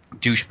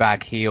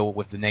douchebag heel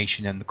with the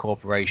Nation and the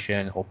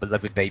Corporation, or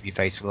beloved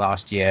babyface for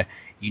last year,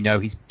 you know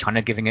he's kind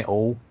of giving it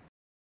all.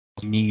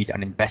 You need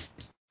an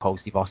invested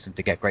Steve Austin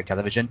to get great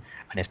television,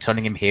 and if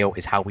turning him heel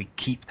is how we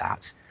keep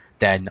that,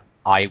 then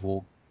I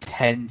will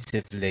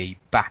tentatively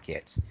back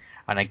it.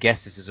 And I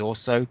guess this is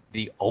also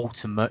the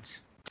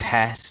ultimate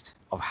test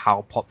of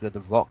how popular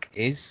The Rock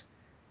is.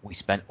 We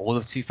spent all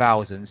of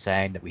 2000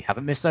 saying that we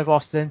haven't missed over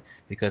Austin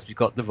because we've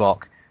got The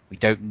Rock. We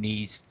don't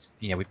need,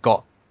 we've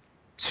got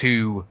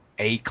two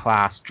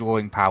A-class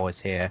drawing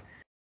powers here.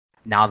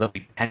 Now that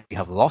we potentially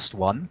have lost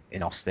one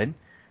in Austin,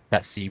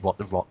 let's see what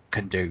The Rock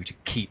can do to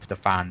keep the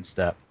fans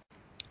that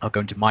are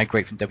going to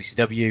migrate from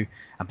WCW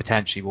and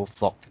potentially will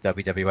flock to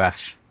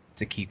WWF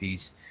to keep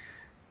this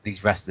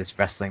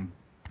wrestling,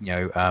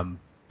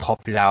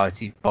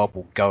 popularity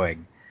bubble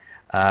going.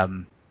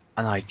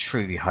 And I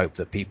truly hope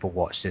that people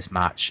watch this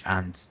match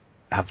and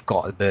have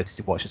got the ability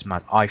to watch this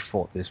match. I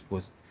thought this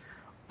was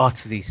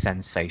utterly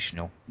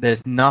sensational.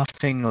 There's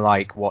nothing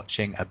like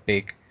watching a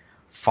big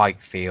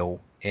fight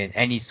feel in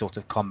any sort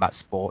of combat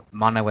sport,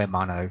 mano a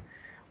mano,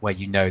 where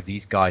you know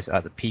these guys are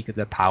at the peak of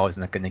their powers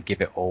and are going to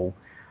give it all.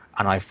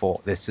 And I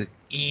thought this was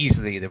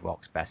easily The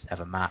Rock's best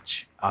ever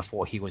match. I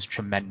thought he was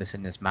tremendous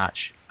in this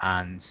match.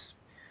 And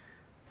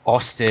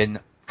Austin,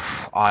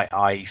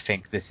 I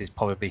think this is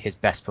probably his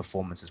best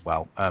performance as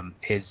well.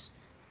 His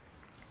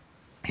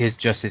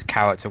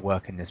character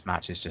work in this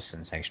match is just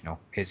sensational.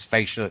 His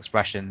facial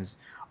expressions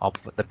are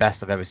the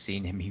best I've ever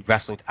seen him. He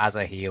wrestled as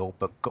a heel,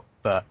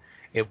 but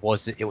it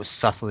was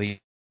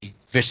subtly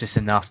vicious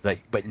enough that,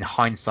 but in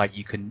hindsight,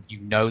 you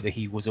know that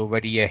he was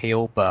already a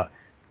heel, but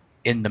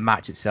in the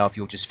match itself,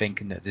 you're just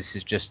thinking that this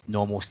is just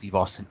normal Steve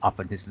Austin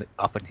up in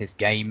his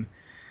game.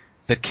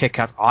 The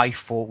kick-outs I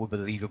thought were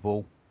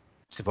believable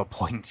to a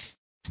point.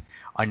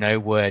 I know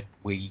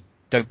we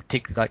don't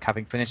particularly like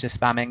having finishers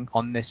spamming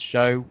on this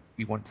show.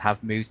 We want to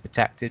have moves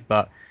protected,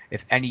 but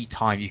if any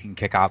time you can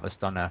kick out a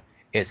stunner,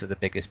 it's at the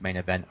biggest main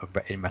event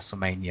in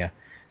WrestleMania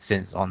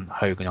since on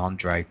Hogan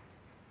Andre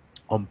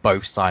on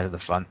both sides of the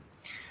front.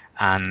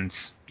 And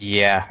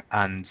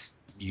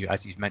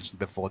as you mentioned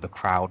before, the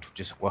crowd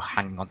just were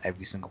hanging on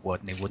every single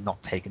word and they were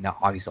not taking their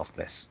eyes off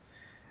this.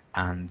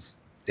 And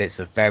it's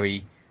a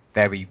very,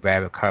 very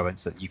rare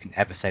occurrence that you can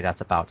ever say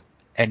that about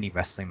any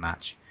wrestling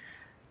match.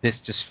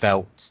 This just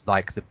felt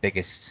like the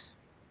biggest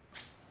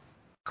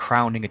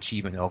crowning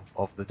achievement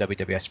of the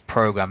WWS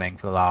programming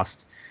for the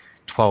last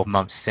 12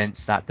 months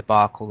since that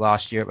debacle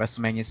last year at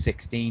WrestleMania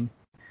 16.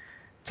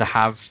 To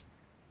have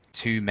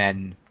two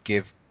men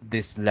give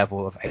this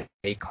level of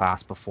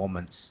A-class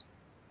performance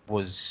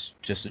was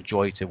just a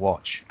joy to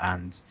watch,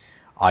 and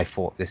I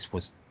thought this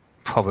was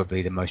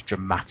probably the most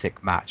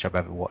dramatic match I've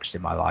ever watched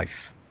in my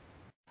life.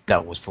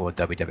 That was for a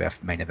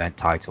WWF main event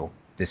title.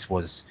 This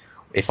was,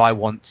 if I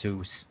want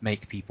to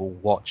make people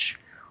watch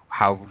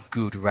how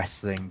good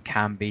wrestling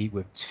can be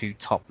with two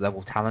top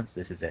level talents,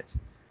 this is it.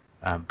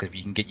 Because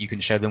you can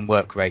show them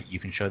work rate, you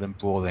can show them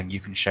brawling, you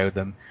can show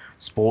them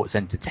sports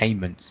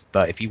entertainment,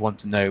 but if you want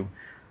to know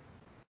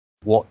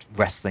what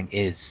wrestling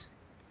is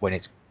when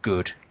it's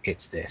good,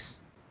 it's this,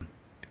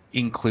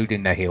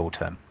 including the heel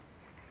turn.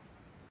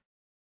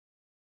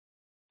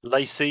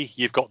 Lacey,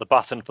 you've got the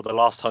baton for the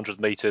last 100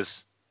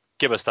 meters.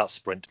 Give us that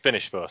sprint.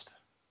 Finish first.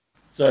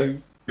 So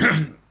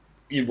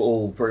you've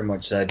all pretty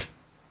much said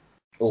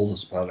all the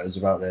superlatives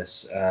about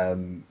this.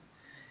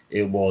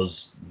 It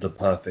was the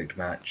perfect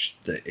match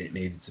that it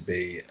needed to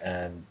be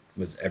and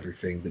was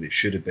everything that it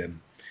should have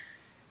been.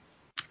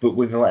 But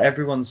with what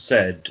everyone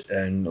said,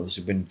 and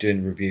obviously when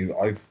doing the review,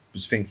 I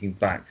was thinking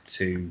back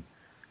to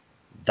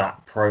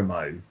that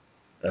promo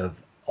of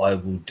I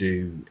will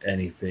do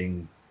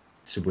anything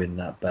to win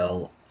that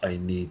belt. I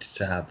need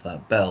to have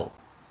that belt.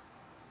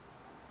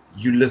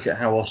 You look at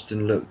how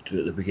Austin looked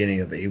at the beginning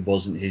of it. He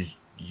wasn't his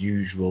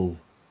usual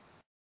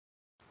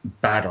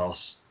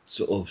badass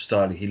sort of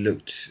style. He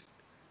looked,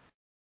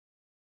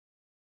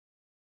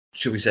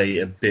 should we say,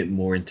 a bit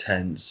more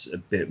intense, a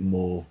bit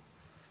more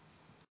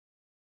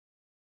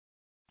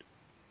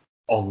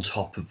on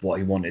top of what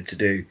he wanted to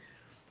do.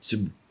 So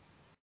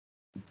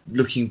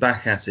looking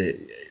back at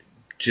it,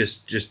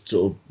 just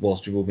sort of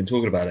whilst you've all been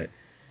talking about it,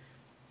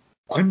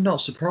 I'm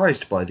not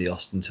surprised by the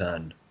Austin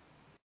turn.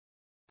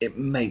 It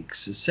makes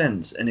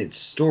sense, and it's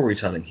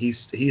storytelling. He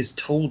has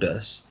told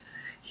us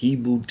he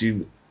will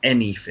do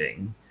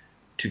anything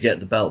to get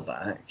the belt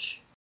back.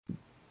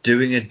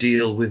 Doing a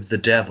deal with the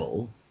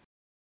devil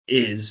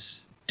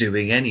is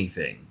doing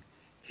anything.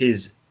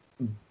 His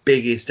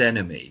biggest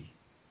enemy,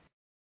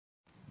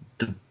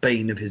 the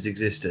bane of his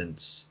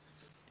existence,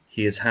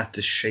 he has had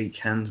to shake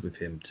hands with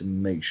him to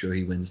make sure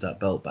he wins that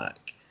belt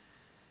back.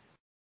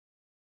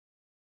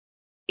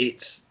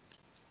 It's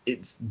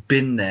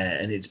been there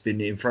and it's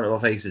been in front of our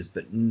faces,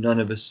 but none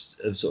of us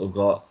have sort of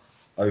got,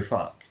 oh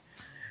fuck.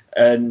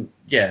 And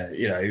yeah,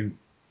 you know,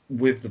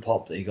 with the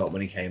pop that he got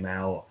when he came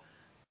out,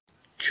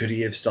 could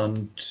he have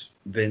stunned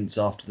Vince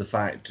after the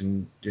fact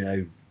and, you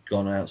know,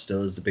 gone out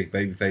still as the big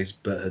babyface,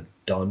 but had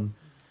done,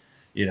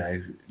 you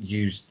know,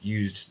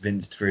 used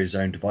Vince for his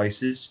own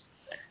devices?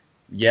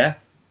 Yeah.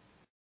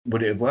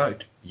 Would it have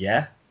worked?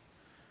 Yeah.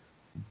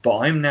 But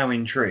I'm now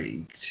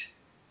intrigued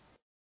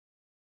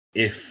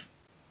if,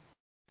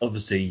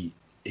 obviously,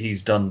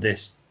 he's done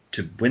this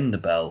to win the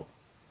belt,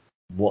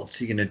 what's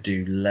he going to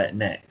do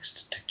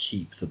next to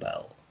keep the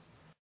belt?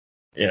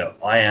 You know,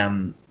 I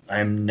am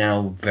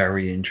now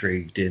very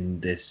intrigued in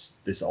this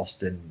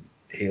Austin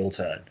heel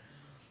turn.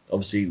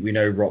 Obviously, we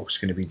know Rock's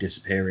going to be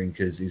disappearing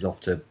because he's off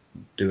to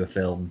do a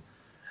film.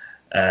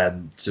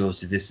 So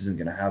obviously, this isn't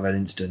going to have an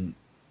instant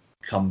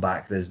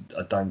comeback.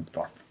 I'm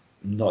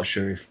not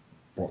sure if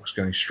Rock's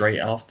going straight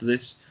after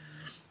this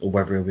or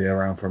whether he'll be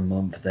around for a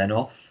month then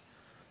off.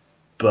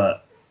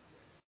 But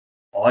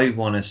I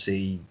want to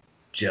see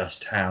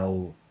just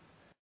how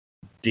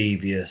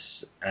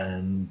devious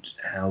and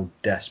how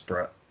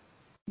desperate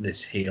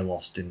this heel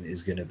Austin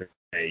is going to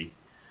be.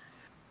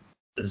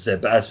 As I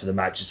said, but as for the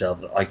match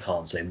itself, I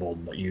can't say more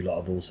than what you lot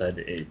have all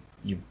said.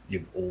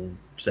 You've all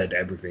said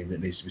everything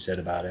that needs to be said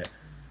about it.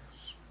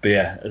 But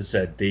yeah, as I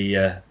said,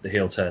 the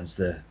heel turn's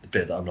the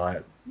bit that I'm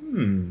like,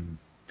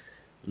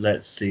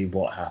 let's see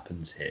what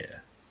happens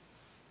here.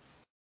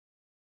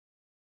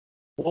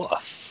 What a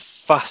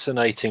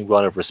fascinating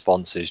run of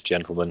responses,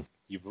 gentlemen.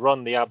 You've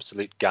run the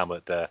absolute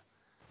gamut there.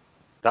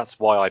 That's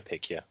why I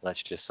pick you.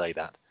 Let's just say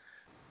that.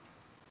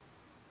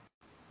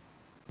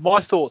 My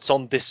thoughts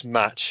on this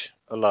match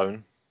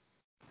alone,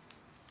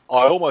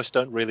 I almost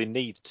don't really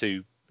need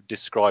to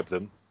describe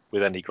them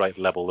with any great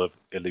level of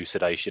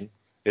elucidation.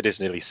 It is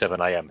nearly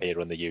 7 a.m. here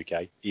in the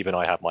UK. Even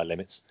I have my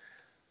limits.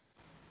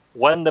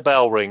 When the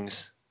bell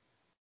rings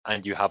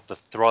and you have the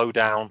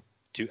throwdown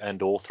to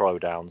end all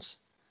throwdowns,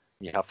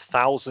 you have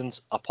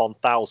thousands upon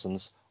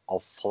thousands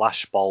of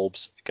flash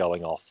bulbs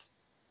going off.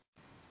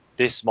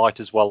 This might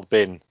as well have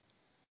been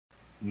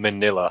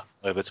Manila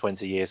over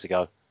 20 years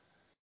ago.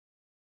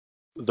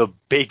 The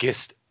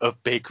biggest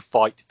of big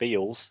fight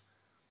feels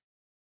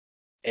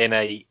in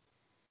a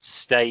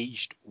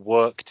staged,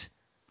 worked,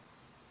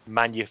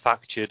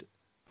 manufactured,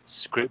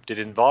 scripted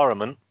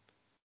environment.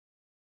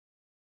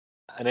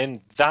 And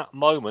in that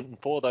moment, and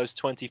for those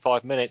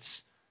 25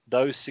 minutes,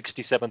 those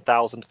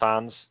 67,000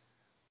 fans,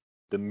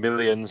 the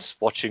millions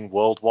watching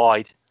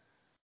worldwide,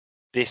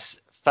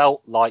 this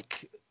felt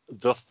like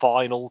the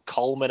final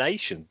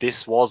culmination.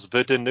 This was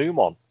the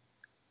denouement,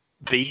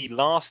 the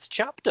last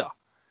chapter.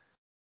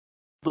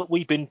 But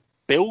we've been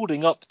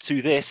building up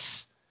to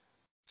this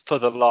for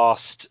the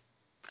last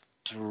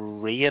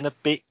 3 and a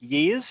bit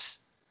years,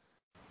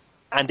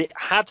 and it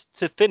had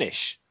to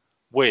finish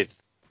with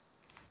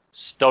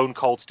Stone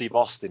Cold Steve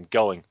Austin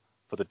going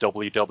for the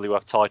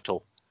WWF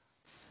title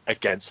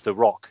against The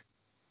Rock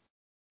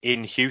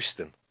in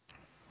Houston.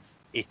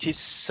 It is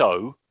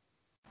so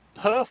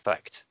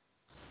perfect.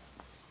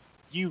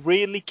 You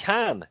really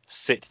can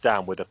sit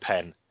down with a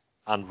pen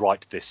and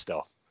write this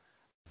stuff.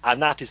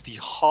 And that is the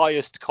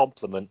highest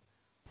compliment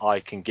I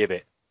can give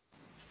it.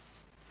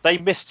 They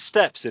missed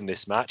steps in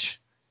this match.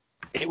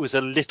 It was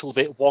a little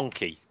bit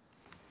wonky.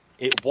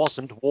 It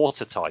wasn't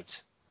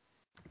watertight.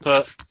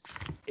 But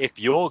if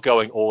you're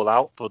going all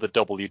out for the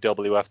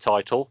WWF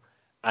title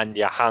and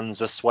your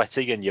hands are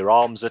sweaty and your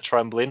arms are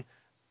trembling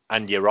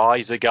and your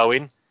eyes are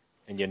going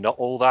and you're not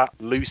all that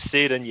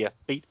lucid and your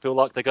feet feel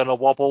like they're going to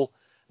wobble,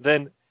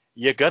 then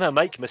you're going to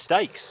make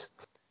mistakes.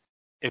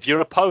 If your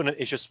opponent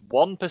is just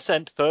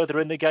 1% further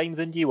in the game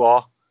than you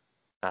are,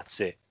 that's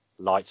it.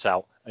 Lights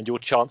out. And your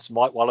chance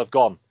might well have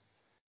gone.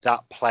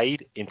 That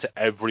played into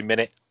every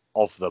minute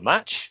of the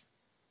match.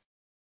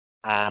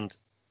 And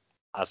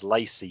as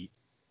Lacey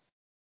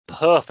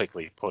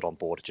perfectly put on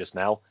board just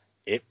now,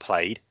 it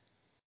played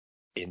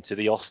into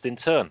the Austin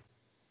turn.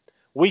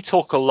 We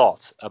talk a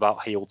lot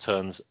about heel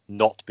turns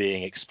not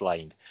being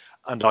explained.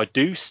 And I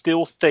do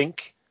still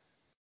think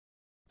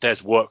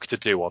there's work to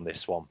do on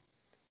this one.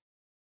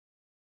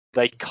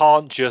 They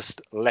can't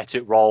just let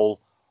it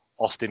roll.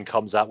 Austin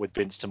comes out with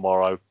Vince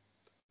tomorrow.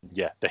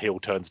 Yeah, the heel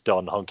turn's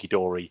done.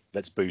 Hunky-dory.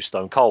 Let's boo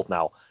Stone Cold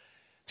now.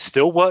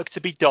 Still work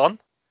to be done,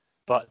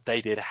 but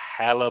they did a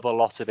hell of a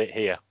lot of it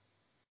here.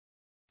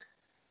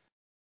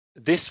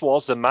 This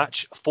was a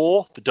match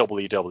for the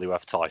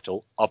WWF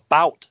title,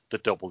 about the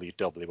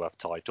WWF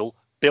title,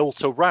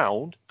 built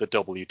around the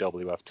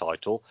WWF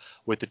title,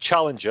 with the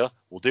challenger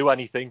will do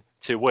anything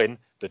to win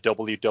the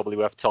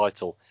WWF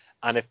title.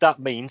 And if that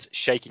means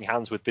shaking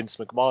hands with Vince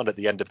McMahon at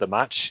the end of the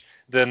match,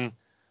 then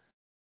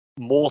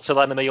mortal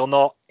enemy or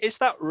not, is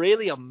that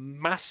really a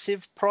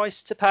massive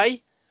price to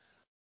pay?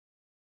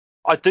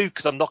 I do,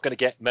 because I'm not going to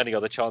get many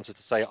other chances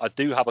to say it. I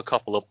do have a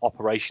couple of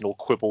operational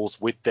quibbles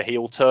with the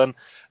heel turn.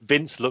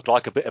 Vince looked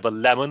like a bit of a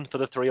lemon for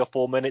the 3 or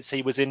 4 minutes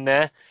he was in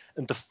there.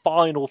 And the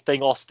final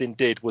thing Austin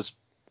did was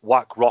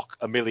whack Rock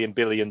a million,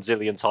 billion,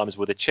 zillion times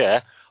with a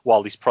chair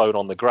while he's prone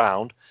on the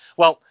ground.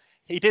 Well,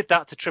 he did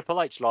that to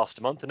Triple H last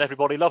month and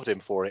everybody loved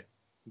him for it.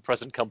 The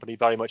present company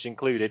very much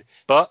included.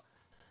 But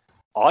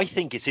I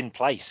think it's in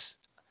place.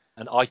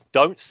 And I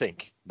don't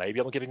think, maybe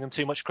I'm giving them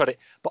too much credit,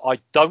 but I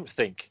don't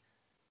think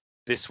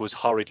this was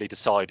hurriedly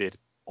decided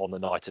on the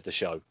night of the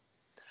show.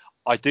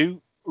 I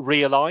do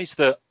realise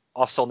that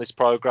us on this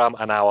programme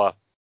and our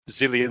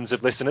zillions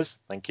of listeners,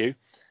 thank you,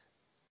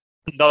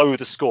 know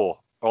the score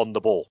on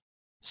the ball.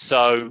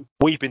 So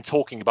we've been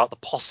talking about the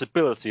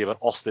possibility of an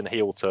Austin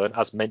heel turn,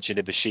 as mentioned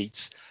in the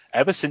sheets,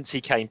 ever since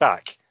he came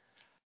back.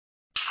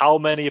 How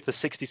many of the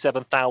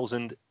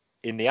 67,000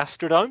 in the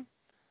Astrodome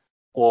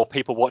or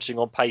people watching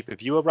on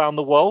pay-per-view around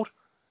the world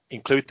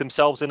include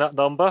themselves in that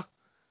number?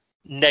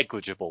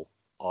 Negligible,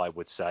 I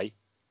would say.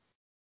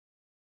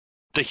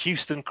 The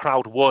Houston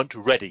crowd weren't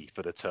ready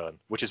for the turn,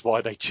 which is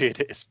why they cheered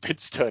it as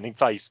Vince turning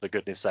face, for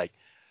goodness sake.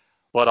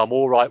 But I'm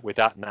all right with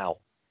that now.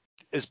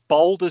 As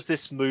bold as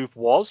this move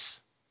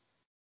was,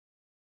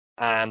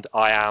 and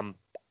I am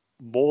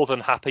more than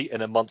happy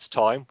in a month's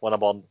time when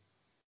I'm on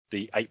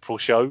the April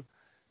show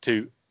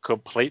to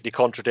completely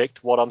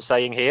contradict what I'm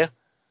saying here.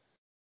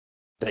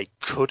 They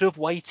could have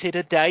waited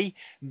a day.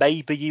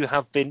 Maybe you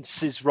have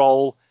Vince's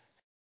role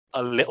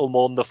a little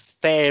more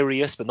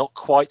nefarious, but not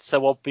quite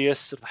so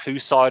obvious.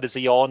 Whose side is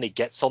he on? He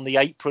gets on the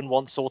apron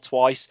once or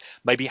twice.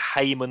 Maybe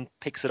Heyman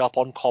picks it up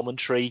on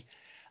commentary,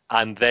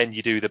 and then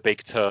you do the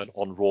big turn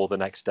on Raw the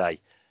next day.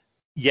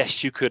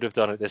 Yes, you could have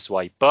done it this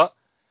way, but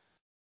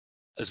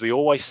as we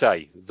always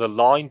say, the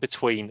line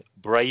between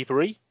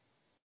bravery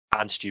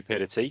and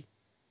stupidity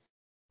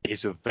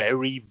is a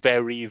very,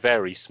 very,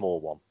 very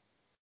small one.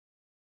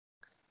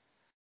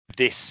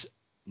 This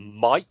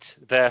might,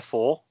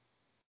 therefore,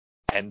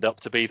 end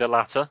up to be the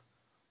latter,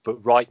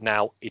 but right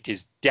now it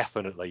is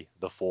definitely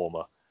the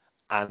former.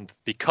 And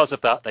because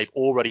of that, they've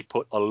already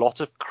put a lot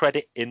of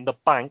credit in the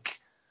bank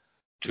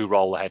to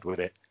roll ahead with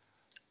it.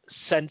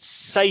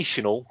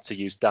 Sensational, to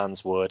use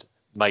Dan's word,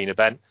 main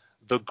event.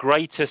 The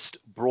greatest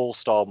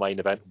brawl-style main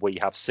event we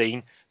have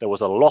seen. There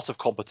was a lot of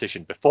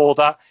competition before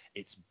that.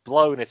 It's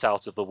blown it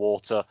out of the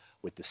water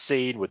with the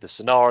scene, with the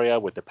scenario,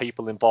 with the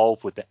people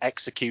involved, with the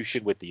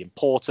execution, with the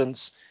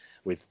importance,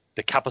 with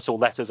the capital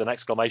letters and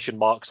exclamation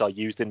marks I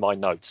used in my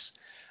notes.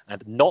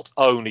 And not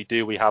only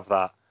do we have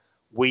that,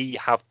 we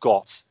have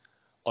got,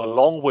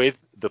 along with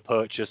the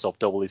purchase of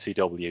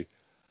WCW,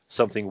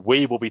 something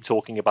we will be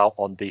talking about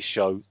on this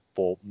show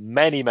for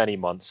many, many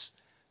months,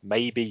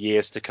 maybe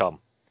years to come.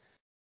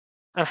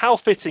 And how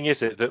fitting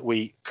is it that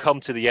we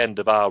come to the end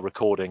of our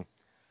recording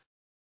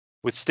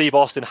with Steve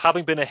Austin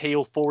having been a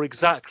heel for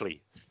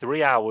exactly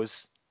 3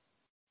 hours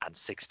and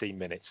 16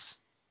 minutes.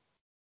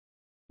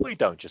 We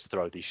don't just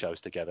throw these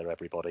shows together,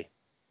 everybody.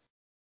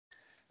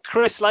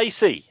 Chris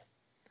Lacey,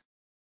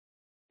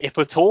 if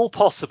at all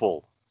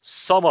possible,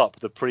 sum up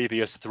the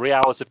previous 3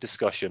 hours of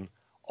discussion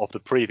of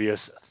the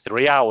previous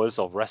 3 hours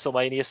of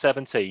WrestleMania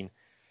 17.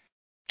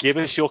 Give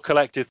us your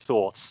collected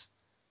thoughts,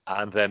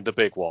 and then the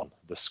big one,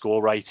 the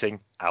score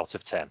rating out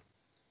of 10.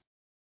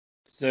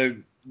 So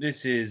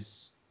this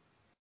is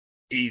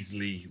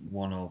easily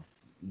one of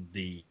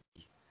the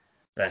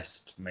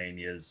best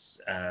Manias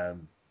that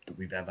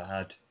we've ever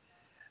had.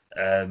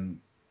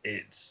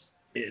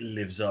 It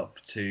lives up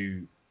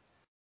to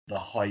the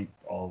hype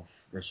of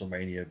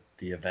WrestleMania,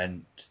 the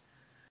event.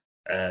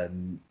 As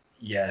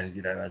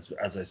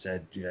I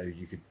said,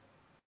 you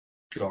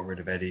got rid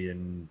of Eddie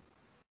and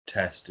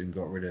Test and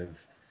got rid of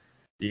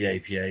the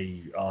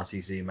APA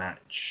RTC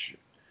match,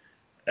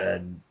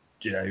 and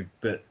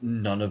but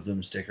none of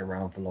them stick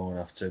around for long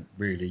enough to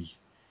really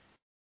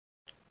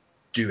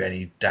do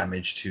any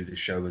damage to the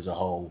show as a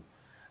whole.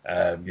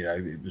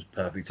 It was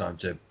perfect time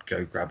to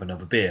go grab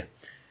another beer.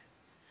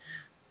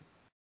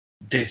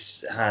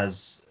 This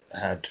has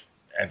had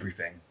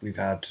everything. We've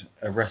had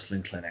a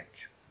wrestling clinic.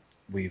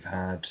 We've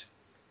had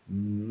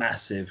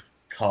massive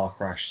car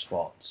crash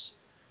spots.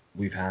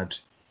 We've had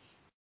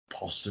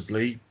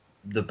possibly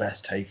the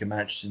best Taker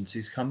match since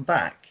he's come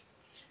back.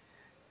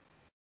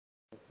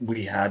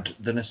 We had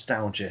the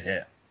nostalgia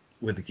hit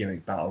with the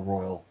gimmick battle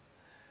royal.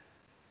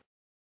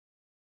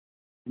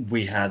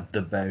 We had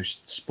the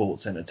most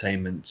sports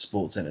entertainment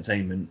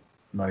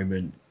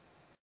moment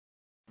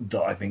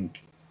that I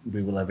think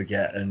we will ever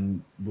get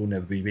and will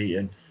never be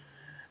beaten.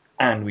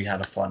 And we had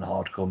a fun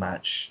hardcore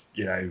match.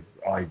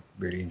 I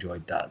really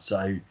enjoyed that.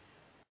 So,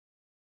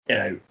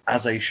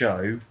 as a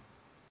show,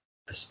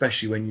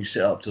 especially when you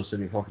sit up till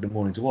 7 o'clock in the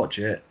morning to watch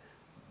it,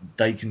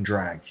 they can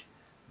drag.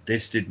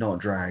 This did not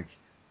drag.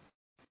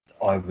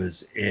 I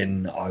was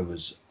in, I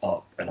was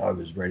up, and I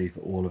was ready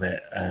for all of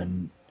it.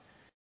 And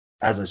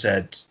as I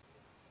said,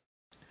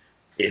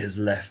 it has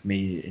left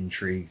me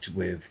intrigued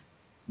with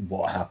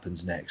what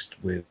happens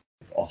next with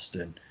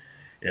Austin.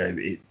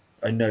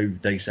 I know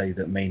they say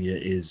that Mania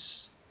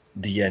is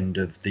the end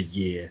of the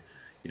year.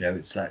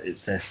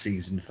 It's their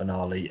season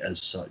finale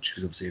as such,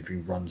 because obviously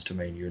everything runs to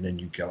Mania and then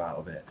you go out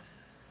of it.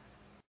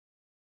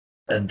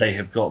 And they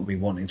have got me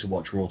wanting to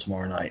watch Raw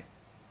tomorrow night,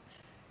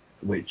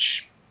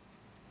 which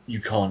you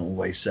can't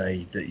always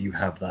say that you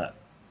have that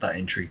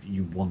intrigue, that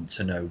you want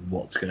to know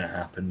what's going to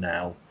happen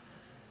now.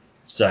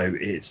 So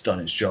it's done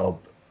its job.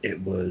 It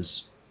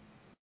was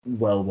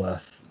well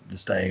worth the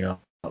staying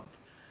up.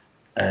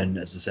 And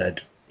as I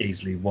said,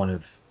 easily one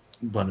of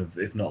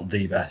if not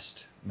the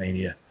best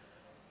Mania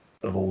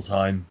of all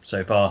time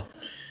so far.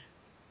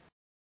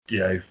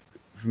 For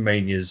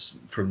Manias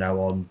from now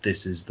on,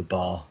 this is the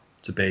bar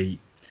to beat.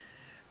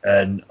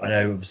 And I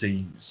know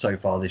obviously so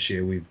far this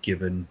year we've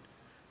given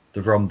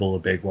the Rumble a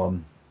big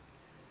one.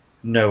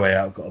 No Way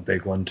Out got a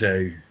big one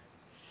too.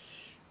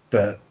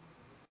 But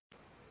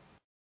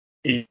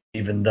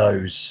even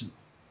those,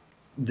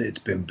 it's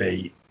been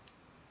beat.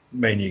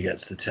 Mania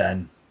gets the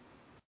 10.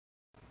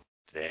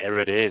 There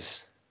it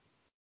is.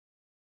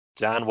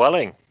 Dan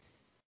Welling,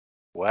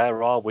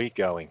 where are we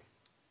going?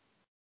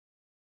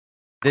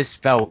 This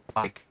felt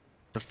like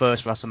the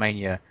first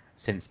WrestleMania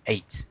since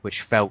 8,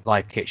 which felt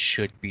like it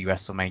should be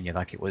WrestleMania.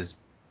 Like it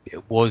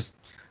was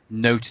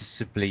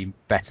noticeably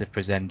better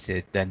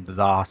presented than the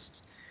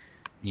last,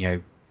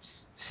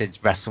 since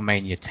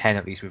WrestleMania 10,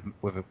 at least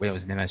when it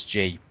was an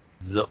MSG.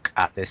 Look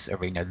at this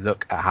arena,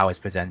 look at how it's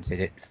presented.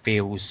 It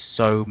feels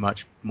so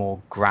much more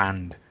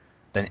grand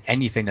than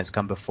anything that's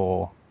come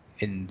before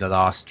in the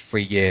last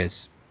 3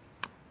 years.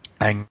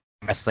 And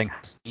wrestling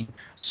has seen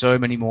so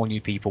many more new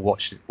people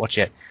watch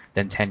it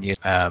than 10 years.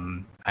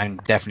 And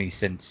definitely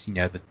since,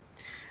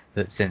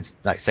 since,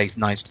 like, say,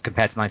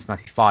 compared to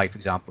 1995, for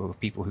example, with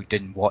people who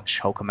didn't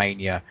watch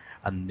Hulkamania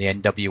and the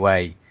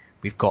NWA,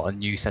 we've got a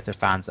new set of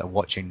fans that are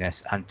watching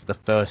this. And for the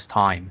first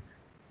time,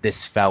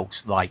 this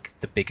felt like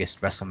the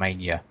biggest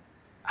WrestleMania.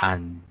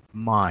 And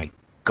my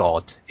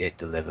God, it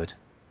delivered.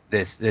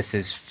 This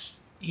is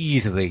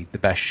easily the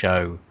best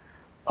show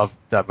of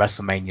that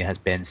WrestleMania has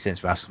been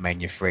since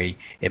WrestleMania 3.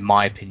 In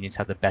my opinion, it's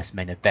had the best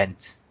main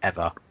event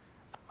ever.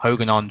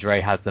 Hogan Andre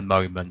had the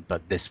moment,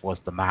 but this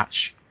was the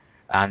match.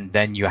 And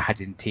then you add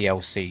in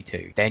TLC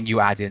too. Then you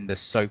add in the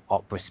soap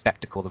opera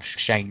spectacle of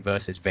Shane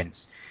versus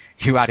Vince.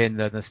 You add in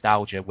the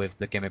nostalgia with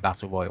the Gimme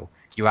Battle Royal.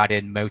 You add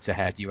in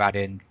Motorhead. You add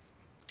in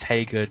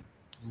Taker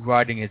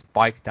riding his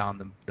bike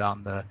down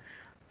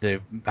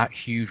that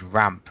huge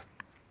ramp.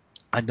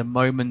 And the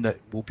moment that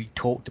will be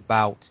talked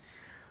about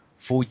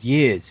for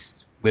years,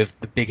 with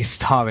the biggest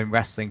star in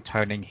wrestling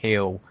turning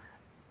heel,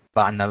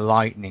 but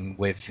aligning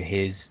with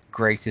his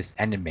greatest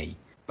enemy.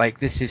 Like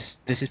this is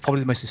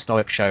probably the most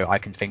historic show I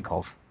can think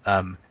of,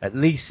 at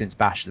least since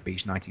Bash at the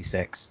Beach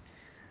 '96.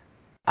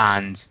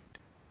 And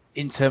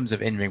in terms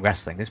of in-ring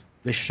wrestling,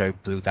 this show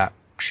blew that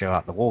show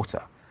out the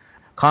water.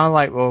 Kind of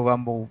like Royal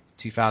Rumble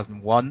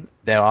 2001,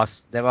 there are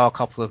a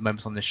couple of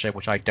moments on this show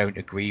which I don't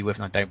agree with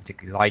and I don't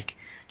particularly like.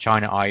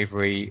 China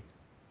Ivory,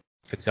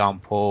 for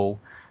example,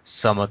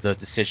 some of the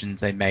decisions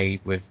they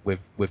made with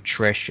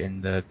Trish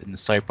in the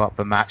soap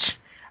opera match,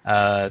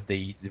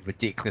 the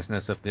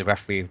ridiculousness of the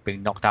referee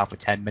being knocked out for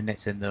 10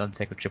 minutes in the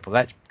Undertaker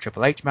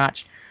Triple H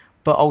match.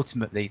 But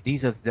ultimately,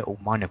 these are little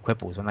minor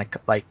quibbles. And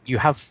like you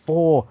have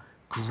 4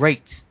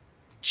 great,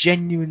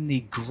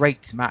 genuinely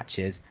great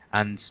matches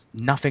and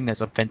nothing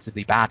that's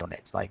offensively bad on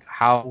it. Like,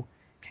 how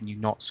can you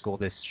not score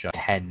this show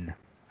 10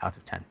 out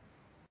of 10?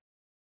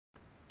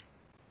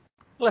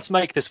 Let's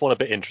make this one a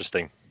bit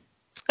interesting.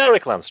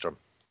 Eric Landstrom.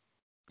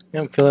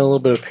 Yeah, I'm feeling a little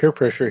bit of peer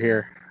pressure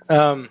here.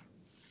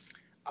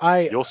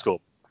 Your score.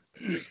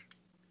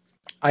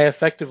 I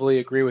effectively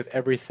agree with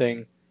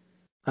everything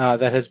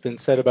that has been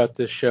said about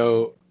this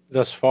show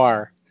thus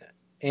far.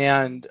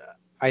 And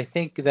I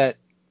think that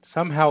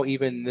somehow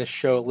even this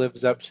show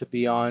lives up to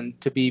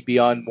be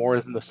beyond more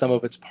than the sum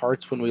of its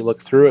parts when we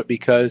look through it,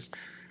 because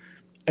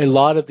a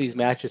lot of these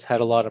matches had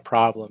a lot of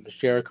problems.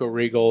 Jericho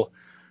Regal,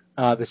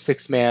 the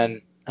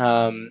 6-man,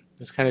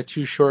 was kind of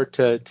too short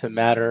to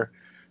matter.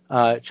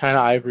 China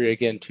Ivory,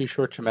 again, too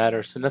short to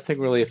matter, so nothing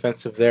really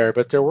offensive there.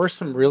 But there were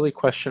some really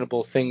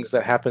questionable things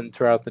that happened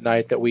throughout the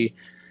night that we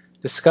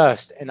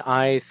discussed, and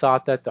I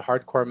thought that the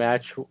hardcore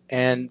match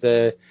and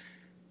the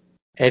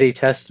Eddie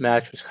Test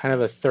match was kind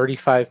of a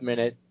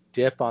 35-minute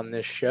dip on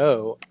this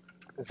show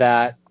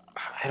that,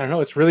 I don't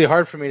know, it's really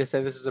hard for me to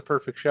say this is a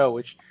perfect show,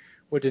 which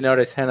would denote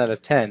a 10 out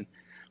of 10.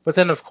 But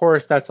then, of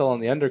course, that's all on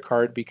the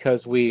undercard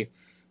because we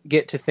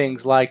get to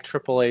things like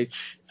Triple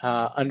H,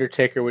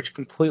 Undertaker, which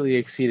completely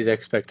exceeded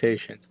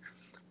expectations.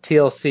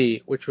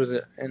 TLC, which was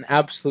an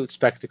absolute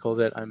spectacle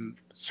that I'm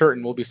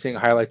certain we'll be seeing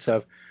highlights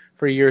of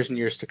for years and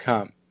years to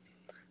come.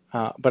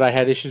 But I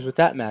had issues with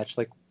that match,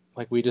 like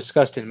we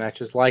discussed in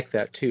matches like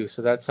that too.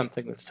 So that's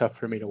something that's tough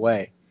for me to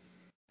weigh.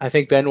 I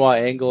think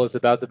Benoit Angle is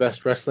about the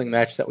best wrestling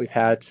match that we've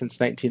had since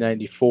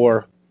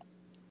 1994.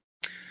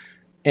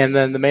 And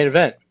then the main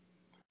event.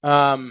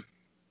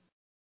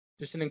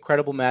 Just an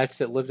incredible match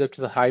that lived up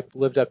to the hype,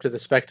 lived up to the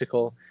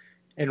spectacle.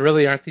 And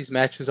really, aren't these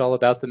matches all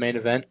about the main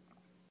event?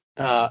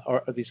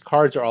 Or these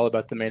cards are all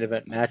about the main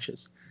event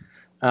matches.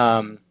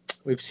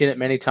 We've seen it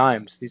many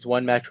times. These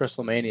one-match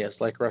WrestleManias,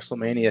 like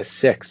WrestleMania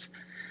 6,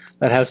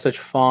 that have such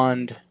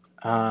fond,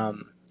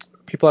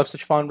 people have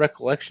such fond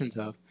recollections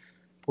of.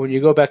 But when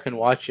you go back and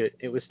watch it,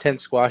 it was 10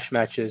 squash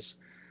matches,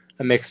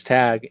 a mixed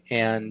tag,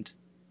 and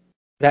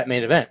that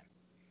main event.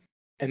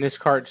 And this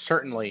card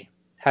certainly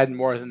had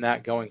more than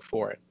that going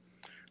for it.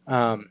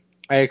 I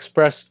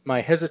expressed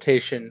my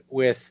hesitation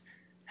with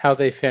how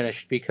they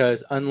finished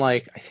because,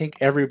 unlike I think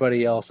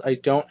everybody else, I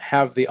don't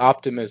have the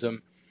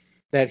optimism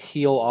that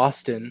heel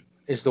Austin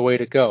is the way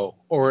to go,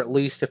 or at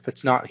least if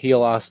it's not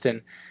heel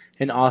Austin,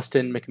 an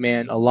Austin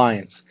McMahon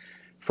alliance.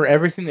 For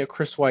everything that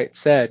Chris White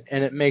said,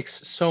 and it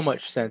makes so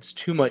much sense,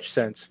 too much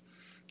sense,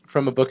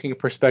 from a booking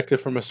perspective,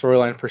 from a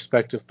storyline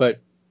perspective, but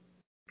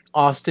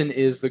Austin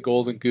is the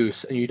golden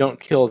goose, and you don't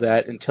kill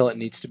that until it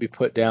needs to be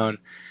put down.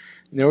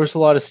 And there was a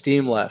lot of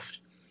steam left.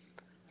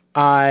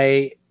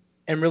 I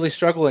am really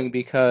struggling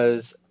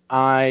because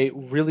I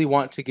really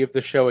want to give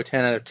the show a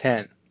 10 out of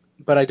 10,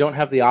 but I don't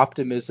have the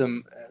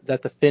optimism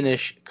that the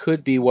finish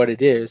could be what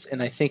it is,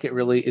 and I think it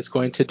really is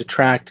going to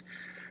detract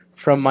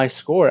from my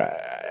score.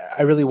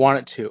 I really want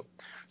it to.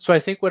 So I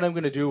think what I'm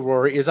going to do,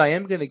 Rory, is I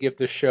am going to give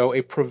the show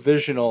a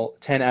provisional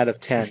 10 out of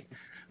 10,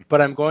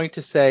 but I'm going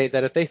to say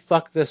that if they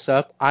fuck this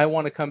up, I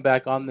want to come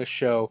back on the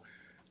show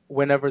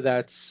whenever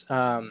that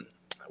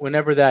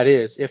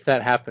is, if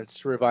that happens,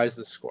 to revise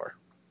the score.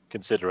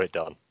 Consider it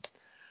done.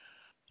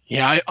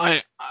 Yeah,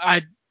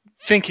 I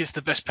think it's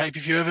the best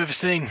pay-per-view I've ever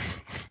seen.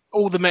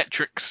 All the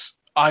metrics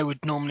I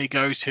would normally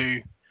go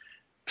to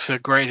for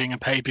grading a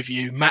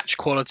pay-per-view, match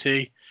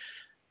quality,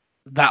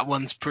 that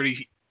one's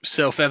pretty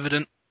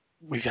self-evident.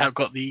 We've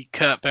got the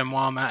Kurt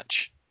Benoit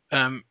match,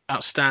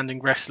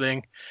 outstanding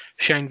wrestling,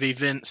 Shane v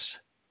Vince,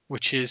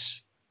 which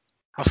is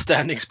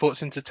outstanding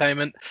sports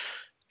entertainment.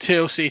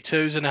 TLC 2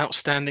 is an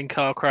outstanding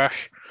car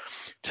crash.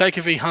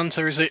 Taker v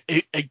Hunter is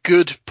a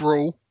good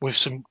brawl with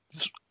some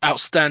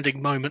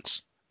outstanding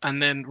moments.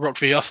 And then Rock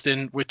v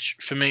Austin, which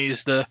for me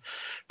is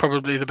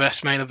probably the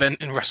best main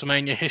event in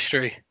WrestleMania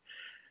history.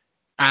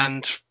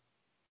 And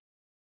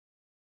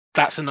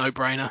that's a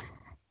no-brainer.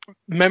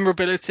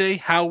 Memorability,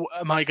 how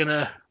am I going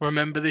to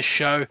remember this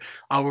show?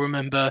 I'll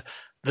remember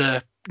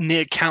the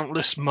near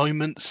countless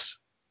moments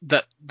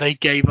that they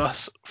gave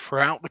us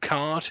throughout the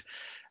card,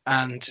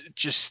 and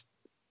just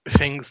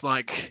things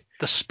like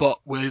the spot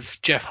with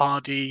Jeff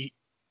Hardy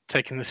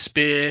taking the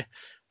spear,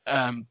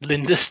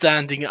 Linda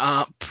standing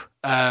up,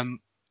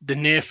 the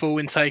near fall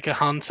in Taker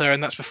Hunter,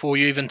 and that's before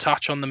you even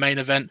touch on the main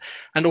event.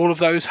 And all of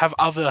those have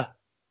other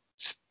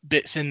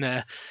bits in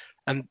there.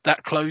 And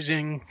that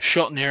closing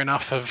shot near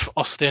enough of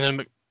Austin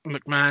and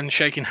McMahon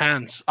shaking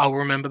hands, I'll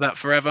remember that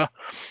forever.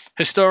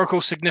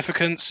 Historical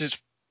significance is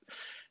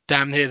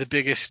damn near the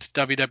biggest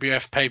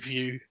WWF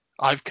pay-per-view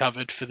I've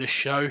covered for this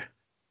show.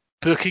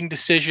 booking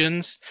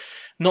decisions.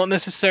 Not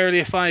necessarily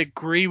if I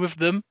agree with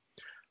them,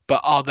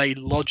 but are they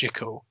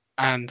logical?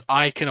 And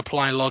I can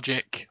apply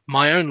logic,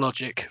 my own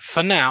logic,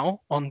 for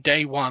now, on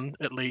day one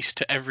at least,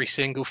 to every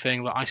single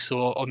thing that I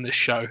saw on this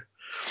show.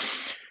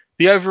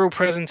 The overall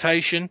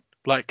presentation,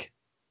 like,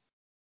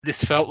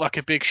 this felt like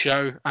a big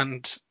show,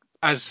 and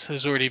as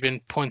has already been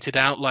pointed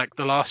out, like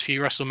the last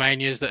few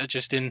WrestleManias that are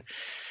just in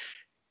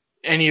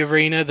any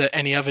arena that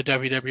any other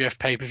WWF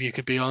pay-per-view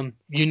could be on,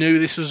 you knew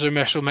this was a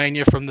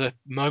WrestleMania from the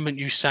moment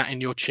you sat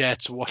in your chair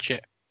to watch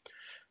it.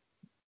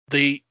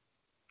 The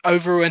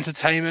overall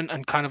entertainment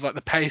and kind of like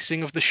the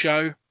pacing of the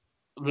show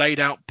laid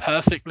out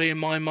perfectly in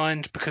my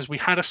mind, because we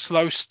had a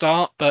slow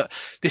start, but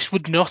this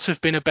would not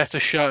have been a better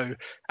show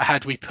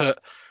had we put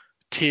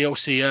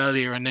TLC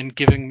earlier and then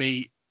giving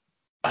me,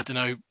 I don't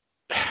know,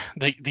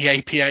 the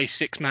APA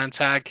 6-man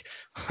tag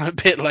a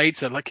bit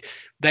later. Like,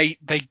 they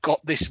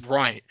got this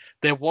right.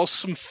 There was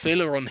some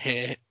filler on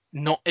here.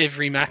 Not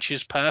every match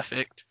is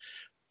perfect,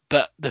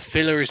 but the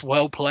filler is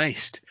well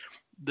placed.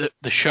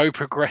 The show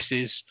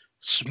progresses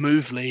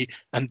smoothly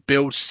and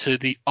builds to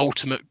the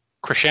ultimate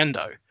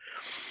crescendo.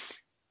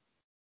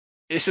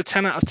 It's a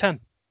 10 out of 10.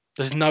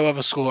 There's no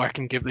other score I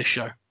can give this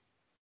show.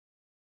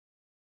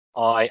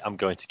 I am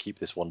going to keep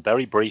this one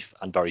very brief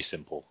and very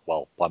simple.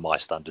 Well, by my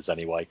standards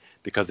anyway,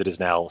 because it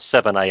is now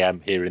 7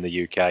 a.m. here in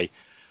the UK.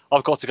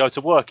 I've got to go to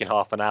work in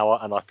half an hour,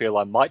 and I feel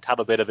I might have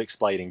a bit of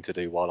explaining to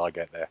do while I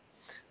get there.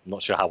 I'm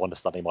not sure how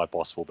understanding my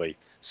boss will be.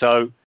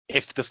 So,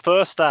 if the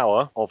first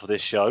hour of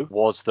this show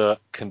was the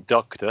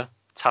conductor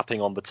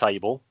tapping on the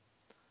table,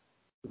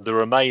 the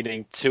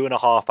remaining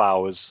 2.5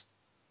 hours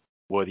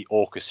were the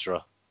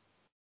orchestra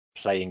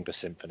playing the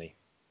symphony.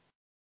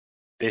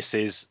 This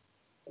is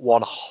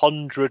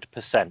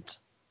 100%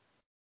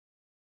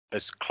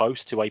 as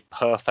close to a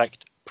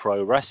perfect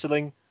pro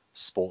wrestling,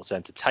 sports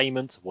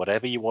entertainment,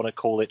 whatever you want to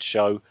call it,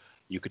 show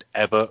you could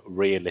ever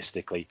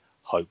realistically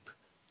hope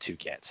to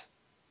get.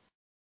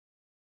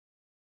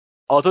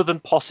 Other than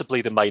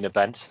possibly the main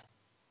event,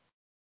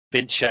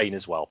 Vince Shane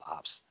as well,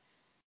 perhaps.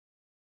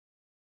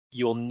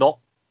 You're not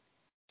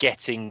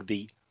getting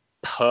the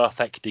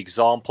perfect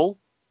example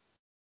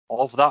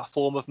of that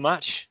form of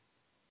match,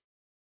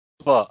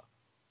 but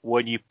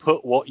when you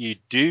put what you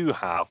do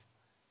have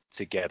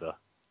together,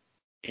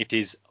 it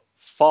is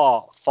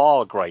far,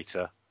 far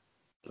greater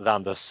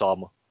than the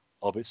sum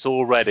of its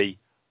already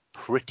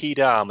pretty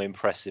damn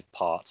impressive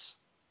parts.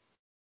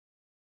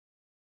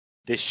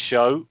 This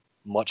show,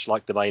 much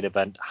like the main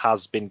event,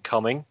 has been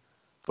coming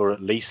for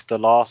at least the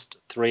last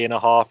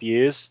 3.5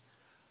 years,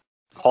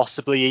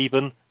 possibly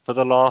even for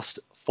the last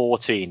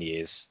 14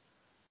 years.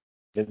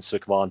 Vince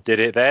McMahon did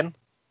it then,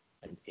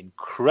 and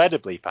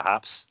incredibly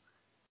perhaps,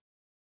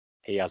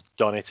 he has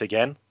done it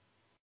again,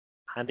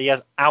 and he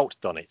has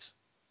outdone it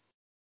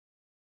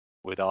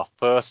with our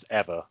first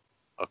ever,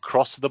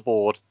 across the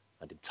board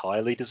and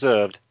entirely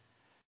deserved,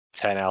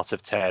 10 out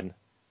of 10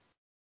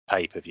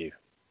 pay-per-view.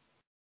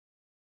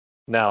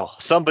 Now,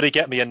 somebody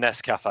get me a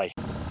Nescafe.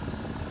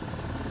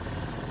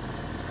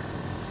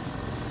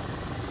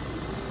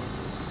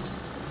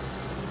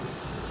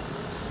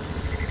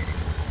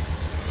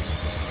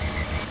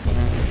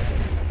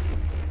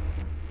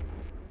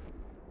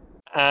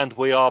 And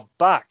we are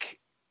back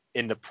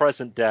in the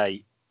present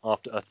day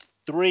after a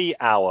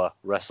 3-hour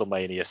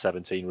WrestleMania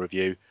 17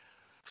 review.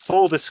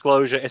 Full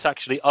disclosure, it's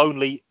actually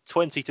only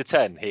 20 to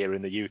 10 here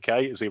in the UK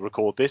as we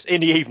record this.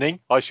 In the evening,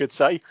 I should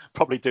say.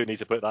 Probably do need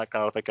to put that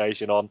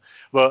clarification on.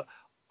 But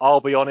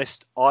I'll be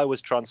honest, I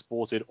was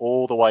transported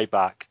all the way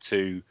back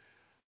to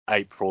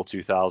April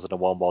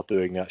 2001 while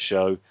doing that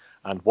show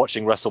and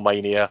watching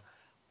WrestleMania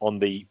on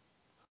the,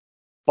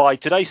 by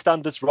today's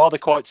standards, rather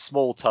quite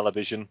small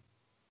television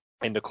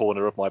in the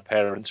corner of my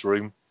parents'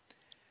 room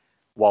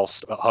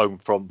whilst at home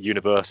from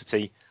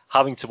university,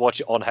 having to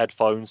watch it on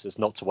headphones as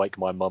not to wake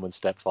my mum and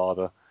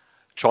stepfather,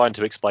 trying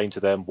to explain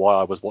to them why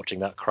I was watching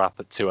that crap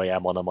at 2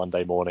 a.m. on a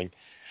Monday morning.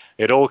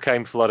 It all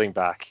came flooding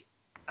back.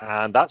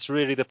 And that's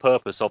really the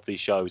purpose of these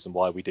shows and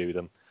why we do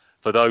them.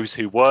 For those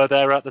who were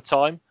there at the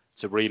time,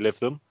 to relive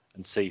them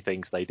and see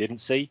things they didn't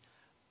see.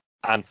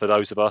 And for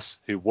those of us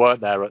who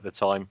weren't there at the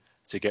time,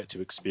 to get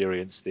to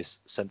experience this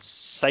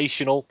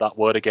sensational, that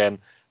word again,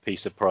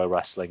 piece of pro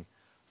wrestling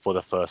for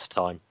the first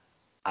time,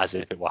 as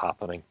if it were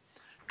happening.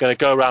 Going to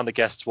go around the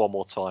guests one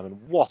more time,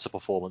 and what a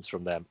performance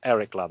from them.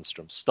 Eric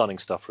Landstrom, stunning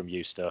stuff from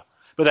you, Stir.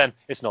 But then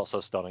it's not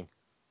so stunning.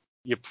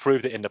 You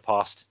proved it in the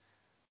past.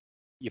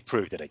 You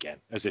proved it again,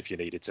 as if you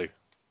needed to.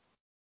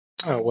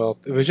 Oh, well,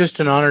 it was just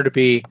an honor to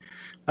be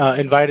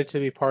invited to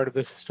be part of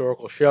this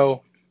historical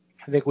show.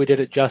 I think we did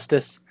it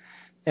justice.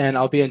 And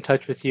I'll be in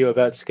touch with you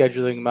about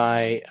scheduling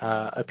my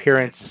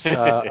appearance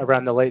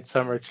around the late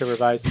summer to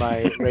revise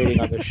my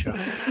rating on this show.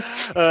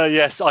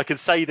 Yes, I can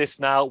say this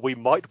now. We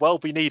might well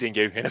be needing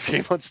you in a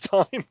few months'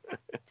 time.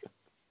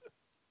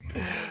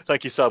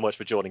 Thank you so much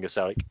for joining us,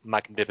 Eric.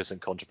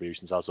 Magnificent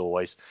contributions, as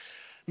always.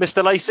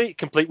 Mr. Lacey,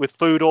 complete with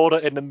food order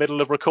in the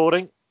middle of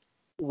recording.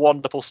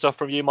 Wonderful stuff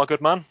from you, my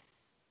good man.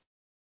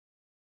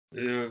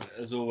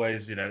 As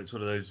always, it's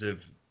one of those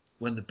of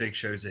when the big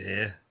shows are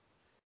here,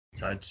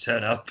 time to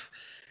turn up.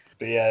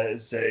 But yeah,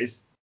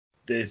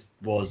 this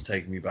was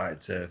taking me back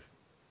to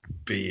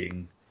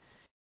being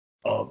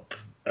up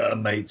at a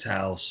mate's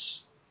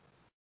house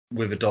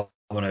with a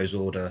Domino's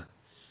order,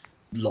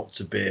 lots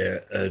of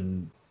beer,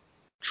 and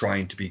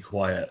trying to be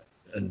quiet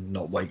and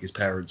not wake his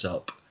parents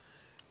up.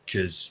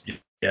 Because,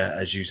 yeah,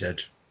 as you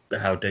said,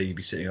 how dare you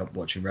be sitting up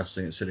watching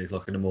wrestling at 6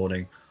 o'clock in the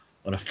morning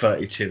on a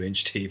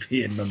 32-inch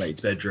TV in my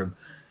mate's bedroom.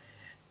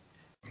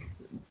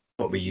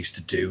 What we used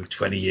to do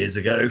 20 years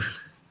ago.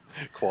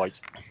 Quite.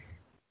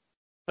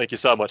 Thank you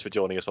so much for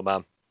joining us, my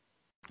man.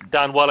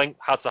 Dan Welling,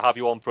 had to have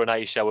you on for an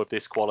A show of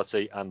this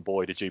quality, and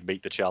boy, did you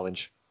meet the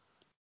challenge.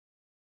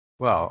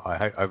 Well,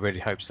 I really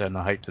hope so, and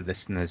I hope the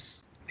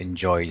listeners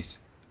enjoyed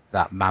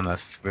that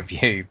mammoth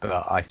review,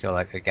 but I feel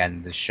like,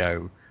 again, the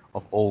show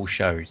of all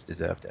shows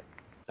deserved it.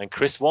 And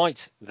Chris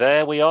White,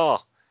 there we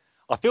are.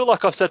 I feel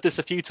like I've said this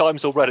a few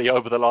times already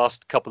over the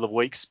last couple of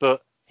weeks,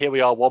 but here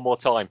we are one more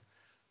time.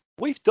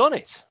 We've done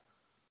it.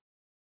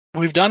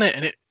 We've done it,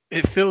 and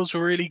it feels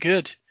really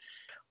good.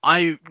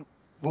 I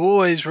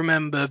always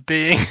remember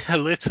being a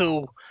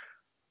little,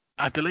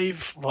 I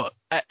believe,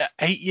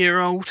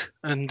 8-year-old,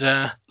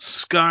 and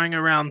scurrying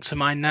around to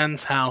my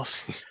nan's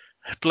house.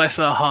 Bless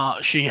her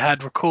heart, she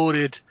had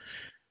recorded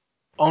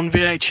on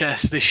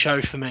VHS this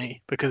show for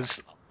me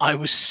because I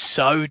was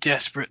so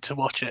desperate to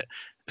watch it.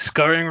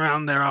 Scurrying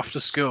around there after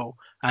school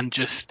and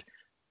just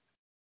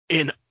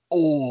in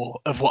awe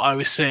of what I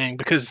was seeing,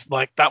 because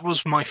like that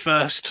was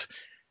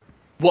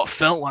what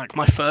felt like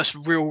my first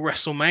real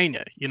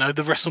WrestleMania. You know,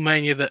 the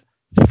WrestleMania that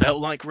felt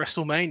like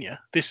WrestleMania.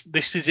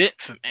 This is it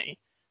for me.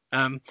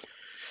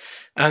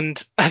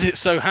 And as it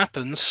so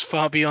happens,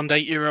 far beyond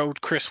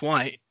 8-year-old Chris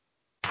White,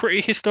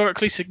 pretty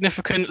historically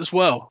significant as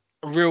well.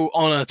 A real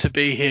honor to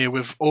be here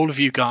with all of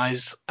you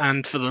guys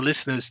and for the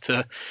listeners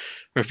to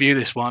review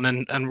this one.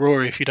 And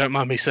Rory, if you don't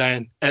mind me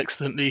saying,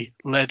 excellently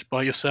led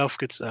by yourself,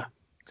 good sir.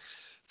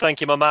 Thank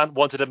you, my man.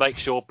 Wanted to make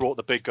sure brought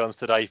the big guns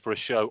today for a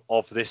show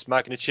of this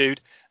magnitude.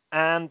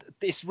 And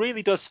this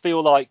really does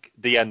feel like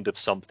the end of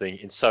something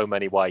in so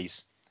many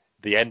ways.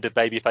 The end of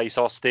Babyface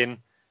Austin,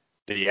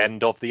 the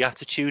end of the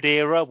Attitude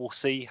Era. We'll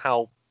see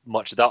how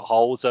much that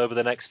holds over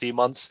the next few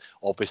months.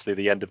 Obviously,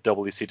 the end of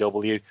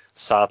WCW.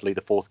 Sadly,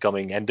 the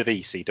forthcoming end of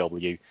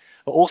ECW.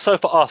 But also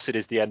for us, it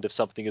is the end of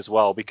something as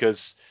well,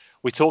 because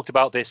we talked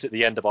about this at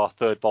the end of our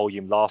third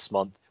volume last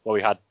month, where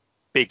we had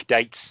big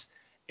dates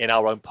in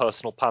our own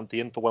personal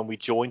pantheon for when we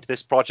joined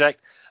this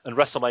project, and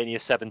WrestleMania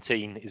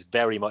 17 is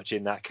very much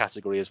in that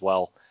category as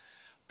well.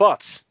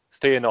 But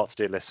fear not,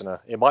 dear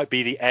listener, it might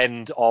be the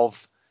end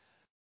of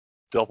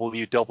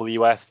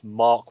WWF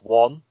Mark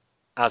I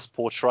as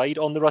portrayed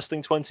on the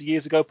Wrestling 20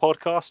 Years Ago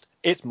podcast.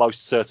 It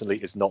most certainly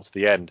is not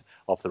the end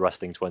of the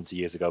Wrestling 20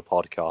 Years Ago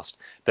podcast.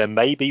 There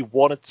may be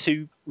one or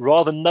two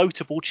rather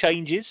notable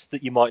changes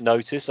that you might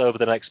notice over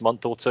the next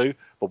month or two,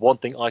 but one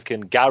thing I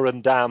can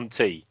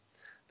guarantee,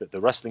 that the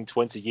Wrestling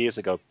 20 Years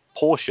Ago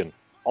portion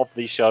of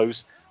these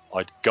shows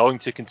are going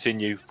to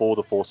continue for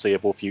the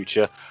foreseeable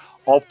future.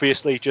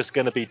 Obviously, just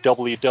going to be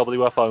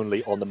WWF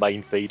only on the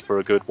main feed for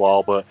a good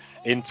while, but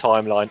in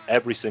timeline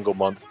every single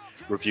month,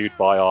 reviewed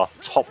by our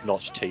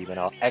top-notch team and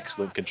our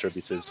excellent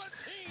contributors.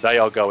 They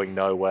are going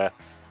nowhere.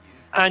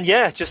 And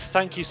yeah, just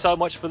thank you so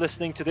much for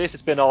listening to this.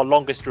 It's been our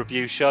longest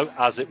review show,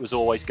 as it was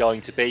always going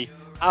to be,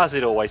 as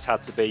it always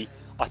had to be.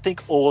 I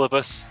think all of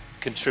us,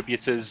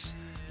 contributors,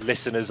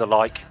 listeners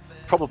alike,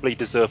 probably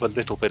deserve a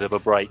little bit of a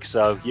break,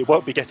 so you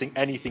won't be getting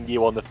anything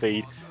new on the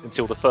feed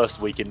until the first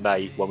week in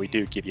May, when we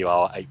do give you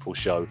our April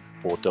show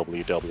for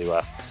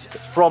WWF.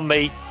 But from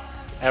me,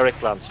 Eric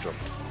Landstrom,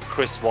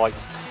 Chris White,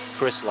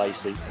 Chris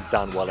Lacey and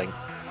Dan Welling,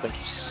 thank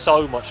you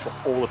so much for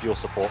all of your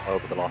support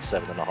over the last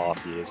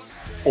 7.5 years.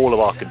 All of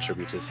our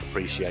contributors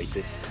appreciate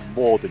it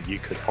more than you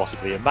could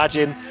possibly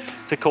imagine.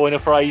 To coin a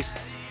phrase,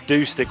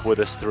 do stick with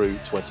us through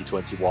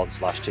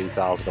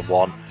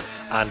 2021/2001.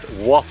 And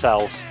what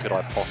else could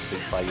I possibly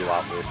play you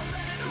out with?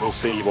 We'll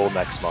see you all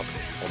next month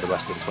on the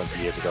Wrestling 20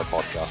 Years Ago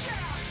podcast.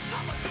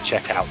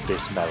 Check out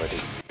this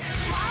melody.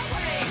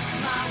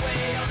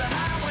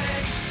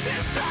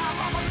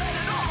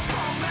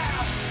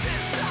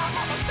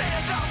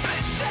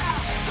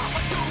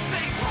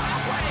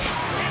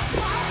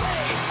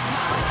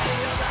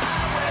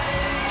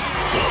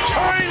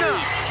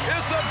 China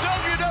is the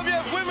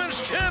WWF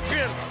Women's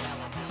Champion.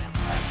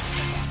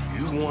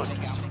 You want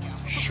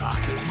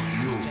shocking,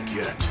 you'll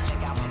get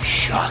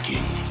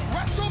shocking.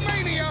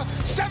 WrestleMania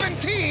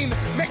 17,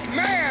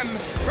 McMahon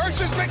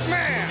versus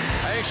McMahon.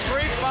 A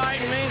street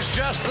fight means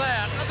just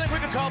that. I think we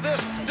could call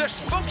this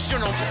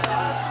dysfunctional.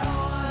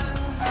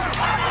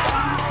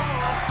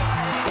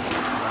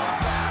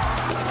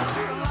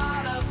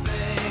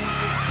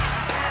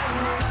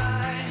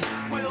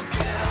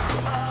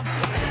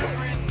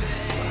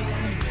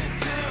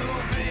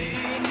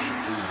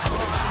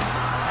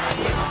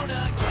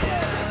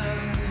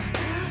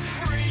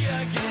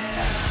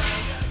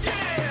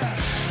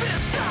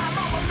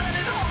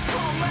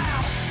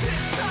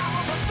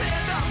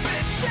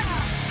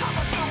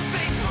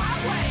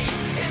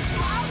 It's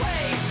my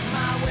way,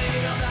 my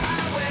way or the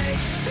highway.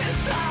 This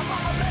time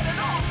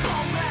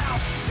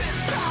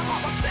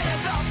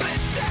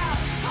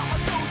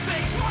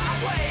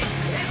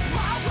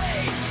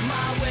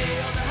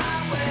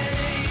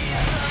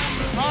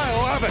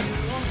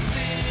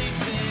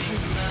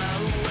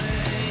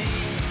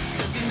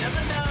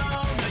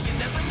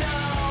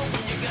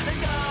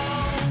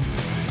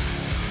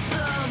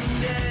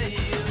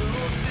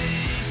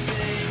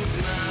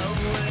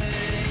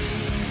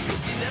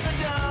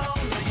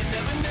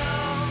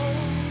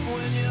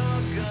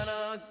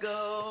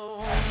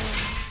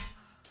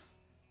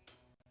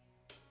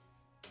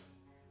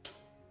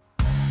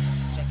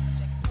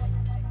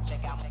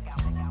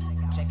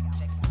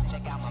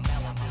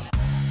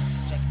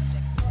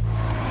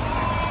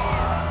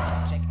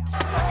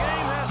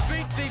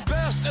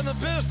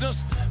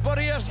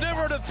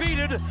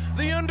defeated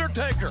The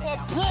Undertaker.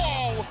 A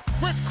brawl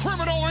with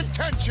criminal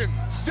intentions.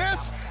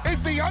 This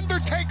is The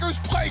Undertaker's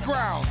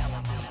playground.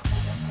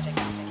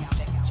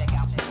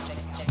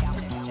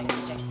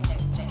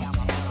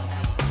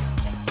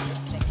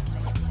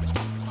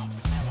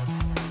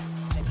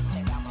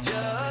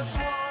 Just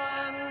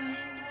one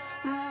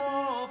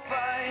more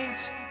fight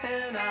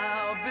and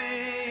I'll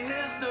be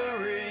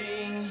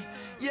history.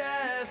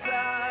 Yes,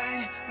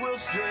 I will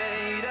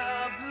straight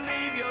up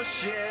leave your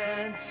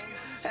shit,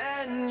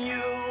 and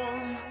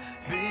you'll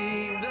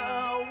be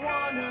the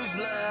one who's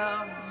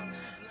left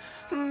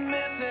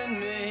missing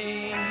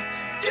me.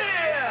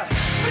 Yeah!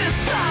 This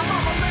time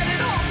I'ma let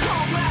it all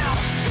come out.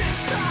 This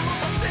time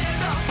I'ma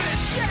stand up and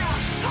shout.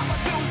 I'ma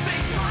do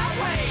things my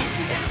way.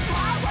 It's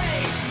my way.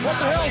 What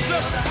the hell's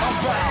this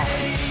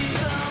about?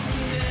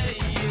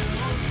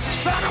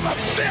 Son of a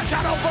bitch,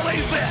 I don't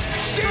believe this!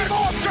 Steve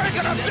Austin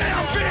drinking a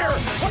damn beer!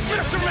 What's been